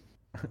Ecclesias.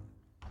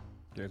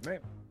 There's me.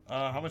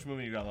 How much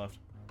movement you got left?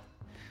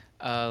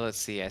 Let's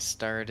see, I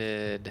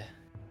started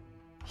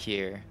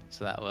here,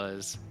 so that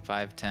was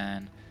 5,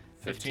 10,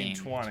 15,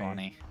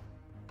 20.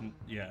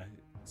 Yeah,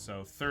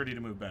 so 30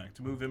 to move back.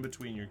 To move in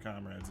between your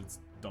comrades, it's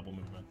double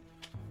movement.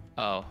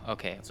 Oh,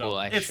 okay. So well,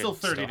 I it's should still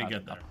 30 to have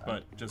get there, enough,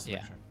 but just to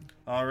make yeah. sure.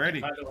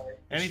 Alrighty. By the way,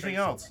 Anything strength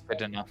else? Good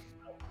to know.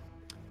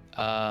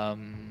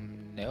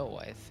 No,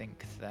 I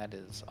think that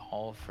is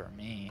all for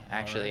me.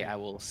 Actually, Alrighty. I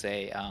will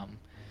say,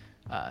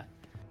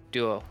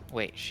 duo.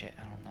 Wait, shit,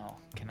 I don't know.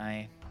 Can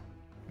I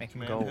make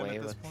him Command go him away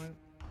at this with? point?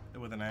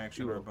 With an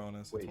action or a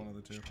bonus, it's one of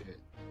the two.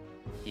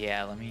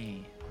 Yeah, let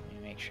me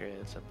make sure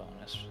it's a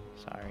bonus.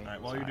 Sorry.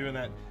 Alright, while you're doing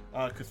that,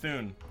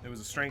 Cthulhu, it was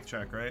a strength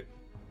check, right?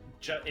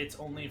 It's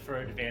only for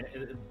advantage.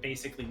 It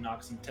basically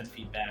knocks him 10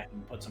 feet back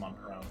and puts him on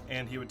prone.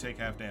 And he would take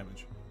half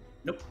damage.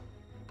 Nope.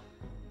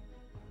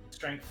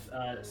 Strength,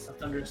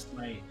 Thunder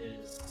Smite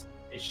it's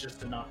just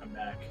to knock him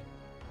back.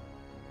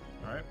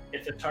 Alright.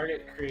 If the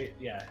target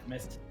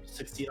missed,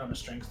 succeed on a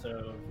strength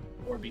throw,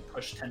 or be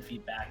pushed 10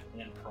 feet back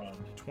and prone.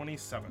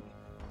 27.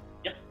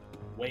 Yep,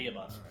 way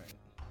above.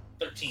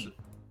 13.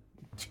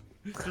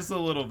 Just a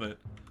little bit.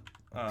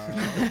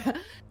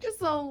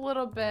 Just a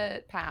little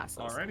bit past.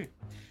 Alrighty.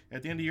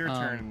 At the end of your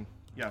turn,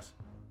 yes.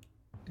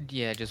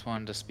 Yeah, just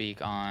wanted to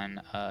speak on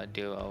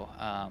duo.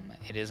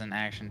 It is an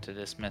action to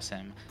dismiss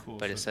him, Cool,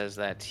 but it so- says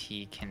that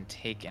he can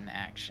take an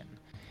action.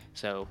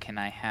 So can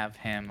I have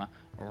him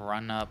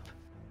run up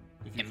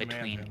If you in command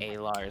between him.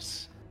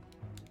 Alar's?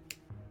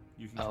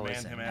 You can Oh, command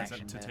is it him an as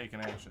action to to- take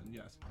an action,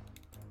 yes.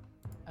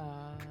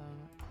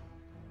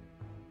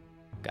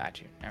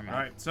 Got you. Never mind.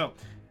 Alright, so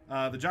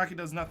the jockey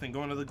does nothing.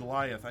 Going to the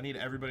Goliath. I need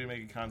everybody to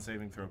make a con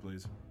saving throw,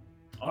 please.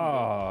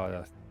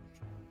 Oh,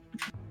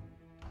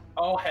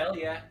 Oh, hell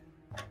yeah.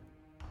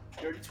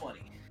 Dirty 20.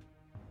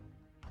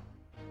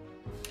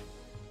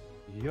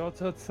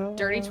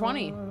 Dirty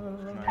 20.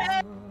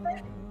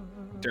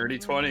 Dirty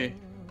 20.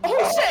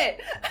 Oh shit!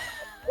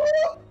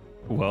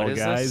 Well, What is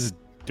guys, this?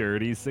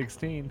 dirty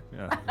 16.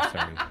 Sorry.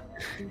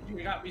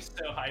 You got me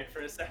so hyped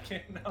for a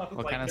second.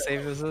 What kind of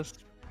save is this?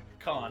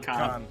 Con.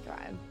 Con.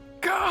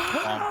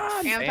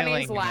 God. Failing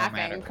Anthony's no laughing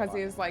matter because what.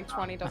 he's like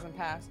 20 doesn't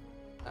pass.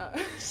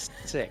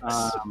 6.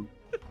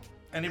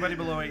 Anybody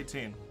below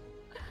 18?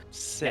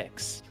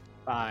 6.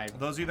 5.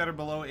 Those of you that are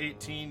below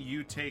 18,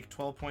 you take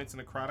 12 points of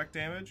necrotic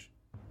damage.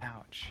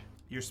 Ouch.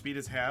 Your speed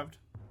is halved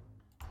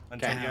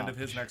until the end of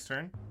his next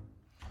turn.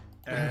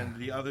 And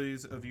the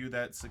others of you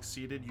that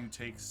succeeded, you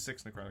take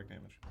 6 necrotic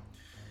damage.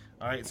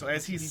 Alright, so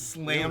as he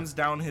slams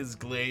down his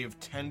glaive,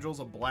 tendrils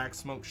of black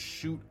smoke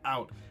shoot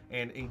out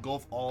and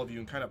engulf all of you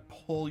and kind of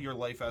pull your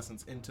life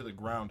essence into the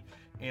ground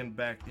and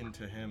back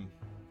into him.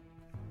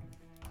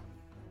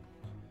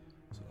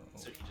 So,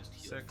 So you just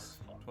heal 6,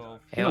 12.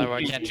 Aylar,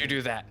 why can't you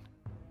do that?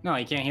 No,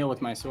 I can't heal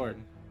with my sword.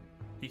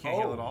 He can't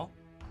heal at all?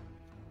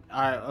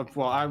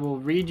 Well, I will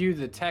read you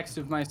the text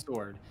of my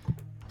sword.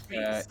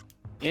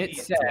 It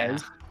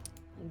says,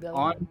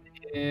 on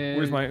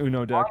Where's my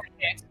Uno deck?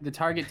 the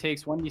target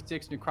takes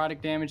 1d6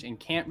 necrotic damage and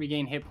can't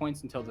regain hit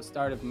points until the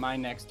start of my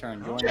next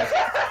turn. Join us.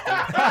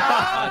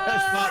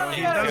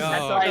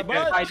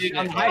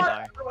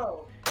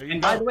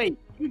 And by the way,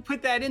 you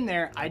put that in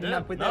there. I did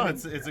not put that No, in.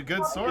 it's a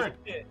good sword.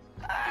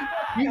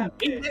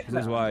 This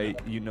is why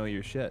you know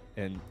your shit.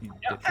 And you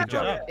did good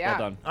job. Yeah.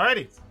 Well done.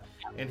 Alrighty.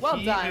 And Well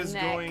he done, is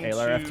Nick. going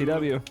Aylar to...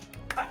 FTW.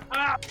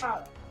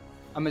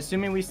 I'm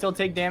assuming we still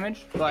take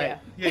damage, but Yeah.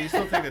 Yeah, you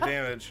still take the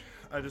damage.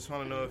 I just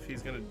want to know if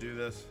he's going to do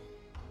this.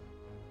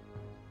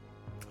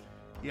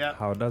 Yeah.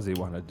 How does he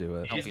want to do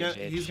it? He's be gonna, a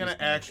bitch, he's gonna he's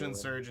gonna action do it.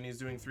 surge, and he's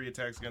doing 3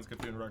 attacks against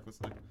Cthulhu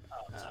recklessly.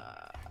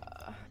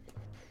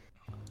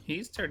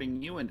 He's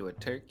turning you into a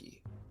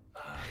turkey.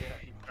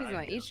 He's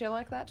gonna eat you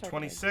like that. Turkey.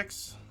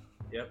 26.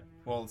 Yep.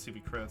 Well, let's see if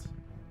he crits.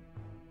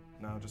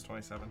 No, just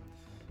 27.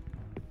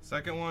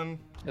 Second one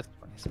Just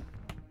 27.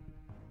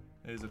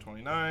 is a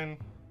 29.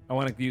 I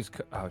want to use.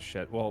 Oh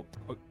shit. Well,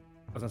 I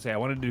was gonna say I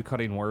wanted to do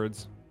cutting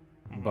words,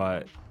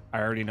 but I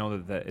already know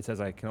that it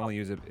says I can only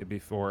use it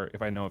before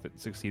if I know if it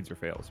succeeds or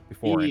fails.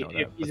 Before I know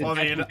that. Well,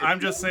 I mean, I'm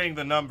just saying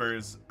the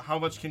numbers. How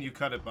much can you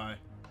cut it by?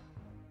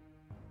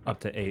 Up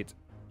to 8.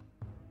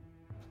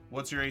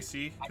 What's your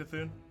AC,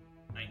 Cthulhu?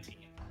 19.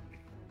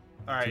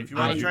 All right, if you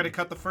want to try to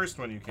cut the first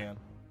one, you can.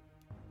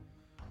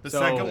 The So-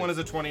 second one is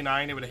a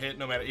 29. It would hit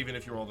no matter, even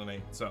if you rolled an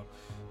 8. So,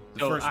 the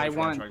So first one, I if you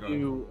wanna want try, go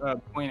ahead.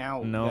 to point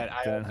out Nope, that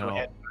I didn't also help.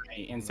 had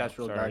my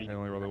ancestral Sorry, I guardian. can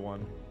only roll a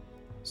 1.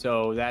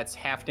 So that's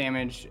half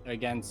damage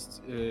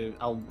against.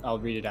 I'll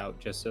read it out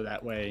just so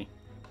that way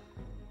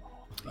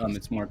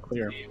it's more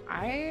clear.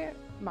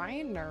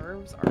 My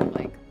nerves are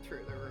like through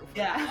the roof.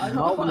 Yeah,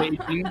 While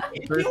raging,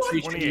 the first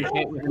creature 28. you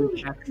hit within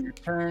a half your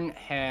turn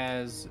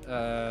has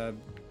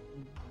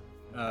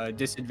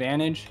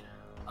disadvantage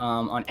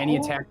on any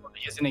attack that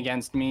isn't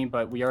against me,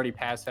 but we already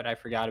passed that. I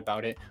forgot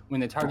about it. When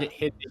the target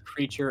hits a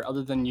creature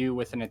other than you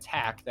with an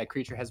attack, that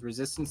creature has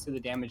resistance to the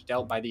damage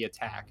dealt by the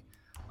attack.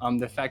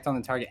 The effect on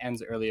the target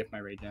ends early if my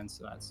rage ends,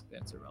 so that's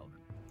irrelevant.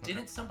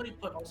 Didn't somebody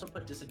also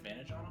put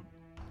disadvantage on him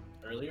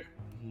earlier?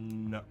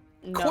 No.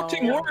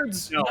 No.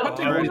 words. No,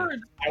 Cutting I was-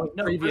 words. I was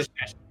previous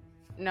session.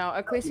 No,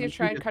 Ecclesia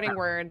tried cutting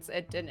words.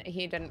 It didn't.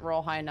 He didn't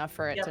roll high enough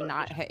for it Yeah, to but-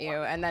 not hit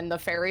you. And then the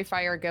fairy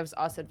fire gives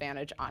us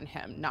advantage on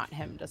him, not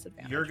him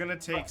disadvantage. You're gonna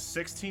take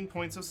 16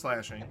 points of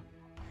slashing,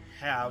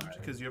 halved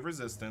because you have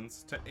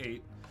resistance to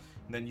 8.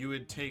 And then you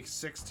would take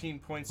 16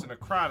 points of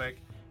necrotic,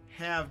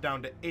 halved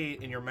down to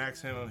 8, and your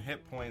maximum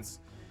hit points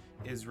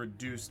is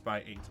reduced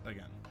by 8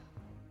 again.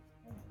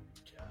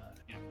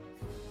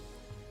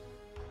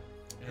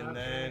 And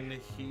then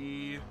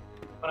he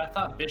But I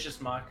thought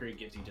Vicious Mockery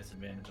gives you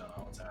disadvantage on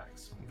all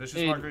attacks. Vicious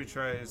It- Mockery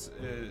tries.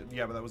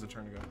 Yeah, but that was a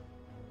turn ago.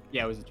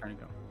 Yeah, it was a turn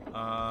ago.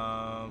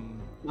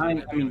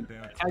 Damage.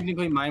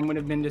 Technically, mine would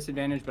have been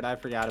disadvantaged, but I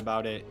forgot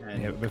about it.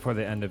 And, Yeah, before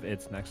the end of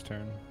its next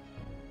turn.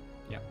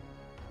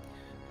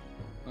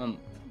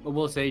 but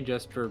we'll say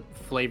just for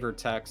flavor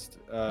text,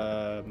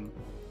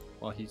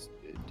 while he's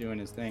doing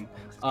his thing.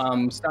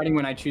 Starting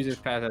when I choose this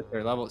path at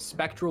their level,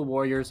 spectral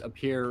warriors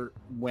appear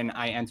when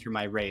I enter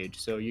my rage.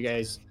 So you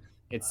guys,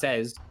 it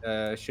says,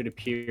 should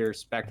appear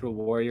spectral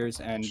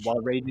warriors, and while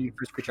raging, the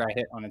first creature I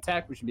hit on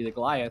attack, which would be the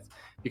Goliath,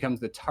 becomes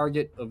the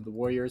target of the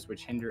warriors,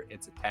 which hinder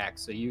its attack.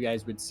 So you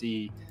guys would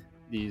see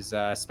these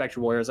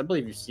spectral warriors. I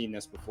believe you've seen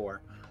this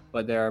before,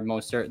 but there are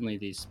most certainly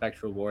these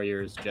spectral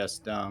warriors.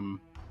 Just sorry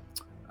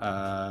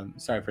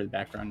for the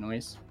background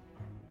noise.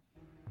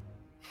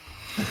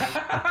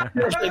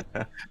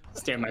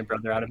 Stare my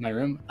brother out of my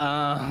room.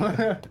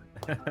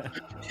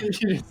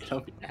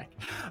 He'll be back.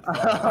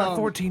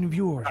 14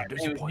 viewers.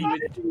 You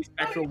would see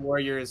spectral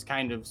warriors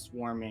kind of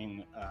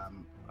swarming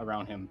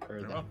around him.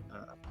 Per that.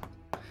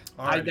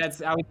 I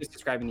was just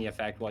describing the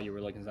effect while you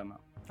were looking something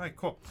up. All right,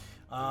 cool.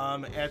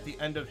 At the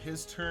end of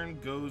his turn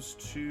goes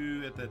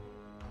to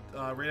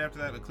right after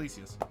that,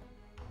 Ecclesias.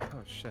 Oh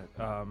shit.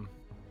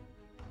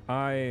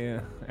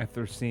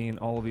 after seeing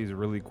all of these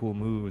really cool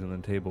moves on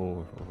the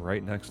table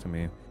right next to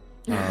me,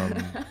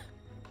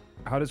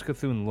 how does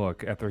Cthulhu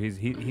look after he's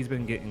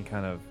been getting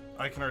kind of?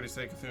 I can already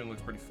say Cthulhu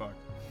looks pretty fucked.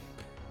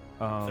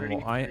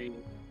 Well,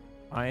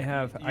 I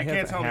have You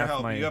can't tell me half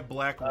help. my. You have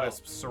black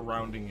wisps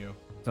surrounding you.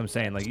 So I'm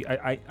saying, like,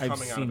 I've Coming out of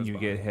seen his you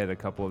body. get hit a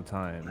couple of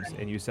times,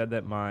 and you said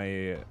that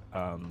my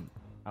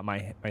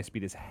my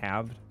speed is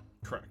halved.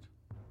 Correct.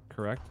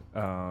 Correct.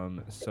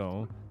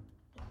 So.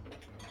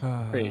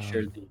 Pretty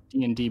sure the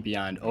D&D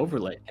Beyond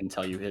overlay can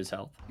tell you his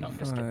health. No, I'm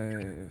just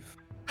kidding.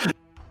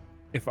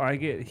 If I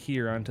get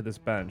here onto this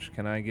bench,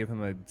 can I give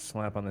him a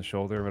slap on the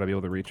shoulder? Would I be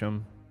able to reach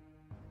him?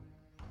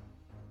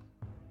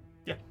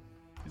 Yeah,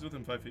 he's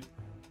within 5 feet.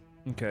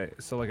 Okay,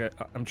 so like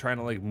I'm trying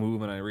to like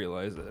move, and I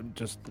realize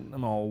that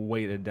I'm all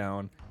weighted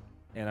down,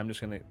 and I'm just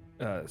gonna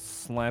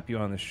slap you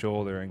on the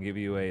shoulder and give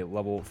you a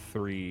level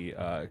 3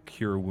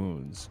 cure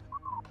wounds.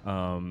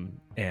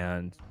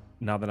 And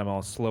now that I'm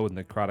all slow with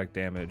necrotic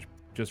damage,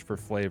 just for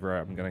flavor,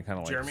 I'm gonna kind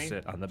of like Jeremy,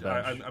 sit on the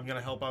bench. I'm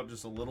gonna help out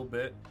just a little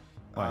bit.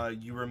 Why?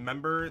 You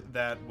remember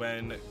that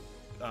when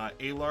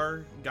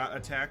Alar got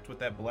attacked with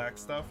that black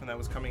stuff and that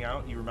was coming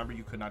out, you remember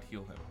you could not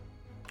heal him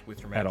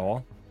with your magic. At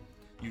all?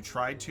 You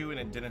tried to, and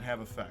it didn't have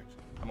effect.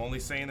 I'm only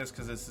saying this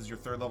because this is your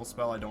 3rd level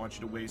spell. I don't want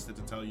you to waste it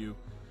to tell you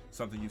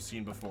something you've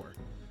seen before.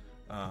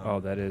 Oh,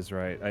 that is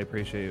right. I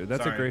appreciate it.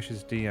 That's sorry. a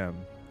gracious DM.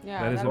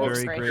 Yeah, that is a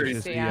was very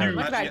gracious DM.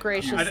 Look at that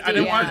gracious I DM.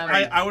 didn't want.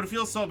 I would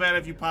feel so bad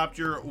if you popped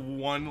your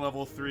 1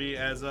 level 3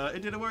 as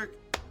it didn't work.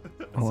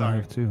 Oh, I Sorry.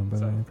 have too,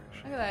 but I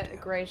appreciate Look at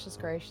that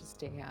gracious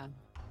DM.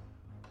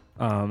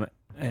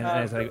 And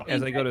as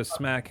I go to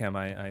smack him,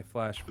 I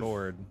flash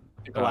forward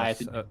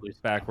Goliath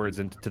backwards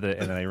into the,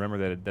 and then I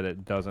remember that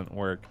it doesn't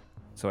work.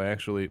 So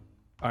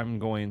I'm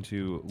going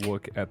to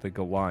look at the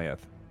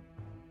Goliath,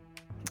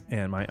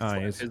 and my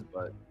eyes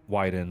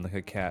widen like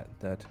a cat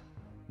that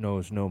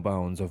knows no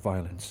bounds of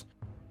violence.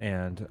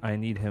 And I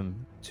need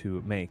him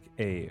to make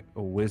a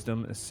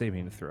wisdom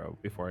saving throw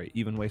before I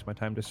even waste my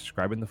time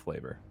describing the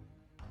flavor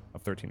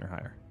of 13 or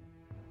higher.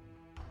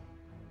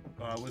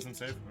 Wisdom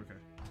save? Okay.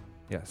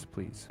 Yes,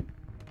 please.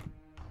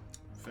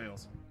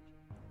 Fails.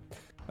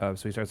 So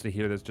he starts to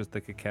hear this just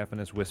like a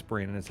cacophonous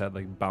whispering in his head,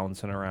 like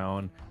bouncing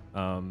around.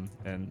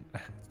 And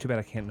too bad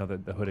I can't know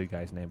the hooded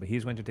guy's name, but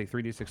he's going to take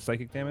 3d6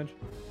 psychic damage.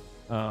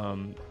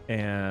 And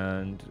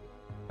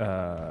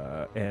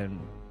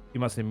you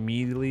must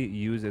immediately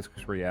use its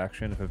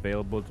reaction if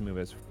available to move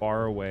as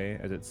far away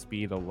as its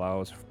speed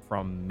allows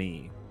from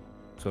me.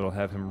 So it'll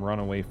have him run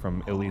away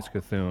from Elise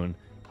Cthulhu,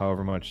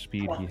 however much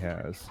speed he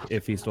has,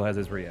 if he still has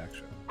his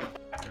reaction.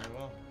 Very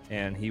well.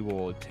 And he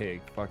will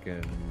take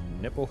fucking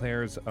nipple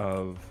hairs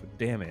of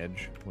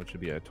damage, which would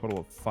be a total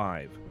of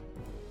 5.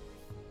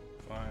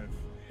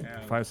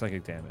 5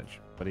 psychic damage.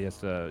 But he has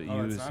to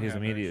use it's not his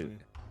halved, immediate.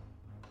 actually.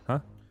 Huh?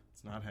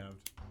 It's not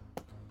halved.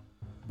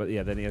 But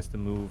yeah, then he has to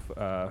move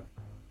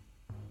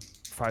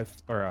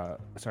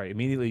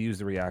immediately use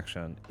the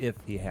reaction if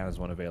he has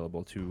one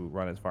available to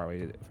run as far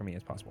away from me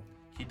as possible.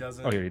 He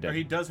doesn't. Oh, he already did. Or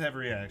he does have a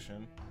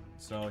reaction,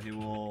 so he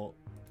will.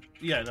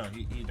 Yeah, no,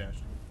 he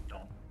dashed.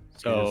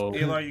 So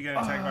Alar, you get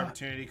an attack of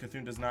opportunity.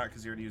 Cthulhu does not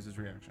because he already used his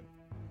reaction.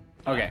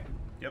 okay.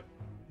 Yep,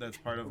 that's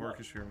part of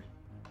Orcish Fury.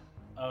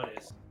 Oh, it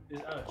is.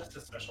 Just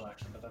a special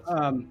action, but that's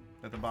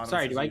At the bottom.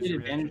 Sorry, it do says I use get your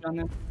advantage on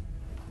this?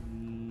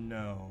 reaction.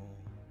 No.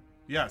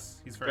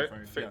 Yes, he's very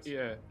fired. Yes.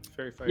 Yeah,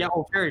 very fire. Yeah,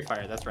 oh, Fairy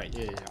Fire. That's right.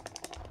 Yeah.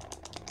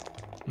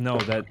 No,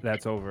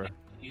 that's over.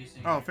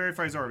 Oh, Fairy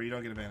Fire's over. You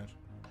don't get advantage.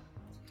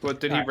 But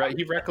did he?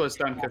 He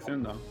recklessed on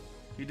Cthulhu though.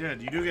 He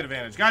did. You do get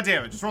advantage. God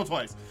damn it! Just roll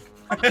twice.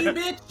 you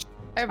bitch.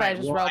 Everybody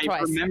just roll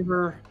twice.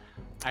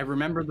 I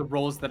remember the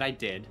rolls that I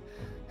did.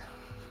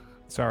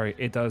 Sorry,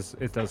 it does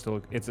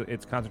still.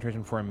 It's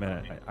concentration for a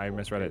minute. I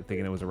misread it,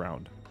 thinking it was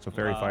around. So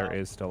Fairy Fire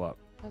is still up.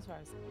 That's what I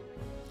was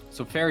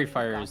So Fairy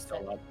Fire is That's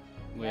still it. up,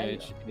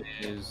 which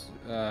is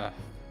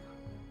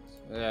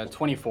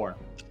 24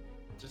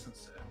 Just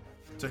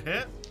To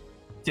hit?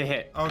 to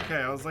hit. Okay,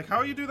 I was like, how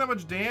are you doing that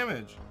much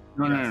damage?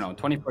 No,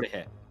 24 to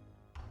hit.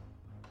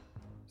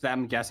 So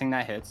I'm guessing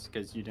that hits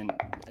because you didn't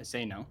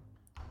say no.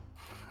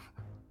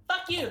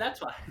 Fuck you.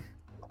 That's why.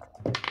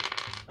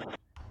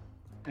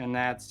 And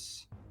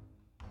that's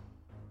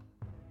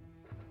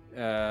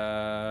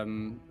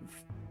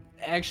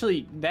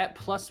actually that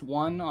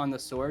 +1 on the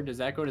sword. Does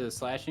that go to the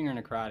slashing or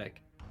necrotic?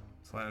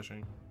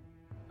 Slashing.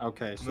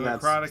 Okay, so The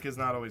that's necrotic is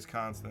not always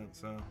constant,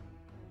 so.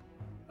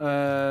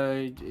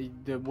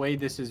 the way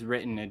this is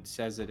written, it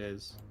says it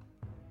is.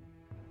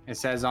 It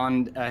says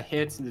on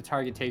hits, the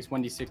target takes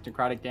 1d6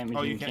 necrotic damage.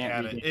 Oh, and you can't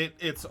add regain- it.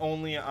 It's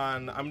only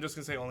on. I'm just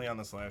gonna say only on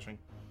the slashing.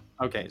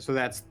 Okay, so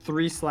that's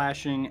 3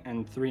 slashing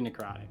and 3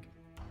 necrotic.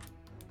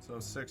 So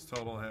 6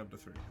 total, half to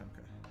 3.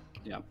 Okay.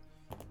 Yep.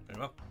 Very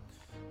well.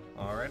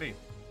 Alrighty.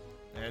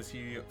 As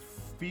he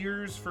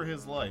fears for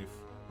his life,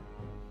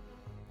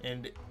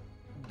 and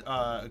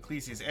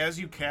Ecclesias, as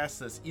you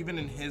cast this, even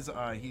in his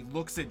eye, he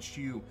looks at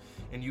you,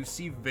 and you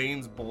see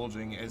veins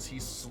bulging as he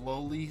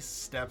slowly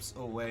steps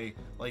away,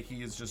 like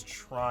he is just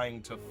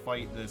trying to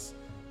fight this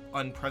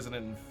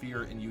unprecedented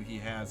fear in you he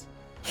has.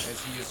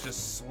 as he is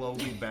just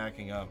slowly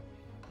backing up.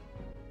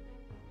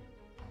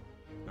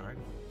 All right.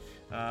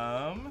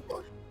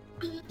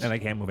 And I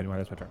can't move anywhere.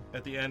 That's my turn.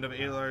 At the end of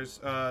Alar's,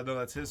 no,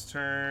 that's his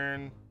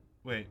turn.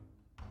 Wait,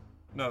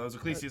 no, that was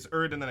Ecclesias,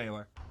 Erd, and then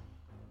Alar.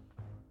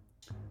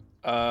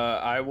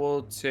 I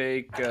will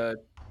take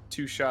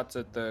 2 shots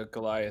at the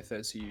Goliath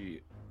as he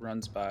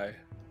runs by.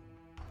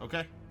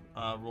 Okay,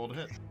 roll to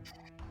hit.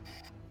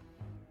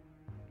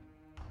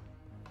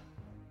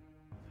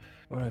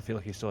 Well, I feel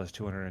like he still has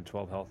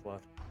 212 health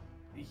left.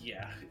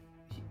 Yeah.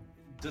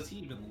 Does he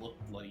even look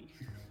bloody?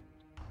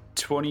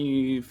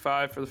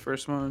 25 for the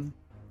first one.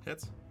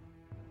 Hits.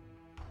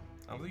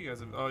 I don't think you guys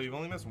have. Oh, you've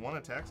only missed 1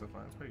 attack so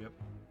far. That's pretty good.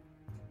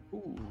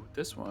 Ooh,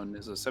 this one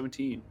is a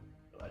 17.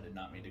 Oh, I did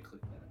not mean to click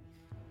that.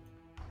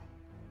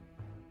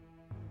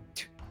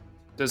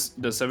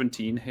 Does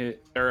 17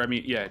 hit? Or I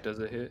mean, yeah, does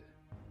it hit?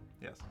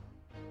 Yes.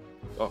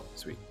 Oh,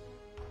 sweet.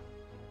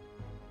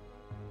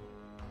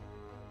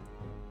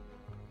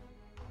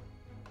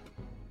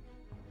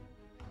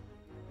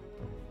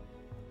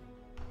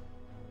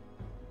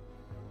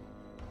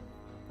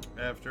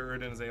 After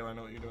Erd and Alar, I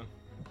know what you're doing.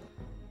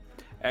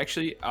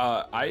 Actually,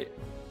 I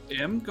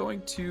am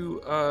going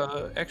to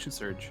action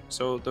surge.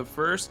 So the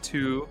first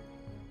 2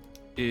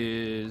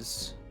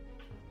 is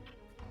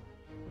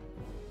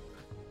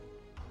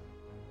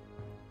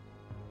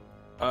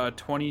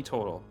 20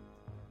 total.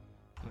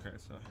 Okay,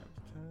 so I have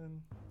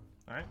 10.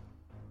 All right.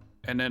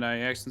 And then I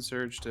action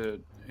surge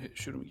to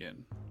shoot him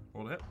again.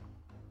 Roll to hit.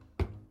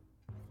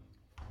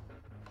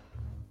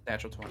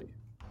 Natural 20.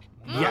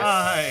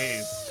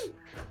 Nice.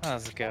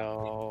 Let's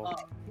go.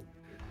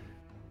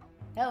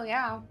 Hell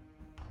yeah.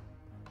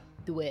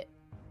 Do it.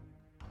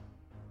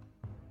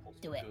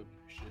 Do it.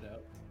 Shit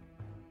out.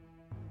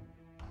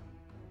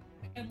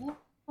 And look,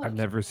 I've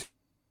never seen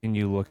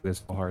you look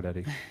this hard,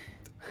 Eddie.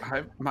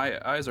 My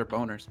eyes are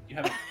boners. you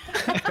haven't.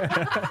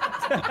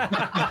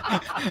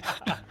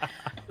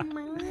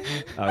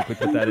 We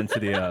put that into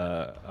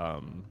the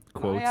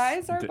quotes My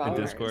eyes are in boners.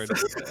 Discord.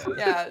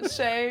 Yeah,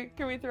 Shay,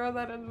 can we throw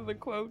that into the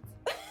quotes?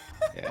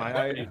 My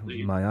eyes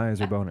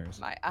are boners.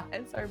 My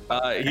eyes are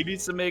boners. He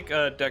needs to make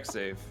a dex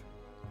save.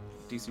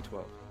 DC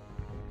 12.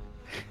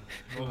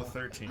 Roll to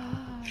 13.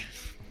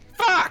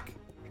 Fuck!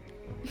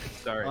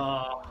 Sorry.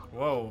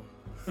 Whoa.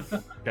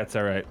 That's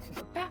all right.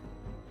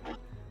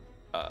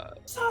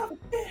 Son of a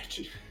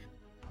bitch!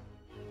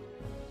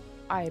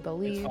 I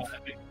believe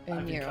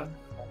in you.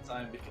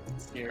 Time because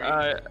it's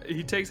scary.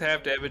 He takes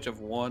half damage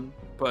of 1,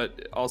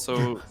 but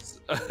also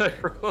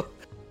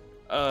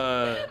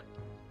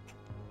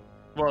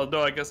well,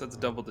 no, I guess that's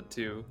double to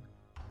 2.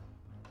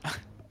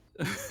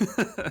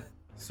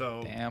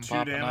 So Damn, 2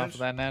 popping damage. off of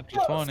that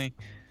natural 20.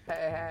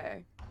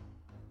 Hey.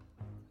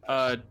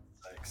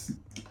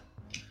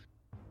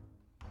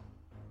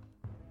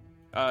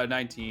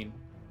 19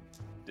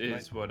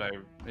 is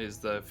is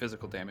the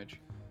physical damage,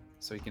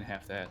 so you can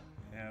half that.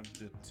 Half to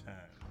 10.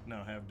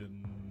 No, half to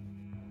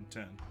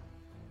 10.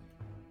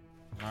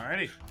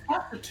 Alrighty.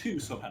 After 2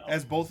 somehow.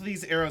 As both of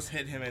these arrows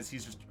hit him, as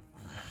he's just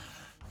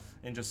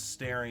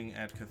staring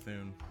at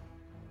Cthulhu.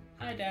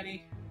 Hi,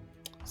 Daddy.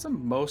 It's the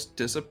most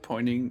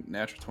disappointing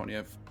natural 20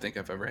 I think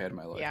I've ever had in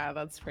my life. Yeah,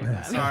 that's pretty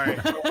bad. Sorry.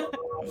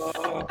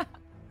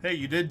 Hey,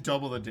 you did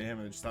double the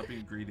damage. Stop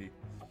being greedy.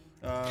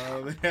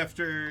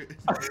 After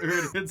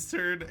Erdin's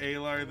turn,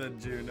 Alar, then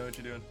June. Know what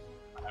you're doing?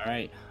 All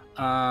right.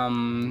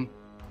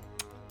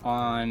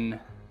 On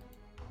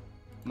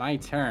my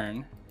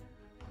turn,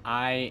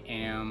 I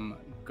am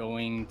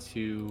going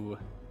to.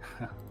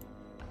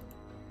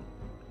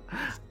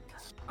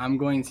 I'm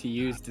going to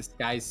use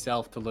disguise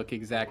self to look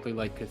exactly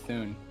like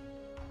Cthulhu.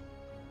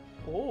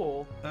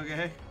 Oh.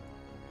 Okay.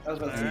 I was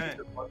about to say Alright.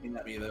 you're looking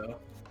at me though.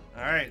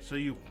 Alright, so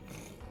you.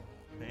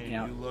 And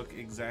Yeah. you look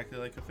exactly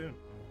like Cthulhu.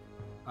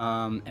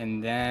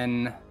 And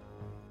then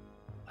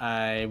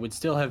I would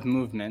still have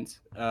movement.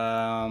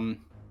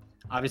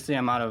 Obviously,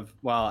 I'm out of.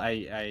 Well,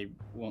 I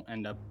won't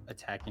end up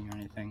attacking or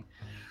anything.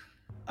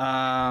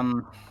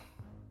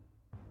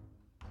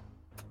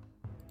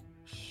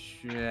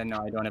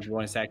 No, I don't have a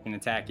bonus action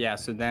attack. Yeah,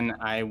 so then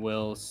I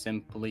will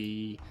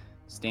simply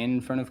stand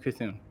in front of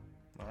Cthulhu.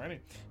 Alrighty.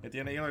 At the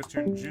end of Alar's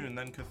turn, June,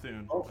 then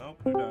Cthulhu. Oh,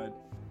 who died?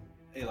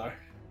 Alar.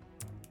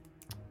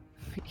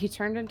 He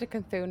turned into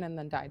Cthulhu and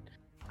then died.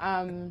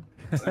 I mean,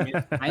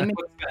 I'm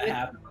what's gonna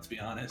happen? Let's be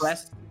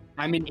honest.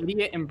 I'm an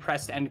idiot and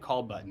pressed end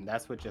call button.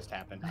 That's what just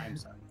happened. I'm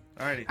sorry.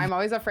 Alrighty. I'm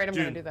always afraid I'm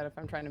June. gonna do that if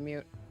I'm trying to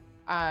mute.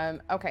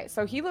 Okay,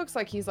 so he looks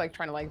like he's like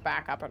trying to like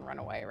back up and run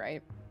away,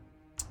 right?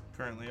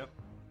 Currently, yep.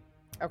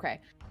 Okay.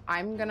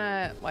 I'm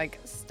gonna like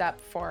step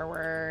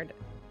forward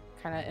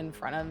kind of in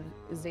front of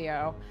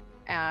Zio,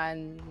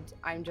 and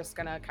I'm just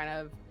gonna kind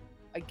of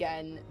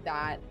again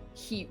that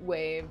heat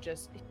wave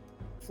just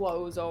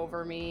flows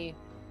over me,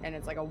 and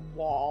it's like a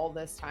wall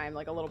this time,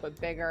 like a little bit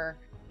bigger,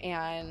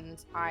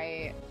 and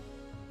I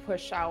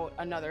push out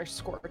another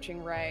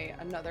scorching ray,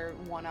 another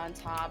one on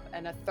top,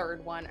 and a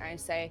third one. And I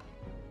say,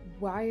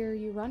 "Why are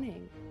you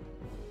running?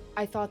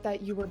 I thought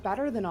that you were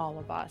better than all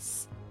of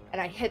us." And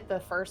I hit the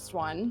first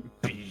one,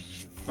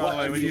 By the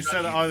way, when you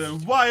said it,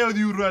 why are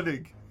you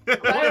running?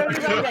 Why are you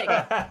running?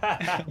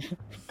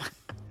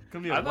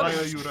 Come here, I why thought are you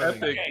it was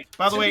running? epic.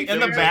 By the To way, be in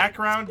the fair,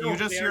 background, still you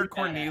just very hear badass.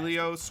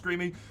 Cornelio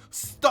screaming,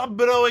 "Stop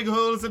blowing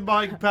holes in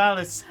my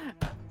palace!"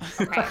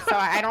 Okay, so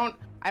I don't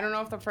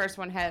know if the first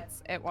one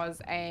hits. It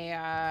was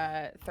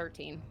a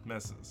 13.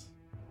 Misses.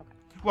 Okay.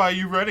 Why are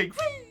you running?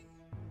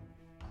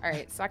 All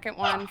right, second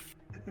one.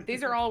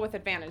 These are all with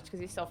advantage because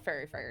he's still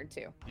fairy fired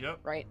too, Yep.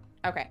 right?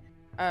 Okay.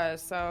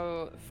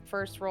 So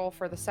first roll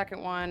for the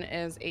second one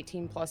is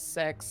 18 plus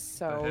 6,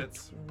 so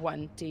hits.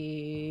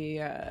 20.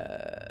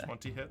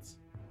 20 hits.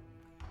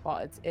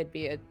 Well, it'd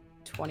be a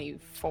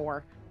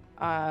 24.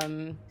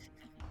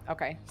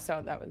 Okay,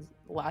 so that was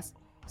less.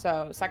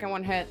 So second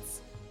one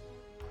hits.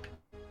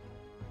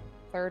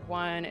 Third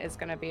one is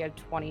gonna be a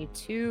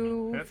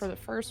 22 Hits. for the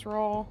first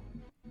roll.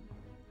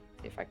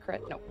 See if I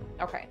crit. No.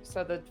 Okay,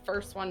 so the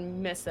first one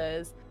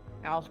misses.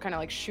 And I'll kind of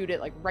like shoot it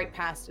like right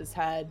past his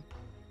head.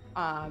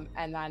 And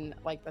then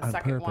like the On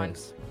second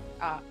purpose.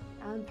 one,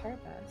 on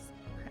purpose.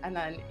 And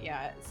then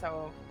yeah,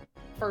 so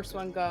first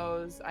one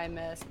goes, I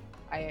miss.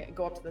 I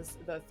go up to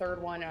the third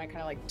one and I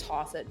kind of like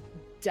toss it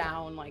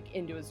down like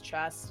into his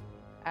chest.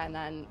 And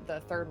then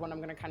the third one,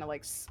 I'm gonna kind of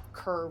like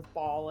curve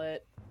ball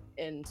it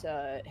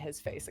into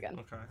his face again.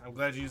 Okay, I'm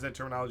glad you used that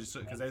terminology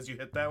because as you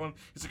hit that one,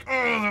 he's like,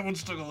 "Oh, that one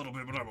stuck a little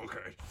bit, but I'm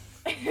okay."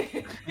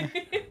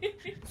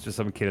 It's just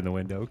some kid in the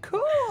window.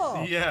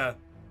 Cool. Yeah.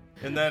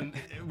 And then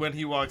when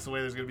he walks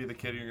away, there's gonna be the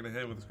kid you're gonna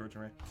hit with a scorching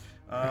ray.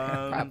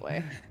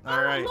 Probably.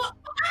 All right.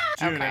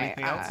 June, Okay,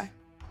 anything else?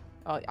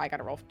 Oh, I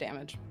gotta roll for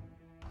damage.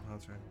 Oh,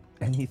 that's right.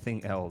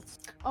 Anything else?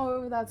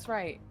 Oh, that's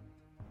right.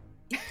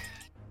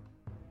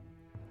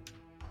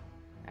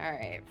 All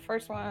right,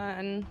 first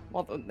one.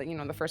 Well,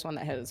 the first one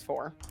that hit is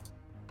 4,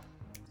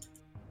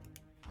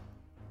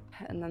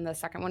 and then the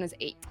second one is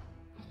 8.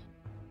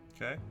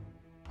 Okay.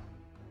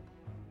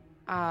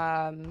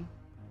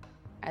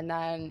 And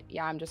then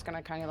yeah, I'm just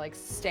gonna kind of like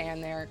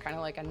stand there, kind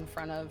of like in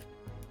front of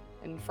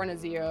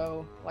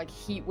Zio, like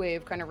heat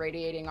wave kind of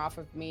radiating off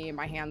of me.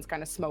 My hands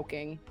kind of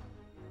smoking.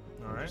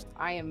 All right.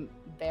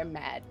 They're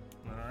mad.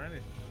 Alrighty.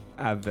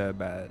 I'm very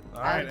bad.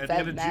 All right. At the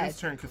end of bad. June's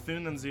turn,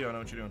 Cthulhu and Zio, know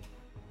what you're doing.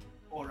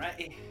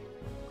 Alrighty.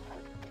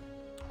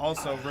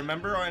 Also,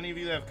 remember, any of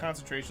you that have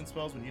concentration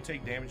spells, when you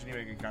take damage, you need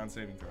to make a con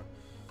saving throw.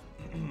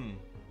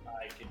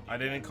 I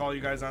didn't call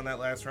you guys on that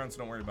last round, so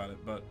don't worry about it.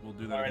 But we'll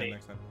do that again Alrighty.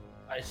 next time.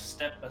 I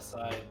step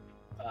aside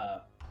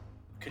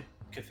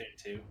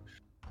Cthulhu,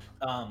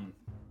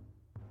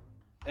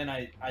 and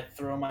I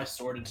throw my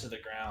sword into the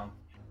ground,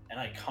 and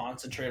I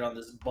concentrate on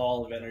this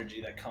ball of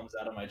energy that comes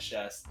out of my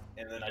chest,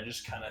 and then I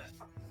just kind of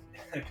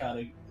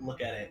look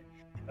at it.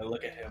 I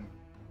look at him.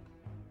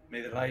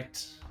 May the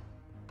light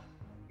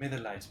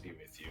be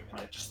with you, and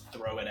I just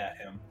throw it at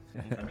him.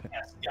 And I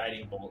cast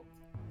Guiding Bolt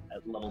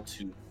at level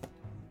 2.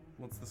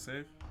 What's the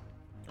save?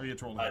 Or you have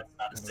to roll It's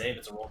not a save;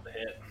 it's a roll to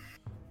hit.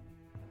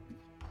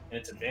 And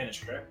it's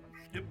advantage, correct?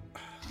 Yep.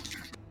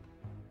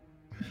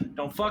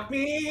 Don't fuck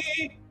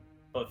me!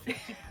 But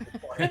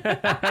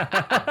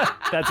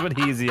That's what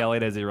he's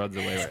yelling as he runs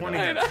away right 20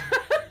 now. hits.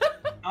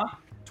 Huh?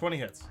 20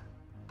 hits.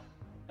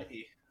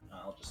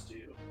 I'll just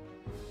do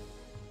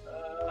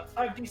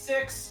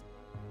 5d6.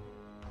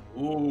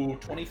 Ooh,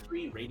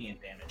 23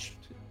 radiant damage.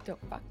 Don't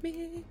fuck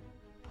me.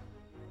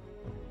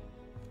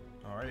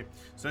 Alrighty.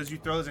 So as you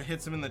throw this, it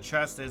hits him in the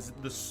chest as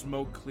the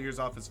smoke clears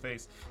off his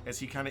face, as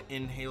he kind of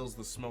inhales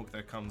the smoke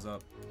that comes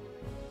up.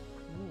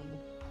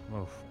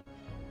 Oof.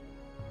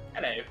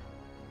 Hello.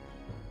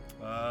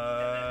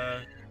 Uh.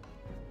 I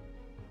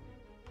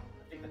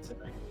think that's it,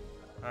 right?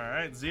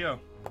 Alright, Zio.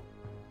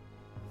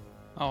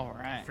 All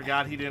right.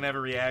 Forgot he didn't have a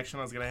reaction.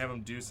 I was gonna have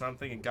him do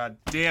something, and god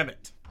damn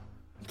it.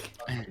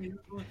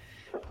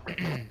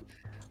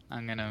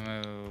 I'm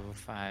gonna move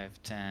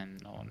 5, 10.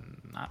 Oh,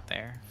 not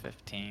there.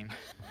 15.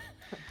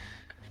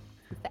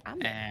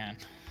 I'm And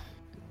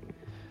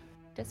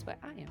just what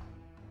I am.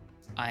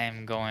 I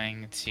am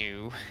going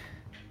to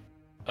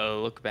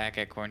look back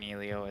at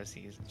Cornelio as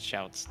he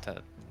shouts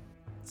to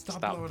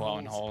stop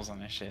blowing holes in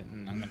his shit,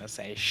 and I'm gonna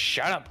say,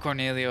 "Shut up,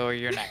 Cornelio, or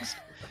you're next."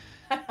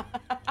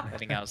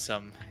 Letting out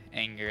some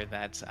anger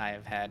that I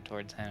have had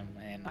towards him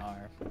in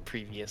our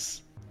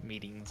previous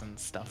meetings and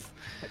stuff.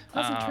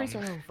 Pleasantries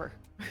are over.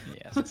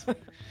 Yes.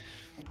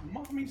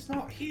 Mommy's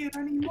not here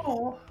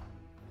anymore.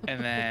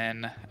 And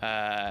then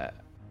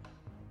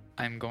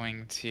I'm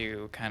going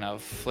to kind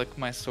of flick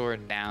my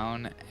sword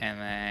down and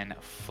then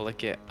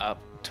flick it up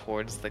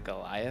towards the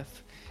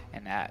Goliath.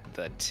 And at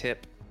the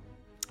tip,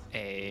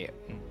 a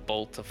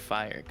bolt of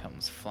fire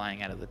comes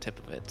flying out of the tip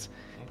of it,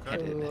 Okay.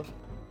 headed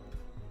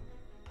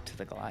to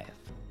the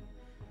Goliath.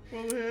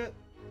 Well hit.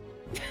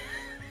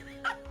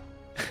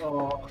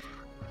 Oh,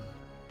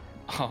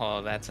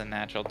 Oh, that's a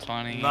natural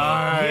 20.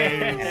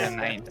 Nice. And a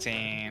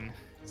 19.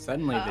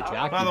 Suddenly, the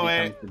jockey By the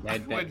way,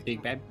 becomes the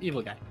big bad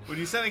evil guy. When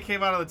you said it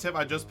came out of the tip,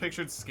 I just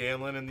pictured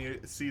Scanlan in the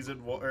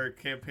season one, or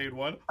campaign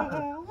 1. I'm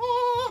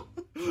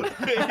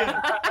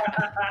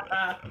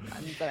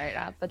right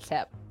at the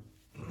tip.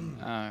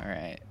 All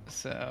right.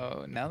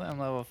 So now that I'm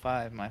level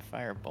 5, my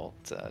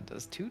firebolt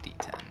does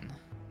 2d10.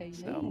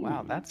 So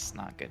wow, that's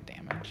not good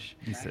damage.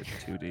 You said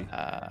 2D.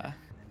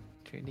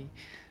 2d.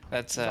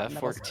 That's Is that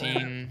middle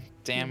 14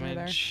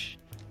 damage.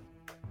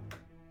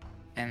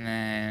 And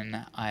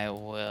then I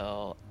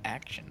will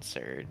action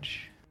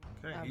surge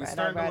Okay, All he's right,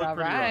 starting to look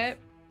pretty rough.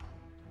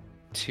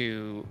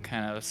 to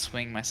kind of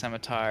swing my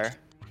scimitar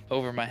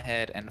over my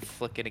head and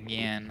flick it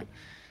again,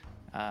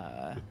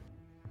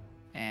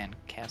 and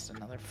cast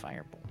another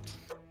firebolt.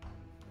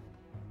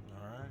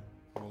 All right,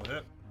 roll a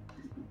hit.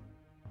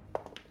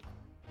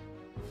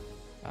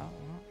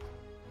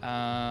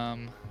 Oh,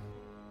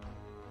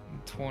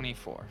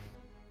 24.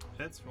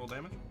 Hits, roll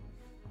damage.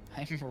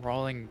 I'm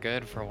rolling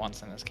good for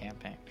once in this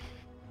campaign.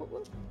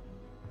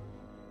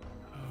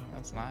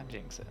 Let's not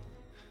jinx it.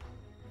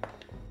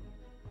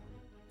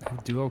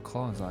 Have Duo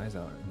claw his eyes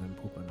out and then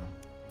poop on them.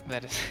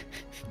 That is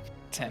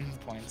 10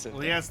 points of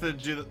Well, he has to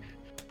do the.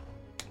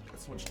 Got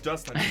so much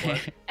dust on your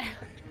butt.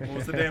 What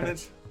was the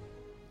damage?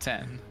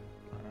 10.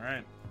 All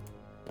right.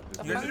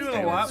 You guys are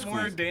doing a lot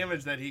more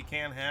damage that he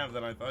can have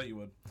than I thought you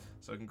would.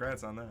 So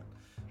congrats on that.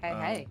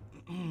 Hey.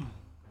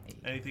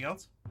 Anything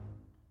else?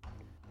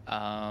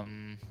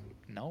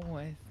 No,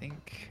 I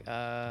think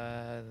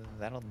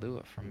that'll do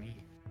it for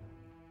me.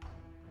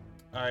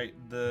 All right.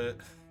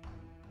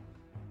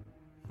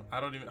 I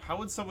don't even. How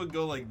would someone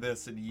go like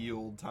this in ye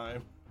old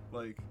time?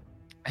 Like.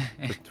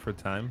 For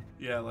time?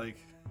 Yeah, like,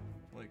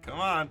 come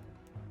on.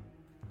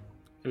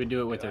 He would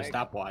do it with their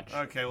stopwatch.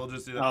 Okay, we'll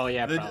just do that. Oh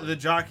yeah, The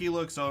jockey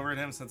looks over at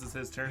him since it's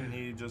his turn, and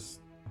he just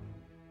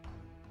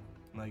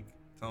like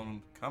tell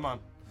him, "Come on."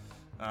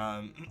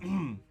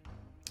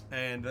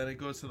 And then it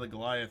goes to the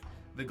Goliath.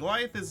 The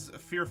Goliath is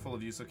fearful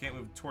of you, so can't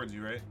move towards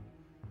you, right?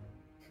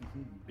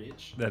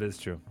 Bitch. That is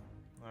true.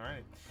 All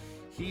right.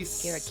 He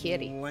You're a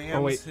kitty. slams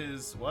Oh, wait.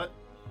 his what?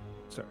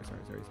 Sorry.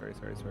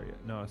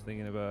 No, I was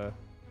thinking of a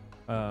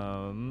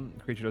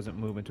creature doesn't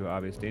move into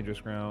obvious dangerous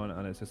ground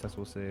on a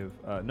successful save.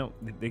 No,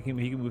 he can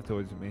move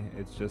towards me.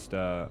 It's just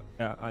that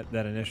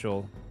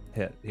initial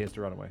hit. He has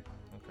to run away.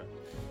 Okay.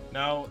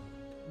 Now,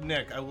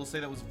 Nick, I will say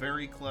that was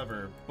very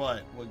clever,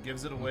 but what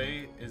gives it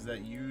away is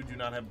that you do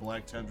not have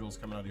black tendrils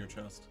coming out of your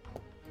chest.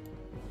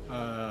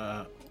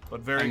 But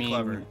very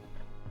clever.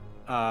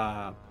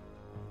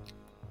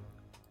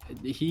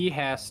 He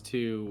has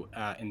to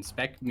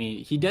inspect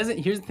me. He doesn't.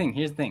 Here's the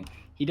thing.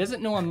 He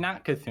doesn't know I'm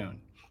not Cthulhu.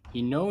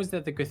 He knows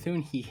that the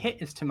Cthulhu he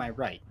hit is to my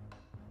right.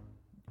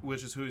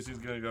 Which is who he's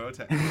going to go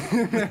attack.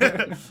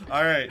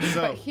 All right,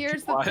 so But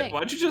here's the thing.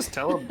 Why'd you just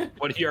tell him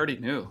what he already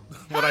knew?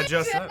 what I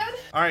just said.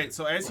 All right,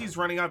 so as he's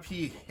running up,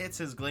 he hits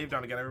his glaive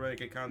down again. Everybody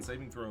get con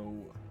saving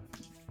throw.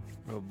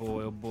 Oh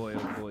boy! Oh boy!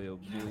 Oh boy! Oh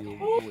boy!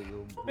 Oh boy!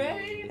 Oh boy!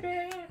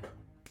 Baby.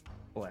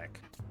 Black.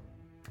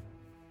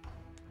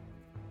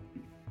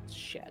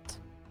 Shit.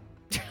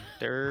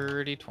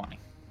 Dirty 20.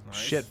 Nice.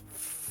 Shit!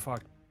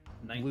 Fuck!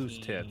 19. Loose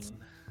tits.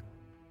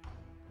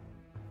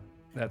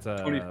 That's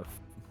a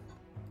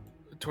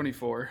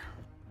 24.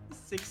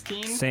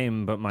 16.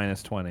 same but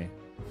minus 20,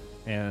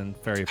 and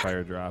fairy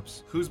fire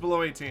drops. Who's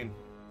below 18?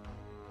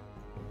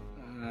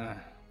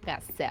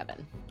 Got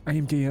 7. I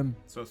am DM.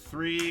 So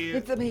 3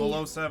 It's a me.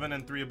 below 7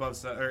 and 3 above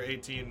 7, or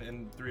 18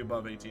 and 3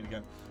 above 18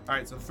 again. All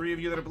right, so 3 of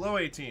you that are below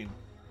 18,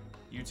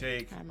 you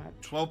take I'm up.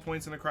 12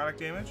 points of necrotic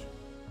damage,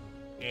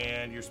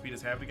 and your speed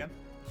is halved again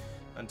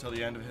until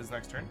the end of his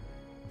next turn.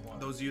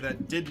 Those of you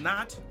that did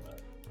not,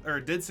 or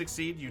did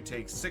succeed, you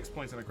take 6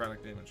 points of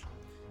necrotic damage,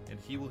 and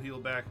he will heal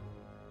back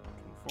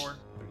 24,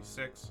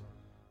 36,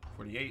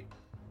 48,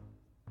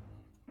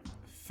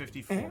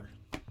 54.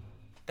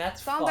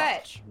 That's Son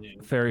fucked.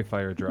 bitch. Fairy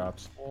fire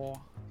drops.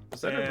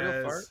 Is that a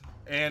real fart?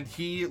 And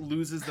he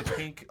loses the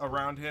pink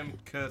around him.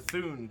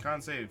 Cthulhu,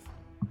 con save.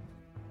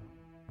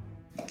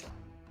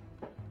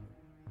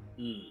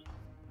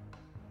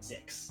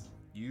 6.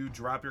 You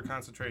drop your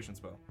concentration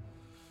spell.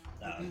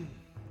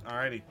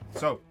 Alrighty.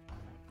 So,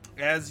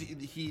 as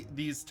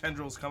these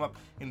tendrils come up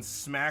and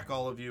smack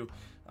all of you,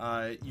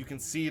 you can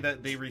see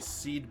that they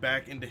recede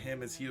back into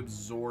him as he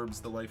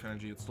absorbs the life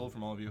energy it stole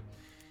from all of you.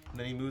 And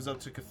then he moves up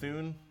to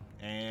Cthulhu,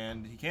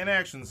 and he can't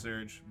action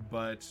surge,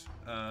 but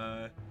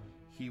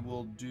he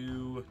will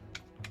do.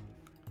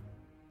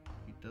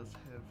 He does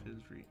have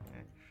his reaction.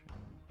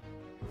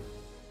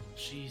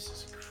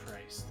 Jesus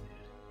Christ,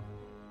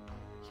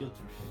 dude. Healed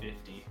through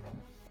 50.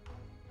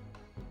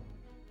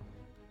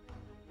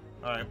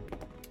 Alright.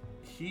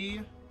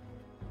 He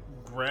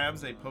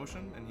grabs a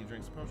potion and he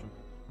drinks a potion.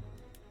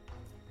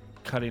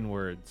 Cutting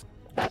words.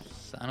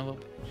 Son of a.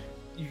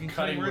 You can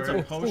Cutting cut words a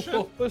words.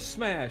 potion? The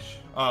smash.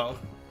 Oh.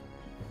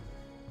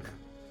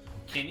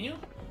 Can you?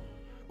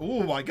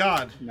 Oh my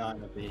god. No, I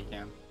don't think he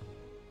can.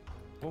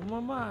 Oh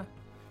mama.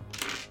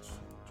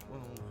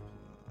 12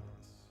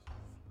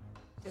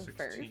 Is plus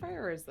fairy 16.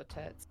 fire or is the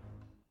tits?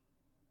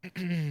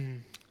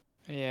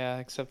 Yeah,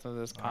 except that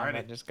this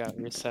combat Alrighty. just got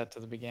reset to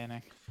the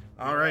beginning.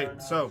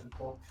 Alright, so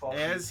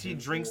as he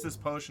drinks this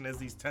potion, as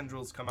these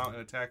tendrils come out and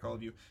attack all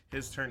of you,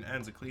 his turn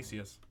ends.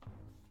 Ecclesias.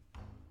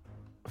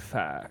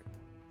 Fact.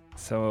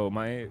 So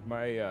my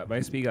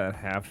speed got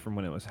halved from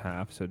when it was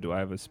half. So do I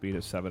have a speed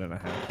of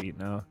 7.5 feet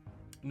now?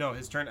 No,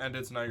 his turn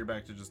ended, so now you're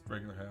back to just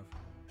regular half.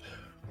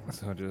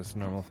 So just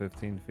normal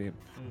 15 feet.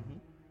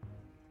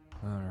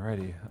 Mm-hmm.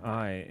 Alrighty,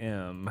 I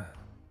am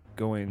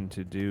going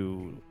to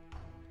do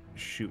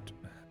shoot.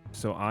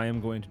 So I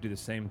am going to do the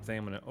same thing.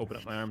 I'm going to open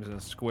up my arms in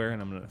a square,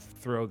 and I'm going to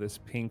throw this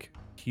pink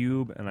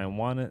cube, and I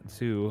want it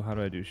to, how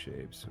do I do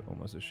shapes?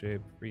 Almost a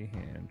shape,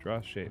 freehand, draw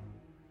shape.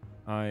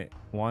 I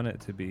want it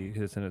to be,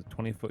 because it's in a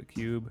 20-foot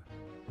cube,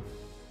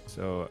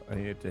 so I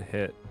need it to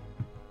hit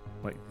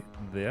like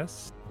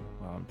this.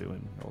 Well, I'm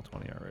doing roll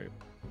 20, all right.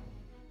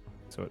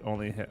 So it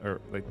only hit, or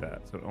like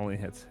that, so it only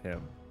hits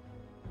him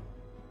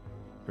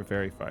for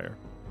fairy fire.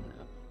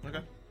 Okay.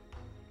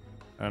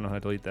 I don't know how to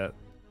delete that.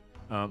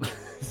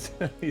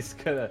 So he's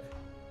gonna,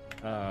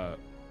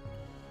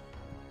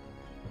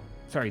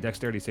 sorry,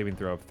 dexterity saving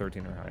throw of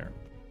 13 or higher.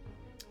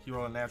 You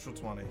roll a natural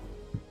 20.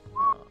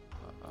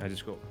 I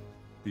just go,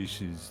 this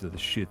is the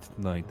shit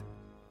night.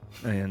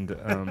 And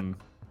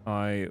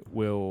I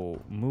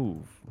will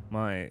move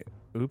my,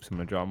 oops, I'm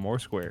gonna draw more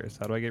squares.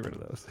 How do I get rid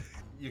of those?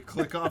 You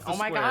click off the Oh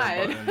my square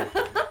God. button.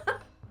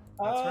 That's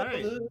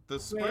right, the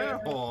square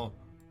hole.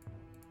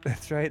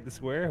 That's right, the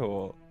square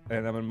hole.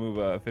 And I'm gonna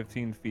move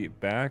 15 feet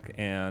back,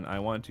 and I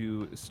want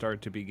to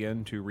start to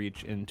begin to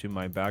reach into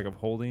my bag of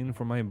holding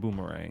for my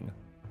boomerang.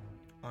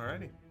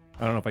 Alrighty.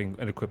 I don't know if I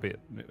can equip it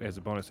as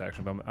a bonus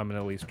action, but I'm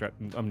gonna at least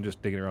I'm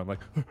just digging around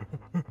like.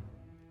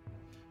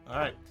 All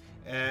right.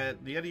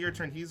 At the end of your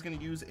turn, he's going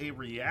to use a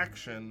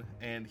reaction,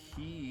 and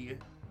he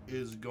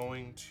is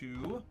going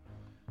to.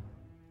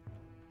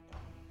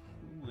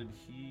 Who would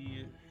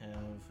he have?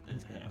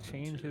 He's gonna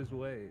change his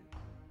way.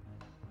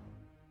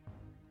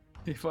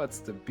 He wants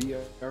to be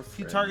our friend.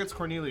 He targets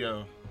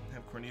Cornelio.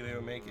 Have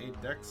Cornelio make a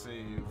dex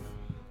save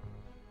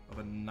of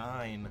a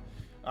 9.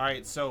 All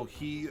right, so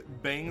he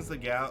bangs the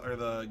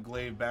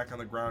glaive back on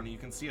the ground. And you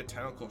can see a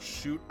tentacle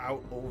shoot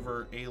out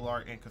over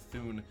Alar and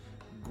Cthulhu,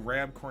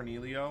 grab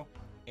Cornelio,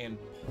 and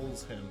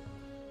pulls him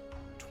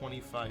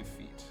 25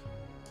 feet.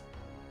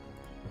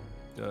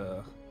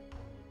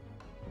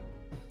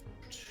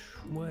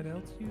 What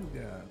else you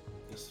got?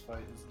 This fight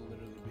is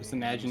literally. Just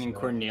imagining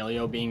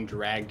Cornelio being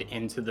dragged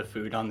into the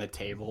food on the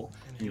table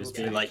and just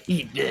will being like,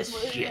 eat this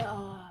shit.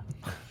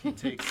 He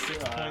takes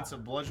 6 points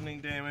of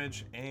bludgeoning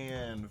damage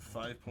and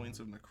 5 points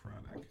of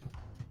necrotic.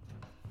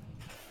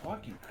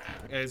 Fucking.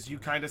 As you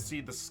kind of see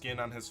the skin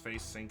on his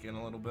face sink in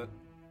a little bit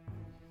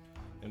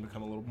and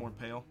become a little more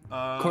pale.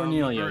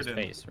 Cornelio's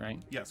Burden. face, right?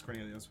 Yes,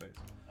 Cornelio's face.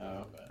 Oh,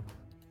 okay.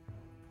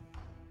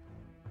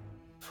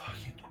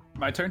 Fucking.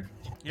 My turn?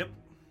 Yep.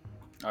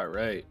 All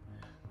right.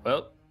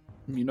 Well,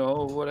 you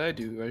know what I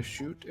do. I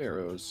shoot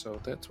arrows, so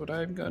that's what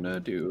I'm gonna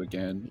do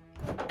again.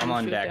 I'm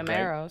on Shoot deck, them right?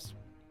 arrows.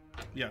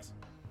 Yes.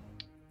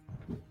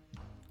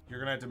 You're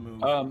gonna have to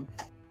move. Oh,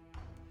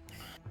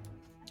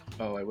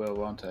 I will,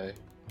 won't I?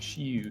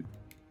 Shoot.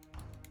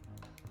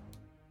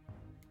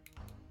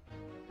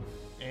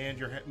 And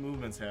your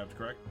movement's halved,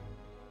 correct?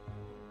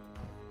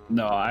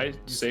 No, I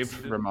saved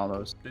succeeded? from all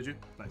those. Did you?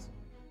 Nice.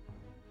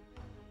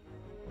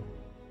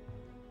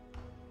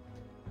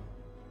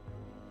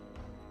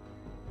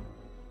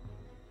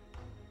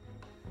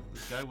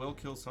 This guy will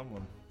kill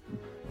someone.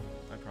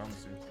 I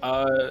promise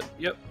you.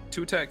 Yep,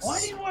 2 attacks. Why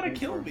do you want to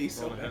kill me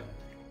so Roll ahead.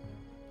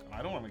 bad?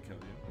 I don't want to kill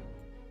you.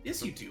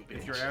 Yes, you do, bitch.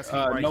 If you're asking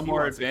why no he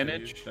more wants to kill you,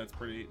 advantage? that's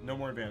pretty. No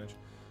more advantage.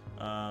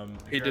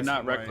 If He you're did not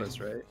asking why- reckless,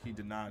 right? He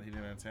did not. He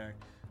didn't attack.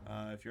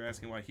 If you're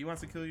asking why he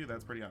wants to kill you,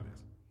 that's pretty obvious.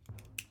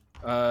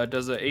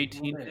 Does a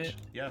 18 hit?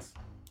 Yes.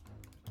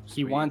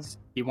 He wants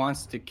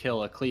to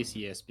kill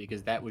Ecclesius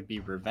because that would be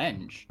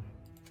revenge.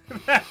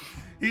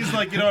 He's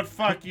like, you know what?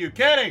 Fuck you,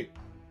 Kenny.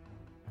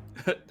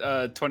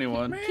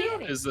 21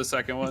 is the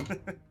second one.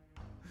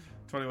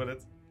 21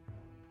 hits.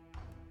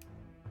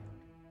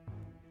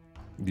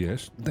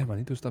 Yes, damn, I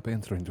need to stop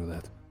answering to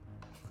that.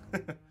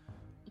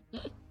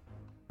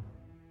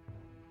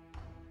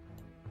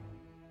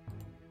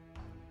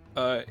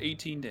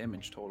 18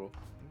 damage total.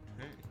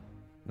 Okay.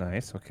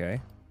 Nice. Okay.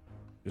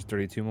 Just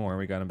 32 more.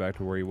 We got him back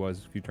to where he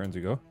was a few turns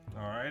ago.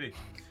 Alrighty.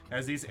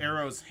 As these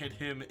arrows hit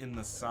him in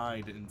the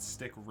side and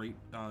stick right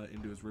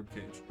into his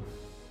ribcage.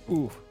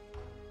 Ooh.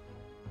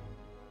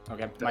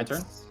 Okay, my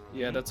turn.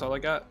 Yeah, that's all I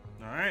got.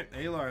 Alright,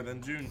 Alar,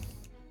 then June.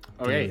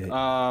 Okay,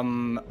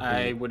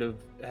 I would have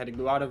had to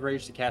go out of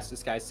rage to cast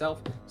Disguise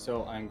Self,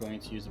 so I'm going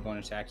to use a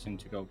bonus action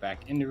to go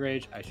back into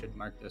rage. I should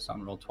mark this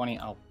on roll 20.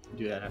 I'll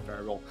do that after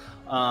I roll.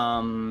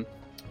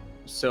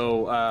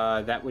 So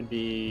that would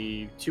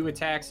be 2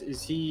 attacks.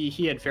 Is he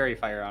had Fairy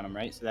Fire on him,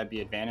 right? So that'd be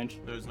advantage.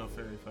 There's no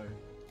fairy fire.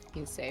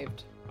 He's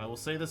saved. I will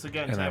say this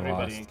again And to I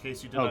everybody lost. in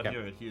case you did Okay. not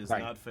hear it. He is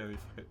Right. not fairy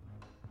fire.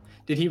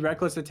 Did he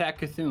reckless attack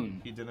Cthulhu?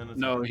 He didn't attack.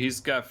 No, he's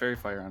got fairy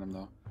fire on him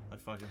though. I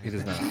fucking He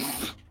does not.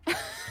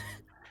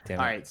 Damn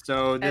All it. right,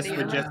 so this Eddie,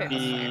 would you're just not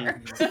be.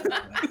 fair.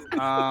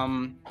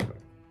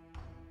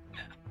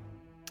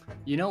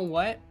 You know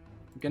what?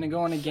 I'm gonna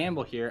go on a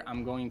gamble here.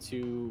 I'm going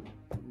to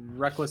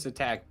reckless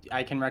attack.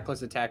 I can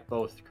reckless attack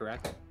both,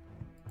 correct?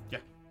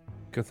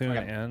 Cthulhu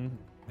Okay. and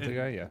the And-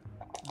 guy, yeah.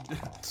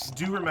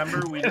 Do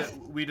remember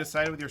we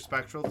decided with your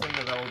spectral thing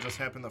that will just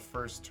happen the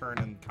first turn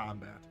in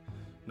combat,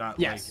 not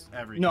Yes.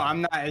 like every. No, turn.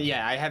 I'm not.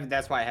 Yeah, I have.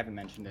 That's why I haven't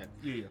mentioned it.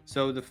 Yeah.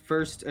 So the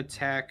first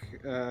attack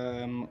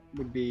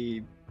would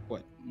be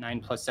what? 9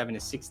 plus 7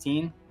 is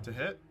 16 To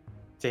hit,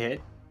 to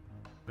hit.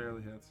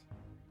 barely hits.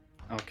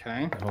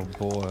 Okay. Oh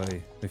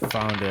boy, we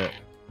found it.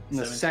 And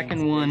the 17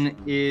 second one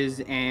is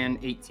an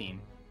 18.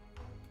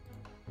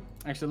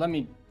 Actually, let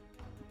me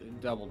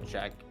double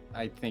check.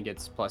 I think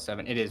it's plus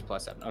 7. It is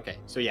plus 7. Okay,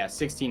 so yeah,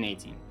 16,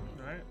 18.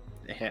 All right.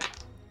 A hit.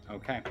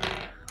 Okay.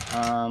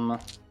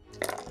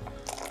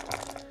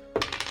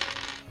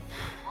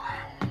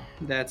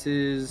 That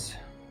is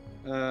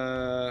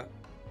not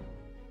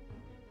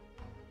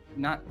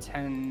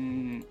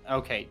 10.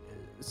 Okay.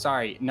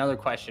 Sorry, another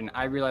question.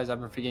 I realize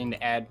I'm forgetting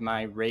to add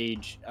my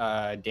rage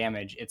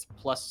damage. It's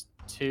plus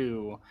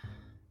 2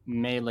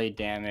 melee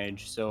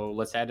damage. So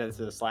let's add it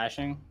to the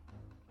slashing.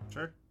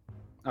 Sure.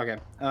 Okay.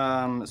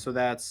 So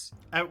that's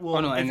Well,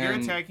 Oh, no, if and you're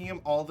then- attacking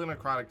him, all the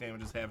necrotic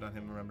damage is halved on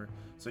him. Remember.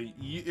 So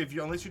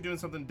unless you're doing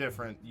something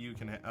different, you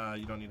can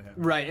you don't need to have.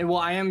 right. And well,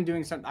 I am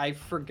doing something. I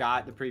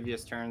forgot the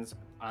previous turns.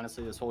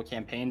 Honestly, this whole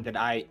campaign that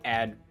I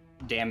add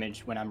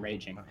damage when I'm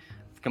raging.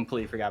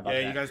 Completely forgot about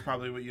Yeah, that. you guys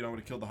probably would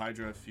have killed the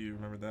Hydra if you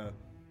remember that.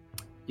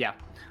 Yeah.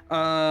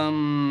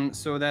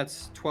 So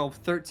that's 12,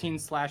 13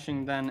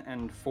 slashing then,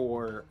 and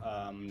 4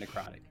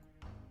 necrotic.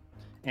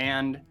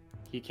 And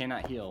he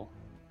cannot heal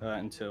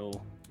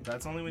until.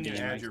 That's only when you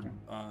Yeah, add nice your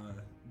turn.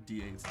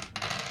 D8s.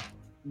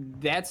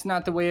 That's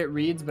not the way it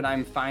reads, but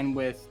I'm fine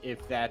with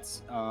if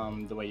that's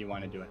the way you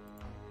want to do it.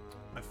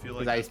 I feel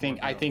like Because that's more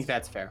I think balanced.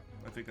 that's fair.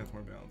 I think that's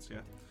more balanced. Yeah.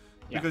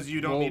 Yeah. Because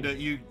you don't Well- need to.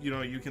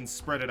 You can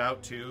spread it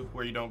out too,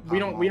 where you don't. We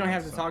pop don't them all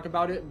have to so- talk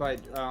about it, but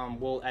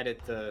we'll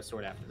edit the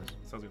sword after this.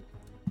 Sounds good.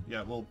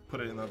 Yeah, we'll put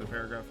it in the other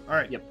paragraph. All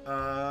right. Yep.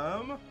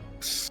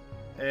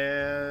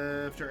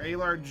 After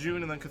Alar,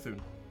 June, and then Cthulhu.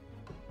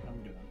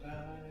 I'm gonna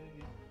die.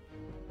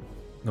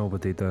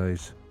 Nobody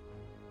dies.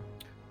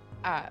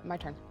 My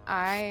turn.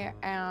 I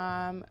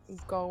am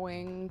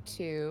going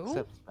to.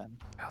 Except Sven.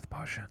 Health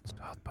potions.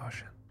 Health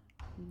potion.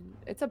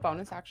 It's a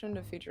bonus action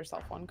to feed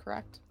yourself one,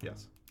 correct?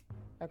 Yes.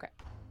 Okay.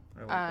 I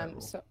like that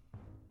rule. So.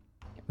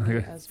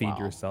 as Feed well.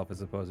 yourself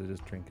as opposed to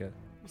just drink it.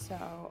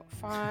 So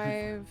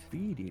 5.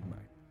 Feeding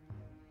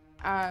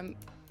my.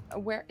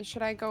 Where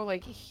should I go?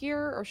 Like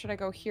here, or should I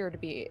go here to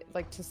be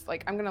like just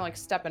like I'm gonna like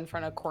step in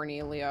front of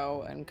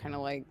Cornelio and kind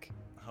of like.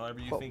 However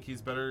you Cool. think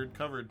he's better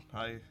covered,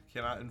 I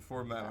cannot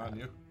inform that on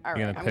you. All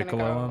You right, gonna I'm gonna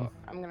piccolo go. him?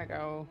 I'm gonna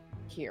go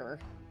here.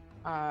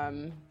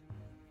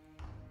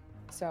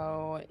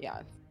 So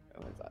yeah,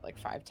 what was that, like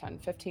 5, 10,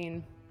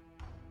 15.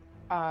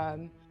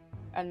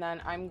 And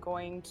then I'm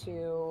going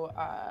to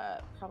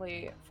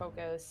probably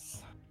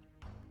focus.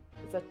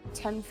 It's a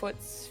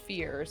 10-foot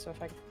sphere, so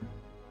if I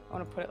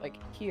want to put it like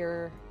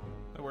here,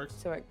 That works.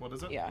 so it, What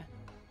is it? yeah.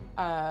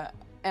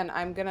 And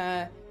I'm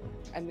gonna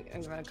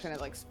kind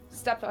of like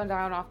step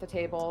down off the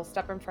table,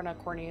 step in front of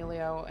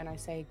Cornelio, and I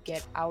say,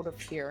 "Get out of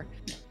here!"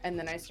 And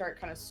then I start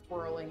kind of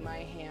swirling my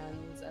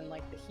hands, and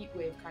like the heat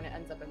wave kind of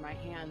ends up in my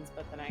hands.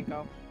 But then I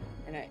go,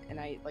 and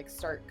I like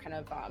start kind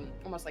of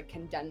almost like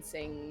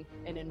condensing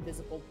an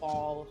invisible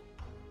ball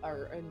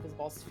or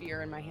invisible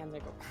sphere in my hands. I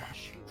go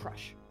crush,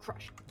 crush,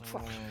 crush,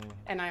 crush,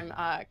 and I'm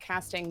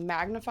casting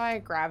Magnify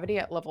Gravity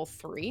at level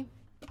 3.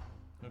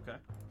 Okay.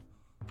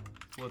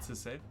 What's his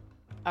save?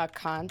 A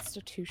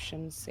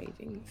Constitution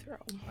saving throw.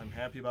 I'm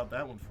happy about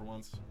that one for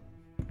once.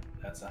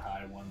 That's a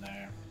high one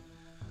there.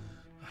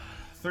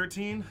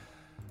 13.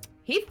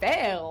 He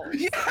failed.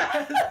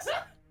 Yes!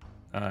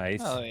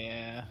 Nice. Oh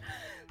yeah.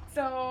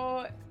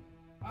 So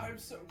I'm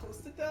so close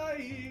to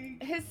dying.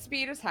 his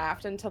speed is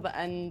halved until the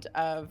end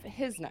of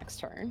his next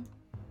turn.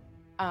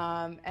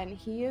 And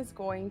he is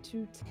going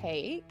to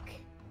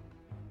take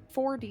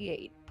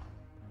 4d8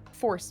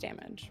 force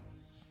damage.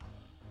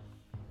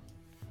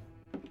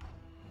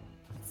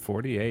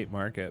 48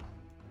 market.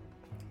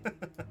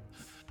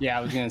 Yeah,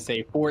 I was gonna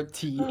say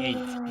 48.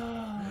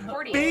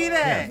 48. Beat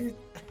it!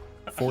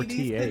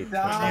 48.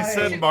 When you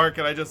said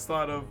market, I just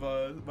thought of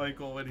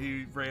Michael when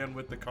he ran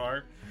with the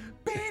car.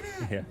 Beat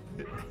it!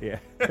 Yeah.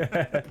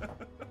 Yeah.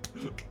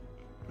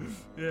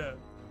 Yeah.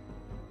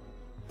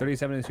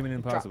 37 is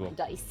human Drop impossible. the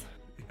dice.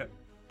 Yeah.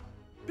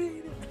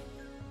 Beat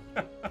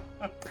it!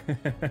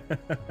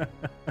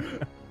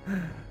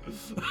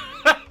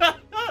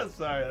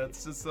 Sorry,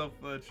 that's just so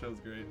fun. That show's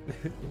great.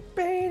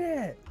 Beat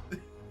it!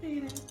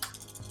 Beat it.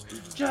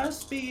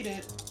 Just beat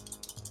it.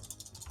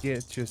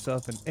 Get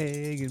yourself an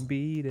egg and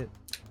beat it.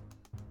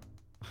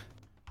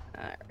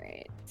 All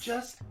right.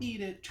 Just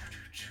eat it.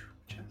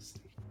 Just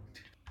eat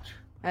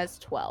That's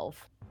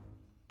 12.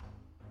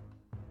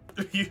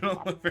 You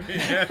don't look very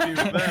happy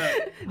with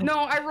that. No,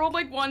 I rolled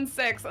like 1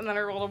 6, and then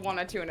I rolled a 1,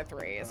 a 2, and a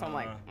 3. So I'm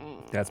like,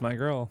 That's my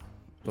girl.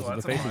 Those Well,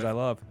 are the that's a faces lot. I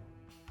love.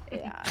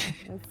 yeah.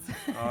 It's...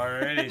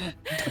 Alrighty.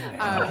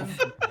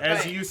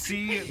 As you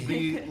see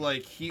the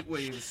like heat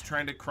waves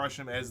trying to crush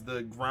him, as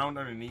the ground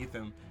underneath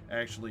him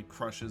actually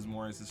crushes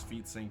more as his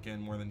feet sink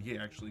in more than he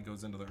actually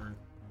goes into the earth.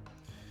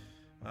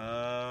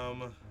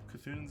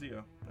 Cthulhu and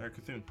Zio. Or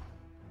Cthulhu.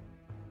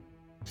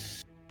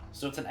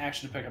 So it's an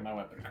action to pick up my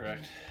weapon,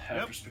 correct?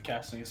 After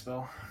casting a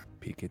spell.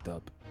 Pick it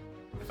up.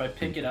 If I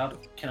pick it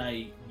up, can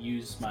I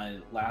use my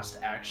last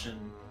action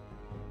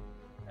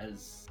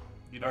as?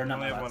 You don't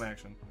only have one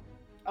action.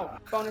 Oh,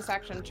 bonus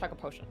action, chuck a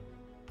potion.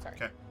 Sorry.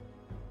 Okay.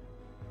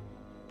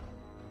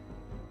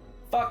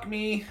 Fuck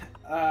me.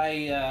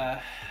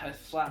 I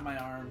slap my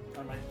arm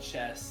on my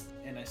chest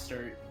and I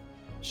start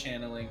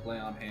channeling Lay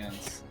on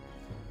Hands.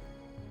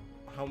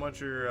 How much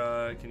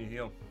can you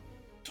heal?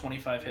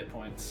 25 hit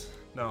points.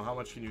 No, how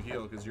much can you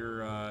heal? Because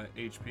your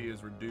HP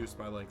is reduced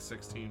by like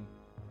 16.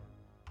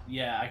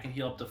 Yeah, I can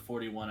heal up to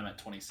 41. I'm at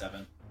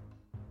 27.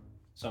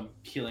 So I'm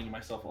healing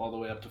myself all the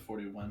way up to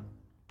 41.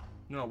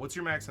 No, what's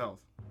your max health?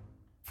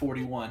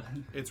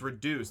 41. It's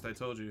reduced, I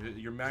told you.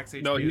 Your max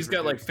HP No, is he's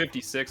got like reduced.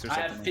 56 or I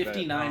something. have like that.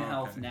 59 Oh,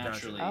 health okay,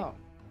 naturally. gotcha.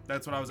 Oh.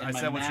 That's what I was. And I my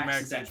said, what's your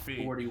max max is at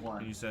HP? 41.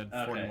 And you said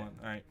Okay. 41.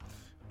 All right.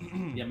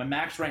 Yeah, my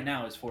max right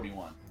now is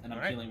 41, and I'm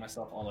Alright. healing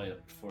myself all the way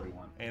up to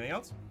 41. Anything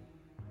else?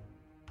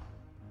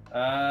 Is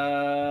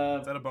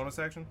Uh, that a bonus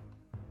action?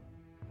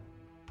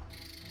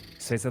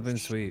 Say something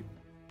sweet.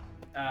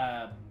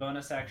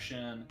 bonus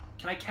action.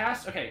 Can I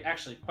cast? Okay,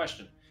 actually,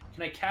 question.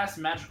 Can I cast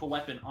magical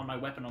weapon on my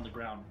weapon on the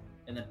ground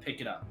and then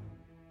pick it up?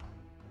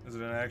 Is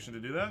it an action to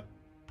do that?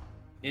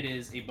 It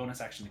is a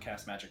bonus action to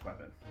cast magic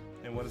weapon.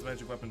 And what does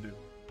magic weapon do?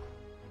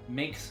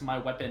 Makes my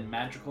weapon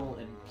magical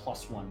and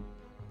 +1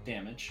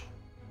 damage.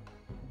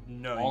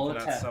 No, All you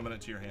cannot attack. summon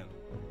it to your hand.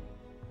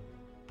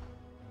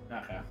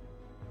 Okay.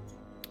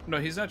 No,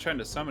 he's not trying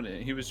to summon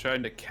it. He was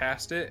trying to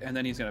cast it, and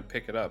then he's gonna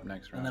pick it up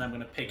next And round. then I'm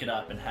gonna pick it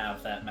up and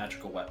have that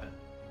magical weapon.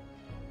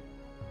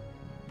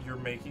 You're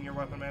making your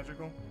weapon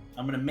magical?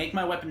 I'm gonna make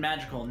my weapon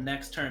magical.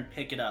 Next turn,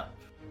 pick it up.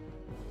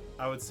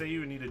 I would say you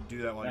would need to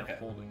do that while Okay. you're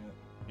holding it.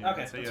 Yeah,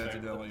 Okay, I'd say you that's have to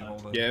do fair. that while you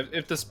hold it. Yeah,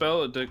 if the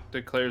spell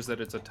declares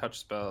that it's a touch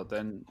spell,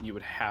 then you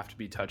would have to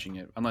be touching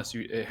it, unless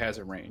it has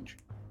a range.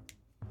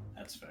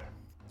 That's fair.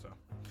 So,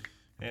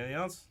 anything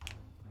else?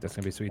 That's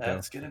gonna be sweet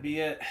That's gonna be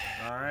it.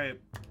 All right,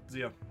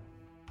 Zia.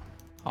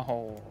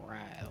 All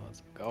right,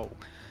 let's go.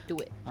 Do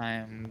it.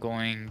 I'm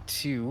going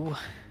to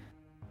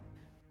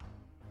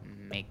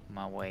make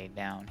my way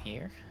down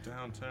here.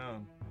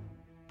 Downtown.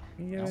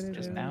 Nope,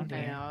 just down I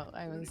here. know.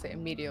 I was gonna say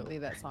immediately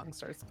that song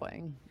starts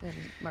playing in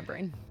my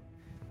brain.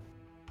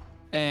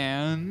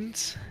 And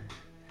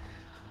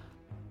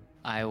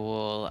I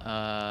will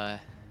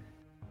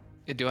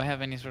do I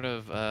have any sort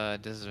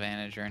of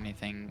disadvantage or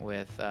anything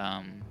with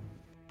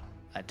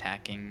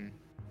attacking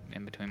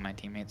in between my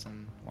teammates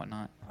and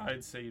whatnot?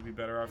 I'd say you'd be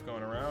better off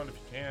going around if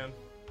you can.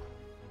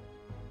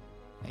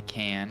 I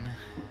can.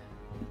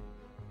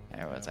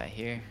 Where was I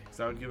here? Because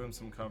I would give him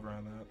some cover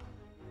on that.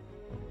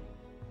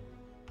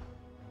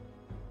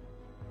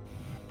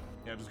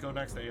 Yeah, just go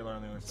next to Aylar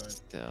on the other side.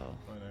 Still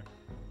Right there.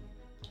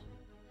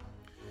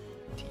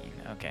 15.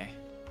 Okay.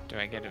 Do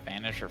I get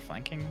advantage for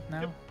flanking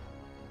now? Yep.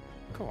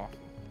 Cool.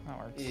 That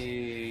works.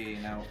 Hey,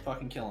 now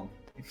fucking kill him.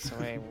 It's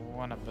a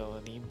one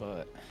ability,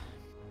 but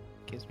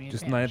gives me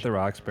Just advantage. knight the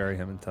rocks, bury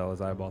him until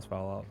his eyeballs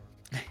fall out.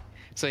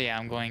 So yeah,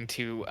 I'm going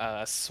to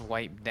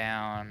swipe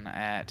down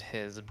at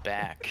his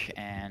back,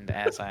 and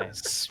as I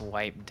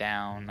swipe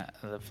down,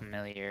 the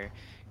familiar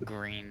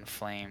green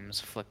flames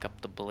flick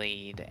up the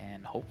blade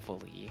and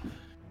hopefully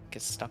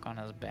get stuck on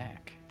his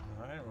back.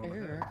 All right, roll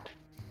the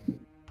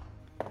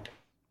hit.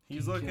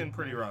 He's looking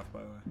pretty rough,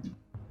 by the way.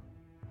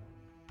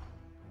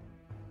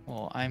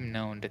 Well, I'm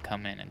known to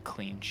come in and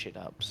clean shit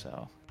up,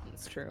 so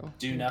It's true.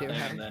 Do You nothing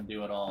have- and then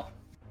do it all.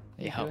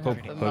 you yeah, do I'm have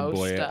pretty the Hood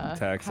boy most,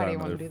 attacks how do on you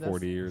wanna another do this?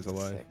 40 years of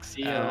life. Six.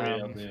 Yeah,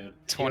 real dude.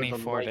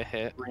 24 to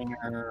hit.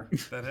 Cleaner,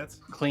 That hits.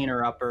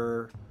 cleaner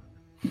upper.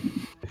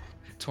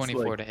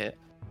 24 to hit.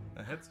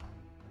 That hits.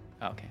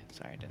 Okay,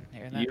 sorry, I didn't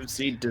hear that. You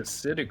see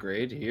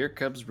disintegrate. Here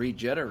comes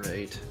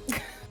regenerate.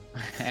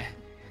 Does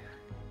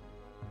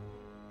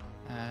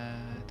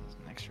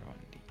an extra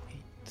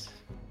 1d8.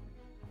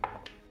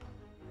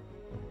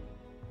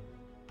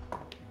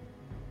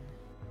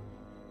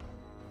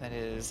 That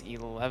is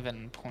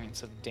 11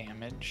 points of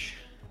damage.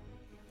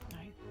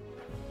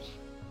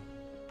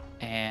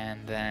 And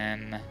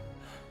then,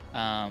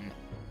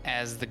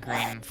 as the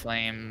green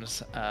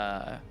flames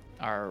are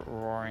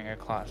roaring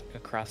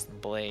across the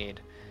blade,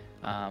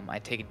 I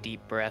take a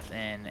deep breath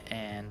in,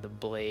 and the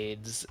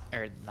blades,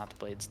 or not the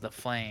blades, the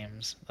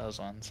flames, those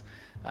ones,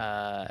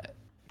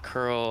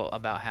 curl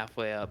about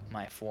halfway up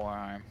my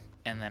forearm,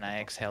 and then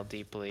I exhale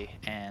deeply,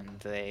 and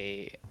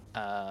they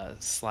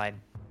slide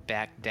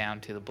back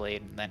down to the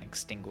blade and then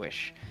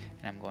extinguish.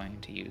 And I'm going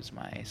to use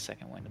my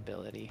second wind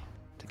ability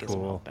to get some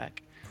Cool. health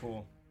back.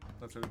 Cool.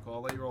 That's really cool.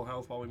 I'll let you roll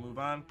health while we move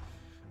on.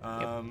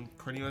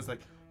 Cornelia's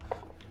like,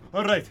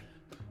 all right,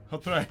 I'll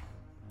try.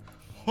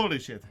 Holy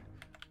shit.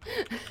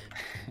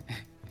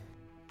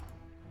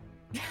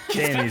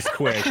 Damn, he's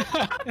quick.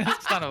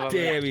 Son of a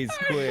Damn, he's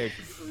quick.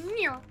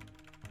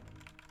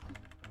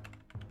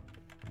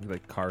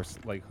 Like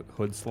like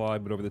hood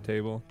slide, but over the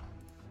table.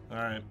 All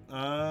right.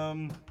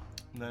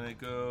 Then it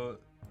go.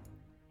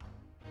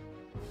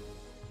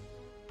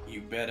 You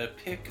better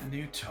pick a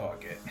new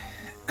target.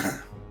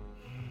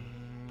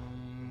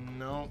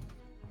 No.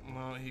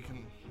 Well, he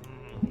can.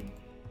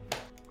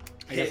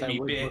 I guess Hit I me,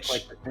 would look bitch.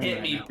 like the thing Hit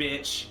right me, now.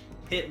 bitch.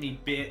 Hit me,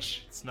 bitch.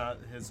 It's not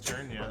his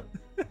turn yet.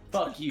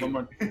 Fuck you.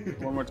 One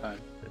more time.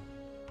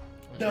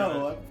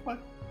 No, I'm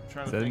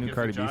Trying Is to that a think new if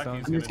Cardi the B jockey's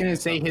song? I'm just gonna do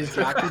say his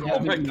something. jockey Oh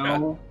my doesn't God.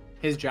 know.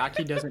 His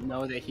jockey doesn't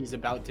know that he's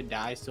about to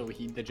die, so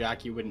the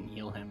jockey wouldn't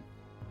heal him.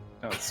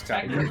 No, it's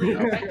Scott. technically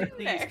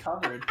he's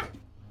covered.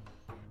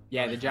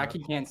 Yeah, the jockey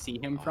can't see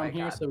him Oh from my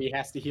here, God. so he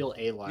has to heal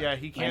Aloy. Yeah,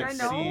 he can't I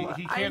know-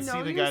 see. He I can't see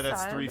know the you guy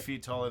that's said- 3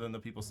 feet taller than the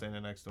people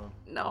standing next to him.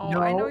 No,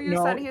 I know you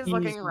said he's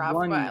looking rough,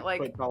 1 but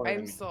like foot taller than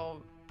I'm me.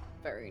 still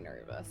very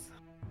nervous.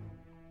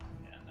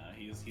 Yeah, no,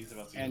 he's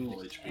about to And get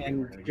full HP. We're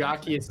and gonna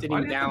jockey is Why sitting do you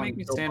have to down. make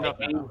me so stand by up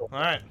now? angle- All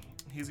right,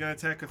 he's gonna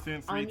attack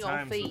Cthulhu 3 On your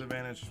times feet. with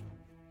advantage.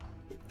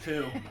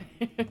 Two.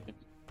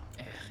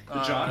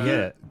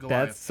 Yeah, Goliath.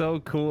 that's so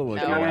cool. No,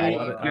 looking. Can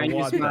I- I use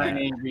want my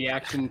that.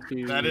 reaction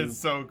to? That is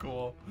so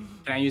cool.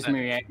 Can I use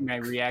my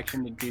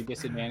reaction to do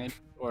disadvantage?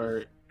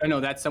 Or oh no,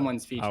 that's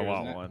someone's feature. I isn't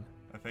want it? one.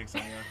 I think so.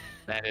 Yeah.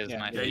 That is Yeah.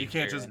 my Yeah, you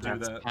can't feature, just and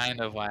do that's that. kind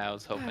of why I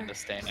was hoping to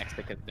stay next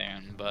to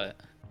Cthulhu, but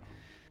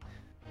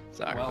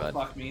sorry, Well, bud.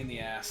 fuck me in the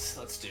ass.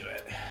 Let's do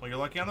it. Well, you're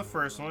lucky on the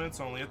first one. It's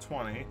only a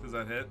 20. Does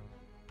that hit?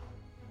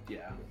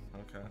 Yeah.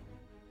 Okay.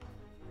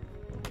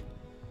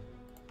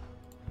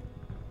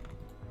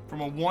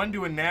 From a 1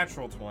 to a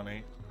natural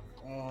 20.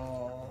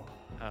 Oh,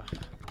 Ugh.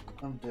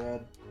 I'm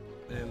dead.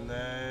 And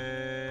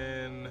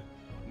then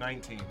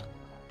 19.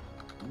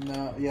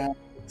 No, yeah.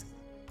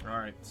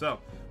 Alright, so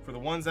for the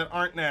ones that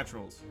aren't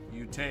naturals,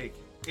 you take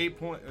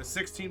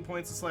 16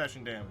 points of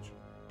slashing damage.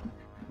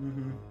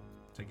 Mm-hmm.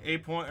 Take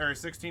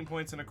 16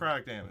 points of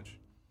necrotic damage.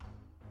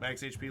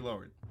 Max HP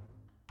lowered.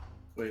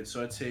 Wait,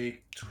 so I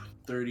take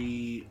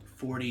 30,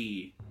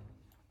 40,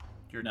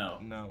 No.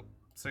 No.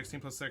 16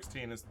 plus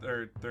 16 is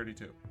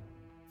 32.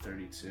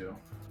 32.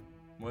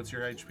 What's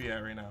your HP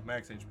at right now?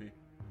 Max HP.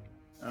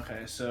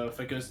 Okay, so if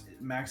it goes,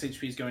 max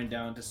HP is going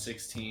down to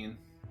 16,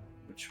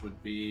 which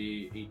would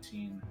be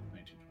 18,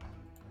 19,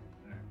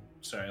 20.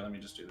 Sorry, let me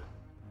just do that.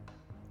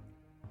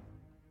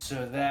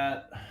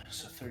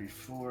 So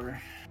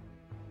 34.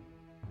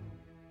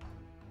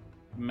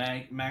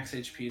 Max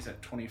HP is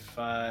at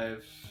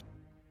 25,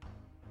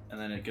 and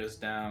then it goes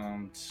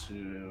down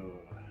to.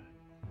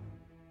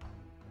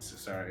 So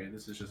sorry,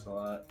 this is just a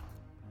lot.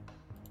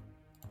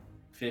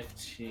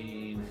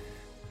 15.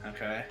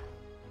 Okay,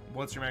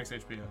 What's your max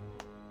HP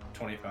at?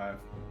 25.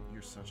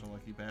 You're such a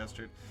lucky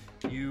bastard.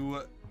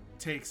 You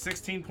take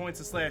 16 points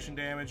of slashing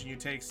damage, and you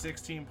take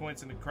 16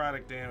 points of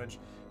necrotic damage.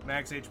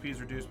 Max HP is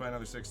reduced by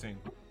another 16.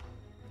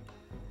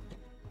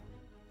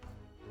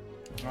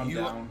 I'm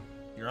down.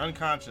 You're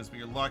unconscious, but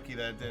you're lucky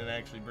that it didn't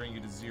actually bring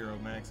you to 0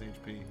 max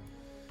HP.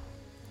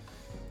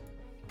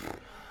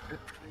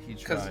 He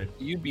Because tried.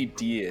 you be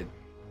dead.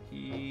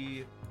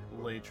 He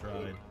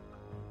tried.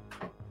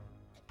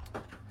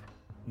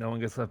 No one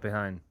gets left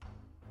behind.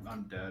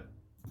 I'm dead.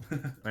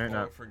 They're Oh, I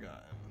not.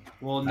 forgot.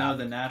 Well, no,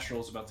 the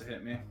natural's about to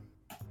hit me.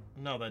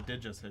 No, that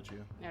did just hit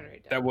you.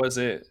 That was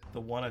it. The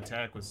one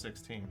attack was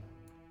 16.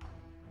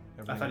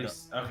 I thought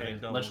he's okay. everything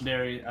doubles.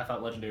 Legendary. I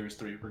thought legendary was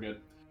 3. We're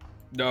good.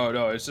 No,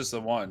 it's just the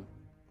one.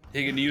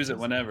 He can use it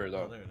whenever, Oh,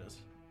 though. there it is.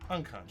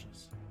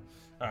 Unconscious.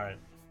 All right.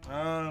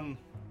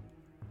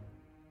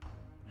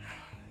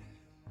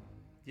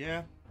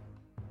 Yeah.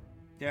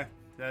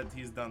 That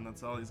he's done.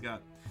 That's all he's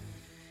got.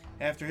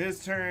 After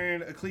his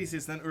turn,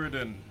 Ecclesias, then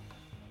Urdun.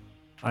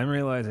 I'm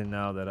realizing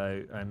now that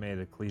I made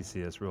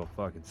Ecclesias real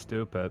fucking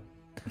stupid.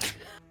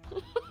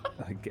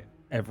 Like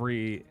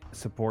every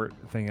support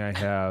thing I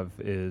have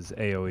is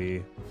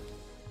AOE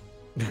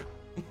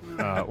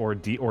or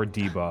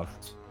debuff.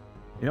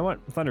 You know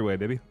what? Thunderwave,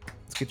 baby.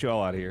 Let's get you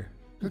all out of here.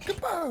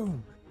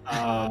 Kaboom!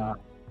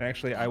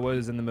 Actually, I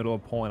was in the middle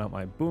of pulling out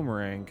my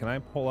boomerang. Can I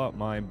pull out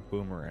my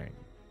boomerang?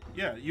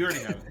 Yeah, you already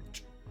have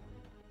it.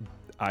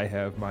 I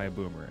have my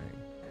boomerang.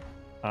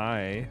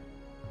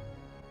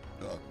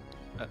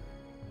 Is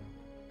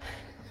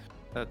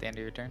that the end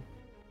of your turn?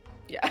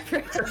 Yeah.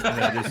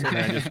 And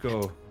I just go.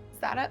 Is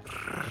that it?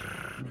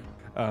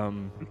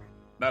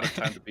 Not a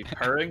time to be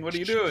purring. What are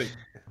you doing?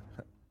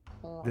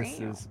 This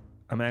is.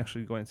 I'm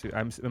actually going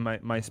to.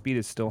 My speed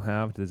is still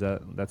halved. Is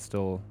that's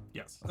still?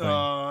 Yes.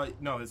 a thing?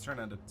 No, his turn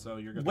ended, so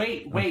you're good.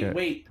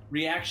 Wait.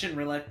 Reaction,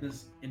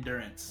 relentless,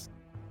 endurance.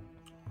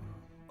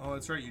 Oh,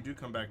 that's right. You do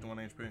come back to 1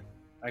 HP.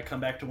 I come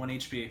back to 1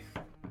 HP.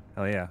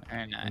 Hell yeah.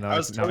 Very nice. Now I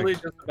was now totally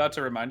just about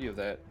to remind you of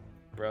that,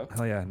 bro.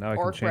 Hell yeah. Now I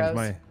Or can change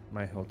Bros.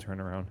 my whole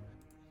turnaround.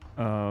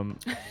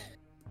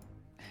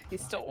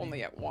 He's still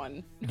only at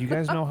 1. Do you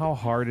guys know how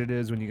hard it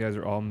is when you guys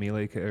are all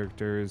melee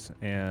characters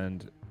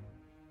and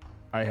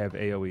I have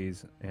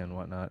AoEs and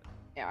whatnot?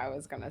 Yeah, I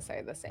was gonna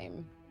say the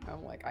same.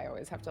 I'm like, I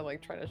always have to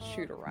like try to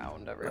shoot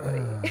around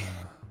everybody.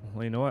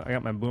 Well, you know what? I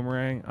got my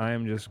boomerang. I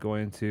am just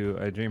going to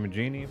dream a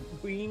genie,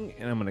 wing,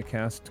 and I'm going to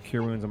cast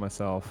Cure Wounds on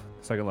myself,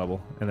 2nd level,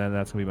 and then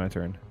that's going to be my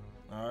turn.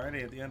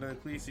 Alrighty, at the end of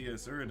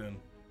Ecclesias, Urdun.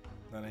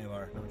 Then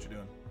Alar, know what you're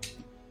doing.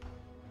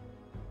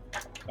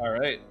 All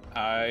right,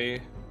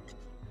 I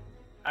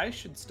I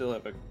should still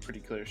have a pretty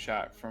clear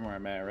shot from where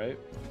I'm at, right?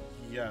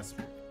 Yes.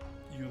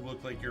 You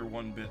look like you're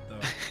 1 bit though.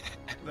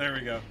 There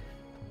we go.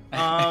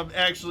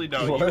 Actually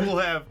no, you will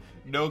have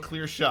no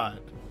clear shot.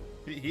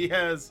 He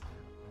has.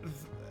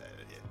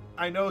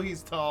 I know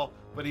he's tall,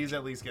 but he's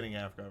at least getting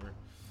half cover.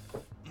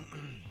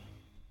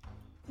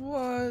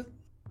 What?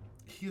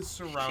 He is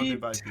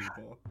surrounded by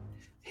people.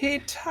 He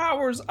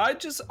towers.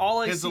 All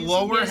I His see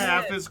lower is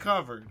half is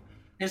covered.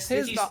 his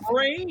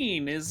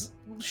brain is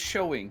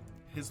showing.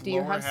 His Do you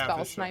lower have half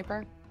spell is showing.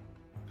 sniper?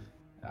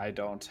 I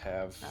don't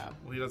have.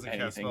 Well, he doesn't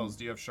cast anything. spells.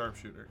 Do you have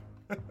sharpshooter?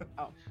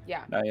 Oh,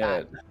 yeah. Not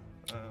that.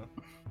 yet.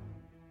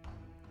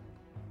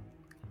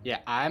 Yeah,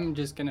 I'm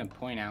just gonna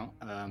point out,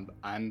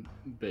 I'm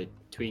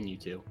between you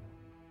two,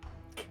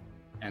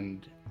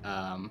 and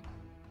I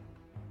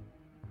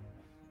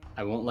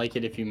won't like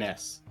it if you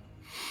miss.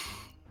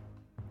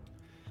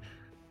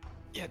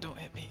 Yeah, don't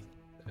hit me.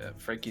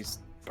 Frankie's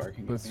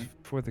barking But at me.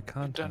 for the I've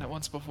content. done it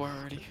once before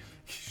already.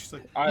 She's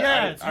like, I-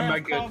 yeah, I- it's am half I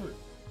good? covered.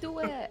 Do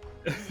it.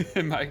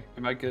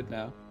 am I good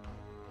now?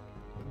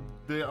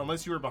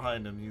 Unless you were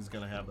behind him, he's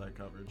gonna have that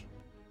coverage.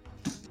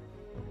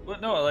 Well,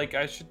 no, like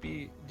I should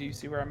be. Do you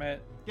see where I'm at?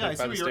 Yeah, Like, I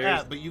see by where the you're stairs?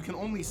 at, but you can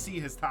only see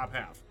his top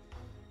half.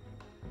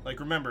 Like,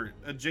 remember,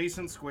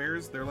 adjacent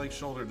squares, they're like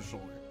shoulder to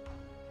shoulder.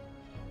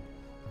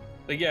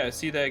 Like, yeah,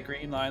 see that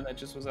green line that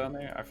just was on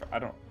there? I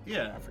don't.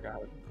 Yeah. I forgot how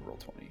to roll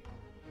 20.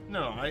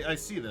 No, I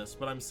see this,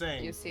 but I'm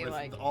saying You see, with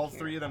like, all here,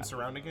 3 of them that.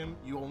 surrounding him,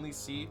 you only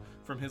see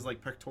from his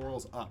like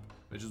pectorals up,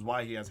 which is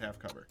why he has half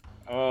cover.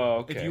 Oh,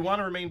 okay. If you want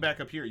to remain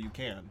back up here, you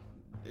can.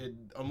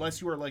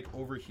 Unless you are like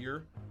over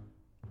here,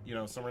 you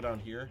know, somewhere down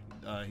here,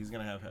 he's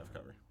gonna have half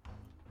cover.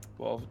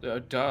 Well,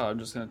 duh. I'm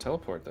just gonna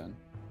teleport then.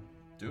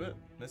 Do it,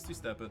 Misty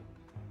Step it.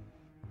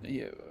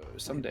 Yeah,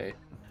 someday.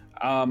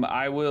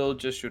 I will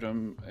just shoot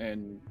him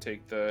and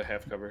take the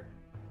half cover.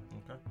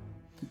 Okay.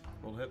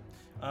 Roll hit.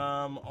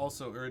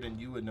 Also, Erden,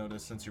 you would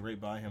notice since you're right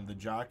by him, the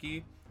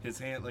jockey, his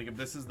hand, like if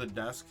this is the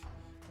desk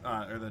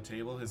or the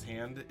table, his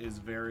hand is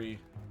very.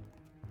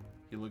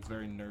 He looks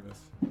very nervous.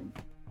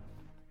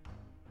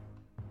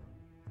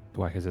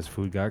 Why? Because his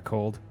food got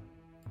cold.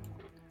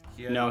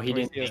 No, he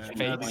didn't. his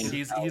Yeah, face.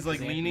 he's like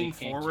Anthony leaning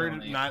can't forward,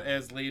 kill me. not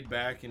as laid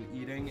back and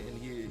eating, and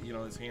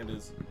his hand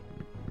is.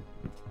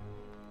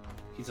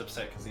 He's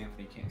upset because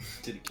Anthony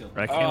didn't kill him.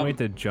 I can't wait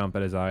to jump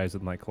at his eyes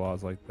with my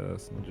claws like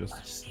this and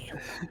just.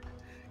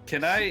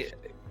 Can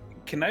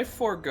I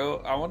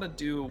forego? I want to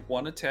do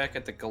one attack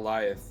at the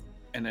Goliath,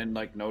 and then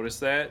like notice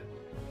that,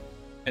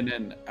 and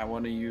then I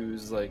want to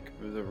use like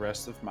the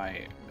rest of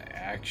my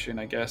action,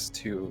 I guess,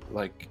 to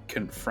like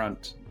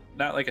confront,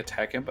 not like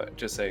attack him, but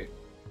just say,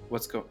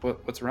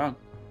 what's wrong?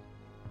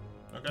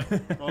 Okay,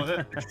 roll a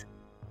hit.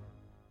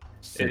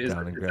 Sit Is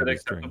down and that grab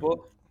his drink.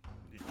 acceptable?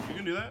 You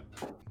can do that.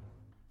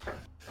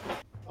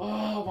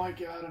 Oh my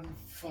god, I'm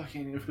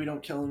fucking. If we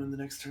don't kill him in the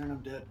next turn, I'm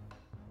dead.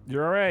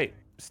 You're all right.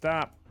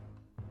 Stop.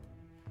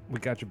 We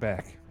got your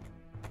back.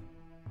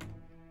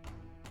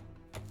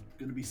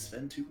 Gonna be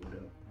Sven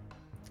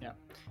 2.0.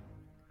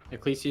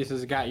 Ecclesias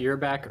has got your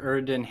back.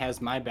 Erden has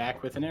my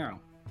back with an arrow.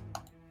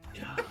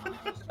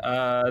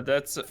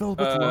 That's Filled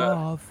with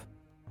love.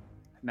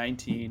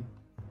 19.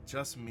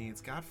 Just me.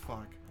 It's God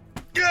fuck.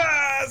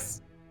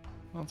 Yes!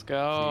 Let's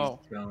go.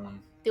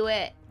 Do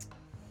it.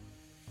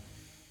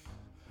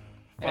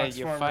 Hey, Fox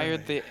you Farm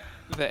fired Renee.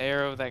 the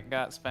arrow that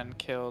got Sven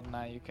killed.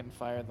 Now you can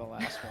fire the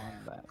last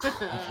one.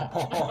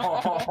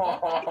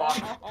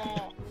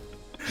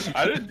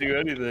 I didn't do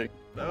anything.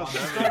 That was The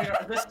heavy.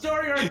 story, the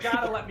story arc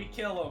gotta let me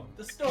kill him.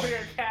 The story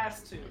arc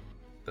has to.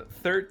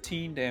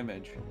 13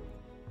 damage.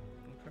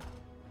 Okay.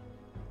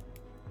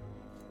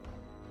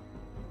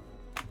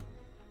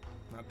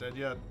 Not dead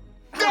yet.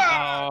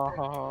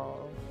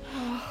 Oh.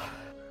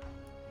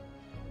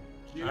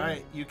 All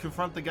right, you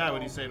confront the guy. What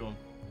do you say to him?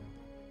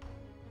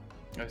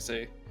 I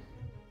say,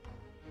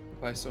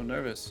 why so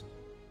nervous?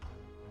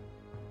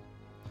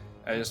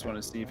 I just want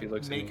to see if he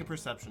looks at Make me. a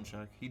perception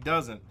check. He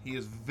doesn't. He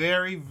is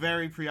very,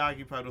 very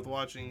preoccupied with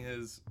watching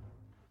his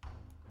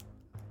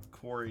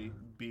quarry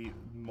be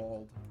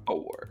mauled.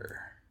 4.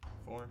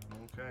 4.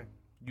 Okay.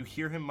 You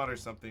hear him mutter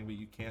something, but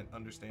you can't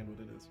understand what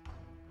it is.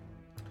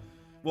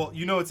 Well,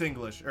 you know it's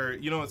English, or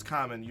you know it's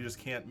common. You just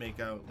can't make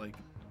out like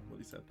what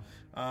he said.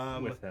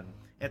 With him.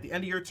 At the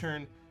end of your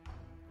turn,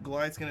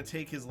 Goliath's gonna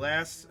take his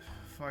last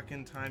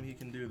fucking time he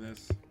can do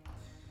this.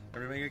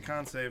 Everybody make a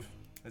con save.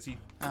 As he.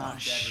 Oh, I'm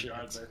dead shit.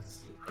 regardless.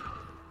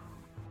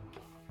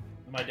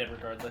 Am I dead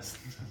regardless?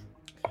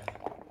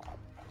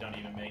 Don't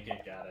even make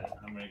it. Got it.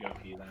 I'm gonna go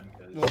pee then.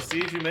 Cause... We'll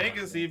see if you make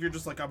it. See if you're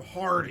just like I'm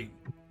hardy.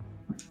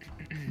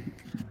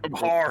 I'm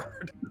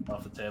hard.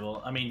 Off the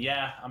table. I mean,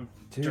 yeah, I'm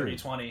Dude. dirty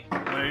 20.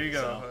 There you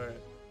go. So- All right.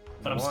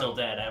 But I'm One. still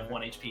dead. I have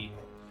 1 HP.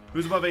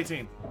 Who's above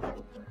 18?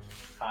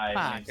 Hi.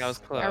 Fuck, that was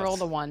close. I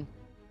rolled a 1.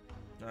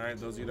 All right,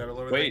 those of you that are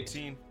lower Wait.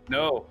 than 18.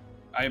 No,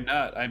 I am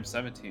not. I'm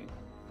 17.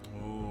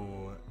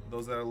 Ooh,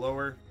 those that are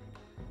lower,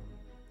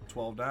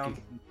 12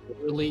 down.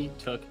 Literally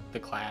took the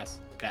class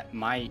that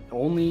my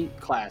only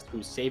class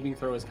whose saving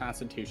throw is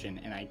Constitution,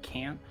 and I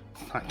can't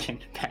fucking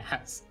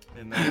pass.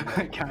 And then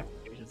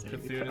Constitution.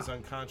 Cthulhu is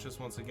unconscious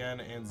once again,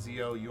 and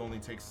Zio, you only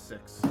take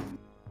 6.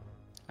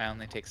 I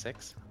only take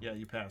 6? Yeah,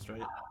 you passed,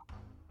 right?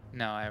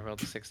 No, I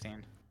rolled a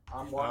 16.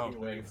 I'm walking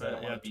away okay, because I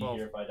don't yeah, want to be 12.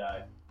 here if I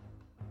die.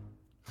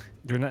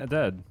 You're not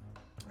dead.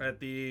 At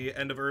the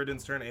end of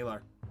Uriden's turn, Alar.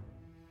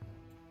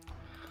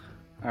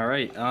 All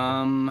right.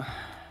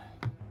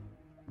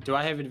 Do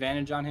I have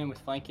advantage on him with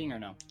flanking or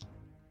no?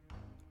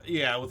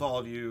 Yeah, with all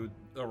of you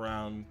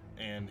around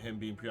and him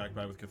being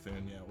preoccupied with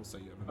Cthulhu, yeah, we'll say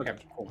you have Okay,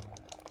 advantage. cool.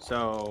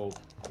 So,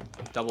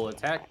 double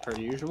attack per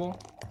usual.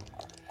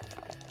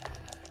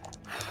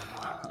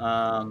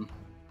 I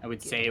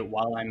would say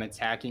while I'm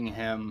attacking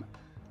him,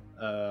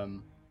 A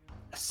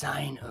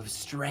sign of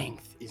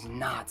strength is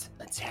not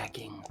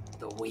attacking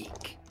the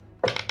weak.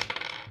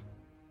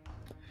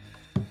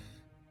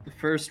 the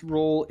first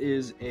roll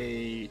is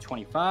a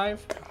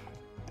 25.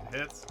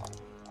 Hits.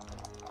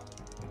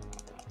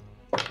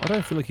 Why do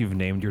I feel like you've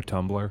named your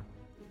Tumblr?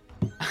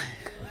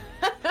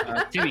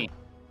 Timmy.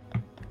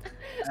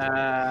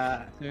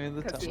 Doing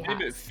the Because he tumble.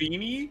 Name it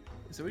Feeny?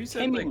 Is that what you said?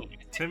 Timmy.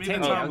 Like, Timmy the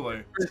Timmy.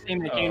 Tumbler. First name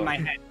that came in my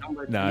head.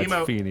 Number Nah, it's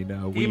Emo- Feeny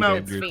now. We Emo-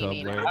 named your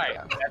Feeny Tumblr. now. Alright,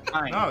 that's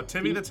fine. No,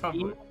 Timmy the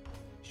Tumbler.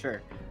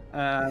 Sure.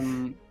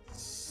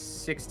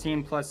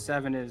 16 plus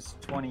 7 is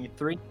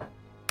 23.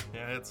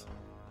 Yeah, hits.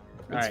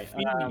 All right.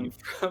 Feeny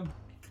from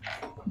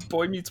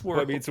Boy Meets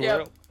World. Boy Meets Yep.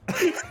 World.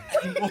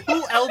 Well,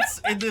 who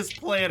else in this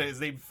planet is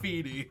named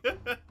Feeny? All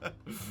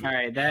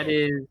right. That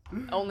is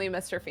Only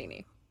Mr.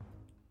 Feeney.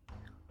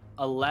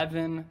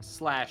 11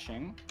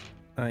 slashing.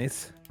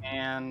 Nice.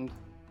 And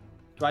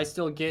do I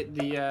still get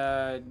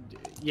the?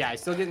 Yeah, I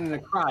still get the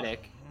necrotic,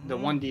 the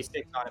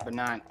 1d6 on it, but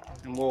not.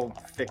 And we'll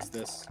fix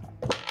this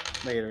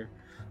later.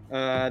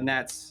 And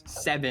that's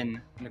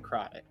 7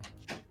 necrotic.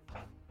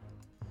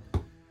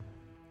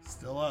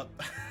 Still up.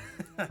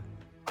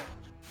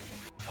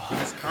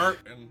 He's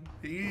hurting.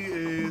 He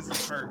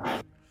is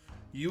hurting.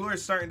 You are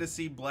starting to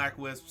see black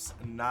wisps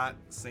not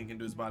sink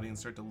into his body and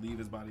start to leave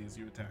his body as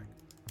you attack.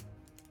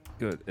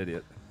 Good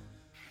idiot.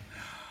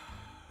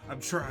 I'm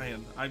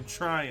trying. June.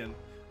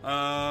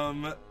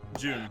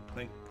 I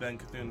think Ben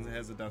Cthulhu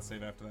has a death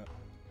save after that.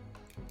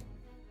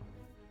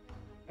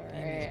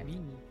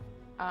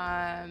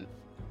 Alright.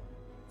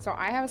 So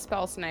I have a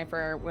spell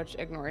sniper, which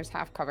ignores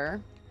half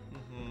cover.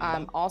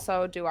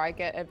 Also, do I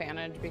get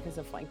advantage because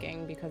of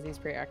flanking because he's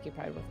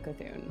preoccupied with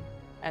Cthulhu?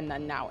 And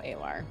then now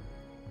Alar.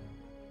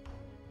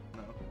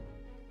 No.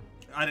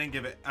 I didn't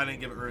give it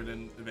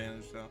Uridan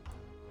advantage though.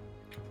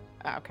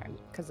 Okay.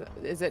 Because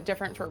is it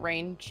different for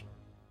range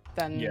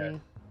than? Yeah.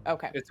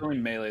 Okay. It's only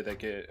melee that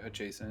get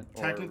adjacent.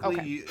 Or...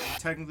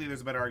 Technically,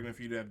 there's a better argument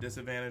for you to have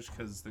disadvantage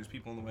because there's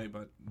people in the way,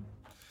 but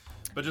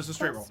just a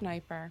straight Spell roll.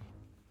 Sniper.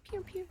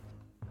 Pew pew.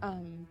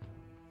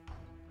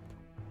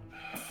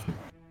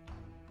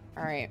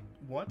 All right.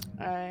 What?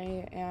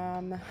 I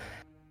am.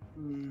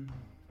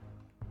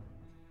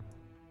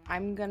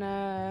 I'm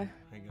gonna.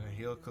 Are you gonna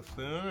heal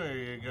Cthulhu, or are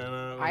you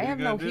gonna? I have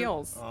no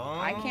heals. Oh.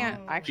 I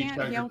can't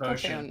Cheeseburger heal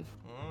potion. Cthulhu.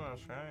 Oh,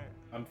 that's right.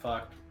 I'm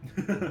fucked.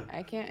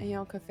 I can't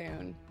heal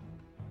Cthulhu.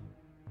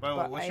 By the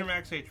way, But what's your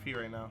max HP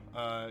right now,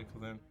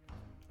 Cthulhu?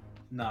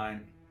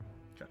 9.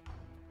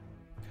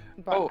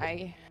 But Oh.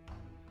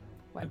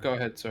 What? Go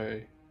ahead,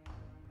 sorry.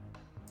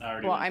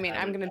 Well, I mean,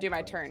 I'm gonna do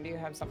my turn. Do you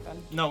have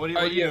something? No, what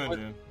are you yeah,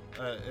 doing,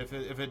 June?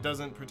 If it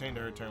doesn't pertain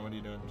to her turn, what are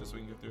you doing? Just so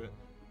we can get through it.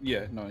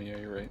 Yeah, no, yeah,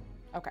 you're right.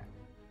 Okay.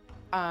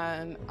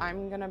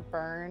 I'm gonna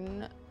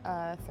burn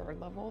a 3rd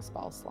level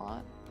spell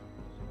slot.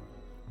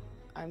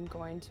 I'm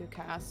going to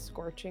cast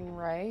Scorching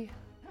Ray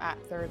at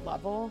 3rd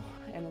level,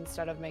 and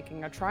instead of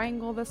making a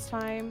triangle this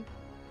time,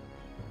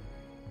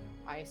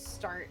 I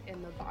start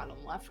in the bottom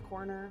left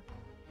corner,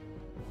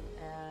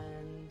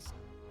 and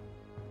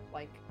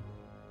like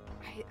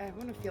I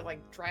want to feel like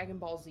Dragon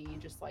Ball Z,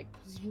 just like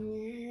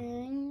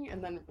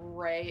and then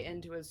Ray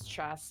into his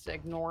chest,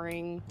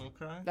 ignoring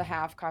Okay. the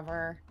half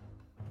cover.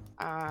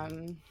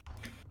 That's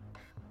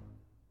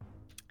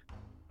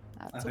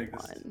a think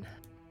this- 1.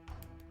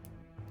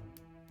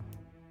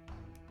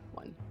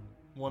 1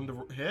 One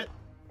to hit.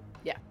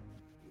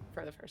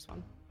 for the first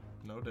one.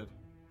 Noted.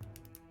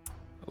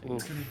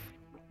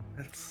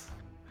 That's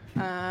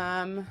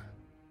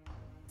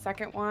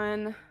Second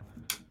one.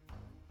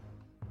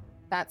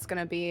 That's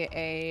gonna be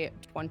a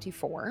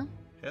 24.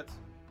 Hits.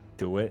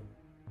 Do it.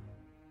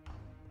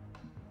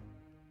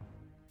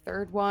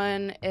 Third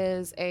one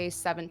is a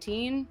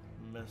 17.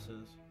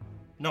 Misses.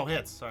 No,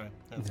 hits. Sorry.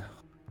 Hits.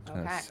 Okay.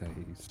 I say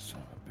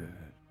son of a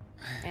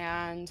bitch.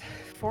 And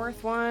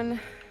fourth one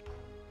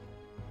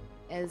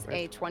is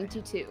a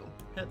 22.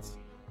 Hits.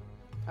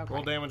 Okay.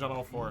 Roll damage on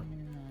all 4.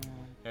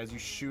 As you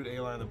shoot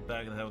Alar in the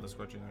back of the head with a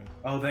scorching iron.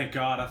 Oh, thank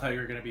God! I thought you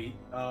were gonna be.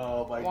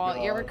 Oh my God.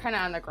 Well, you were kind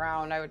of on the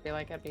ground. I would be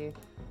like, it'd be.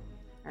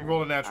 You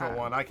rolled a natural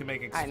 1. I can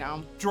make I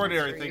know.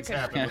 extraordinary That's true. things You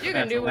can- happen. with You a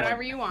can do natural whatever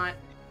one. you want.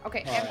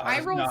 Okay, Oh, and I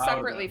rolled no, I would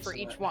separately have for said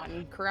each that.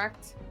 one,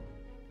 correct?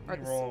 You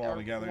the roll them all or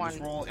together. Just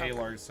one. roll Okay.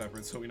 Alar's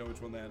separate so we know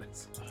which one that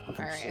is. All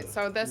right,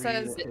 so this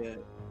is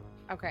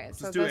okay.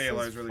 So Just do this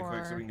Alar's is really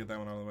quick so for we can get that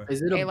one out of the way.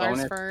 Is it a Alar's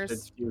bonus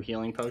first. to do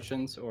healing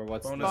potions, or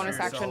what's Bonus, Bonus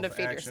for action to yourself,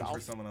 feed action yourself. for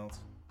someone else.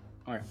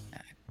 All right.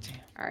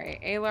 All right,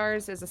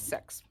 Alar's is a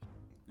 6.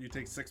 You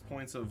take 6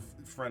 points of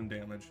friend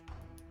damage.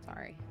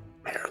 Sorry.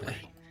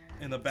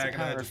 In the It's back the of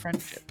power that, of just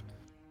friendship.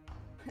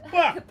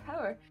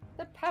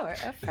 the power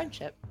of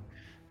friendship.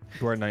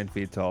 We're 9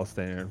 feet tall,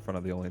 standing in front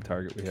of the only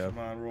target we have. Come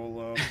on, roll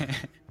low.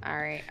 All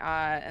right,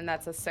 and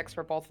that's a 6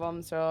 for both of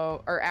them.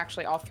 So, or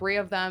actually, all 3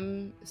 of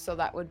them. So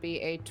that would be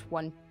a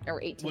 20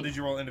 or 18. What did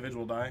you roll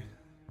individual die?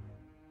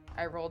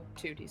 I rolled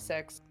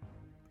 2d6.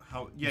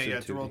 How? Yeah, said you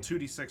have to roll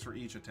 2D. 2d6 for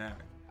each attack.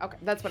 Okay,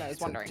 that's what I was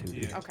Said wondering.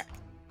 2D. Okay.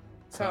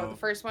 So the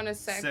first one is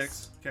 6.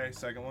 6. Okay,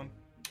 second one.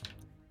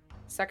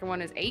 Second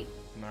one is 8,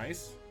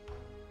 Nice.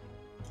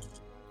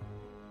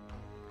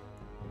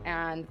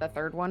 and the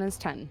third one is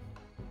 10.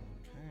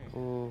 Okay.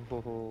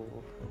 Ooh.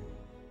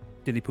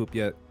 Did he poop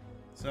yet?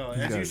 So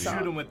He's as you gotta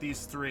shoot be- him with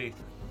these 3,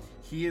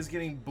 he is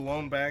getting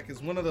blown back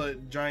as one of the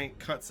giant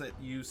cuts that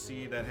you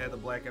see that had the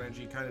black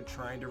energy kind of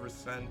trying to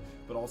ascend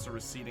but also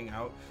receding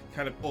out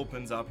kind of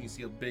opens up. You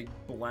see a big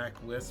black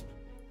wisp.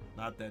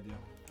 Not dead yet.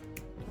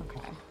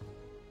 Okay.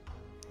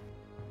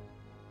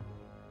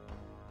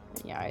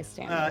 Yeah, I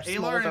stand there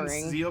Alar and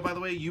smoldering. Zio, by the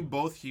way, you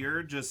both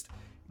hear just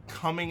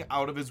coming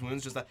out of his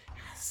wounds just a...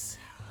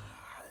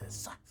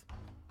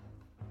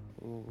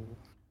 Ooh.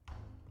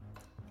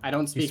 I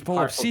don't speak He's full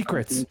of partial tongue.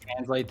 secrets. Can you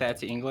translate that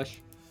to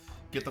English?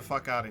 Get the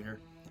fuck out of here.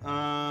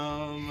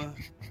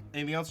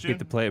 Anything else, You June? have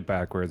to play it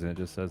backwards, and it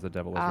just says the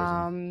devil is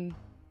risen.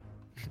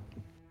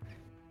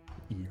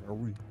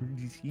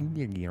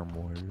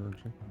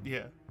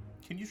 Yeah.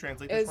 Can you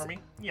translate this Is- for me?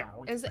 Yeah.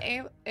 Is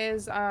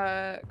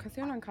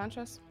Cthulhu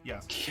unconscious?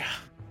 Yes. Yeah.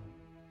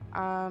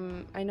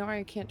 I know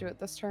I can't do it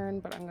this turn,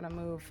 but I'm gonna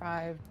move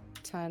 5,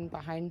 10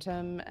 behind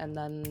him, and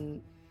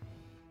then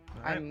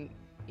All right.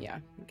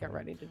 get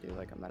ready to do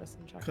like a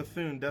medicine check.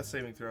 Cthulhu, death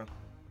saving throw.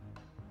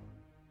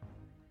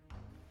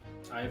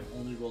 I've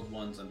only rolled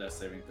ones on death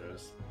saving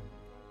throws.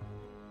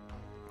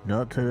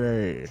 Not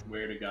today.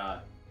 Swear to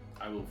God,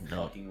 I will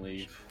No. fucking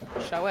leave.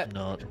 Show it.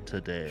 Not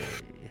today.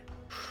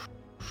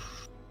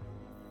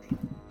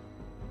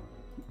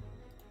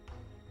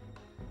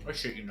 I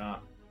shit you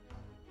not.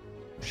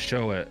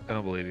 Show it. I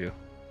don't believe you.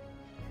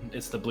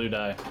 It's the blue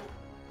die.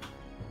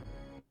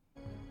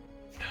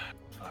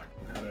 Fuck.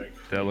 How do I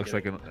That looks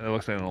make like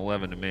it? an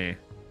 11 to me.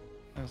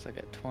 Looks like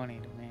a 20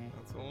 to me.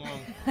 That's a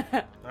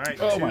 1. All right.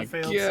 Oh 2 my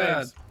failed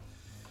God. saves.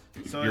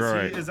 So You're as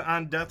right. he is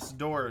on death's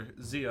door,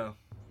 Zio.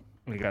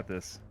 We got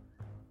this.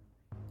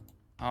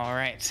 All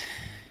right.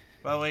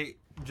 By the way,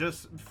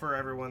 just for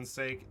everyone's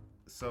sake,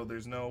 so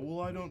there's no,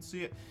 well, I don't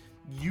see it.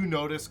 You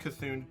notice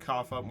Cthulhu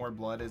cough up more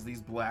blood as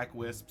these black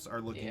wisps are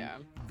looking Yeah.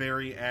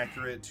 very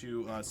accurate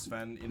to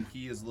Sven, and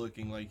he is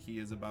looking like he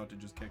is about to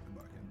just kick the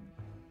bucket.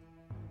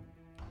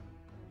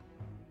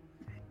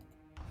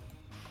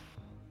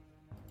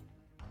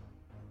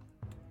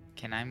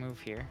 Can I move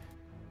here?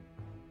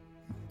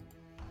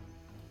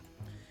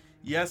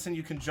 Yes, and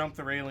you can jump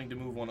the railing to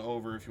move one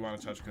over if you want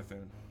to touch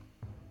Cthulhu.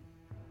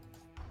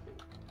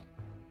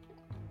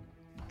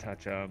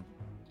 Touch I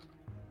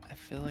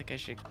feel like I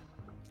should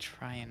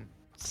try and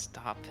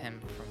stop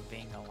him from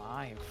being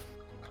alive.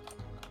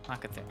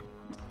 Not Cthulhu.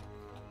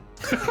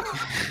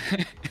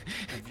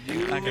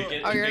 You, Not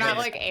gonna Oh, you're not guys-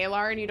 like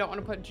Alar, and you don't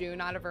want to put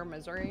June out of her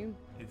misery.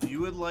 if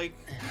you would like,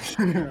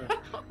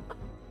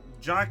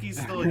 Jockey's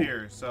still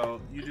here,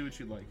 so you do what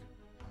you'd like.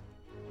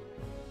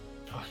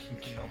 Fucking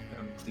kill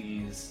him,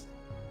 please.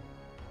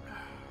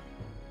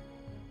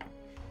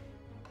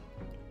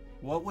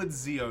 What would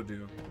Zio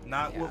do?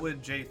 Not Yeah. what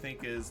would Jay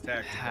think is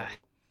tactical.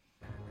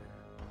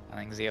 I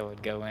think Zio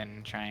would go in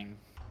and try and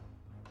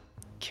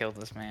kill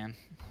this man.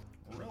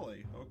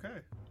 Really? Okay.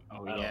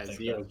 Oh I don't yeah, think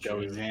Zio that's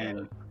true, goes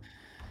in.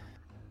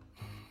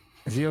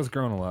 Zio's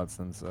grown a lot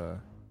since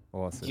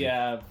Lost City.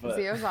 Yeah, but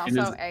Zio's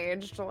also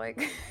aged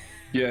like.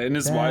 Yeah, in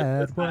his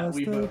wife. was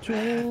we the both- I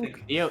joke.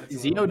 think Zio, it's a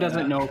Zio little bit,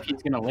 doesn't know if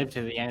he's gonna live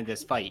to the end of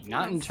this fight.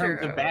 Not in That's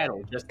terms true. of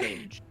battle, just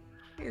age.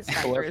 He's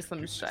been through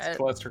some shit.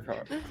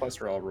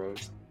 Cholesterol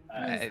rose.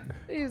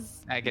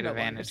 He's I get no longer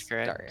advantage,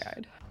 correct?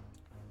 starry-eyed.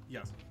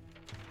 Yes.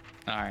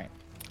 All right.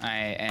 I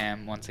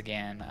am once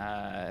again.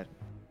 I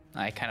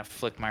kind of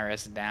flick my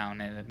wrist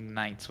down and it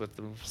ignites with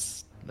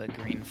the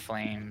green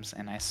flames,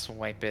 and I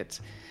swipe it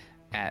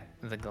at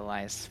the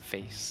Goliath's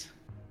face.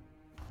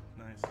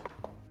 Nice.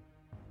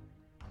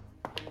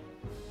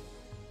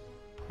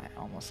 I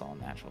almost saw a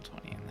natural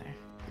 20 in there.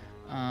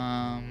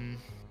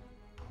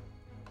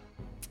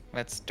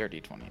 That's dirty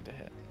 20 to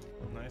hit.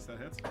 Nice, that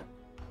hits.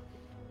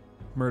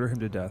 Murder him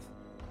to death.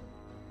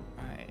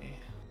 I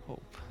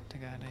hope to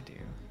God I do.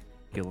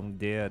 Kill him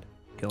dead.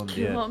 Kill him dead.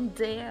 Kill him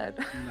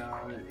dead. No,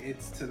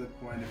 it's to the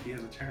point if he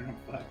has a turn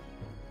of luck.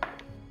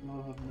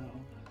 Oh no.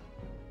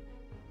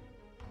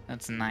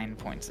 That's 9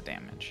 points of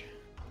damage.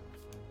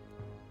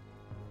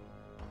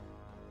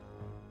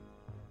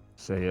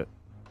 Say it.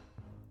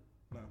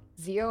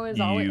 Zio is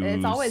always.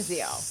 It's always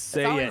Zio.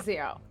 say It's always it.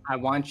 Zio. I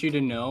want you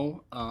to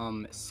know,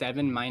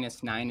 7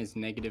 minus 9 is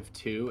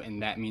 -2,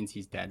 and that means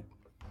he's dead.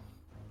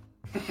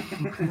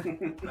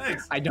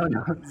 Thanks. I don't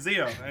know.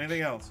 Zio,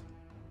 anything else?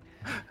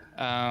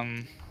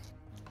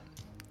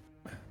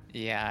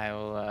 Yeah, I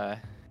will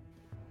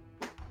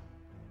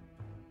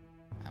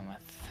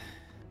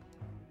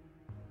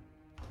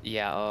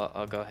Yeah,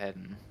 I'll go ahead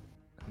and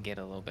get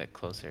a little bit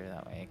closer.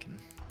 That way I can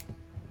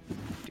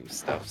do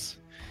stuffs.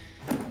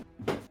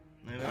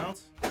 Anything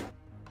else?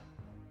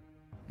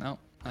 No,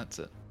 that's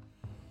it.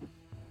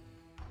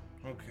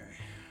 Okay.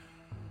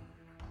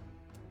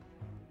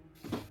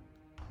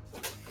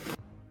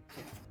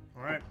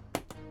 All right.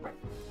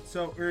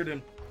 So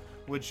Urdin,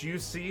 what you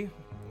see?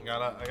 I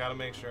gotta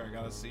make sure. I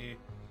gotta see.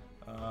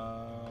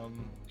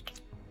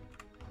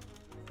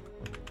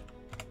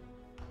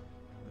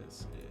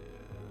 This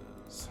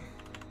is.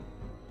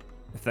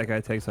 If that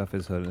guy takes off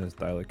his hood and his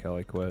dialect,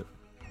 I quit.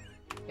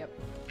 Yep.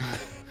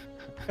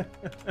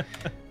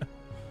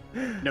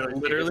 No,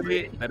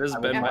 literally, that has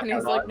been my And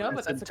he's thought like, no, but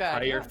this that's a good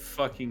entire idea.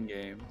 fucking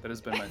game. That has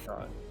been my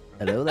thought.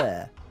 Hello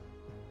there.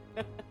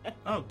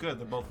 Oh, good.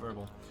 They're both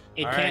verbal.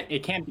 It All can't. right.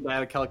 It can't be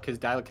Dialect because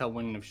Dialect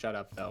wouldn't have shut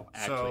up though.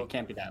 Actually, So- it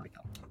can't be Dialect.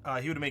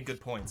 He would have made good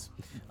points.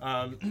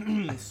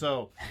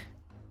 So,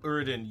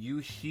 Urdin, you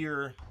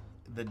hear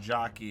the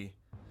jockey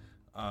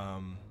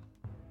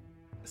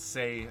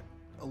say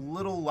a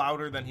little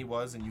louder than he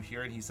was, and you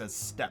hear it. He says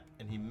 "step,"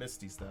 and he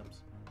misty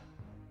steps.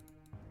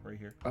 Right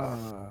here.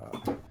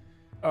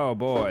 Oh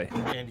boy.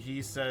 And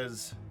he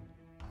says,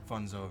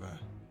 "Fun's over.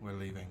 We're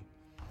leaving."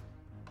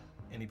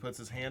 And he puts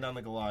his hand on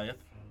the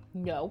Goliath.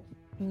 No.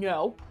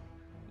 No.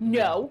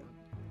 No.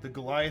 The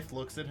Goliath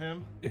looks at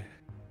him,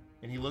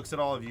 and he looks at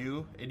all of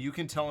you, and you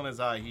can tell in his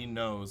eye he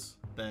knows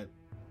that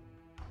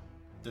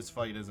this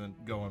fight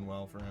isn't going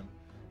well for him.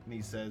 And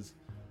he says,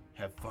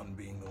 "Have fun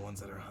being the ones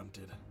that are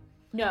hunted."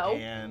 No.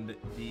 And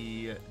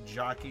the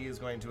jockey is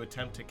going to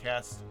attempt to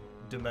cast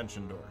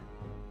Dimension Door.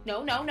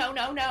 No. No. No.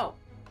 No. No.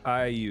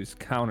 I use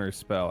counter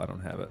spell. I don't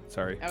have it.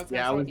 Sorry. I was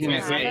Yeah, I was you gonna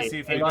have say. it? See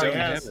if Hey, he Lauren,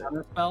 has you have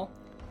a spell?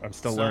 I'm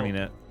still So- learning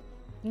it.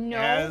 No.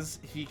 As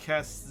he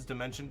casts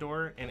Dimension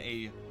Door in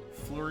a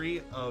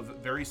flurry of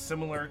very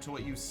similar to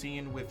what you've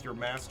seen with your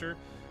master,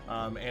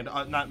 and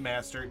not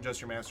master, just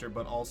your master,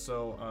 but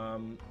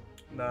also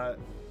not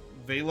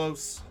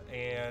Velos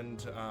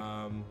and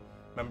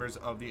members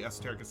of the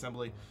Esoteric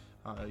Assembly.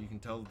 You can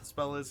tell what the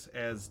spell is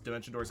as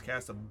Dimension Doors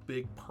cast a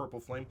big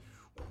purple flame,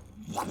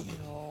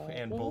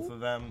 and both of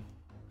them.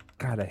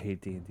 God, I hate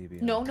D&D.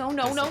 No. No.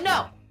 No. No.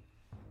 No.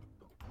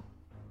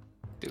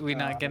 Did we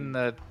not get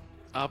the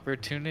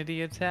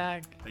opportunity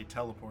attack? They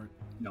teleport.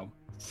 No.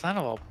 Son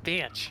of a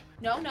bitch.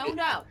 No. No.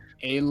 No.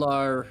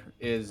 Alar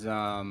is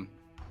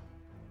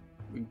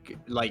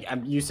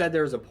you said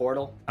there was a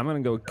portal. I'm gonna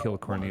go kill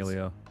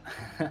Cornelio.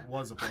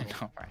 Was a portal.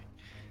 All right.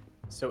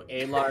 So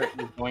Alar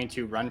is going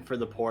to run for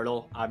the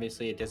portal.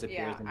 Obviously, it disappears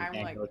Yeah, and you I'm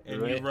can't like- go And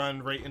through you it.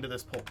 run right into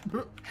this pole.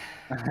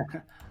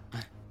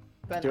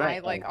 But Do I I-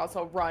 like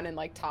also run and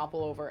like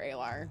topple over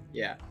Alar.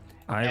 Yeah.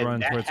 I And run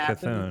that towards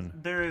happens-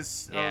 Cthulhu. There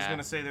is. I was Yeah.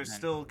 gonna say there's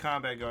still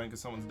combat going because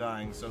someone's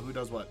dying. So who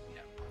does what?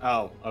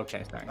 Oh,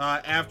 okay. Sorry.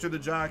 After the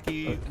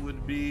jockey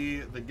would be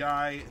the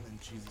guy, and then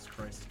Jesus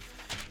Christ.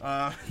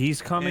 He's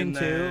coming and too.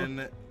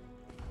 then,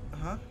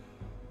 huh?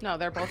 No,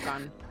 they're both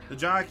gone. The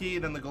jockey,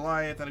 then the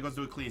Goliath, then it goes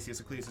to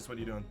Ecclesias. Ecclesias, what are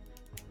you doing?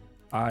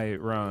 I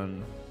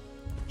run.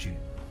 Dun,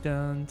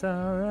 dun,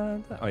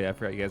 dun, dun. Oh yeah, I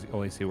forgot. You guys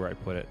only see where I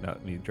put it,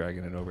 not me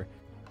dragging it over.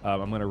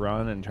 I'm gonna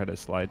run and try to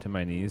slide to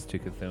my knees to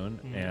Cthulhu,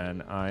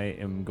 and I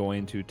am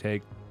going to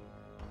take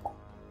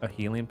a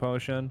healing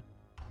potion.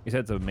 You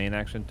said it's a main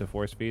action to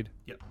force feed.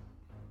 Yep.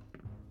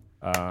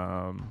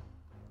 Oh,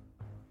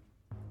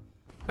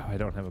 I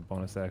don't have a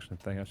bonus action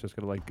thing. I was just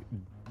gonna like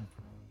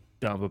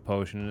dump a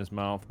potion in his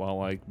mouth while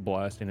like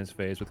blasting his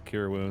face with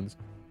cure wounds.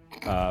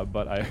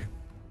 But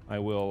I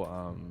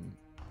will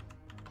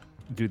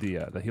do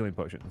the healing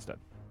potion instead.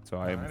 So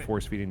I am Alrighty.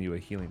 force feeding you a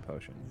healing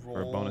potion.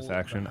 For a bonus Roll the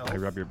action, I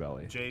health. rub your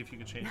belly. Jay, if you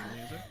could change the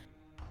music.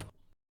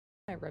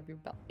 I rub your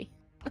belly.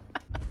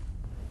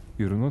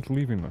 You're not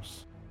leaving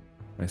us.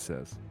 I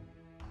says,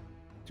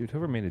 dude,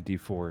 whoever made a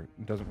D4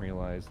 doesn't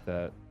realize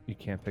that you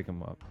can't pick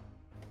him up.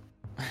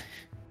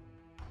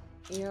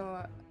 You.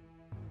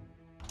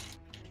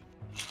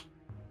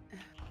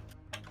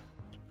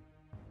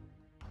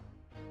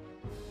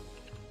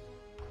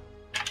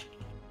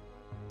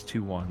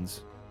 Two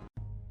ones.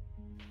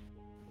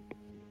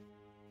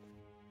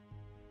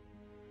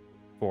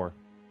 4.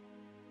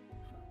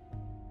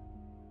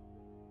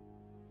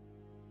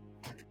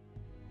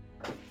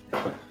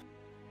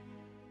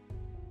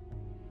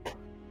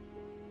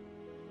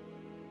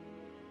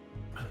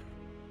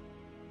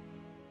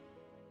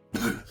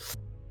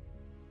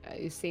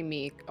 You see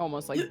me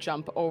almost like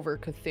jump over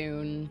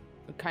Cthulhu,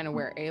 kind of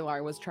where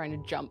Alar was trying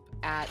to jump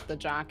at the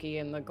jockey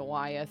and the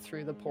Goliath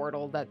through the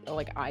portal. That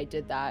like I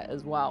did that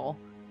as well.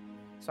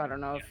 So I don't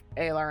know if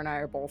Alar and I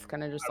are both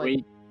kind of just Are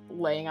like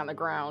laying on the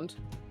ground.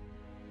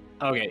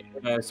 Okay,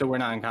 so we're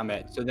not in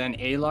combat. So then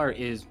Alar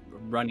is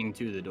running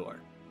to the door.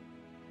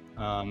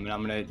 And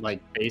I'm gonna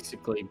like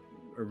basically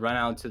run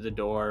out to the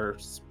door,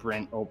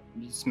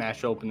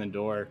 smash open the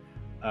door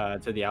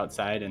to the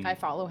outside, and I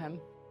follow him.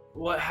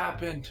 What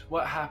happened?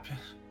 What happened?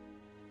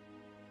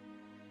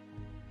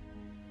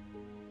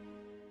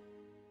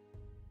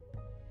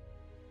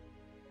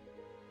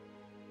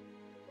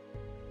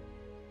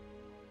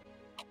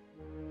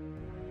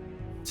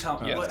 Tell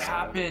me Yes. what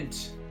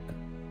happened.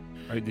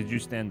 All right, did you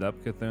stand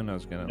up, Cthulhu? I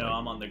was gonna. No, like,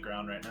 I'm on the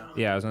ground right now.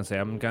 Yeah, I was gonna say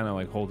I'm kind of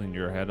like holding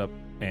your head up,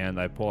 and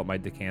I pull up my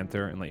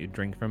decanter and let you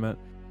drink from it.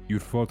 You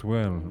fought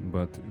well,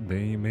 but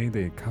they made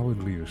a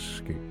cowardly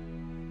escape.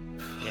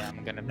 Yeah,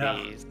 I'm gonna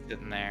No. be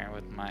sitting there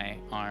with my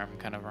arm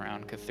kind of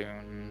around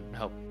Cthulhu,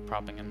 help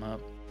propping him up.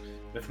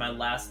 With my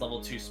last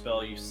level 2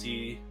 spell, you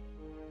see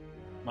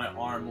my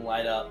arm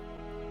light up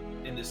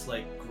in this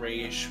like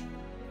grayish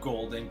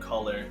golden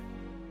color,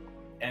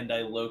 and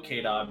I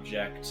locate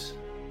object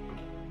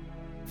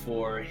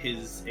for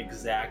his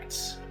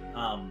exact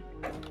what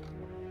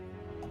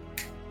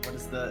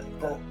is the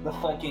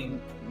fucking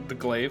The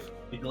glaive.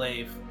 the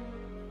glaive,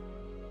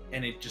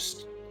 and it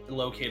just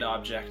locate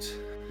object.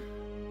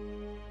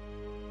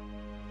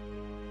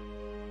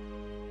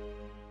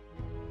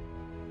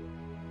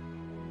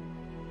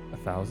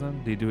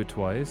 $1,000? Do you do it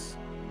twice?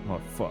 Oh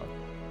fuck.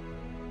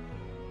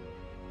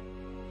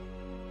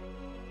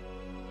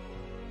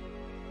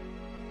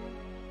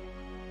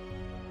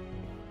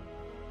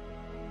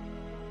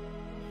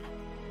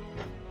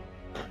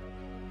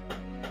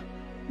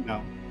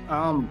 No.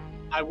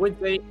 I would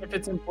say if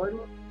it's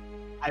important,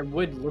 I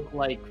would look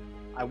like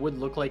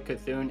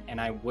Cthulhu,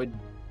 and I would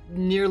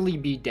nearly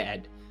be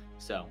dead.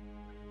 So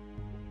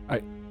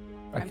I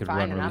I'm could fine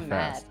run and really I'm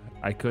fast.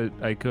 I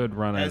could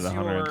run at As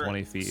 120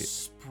 you're feet.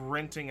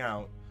 sprinting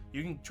out,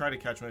 you can try to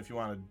catch him if you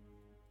want to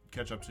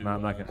catch up to. No,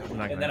 I'm not gonna. I'm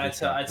not And gonna then I do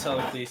tell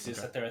that. Ecclesias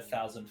that they're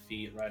 1,000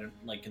 feet, right,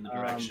 like in the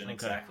direction okay.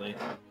 exactly.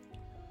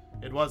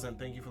 It wasn't.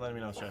 Thank you for letting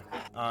me know, Chef.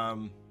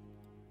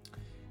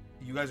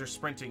 You guys are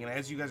sprinting, and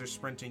as you guys are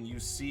sprinting, you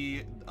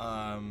see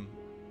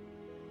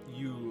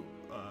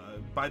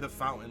by the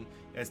fountain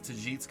as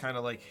Tajit's kind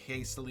of like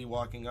hastily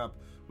walking up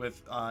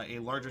with a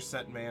larger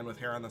set man with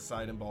hair on the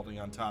side and balding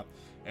on top.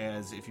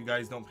 As if you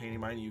guys don't pay any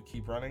mind, you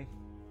keep running.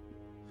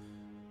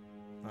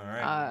 All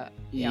right.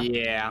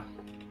 yeah.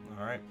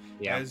 All right.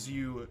 Yeah. As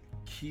you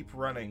keep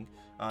running,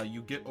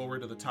 you get over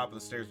to the top of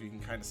the stairs where you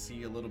can kind of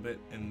see a little bit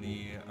in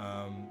the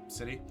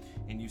city,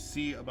 and you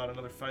see about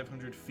another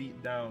 500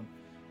 feet down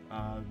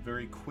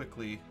very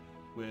quickly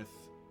with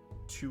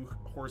 2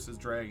 horses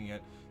dragging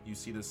it. You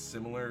see this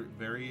similar,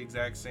 very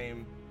exact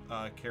same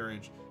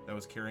carriage that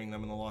was carrying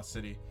them in the Lost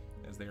City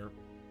as they are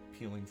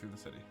peeling through the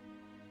city.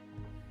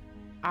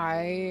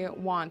 I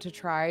want to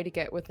try to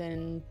get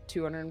within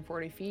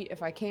 240 feet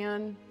if I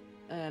can,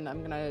 and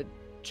I'm gonna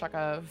chuck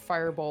a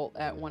firebolt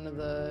at one of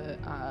the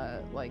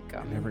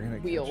never gonna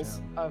catch wheels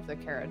him. of the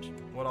carriage.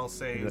 What I'll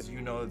say is,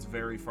 you know it's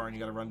very far and you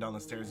got to run down the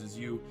stairs. Is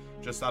you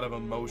just out of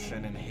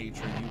emotion and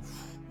hatred,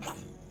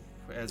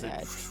 you as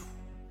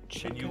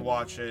it, and you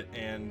watch it,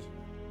 and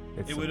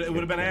it would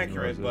have been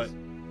accurate, but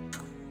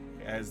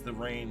as the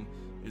rain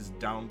is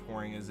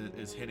downpouring, as it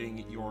is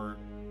hitting your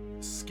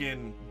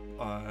skin,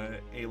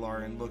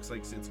 Alar, and looks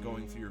like it's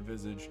going through your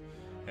visage,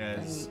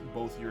 as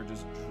both you're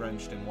just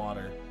drenched in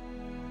water.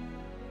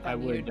 I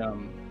would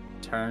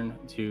turn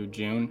to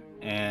June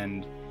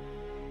and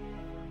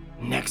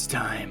Next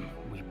time,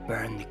 we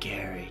burn the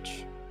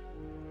carriage.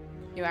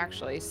 You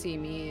actually see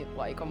me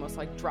like almost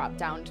like drop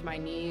down to my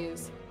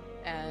knees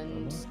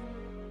and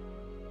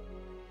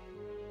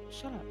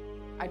shut up.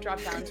 I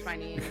drop down to my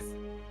knees.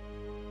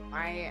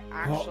 I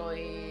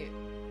actually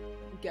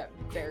get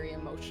very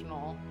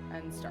emotional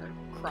and start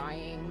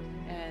crying,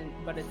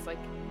 but it's like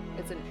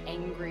it's an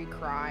angry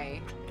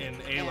cry. And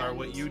Alar,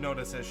 what you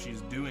notice as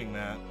she's doing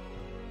that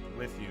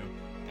with you,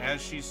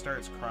 as she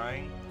starts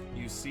crying,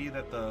 you see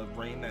that the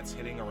rain that's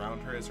hitting around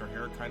her as her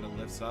hair kind of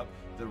lifts up,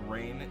 the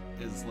rain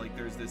is like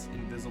there's this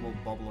invisible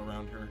bubble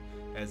around her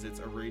as it's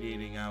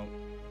irradiating out.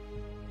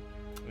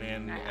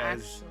 And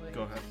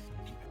go ahead.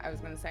 I was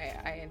gonna say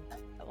I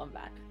love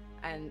that,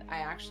 and I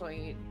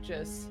actually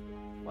just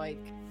like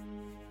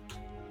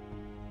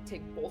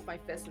take both my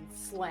fists and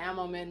slam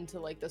them into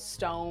like the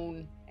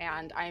stone,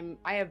 and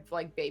I have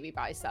like baby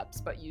biceps,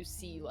 but you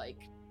see like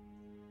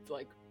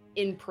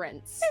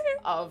imprints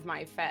of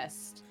my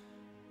fist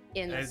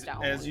in the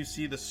stone. As you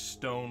see the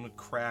stone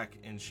crack,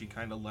 and she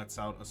kind of lets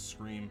out a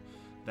scream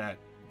that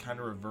kind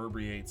of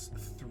reverberates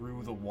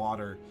through the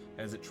water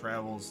as it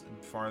travels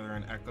farther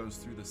and echoes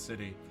through the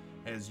city,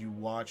 as you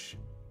watch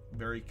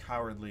very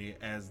cowardly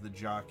as the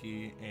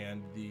jockey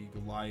and the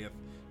Goliath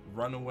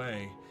run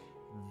away.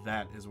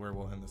 That is where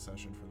we'll end the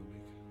session for the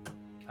week.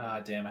 Ah,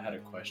 damn, I had a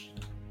question.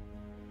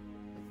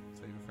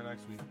 Save it for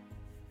next week.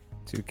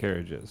 2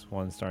 carriages,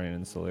 one starting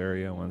in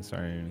Celeria, one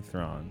starting in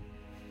Thrawn.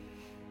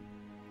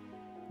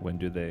 When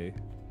do they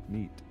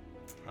meet?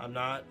 I'm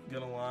not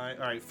gonna lie.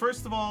 All right,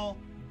 first of all,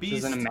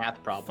 Beast, This isn't a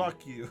math problem.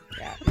 fuck you.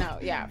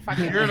 Fuck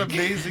you. You're an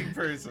amazing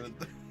person.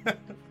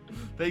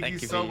 Thank you you,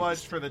 so Beast.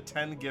 much for the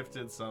 10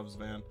 gifted subs,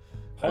 man.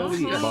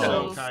 Holy That's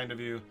so balls. kind of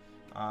you.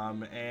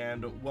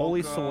 And welcome,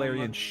 Holy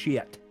Solarian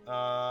shit.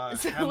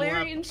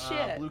 Solarian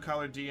shit. Blue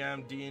Collar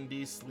DM,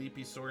 D&D,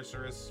 Sleepy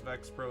Sorceress,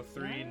 Vex Pro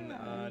 3,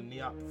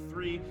 Neop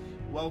 3.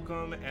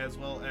 Welcome, as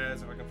well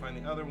as, if I can find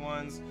the other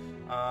ones,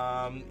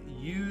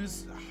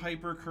 use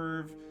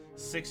Hypercurve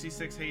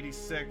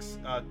 6686,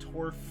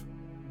 Torf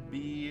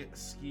B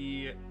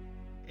Ski,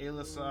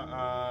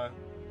 Elisa,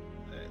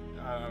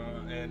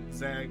 and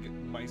Zag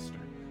Meister.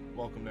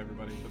 Welcome to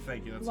everybody. But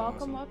thank you. That's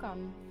welcome,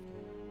 awesome.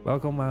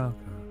 welcome.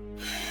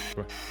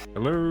 Welcome.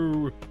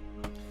 Hello.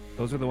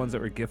 Those are the ones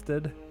that were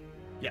gifted?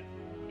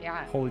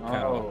 Yeah. Holy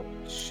cow. Oh,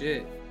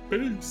 shit.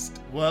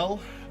 Boost. Well,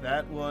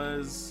 that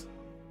was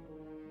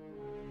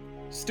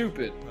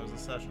Stupid. That was a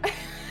session.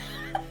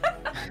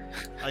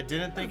 I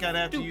didn't think I'd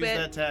have to use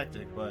that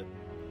tactic, but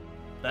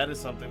that is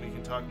something we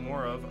can talk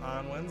more of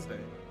on Wednesday.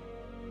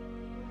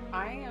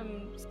 I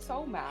am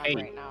so mad Hey,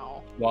 right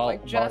now. while- like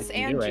while Jess I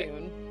can and do it,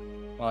 June.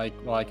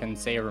 Well, I can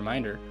say a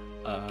reminder.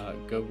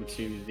 Go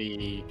to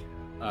the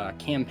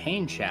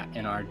campaign chat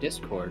in our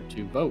Discord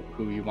to vote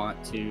who you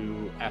want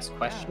to ask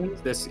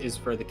questions. This is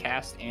for the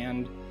cast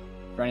and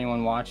for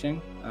anyone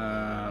watching.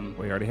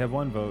 We already have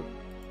one vote.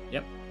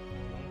 Yep.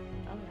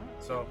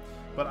 So,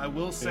 but I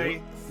will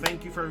say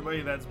thank you for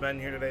everybody that's been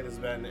here today. This has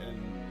been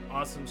an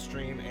awesome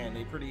stream and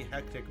a pretty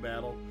hectic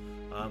battle.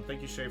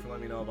 Thank you, Shay, for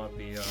letting me know about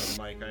the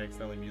mic. I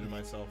accidentally muted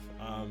myself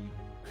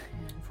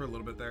for a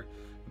little bit there.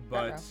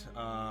 But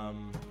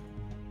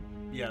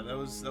yeah, that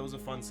was a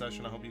fun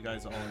session. I hope you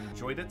guys all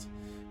enjoyed it.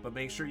 But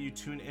make sure you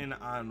tune in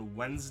on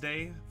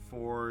Wednesday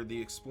for the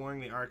Exploring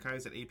the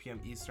Archives at 8 p.m.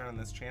 Eastern on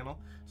this channel,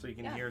 so you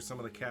can hear some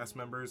of the cast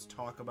members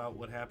talk about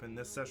what happened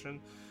this session,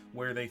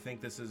 where they think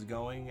this is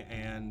going,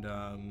 and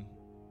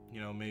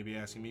maybe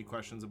asking me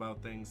questions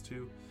about things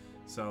too.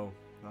 So,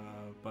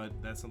 but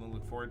that's something to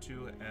look forward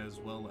to, as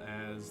well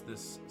as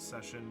this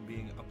session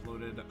being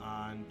uploaded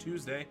on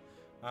Tuesday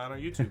on our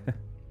YouTube.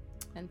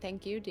 And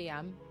thank you,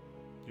 DM,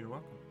 You're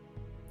welcome.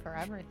 for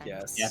everything.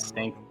 Yes. Yes,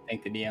 thank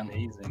the DM.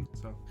 Amazing.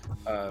 So,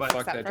 fuck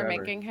Except that for driver.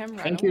 making him run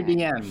Thank your away.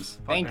 DMs.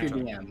 Thank your that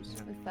DMs.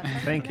 Except for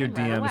Thank your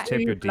making him run DMs. away.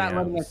 Tip your For not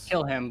letting us DMs.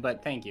 kill him,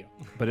 but thank you.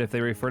 But if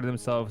they refer to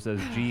themselves as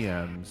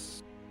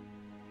GMs,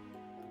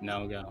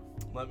 No go.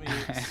 let me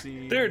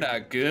see. They're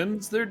not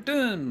guns, they're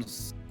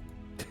duns.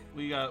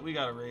 We got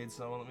a raid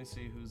someone. Let me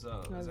see who's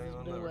up. Is Let's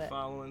anyone do that we're it.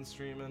 following,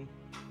 streaming?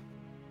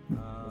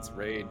 Let's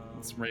raid.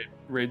 Let's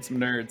raid some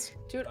nerds.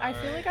 Dude, I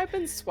feel like I've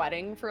been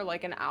sweating for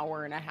like an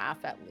hour and a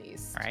half at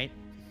least. Right?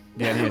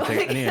 yeah, I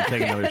need to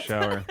take another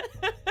shower.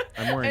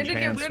 I'm I wearing had to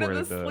get pants rid where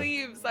of the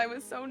sleeves. I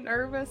was so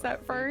nervous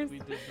at first, We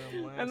did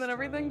them last and then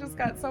everything just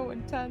got so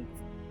intense.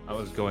 I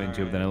was going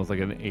to, but then it was like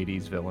an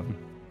 80s villain.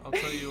 I'll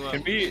tell you what.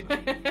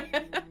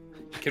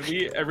 Can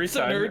we every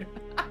So time,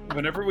 nerd.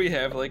 whenever we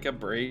have like a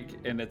break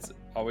and it's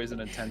always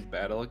an intense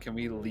battle, can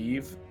we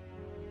leave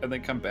and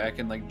then come back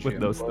in like With gym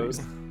those clothes?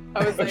 sleeves.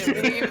 I was like,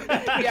 leave,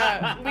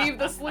 yeah, leave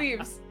the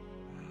sleeves.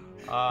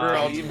 We're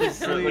all Leave just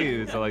the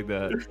Sleeves, I like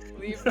that.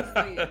 Leave the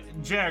sleeves.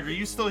 Jag, are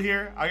you still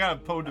here? I got a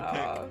pode to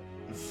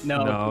pick.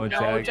 No. No, No,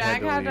 Jack,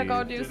 Jack had to go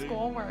leave. do Did he?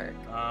 schoolwork.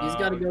 He's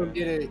got to go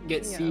okay.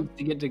 get Yeah. seeds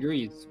to get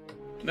degrees.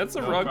 That's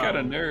a No raw kind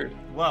of problem. nerd.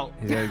 Well,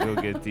 He's gotta go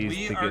get these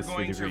we to are get the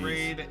going to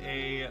degrees. raid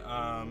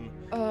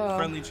a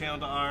friendly channel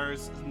to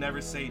ours, Never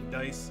Say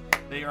Dice.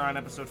 They are on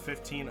episode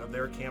 15 of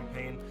their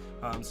campaign.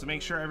 So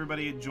make sure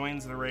everybody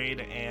joins the raid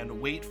and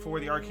wait for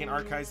the Arcane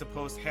Archives to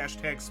post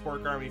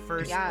 #SporkArmy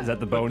first. Yeah. Is that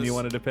the With bone this- you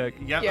wanted to pick?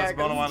 Yep, that's the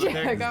bone I wanted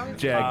to pick.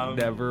 Jack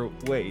never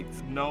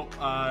waits. No,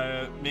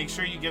 make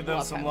sure you give them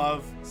Love some him.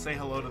 love. Say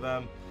hello to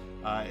them.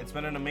 It's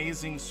been an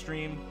amazing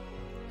stream,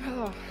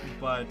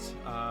 but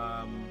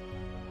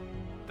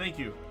thank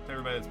you to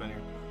everybody that's been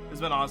here. It's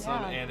been awesome,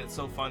 Yeah. and it's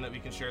so fun that we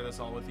can share this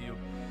all with you.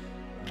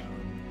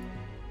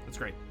 It's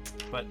great.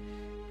 But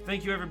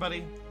thank you,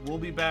 everybody. We'll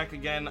be back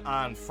again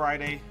on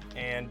Friday,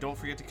 and don't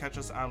forget to catch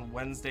us on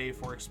Wednesday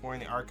for Exploring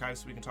the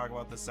Archives so we can talk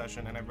about this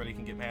session, and everybody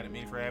can get mad at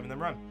me for having them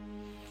run.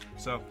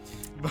 So,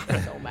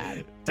 So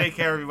mad. take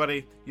care,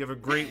 everybody. You have a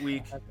great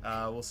week.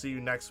 We'll see you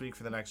next week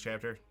for the next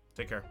chapter.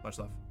 Take care. Much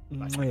love.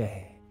 Bye.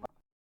 Mwah.